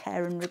needles,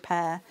 care and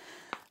repair.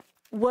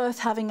 Worth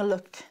having a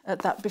look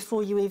at that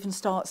before you even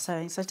start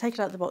sewing. So take it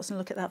out of the box and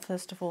look at that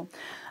first of all.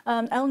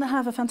 Elna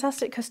have a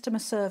fantastic customer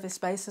service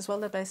base as well.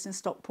 They're based in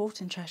Stockport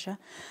in Cheshire.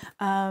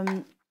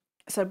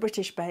 So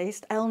British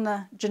based.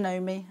 Elna,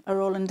 Janome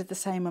are all under the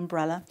same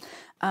umbrella.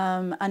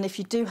 And if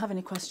you do have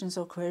any questions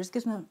or queries,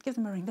 give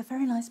them a ring. They're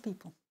very nice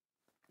people.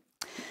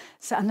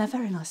 So, and they're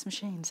very nice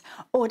machines.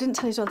 Oh, I didn't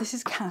tell you as well, this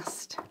is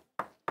cast.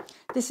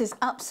 This is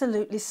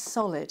absolutely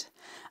solid,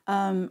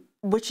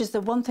 which is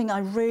the one thing I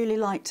really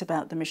liked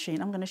about the machine.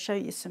 I'm going to show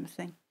you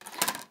something.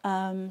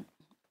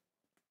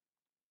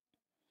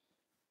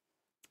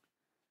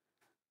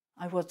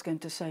 I was going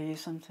to show you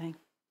something.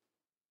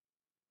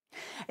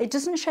 It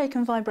doesn't shake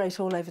and vibrate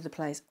all over the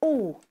place.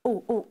 I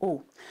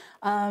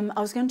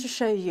was going to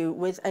show you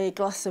with a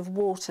glass of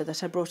water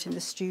that I brought in the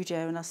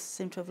studio, and I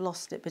seem to have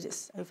lost it, but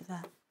it's over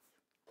there.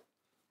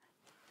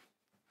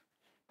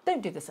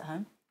 Don't do this at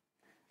home.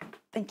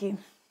 Thank you.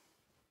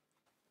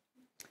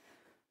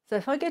 So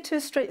if I go to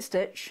a straight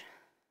stitch,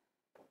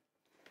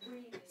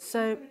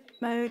 so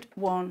mode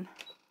 1,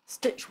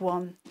 stitch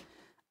 1,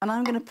 and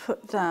I'm going to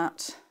put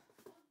that,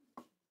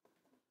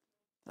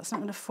 that's not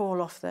going to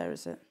fall off there,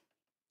 is it?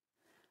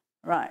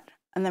 Right,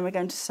 and then we're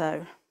going to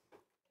sew.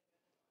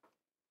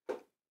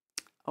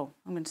 Oh,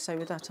 I'm going to sew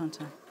with that, aren't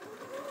I?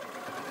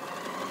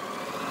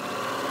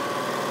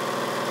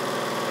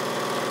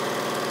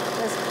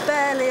 There's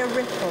barely a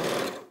ripple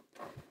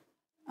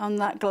on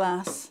that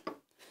glass.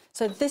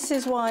 So this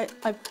is why,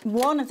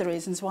 one of the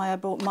reasons why I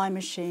bought my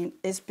machine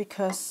is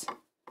because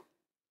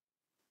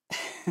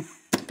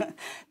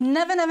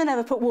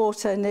never put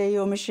water near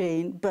your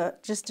machine,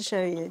 but just to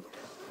show you.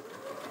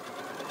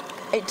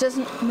 It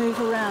doesn't move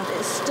around.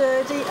 It's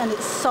sturdy and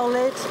it's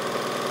solid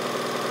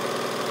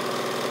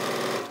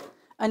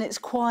and it's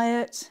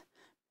quiet,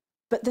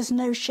 but there's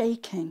no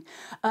shaking.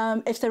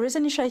 If there is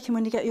any shaking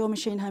when you get your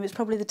machine home, it's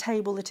probably the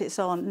table that it's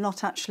on,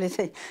 not actually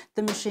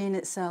the machine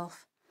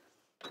itself.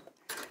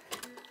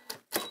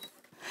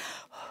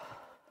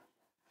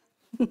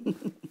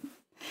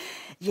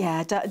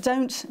 Yeah,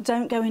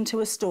 don't go into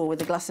a store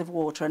with a glass of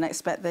water and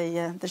expect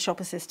the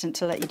shop assistant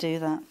to let you do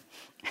that.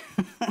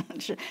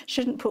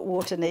 Shouldn't put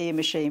water near your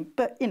machine,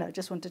 but you know,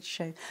 just wanted to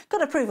show. Got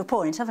to prove a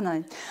point, haven't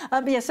I?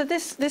 But yeah, so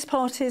this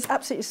part is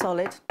absolutely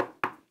solid,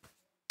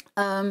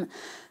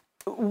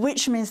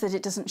 which means that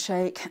it doesn't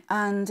shake,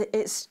 and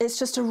it's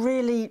just a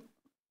really.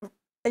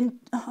 I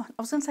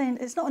was going to say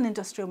it's not an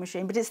industrial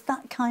machine, but it's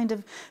that kind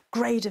of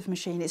grade of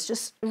machine. It's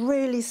just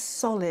really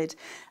solid.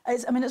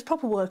 I mean, it's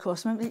proper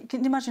workhorse. I mean,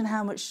 can you imagine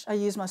how much I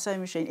use my sewing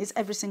machine? It's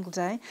every single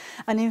day.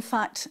 And in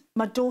fact,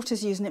 my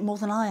daughter's using it more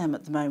than I am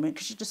at the moment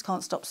because she just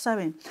can't stop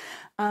sewing.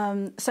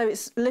 So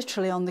it's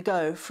literally on the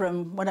go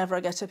from whenever I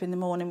get up in the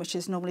morning, which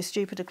is normally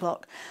stupid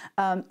o'clock,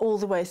 all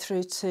the way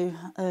through to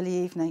early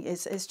evening.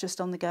 It's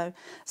just on the go.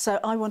 So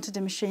I wanted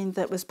a machine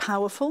that was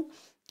powerful.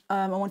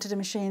 I wanted a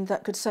machine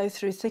that could sew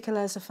through thicker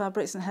layers of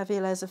fabrics and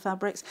heavier layers of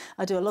fabrics.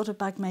 I do a lot of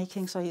bag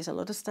making, so I use a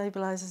lot of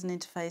stabilisers and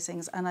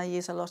interfacings, and I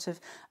use a lot of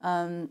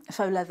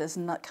faux leathers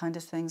and that kind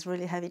of things,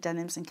 really heavy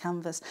denims and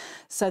canvas.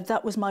 So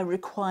that was my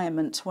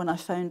requirement when I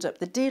phoned up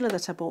the dealer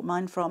that I bought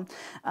mine from,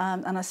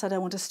 and I said I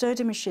want a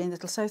sturdy machine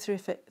that'll sew through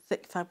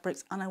thick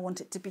fabrics, and I want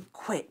it to be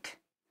quick.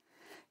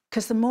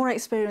 Because the more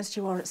experienced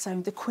you are at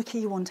sewing, the quicker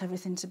you want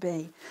everything to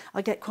be.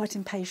 I get quite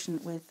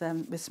impatient with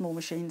small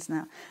machines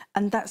now.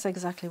 And that's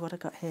exactly what I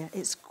got here.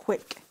 It's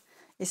quick,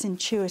 it's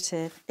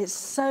intuitive, it's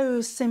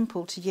so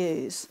simple to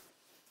use.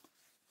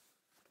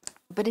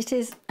 But it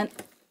is an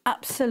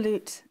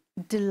absolute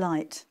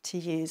delight to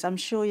use. I'm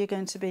sure you're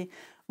going to be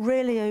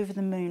really over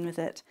the moon with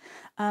it.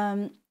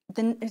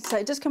 So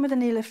it does come with a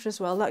knee lifter as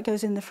well. That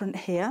goes in the front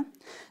here.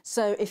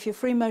 So if you're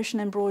free motion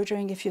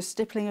embroidering, if you're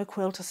stippling a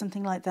quilt or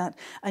something like that,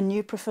 and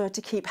you prefer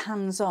to keep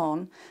hands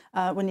on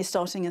when you're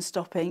starting and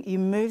stopping, you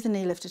move the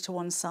knee lifter to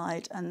one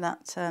side, and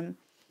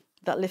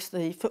that lifts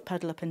the foot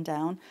pedal up and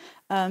down.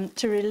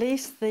 To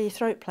release the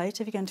throat plate,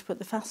 if you're going to put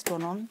the fast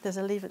one on, there's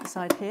a lever at the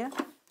side here,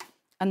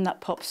 and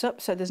that pops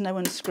up, so there's no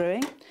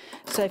unscrewing.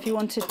 So if you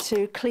wanted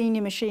to clean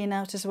your machine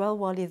out as well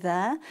while you're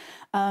there,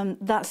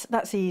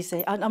 that's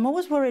easy. And I'm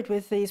always worried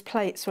with these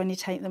plates when you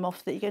take them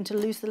off that you're going to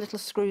lose the little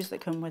screws that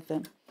come with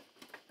them,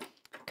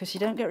 because you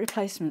don't get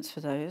replacements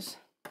for those.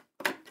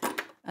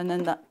 And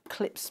then that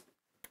clips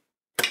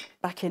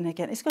back in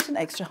again. It's got an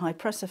extra high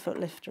presser foot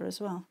lifter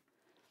as well.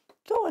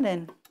 Go on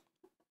in.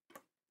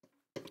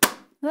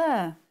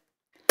 There.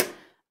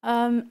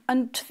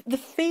 And the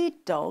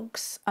feed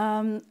dogs,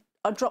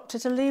 I dropped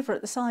at a lever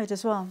at the side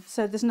as well,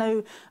 so there's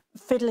no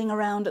fiddling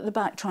around at the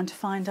back trying to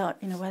find out,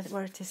 you know,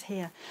 where it is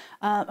here.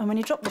 And when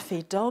you drop the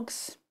feed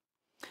dogs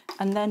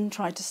and then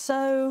try to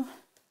sew,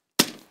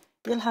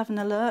 you'll have an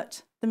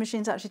alert. The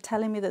machine's actually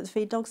telling me that the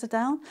feed dogs are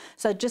down,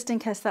 so just in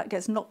case that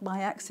gets knocked by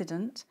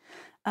accident,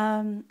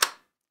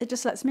 it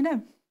just lets me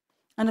know.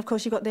 And of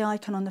course you've got the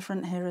icon on the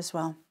front here as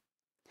well.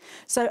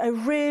 So a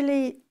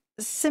really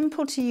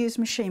simple to use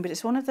machine, but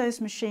it's one of those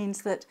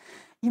machines that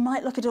you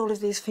might look at all of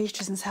these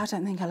features and say, I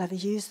don't think I'll ever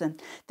use them.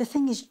 The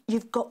thing is,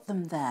 you've got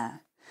them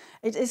there.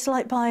 It's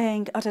like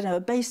buying, I don't know, a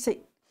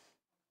basic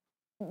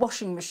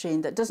washing machine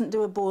that doesn't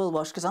do a boil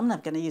wash, because I'm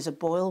never going to use a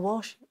boil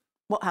wash.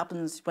 What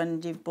happens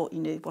when you've bought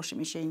your new washing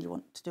machine, you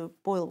want to do a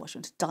boil wash, you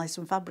want to dye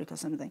some fabric or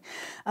something.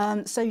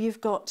 So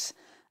you've got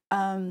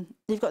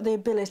the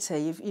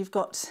ability, you've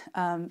got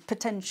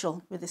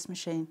potential with this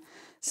machine.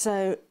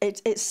 So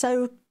it's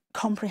so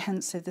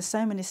comprehensive. There's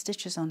so many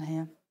stitches on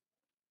here.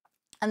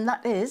 And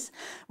that is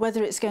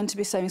whether it's going to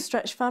be sewing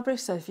stretch fabric,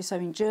 so if you're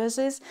sewing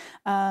jerseys,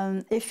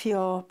 if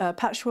you're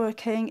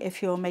patchworking,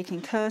 if you're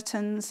making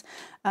curtains.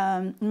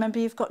 Remember,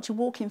 you've got your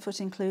walking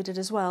foot included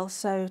as well,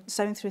 so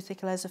sewing through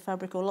thick layers of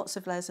fabric or lots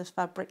of layers of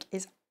fabric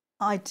is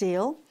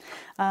ideal.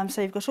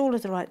 So you've got all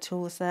of the right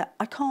tools there.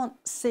 I can't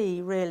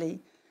see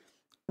really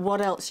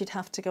what else you'd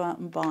have to go out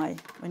and buy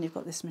when you've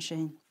got this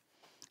machine.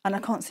 And I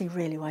can't see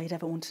really why you'd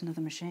ever want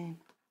another machine.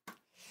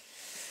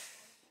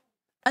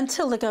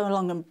 Until they go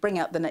along and bring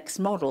out the next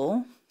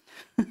model.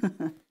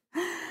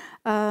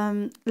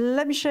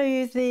 Let me show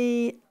you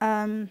the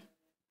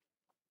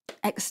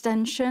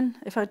extension.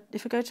 If I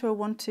go to a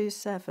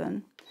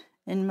 127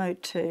 in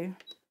mode 2,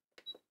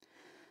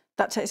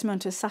 that takes me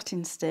onto a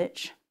satin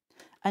stitch,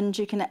 and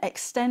you can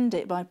extend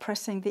it by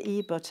pressing the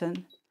E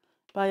button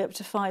by up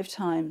to 5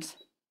 times.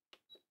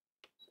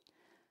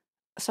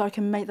 So I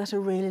can make that a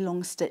really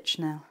long stitch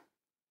now.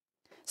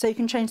 So you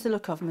can change the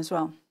look of them as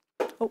well.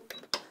 Oh,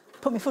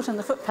 put my foot on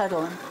the foot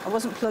pedal, and I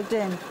wasn't plugged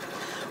in.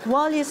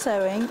 While you're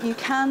sewing, you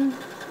can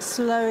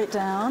slow it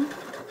down.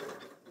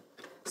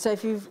 So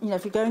if you're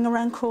going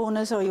around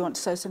corners, or you want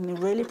to sew something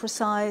really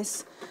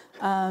precise,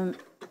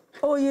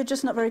 or you're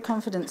just not very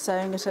confident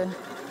sewing at a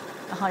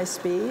high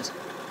speed,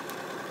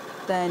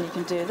 then you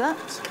can do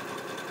that.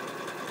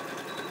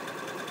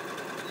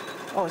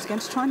 Oh, I was going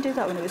to try and do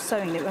that when it was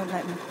sewing, it won't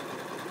let me.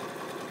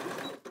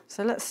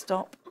 So let's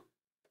stop.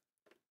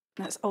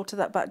 Let's alter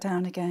that back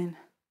down again.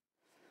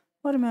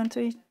 What am I on?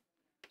 3,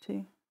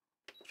 2,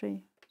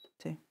 3,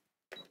 2.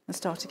 And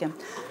start again.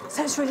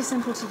 So it's really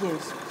simple to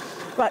use.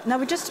 Right, now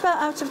we're just about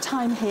out of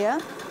time here.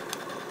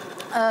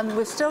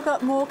 We've still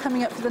got more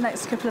coming up for the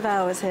next couple of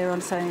hours here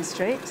on Sewing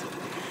Street.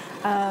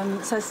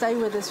 So stay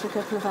with us for a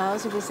couple of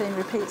hours. You'll be seeing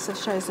repeats of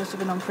shows that have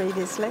been on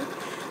previously.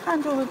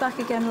 And we'll be back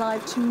again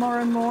live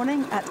tomorrow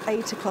morning at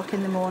 8 o'clock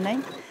in the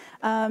morning.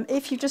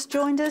 If you've just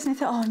joined us and you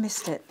think, oh, I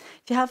missed it,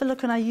 if you have a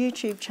look on our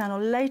YouTube channel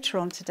later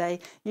on today,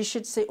 you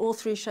should see all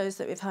 3 shows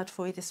that we've had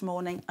for you this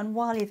morning. And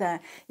while you're there,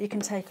 you can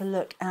take a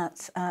look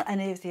at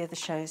any of the other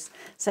shows.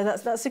 So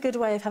that's a good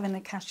way of having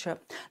a catch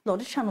up. A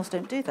lot of channels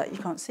don't do that. You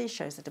can't see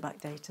shows that are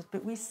backdated,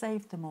 but we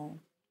saved them all.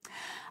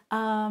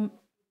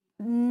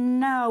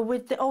 Now,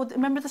 with the,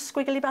 remember the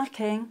squiggly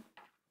backing?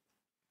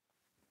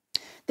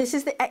 This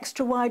is the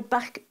extra wide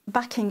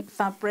backing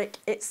fabric.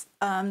 It's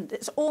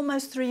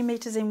almost 3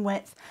 meters in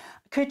width.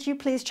 Could you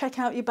please check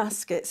out your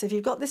baskets? If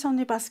you've got this on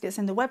your baskets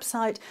in the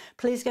website,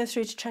 please go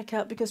through to check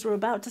out, because we're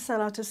about to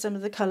sell out of some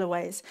of the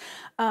colourways.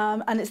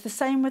 And it's the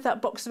same with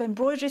that box of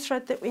embroidery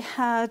thread that we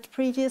had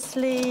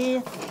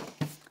previously.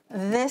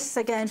 This,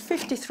 again,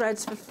 50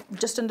 threads for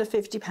just under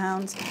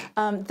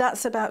 £50.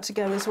 That's about to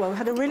go as well. We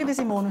had a really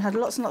busy morning. We had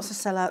lots and lots of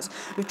sellouts.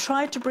 We've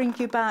tried to bring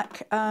you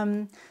back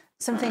some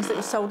things that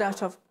were sold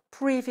out of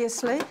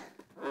previously.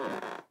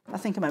 I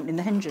think I'm opening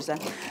the hinges there.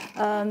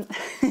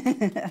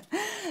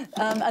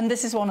 And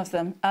this is one of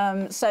them.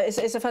 So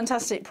it's a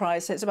fantastic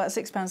price. It's about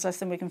 £6 less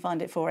than we can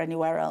find it for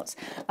anywhere else.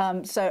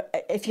 So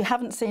if you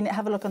haven't seen it,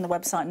 have a look on the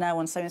website now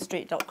on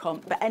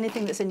sewingstreet.com. But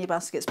anything that's in your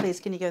baskets, please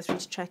can you go through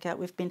to check out.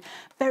 We've been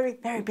very,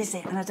 very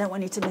busy, and I don't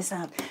want you to miss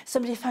out.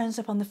 Somebody phones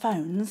up on the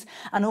phones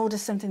and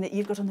orders something that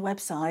you've got on the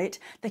website,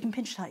 they can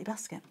pinch it out your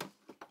basket.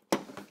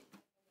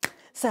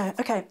 So,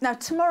 okay, now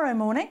tomorrow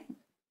morning,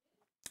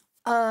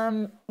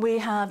 we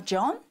have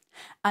John,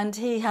 and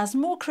he has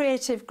more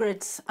creative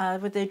grids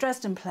with the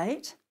Dresden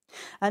plate.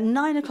 At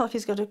 9 o'clock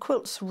he's got a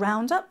quilts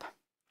roundup,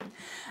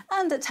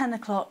 and at 10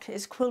 o'clock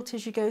is Quilt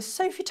As You Go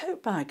Sophie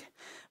Tote Bag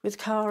with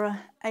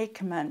Cara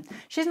Akerman.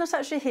 She's not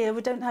actually here.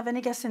 We don't have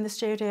any guests in the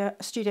studio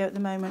at the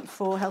moment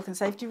for health and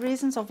safety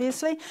reasons,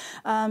 obviously,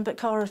 but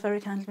Cara has very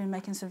kindly been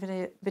making some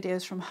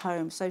videos from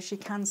home, so she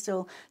can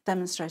still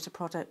demonstrate a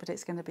product, but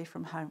it's going to be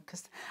from home,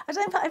 because I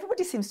don't think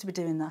everybody seems to be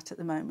doing that at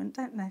the moment,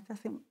 don't they? I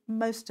think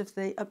most of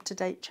the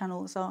up-to-date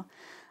channels are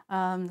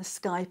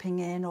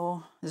Skyping in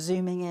or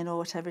Zooming in or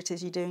whatever it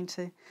is you're doing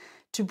to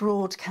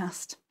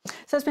broadcast.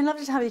 So it's been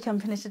lovely to have your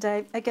company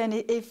today. Again,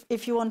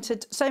 if you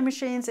wanted sewing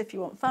machines, if you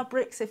want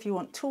fabrics, if you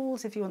want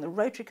tools, if you want the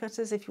rotary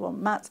cutters, if you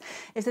want mats,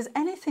 if there's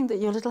anything that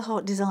your little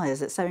heart desires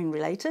that's sewing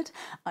related,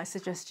 I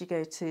suggest you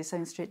go to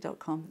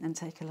sewingstreet.com and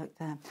take a look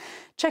there.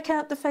 Check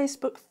out the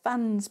Facebook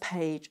fans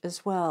page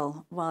as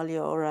well while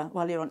you're on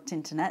the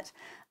internet.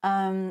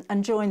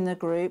 And join the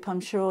group. I'm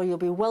sure you'll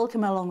be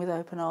welcome along with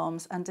open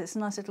arms, and it's a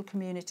nice little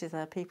community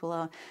there. People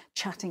are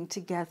chatting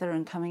together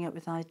and coming up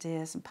with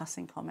ideas and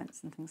passing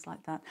comments and things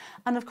like that.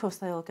 And of course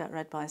they all get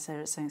read by us here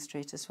at Sewing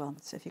Street as well.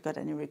 So if you've got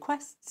any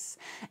requests,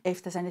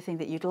 if there's anything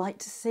that you'd like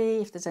to see,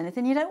 if there's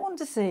anything you don't want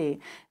to see,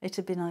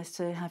 it'd be nice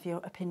to have your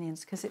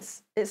opinions, because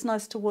it's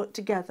nice to work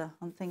together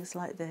on things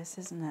like this,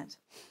 isn't it?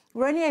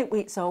 We're only 8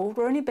 weeks old,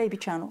 we're only a baby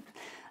channel.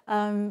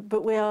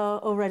 But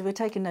we're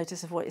taking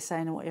notice of what you're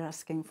saying and what you're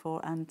asking for,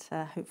 and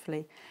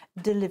hopefully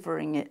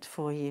delivering it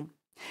for you.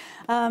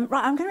 Right,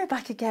 I'm going to be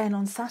back again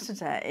on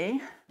Saturday.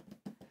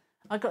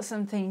 I've got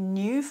something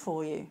new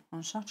for you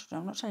on Saturday.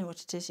 I'm not telling you what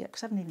it is yet,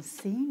 because I haven't even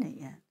seen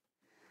it yet.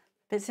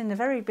 But it's in a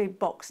very big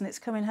box, and it's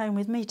coming home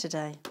with me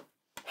today.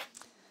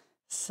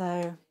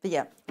 So, but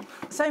yeah,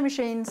 sewing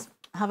machines.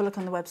 Have a look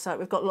on the website.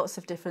 We've got lots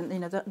of different,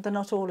 they're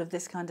not all of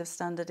this kind of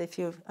standard. If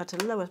you're at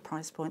a lower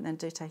price point, then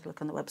do take a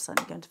look on the website.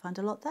 You're going to find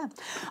a lot there.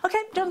 Okay,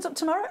 John's up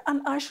tomorrow,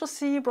 and I shall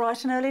see you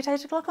bright and early at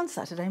 8 o'clock on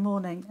Saturday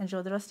morning.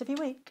 Enjoy the rest of your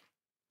week.